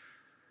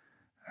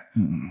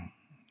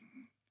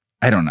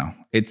 I don't know.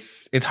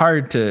 It's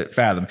hard to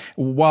fathom.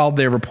 While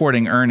they're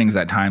reporting earnings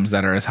at times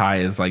that are as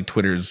high as like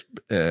Twitter's,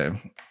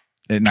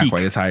 not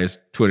quite as high as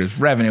Twitter's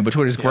revenue, but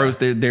Twitter's growth,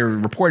 their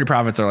reported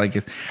profits are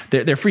like,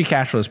 their free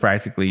cash flow is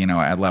practically,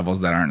 at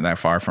levels that aren't that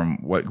far from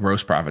what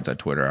gross profits at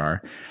Twitter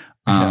are.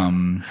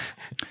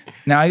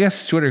 Now I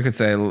guess Twitter could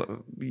say,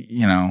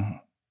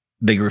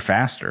 they grew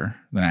faster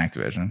than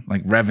Activision,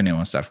 like revenue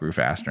and stuff grew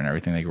faster and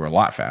everything. They grew a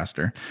lot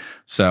faster.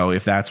 So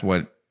if that's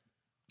what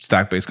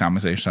stock-based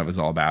compensation stuff is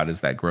all about, is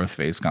that growth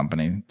phase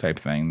company type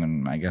thing,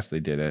 then I guess they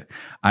did it.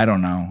 I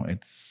don't know.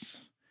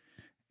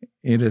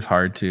 It is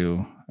hard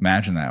to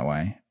imagine that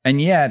way. And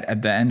yet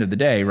at the end of the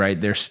day,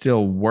 right, they're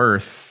still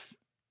worth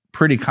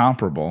pretty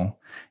comparable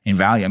in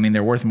value. I mean,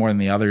 they're worth more than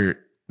the other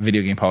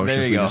video game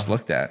publishers we just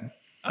looked at.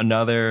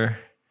 Another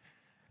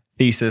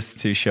thesis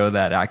to show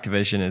that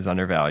Activision is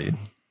undervalued.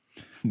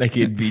 They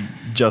could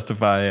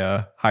justify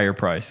a higher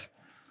price.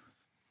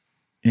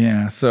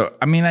 Yeah. So,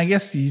 I mean, I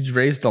guess you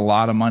raised a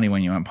lot of money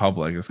when you went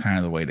public is kind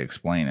of the way to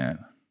explain it.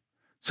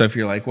 So if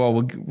you're like, well,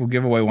 we'll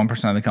give away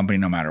 1% of the company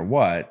no matter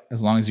what,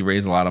 as long as you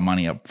raise a lot of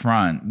money up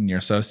front and you're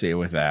associated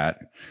with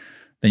that,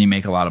 then you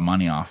make a lot of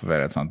money off of it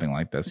at something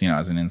like this,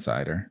 as an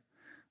insider.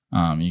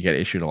 You get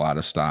issued a lot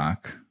of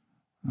stock.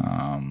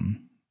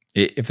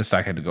 If the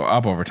stock had to go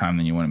up over time,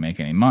 then you wouldn't make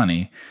any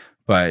money,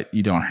 but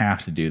you don't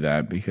have to do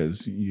that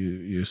because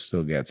you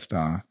still get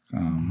stock.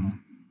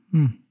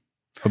 It'll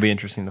be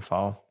interesting to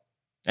follow.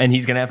 And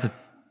he's going to have to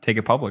take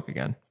it public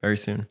again very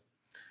soon.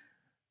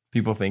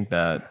 People think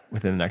that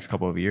within the next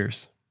couple of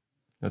years,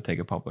 he'll take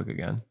it public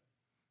again.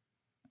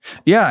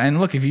 Yeah, and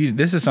look,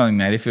 this is something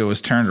that if it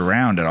was turned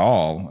around at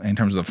all in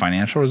terms of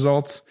financial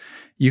results,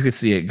 you could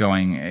see it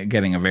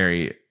getting a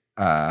very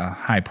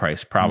high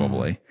price,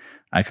 probably.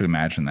 I could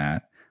imagine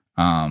that.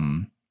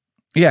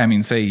 Yeah, I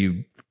mean, say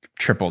you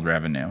tripled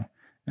revenue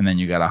and then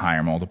you got a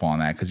higher multiple on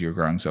that because you're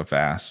growing so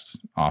fast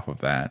off of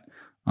that.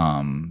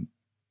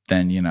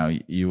 Then,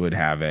 you would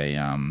have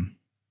a,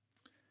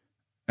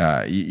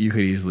 you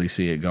could easily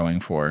see it going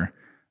for,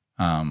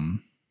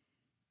 between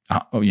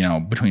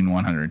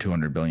 100 and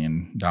 200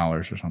 billion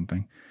dollars or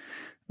something,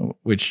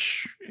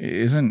 which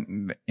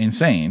isn't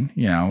insane.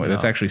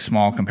 That's actually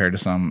small compared to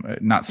some,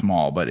 not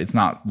small, but it's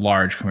not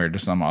large compared to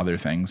some other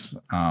things,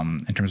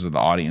 in terms of the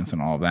audience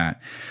and all of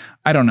that.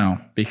 I don't know,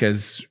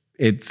 because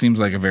it seems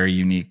like a very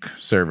unique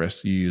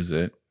service. You use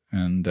it.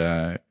 And,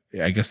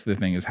 I guess the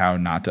thing is how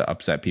not to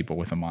upset people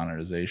with the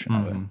monetization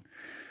of it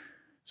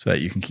so that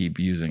you can keep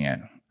using it.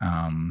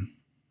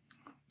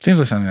 Seems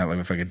like something that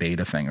looks like a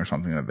data thing or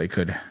something that they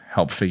could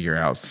help figure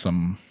out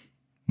some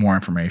more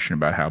information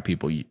about how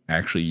people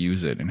actually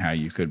use it and how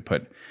you could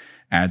put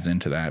ads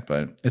into that.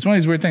 But it's one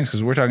of these weird things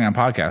because we're talking on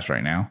podcasts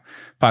right now.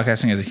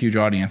 Podcasting has a huge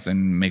audience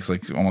and makes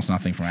like almost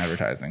nothing from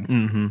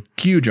advertising.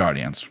 Huge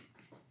audience.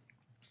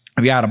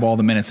 If you add up all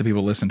the minutes that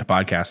people listen to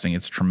podcasting,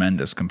 it's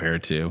tremendous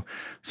compared to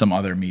some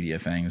other media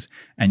things.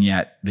 And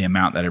yet the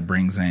amount that it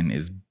brings in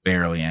is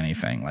barely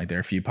anything. Like there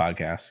are a few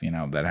podcasts,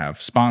 that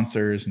have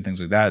sponsors and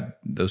things like that.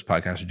 Those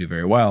podcasts do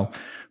very well.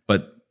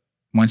 But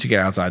once you get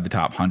outside the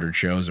top 100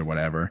 shows or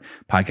whatever,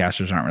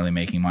 podcasters aren't really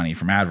making money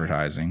from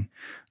advertising.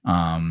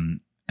 And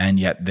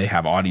yet they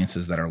have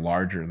audiences that are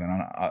larger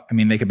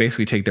than, they could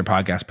basically take their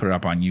podcast, put it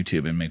up on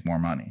YouTube and make more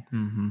money.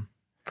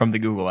 From the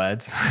Google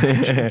ads.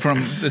 From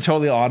the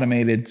totally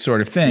automated sort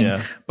of thing.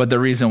 Yeah. But the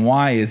reason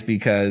why is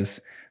because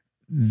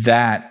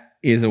that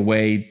is a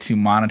way to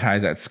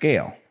monetize at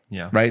scale.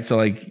 Yeah. Right. So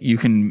like you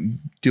can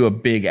do a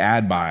big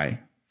ad buy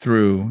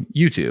through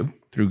YouTube,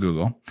 through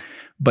Google,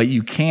 but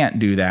you can't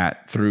do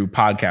that through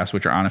podcasts,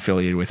 which are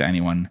unaffiliated with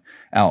anyone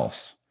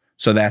else.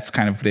 So that's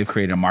kind of, they've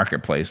created a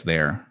marketplace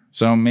there.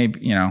 So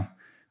maybe,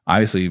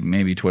 obviously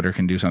maybe Twitter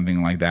can do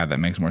something like that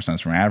makes more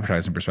sense from an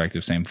advertising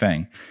perspective. Same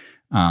thing.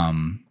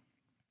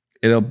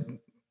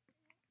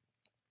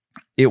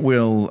 It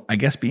will, I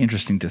guess, be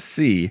interesting to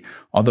see.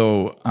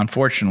 Although,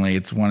 unfortunately,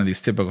 it's one of these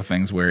typical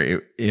things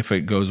where if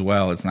it goes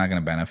well, it's not going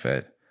to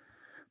benefit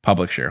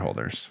public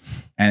shareholders.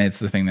 And it's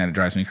the thing that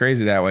drives me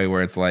crazy that way,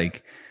 where it's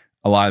like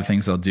a lot of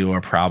things they'll do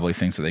are probably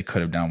things that they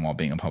could have done while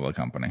being a public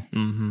company.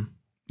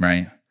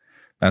 Right?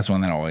 That's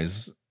one that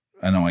always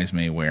annoys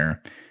me,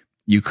 where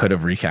you could have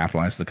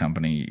recapitalized the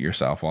company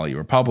yourself while you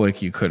were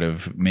public. You could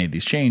have made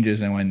these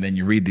changes. And then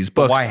you read these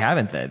books. Why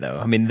haven't they,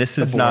 though? This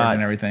is not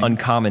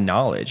uncommon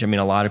knowledge. A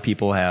lot of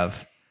people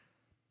have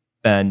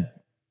been,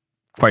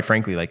 quite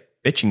frankly, like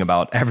bitching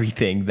about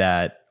everything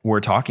that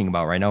we're talking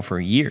about right now for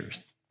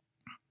years.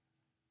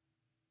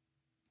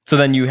 So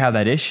then you have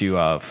that issue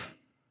of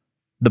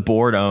the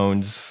board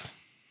owns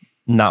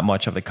not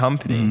much of the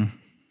company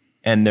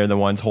and they're the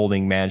ones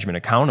holding management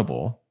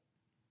accountable.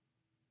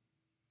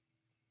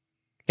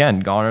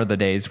 Again, gone are the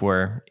days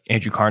where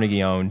Andrew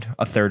Carnegie owned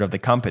a third of the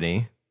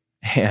company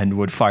and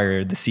would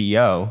fire the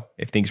CEO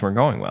if things weren't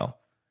going well.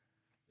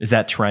 Is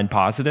that trend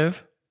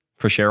positive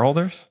for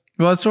shareholders?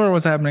 Well, that's sort of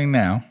what's happening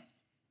now.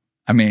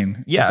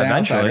 Yeah,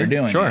 eventually.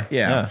 Doing sure. It.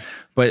 Yeah.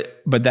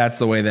 But that's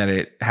the way that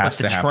it has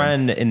to happen. The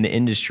trend in the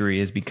industry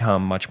has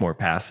become much more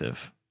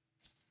passive.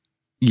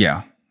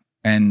 Yeah.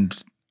 And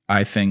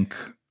I think,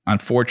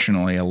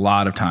 unfortunately, a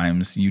lot of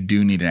times you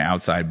do need an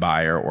outside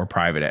buyer or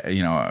private,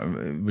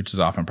 which is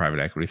often a private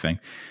equity thing.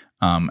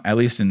 At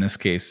least in this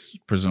case,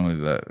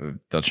 presumably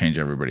they'll change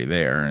everybody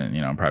there. And,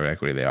 in private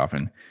equity, they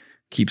often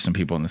keep some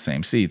people in the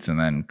same seats and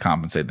then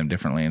compensate them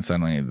differently. And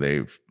suddenly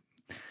they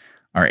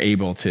are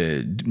able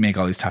to make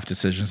all these tough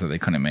decisions that they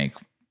couldn't make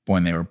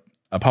when they were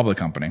a public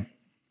company.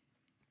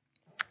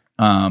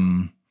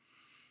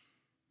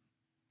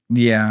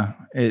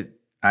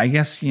 I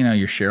guess,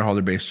 your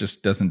shareholder base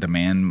just doesn't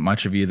demand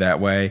much of you that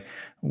way.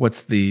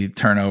 What's the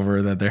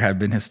turnover that there had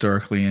been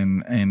historically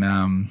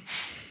in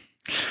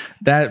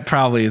that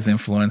probably is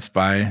influenced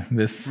by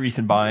this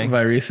recent buying,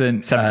 by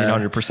recent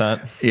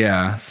 1,700%.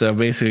 Yeah. So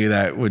basically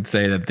that would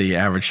say that the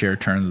average share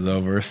turns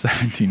over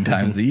 17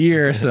 times a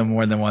year. So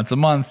more than once a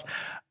month.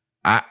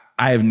 I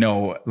have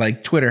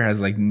Twitter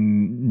has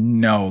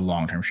no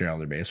long-term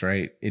shareholder base,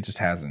 right? It just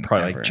hasn't.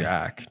 Probably ever. Like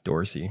Jack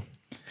Dorsey.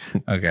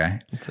 Okay.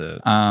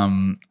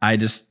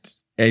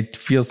 It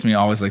feels to me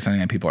always like something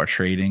that people are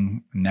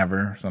trading,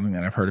 never something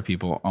that I've heard of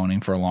people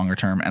owning for a longer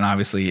term. And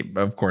obviously,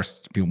 of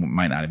course, people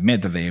might not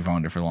admit that they've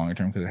owned it for the longer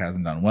term because it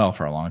hasn't done well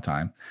for a long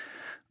time.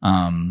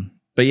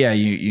 But yeah,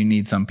 you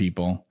need some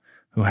people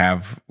who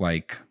have who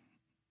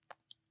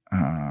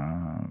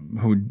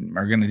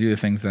are going to do the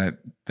things that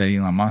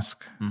Elon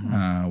Musk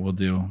will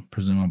do,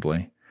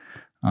 presumably.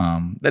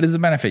 That is a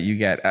benefit you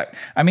get.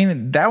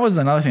 That was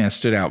another thing that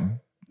stood out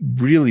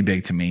really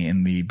big to me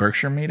in the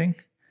Berkshire meeting,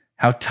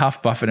 how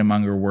tough Buffett and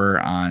Munger were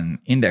on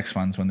index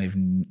funds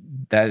when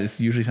that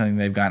is usually something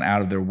they've gone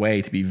out of their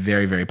way to be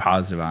very, very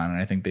positive on. And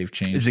I think they've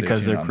changed. Is it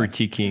because they're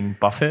critiquing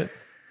Buffett?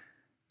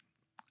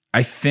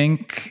 I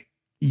think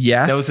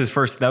Yes.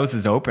 That was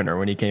his opener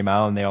when he came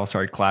out and they all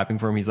started clapping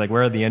for him. He's like,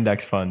 where are the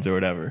index funds or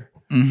whatever?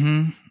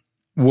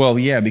 Well,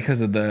 yeah, because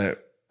of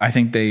I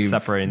think they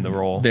separating the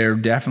role. They're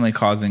definitely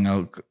causing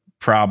a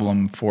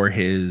problem for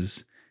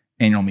his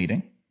annual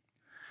meeting.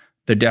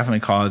 They're definitely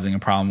causing a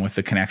problem with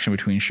the connection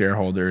between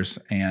shareholders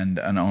and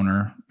an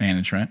owner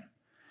management.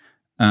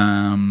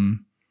 And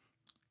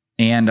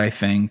I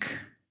think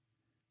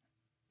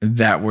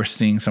that we're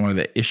seeing some of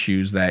the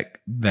issues that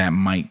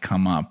might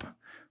come up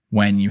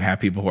when you have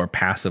people who are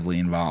passively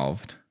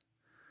involved.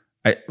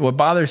 What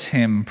bothers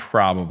him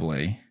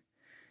probably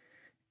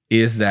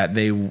is that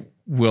they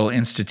will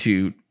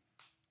institute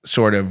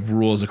sort of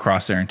rules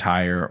across their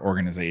entire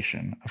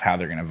organization of how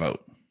they're going to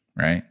vote,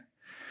 right?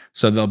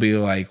 So they'll be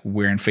like,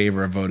 we're in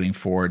favor of voting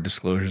for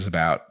disclosures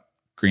about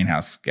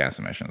greenhouse gas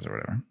emissions or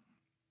whatever,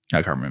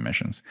 carbon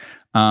emissions.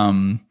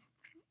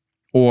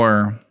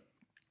 Or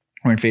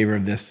we're in favor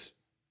of this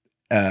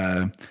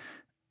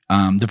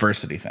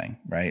diversity thing,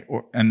 right?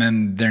 And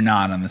then they're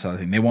not on this other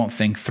thing. They won't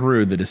think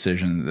through the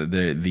decision,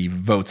 the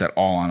votes at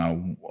all on a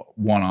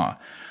one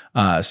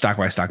stock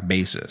by stock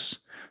basis.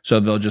 So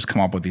they'll just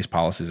come up with these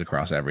policies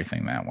across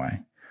everything that way.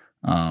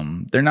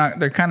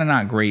 They're kind of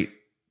not great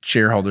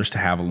shareholders to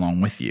have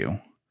along with you.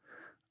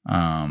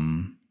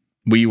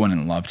 We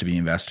wouldn't love to be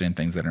invested in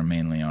things that are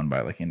mainly owned by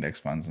like index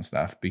funds and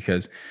stuff,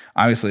 because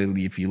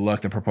obviously if you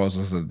look, the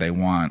proposals that they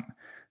want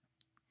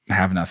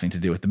have nothing to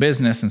do with the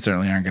business and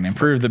certainly aren't going to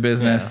improve the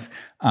business.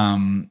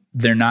 Yeah.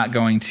 They're not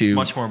going to... It's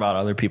much more about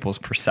other people's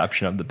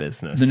perception of the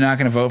business. They're not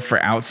going to vote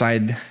for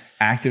outside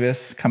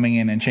activists coming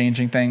in and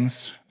changing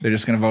things. They're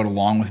just going to vote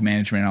along with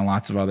management on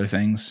lots of other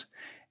things.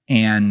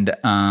 And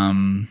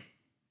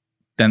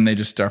then they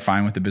just are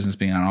fine with the business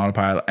being on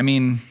autopilot. I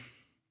mean,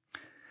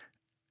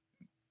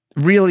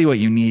 really what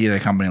you need at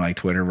a company like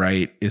Twitter,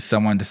 right, is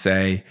someone to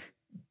say,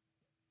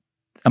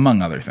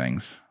 among other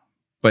things,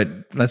 but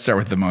let's start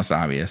with the most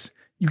obvious.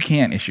 You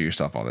can't issue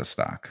yourself all this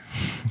stock,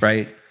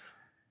 right?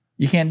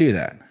 You can't do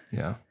that.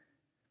 Yeah.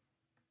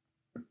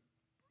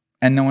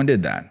 And no one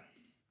did that.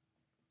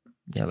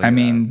 Yeah. I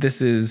mean,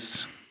 this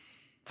is...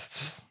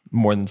 It's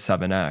more than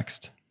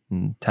 7x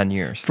in 10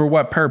 years. For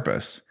what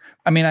purpose?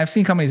 I mean, I've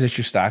seen companies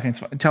issue stock. And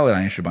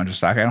Teledyne issued a bunch of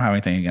stock. I don't have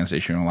anything against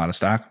issuing a lot of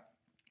stock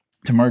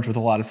to merge with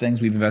a lot of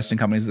things. We've invested in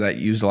companies that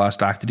used a lot of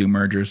stock to do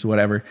mergers,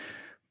 whatever.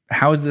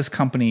 How is this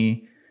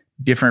company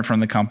different from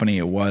the company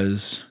it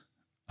was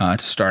to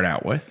start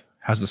out with?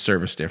 How's the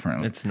service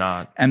different? It's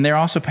not. And they're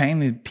also paying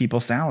the people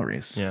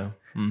salaries. Yeah.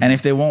 Mm-hmm. And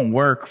if they won't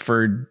work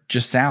for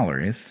just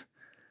salaries,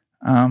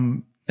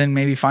 then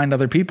maybe find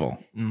other people.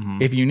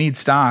 Mm-hmm. If you need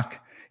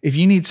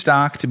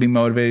stock to be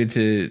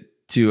motivated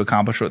to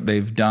accomplish what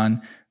they've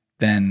done,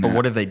 then... But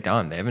what have they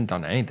done? They haven't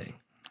done anything.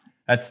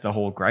 That's the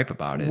whole gripe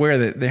about it.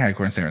 Where they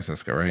headquartered in San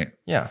Francisco, right?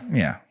 Yeah.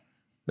 Yeah.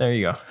 There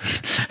you go.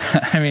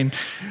 I mean,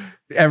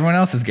 everyone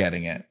else is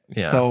getting it.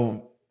 Yeah.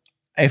 So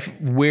if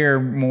we're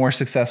more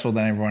successful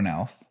than everyone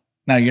else,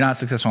 now you're not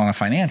successful on a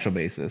financial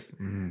basis,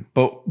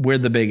 but we're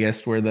the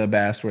biggest, we're the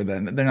best,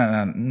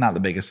 they're not the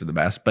biggest or the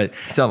best, but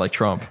you sound like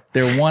Trump.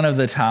 They're one of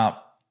the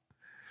top.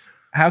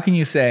 How can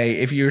you say,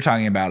 if you're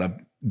talking about a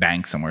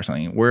bank somewhere or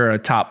something, we're a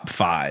top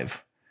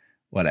 5,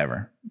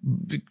 whatever,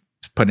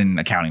 put in an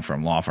accounting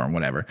firm, law firm,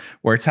 whatever,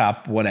 we're a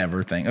top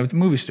whatever thing, a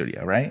movie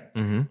studio, right?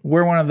 Mm-hmm.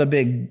 We're one of the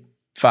big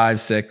 5,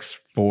 6,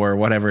 4,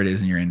 whatever it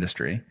is in your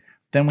industry.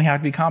 Then we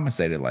have to be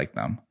compensated like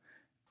them.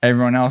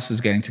 Everyone else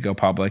is getting to go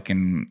public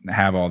and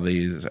have all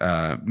these,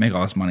 make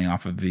all this money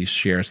off of these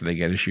shares that they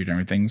get issued and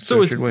everything.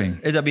 So should we?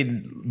 I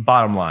mean,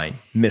 bottom line,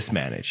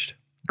 mismanaged.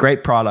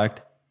 Great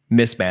product,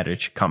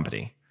 mismanaged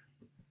company.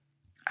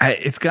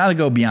 It's got to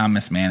go beyond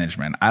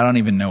mismanagement. I don't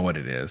even know what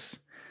it is.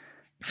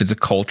 If it's a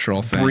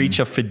cultural thing. Breach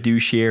of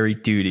fiduciary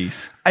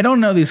duties. I don't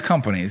know these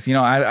companies. You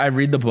know, I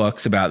read the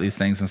books about these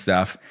things and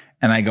stuff,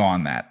 and I go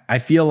on that. I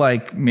feel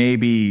like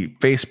maybe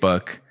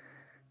Facebook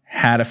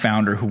had a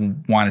founder who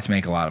wanted to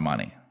make a lot of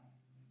money.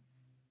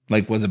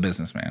 Like, was a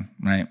businessman,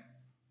 right?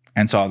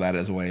 And saw that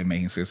as a way of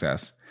making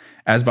success.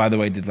 As, by the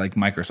way, did like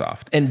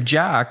Microsoft. And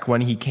Jack,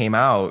 when he came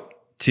out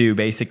to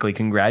basically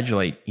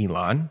congratulate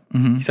Elon,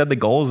 he said the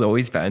goal has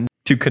always been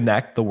to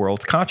connect the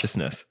world's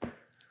consciousness.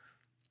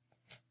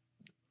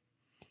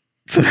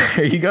 So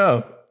there you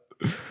go.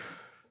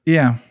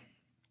 Yeah.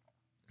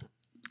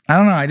 I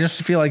don't know. I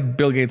just feel like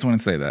Bill Gates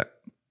wouldn't say that.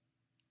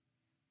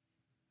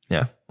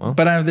 Yeah. Well,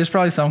 but there's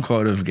probably some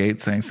quote of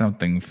Gates saying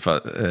something,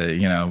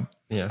 warm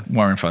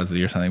and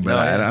fuzzy or something, but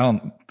I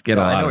don't get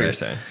a lot of it. I know what you're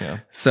saying. Yeah.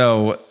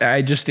 So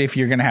if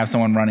you're going to have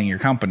someone running your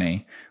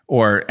company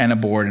and a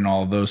board and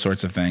all of those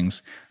sorts of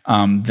things,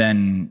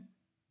 then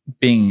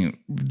you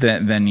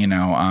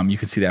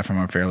could see that from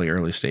a fairly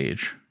early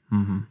stage.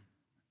 Mm-hmm.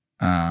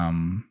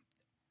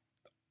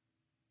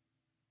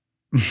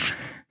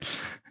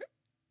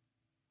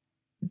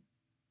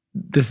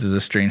 This is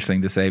a strange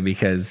thing to say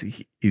because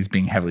he's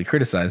being heavily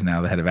criticized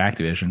now, the head of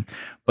Activision.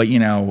 But,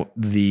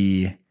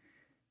 the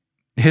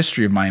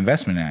history of my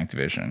investment in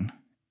Activision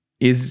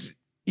is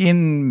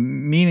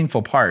in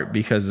meaningful part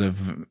because of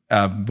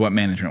what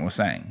management was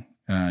saying,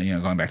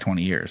 going back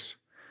 20 years.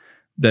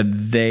 that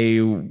they,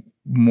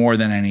 more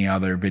than any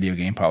other video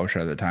game publisher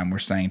at the time, were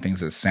saying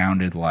things that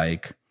sounded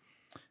like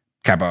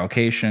capital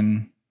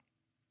allocation,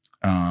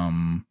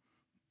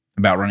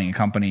 about running a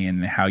company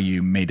and how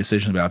you made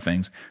decisions about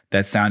things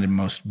that sounded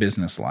most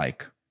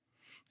business-like.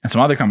 And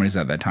some other companies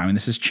at that time, and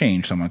this has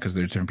changed somewhat because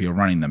there's different people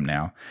running them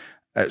now,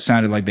 it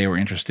sounded like they were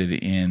interested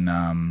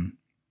in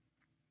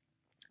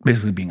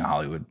basically being a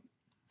Hollywood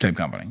type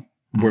company.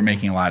 We're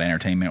making a lot of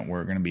entertainment.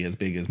 We're going to be as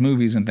big as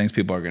movies and things.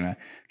 People are going to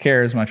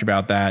care as much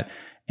about that.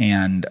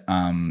 And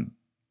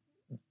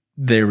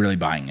they're really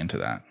buying into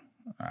that,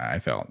 I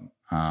felt.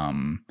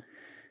 And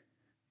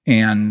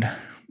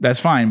that's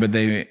fine, but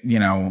they, you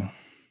know,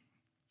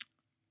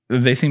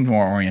 they seemed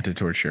more oriented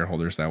towards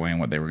shareholders that way and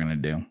what they were going to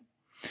do.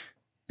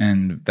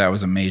 And that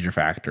was a major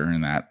factor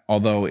in that.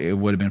 Although it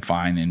would have been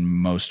fine in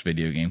most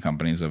video game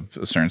companies of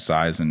a certain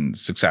size and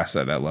success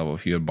at that level.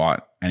 If you had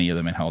bought any of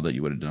them and held it,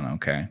 you would have done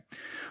okay.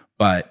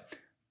 But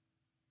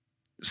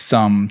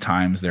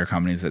sometimes there are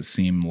companies that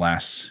seem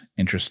less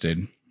interested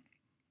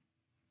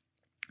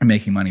in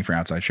making money for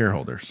outside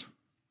shareholders.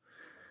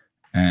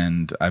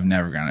 And I've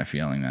never gotten a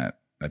feeling that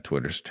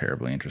Twitter's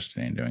terribly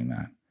interested in doing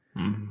that.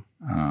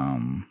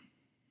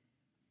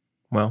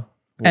 Well,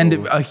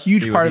 and a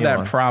huge part of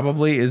that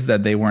probably is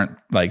that they weren't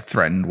like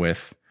threatened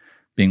with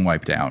being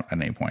wiped out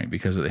at any point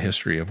because of the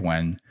history of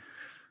when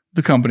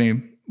the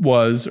company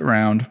was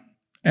around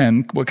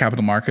and what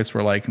capital markets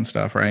were like and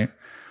stuff, right?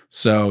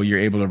 So you're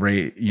able to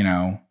rate, you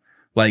know,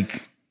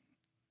 like,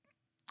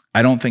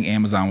 I don't think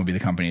Amazon would be the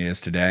company it is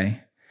today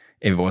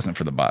if it wasn't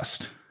for the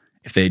bust.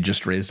 If they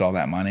just raised all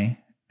that money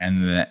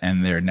and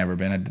there had never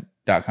been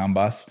a .com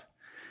bust,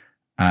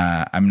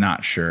 I'm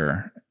not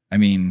sure. I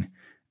mean,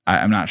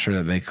 I'm not sure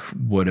that they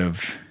would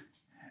have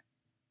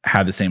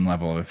had the same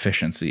level of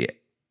efficiency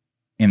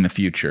in the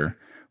future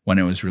when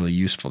it was really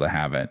useful to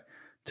have it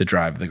to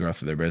drive the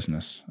growth of their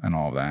business and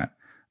all of that.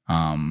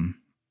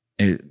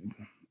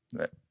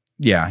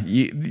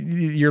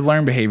 Your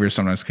learned behavior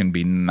sometimes can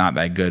be not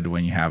that good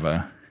when you have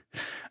a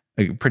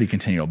pretty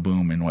continual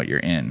boom in what you're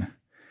in.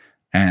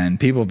 And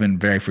people have been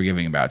very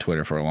forgiving about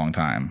Twitter for a long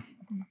time.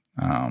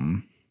 I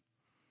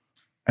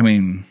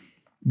mean,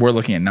 we're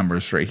looking at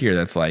numbers right here.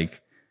 That's like,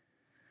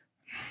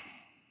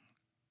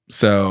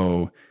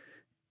 so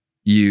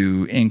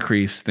you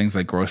increase things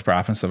like gross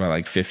profits by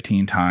like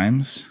 15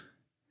 times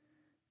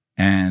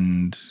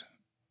and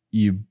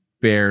you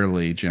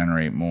barely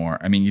generate more.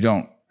 I mean, you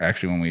don't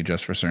actually, when we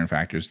adjust for certain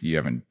factors, you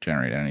haven't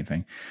generated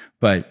anything,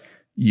 but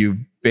you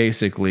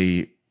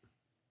basically,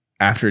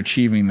 after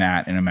achieving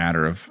that in a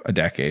matter of a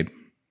decade,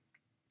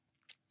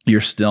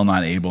 you're still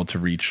not able to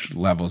reach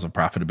levels of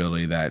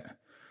profitability that,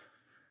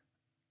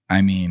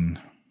 I mean,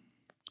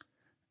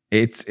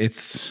 it's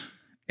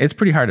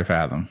pretty hard to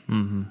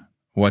fathom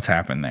what's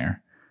happened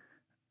there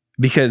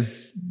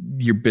because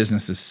your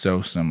business is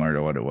so similar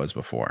to what it was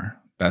before.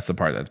 That's the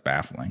part that's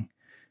baffling.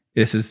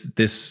 This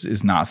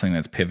is not something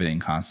that's pivoting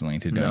constantly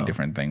to doing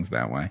different things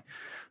that way.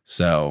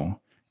 So,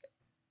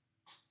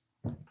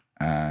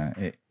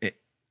 I'm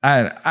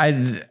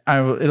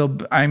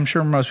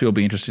sure most people will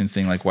be interested in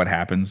seeing like what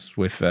happens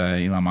with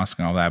Elon Musk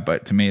and all that.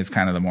 But to me, it's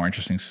kind of the more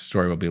interesting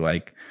story will be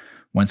like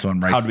when someone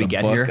writes the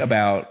book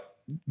about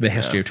the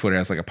history of Twitter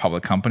as like a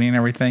public company and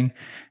everything,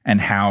 and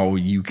how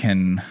you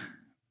can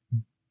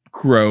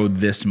grow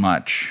this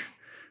much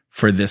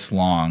for this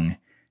long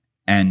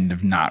and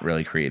have not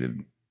really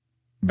created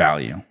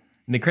value.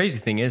 And the crazy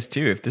thing is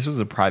too, if this was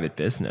a private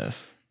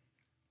business,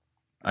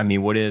 I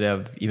mean, would it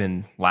have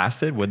even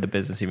lasted? Would the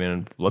business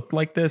even look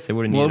like this? It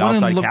wouldn't need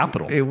outside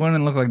capital. It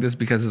wouldn't look like this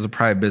because it's a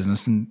private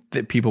business and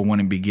that people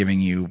wouldn't be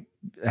giving you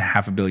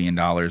 $500 million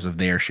of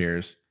their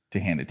shares to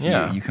hand it to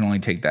you. You can only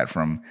take that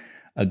from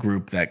a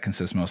group that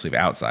consists mostly of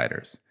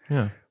outsiders.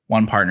 Yeah.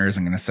 One partner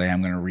isn't going to say,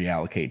 I'm going to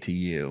reallocate to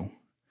you.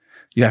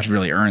 You have to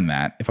really earn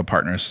that. If a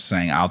partner is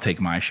saying, I'll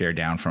take my share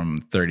down from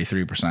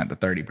 33% to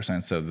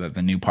 30% so that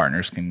the new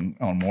partners can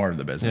own more of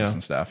the business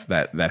and stuff.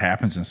 That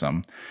happens in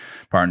some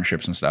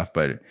partnerships and stuff,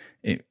 but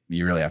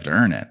you really have to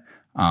earn it.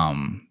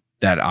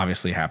 That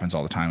obviously happens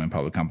all the time in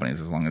public companies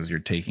as long as you're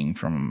taking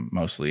from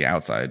mostly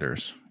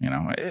outsiders. You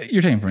know,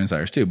 you're taking from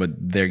insiders too, but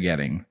they're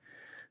getting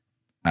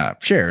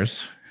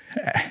shares.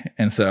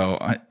 And so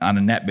on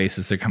a net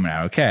basis, they're coming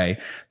out okay.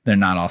 They're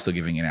not also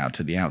giving it out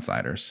to the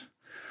outsiders.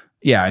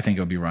 Yeah, I think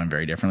it'll be run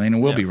very differently, and it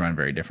will be run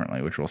very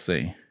differently, which we'll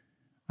see.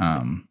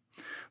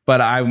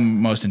 But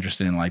I'm most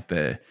interested in like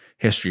the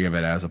history of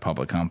it as a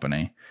public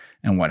company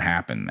and what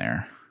happened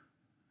there.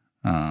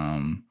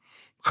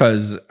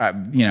 Because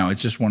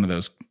it's just one of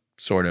those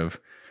sort of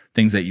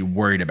things that you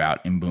worried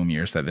about in boom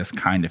years, that this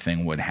kind of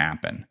thing would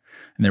happen,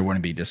 and there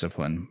wouldn't be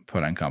discipline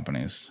put on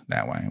companies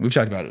that way. We've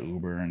talked about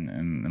Uber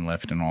and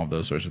Lyft and all of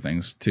those sorts of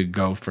things. To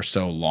go for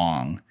so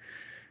long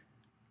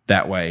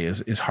that way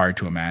is hard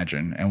to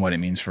imagine, and what it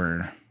means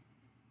for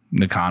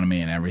the economy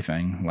and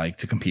everything, like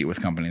to compete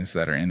with companies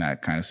that are in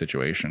that kind of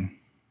situation.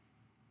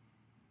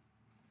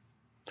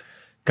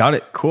 Got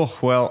it. Cool.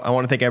 Well, I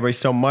want to thank everybody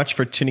so much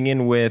for tuning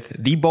in with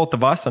the both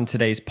of us on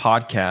today's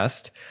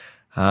podcast.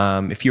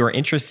 If you are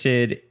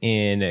interested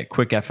in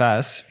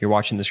QuickFS, if you're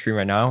watching the screen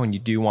right now and you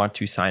do want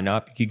to sign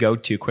up, you could go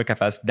to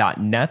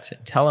quickfs.net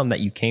and tell them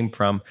that you came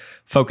from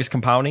Focus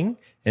Compounding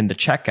in the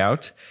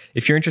checkout.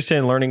 If you're interested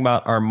in learning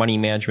about our money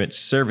management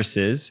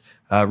services,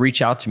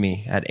 reach out to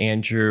me at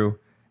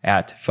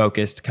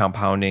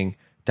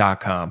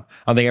andrew@focusedcompounding.com.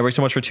 Thank everybody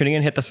so much for tuning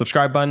in. Hit the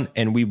subscribe button,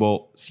 and we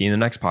will see you in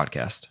the next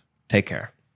podcast. Take care.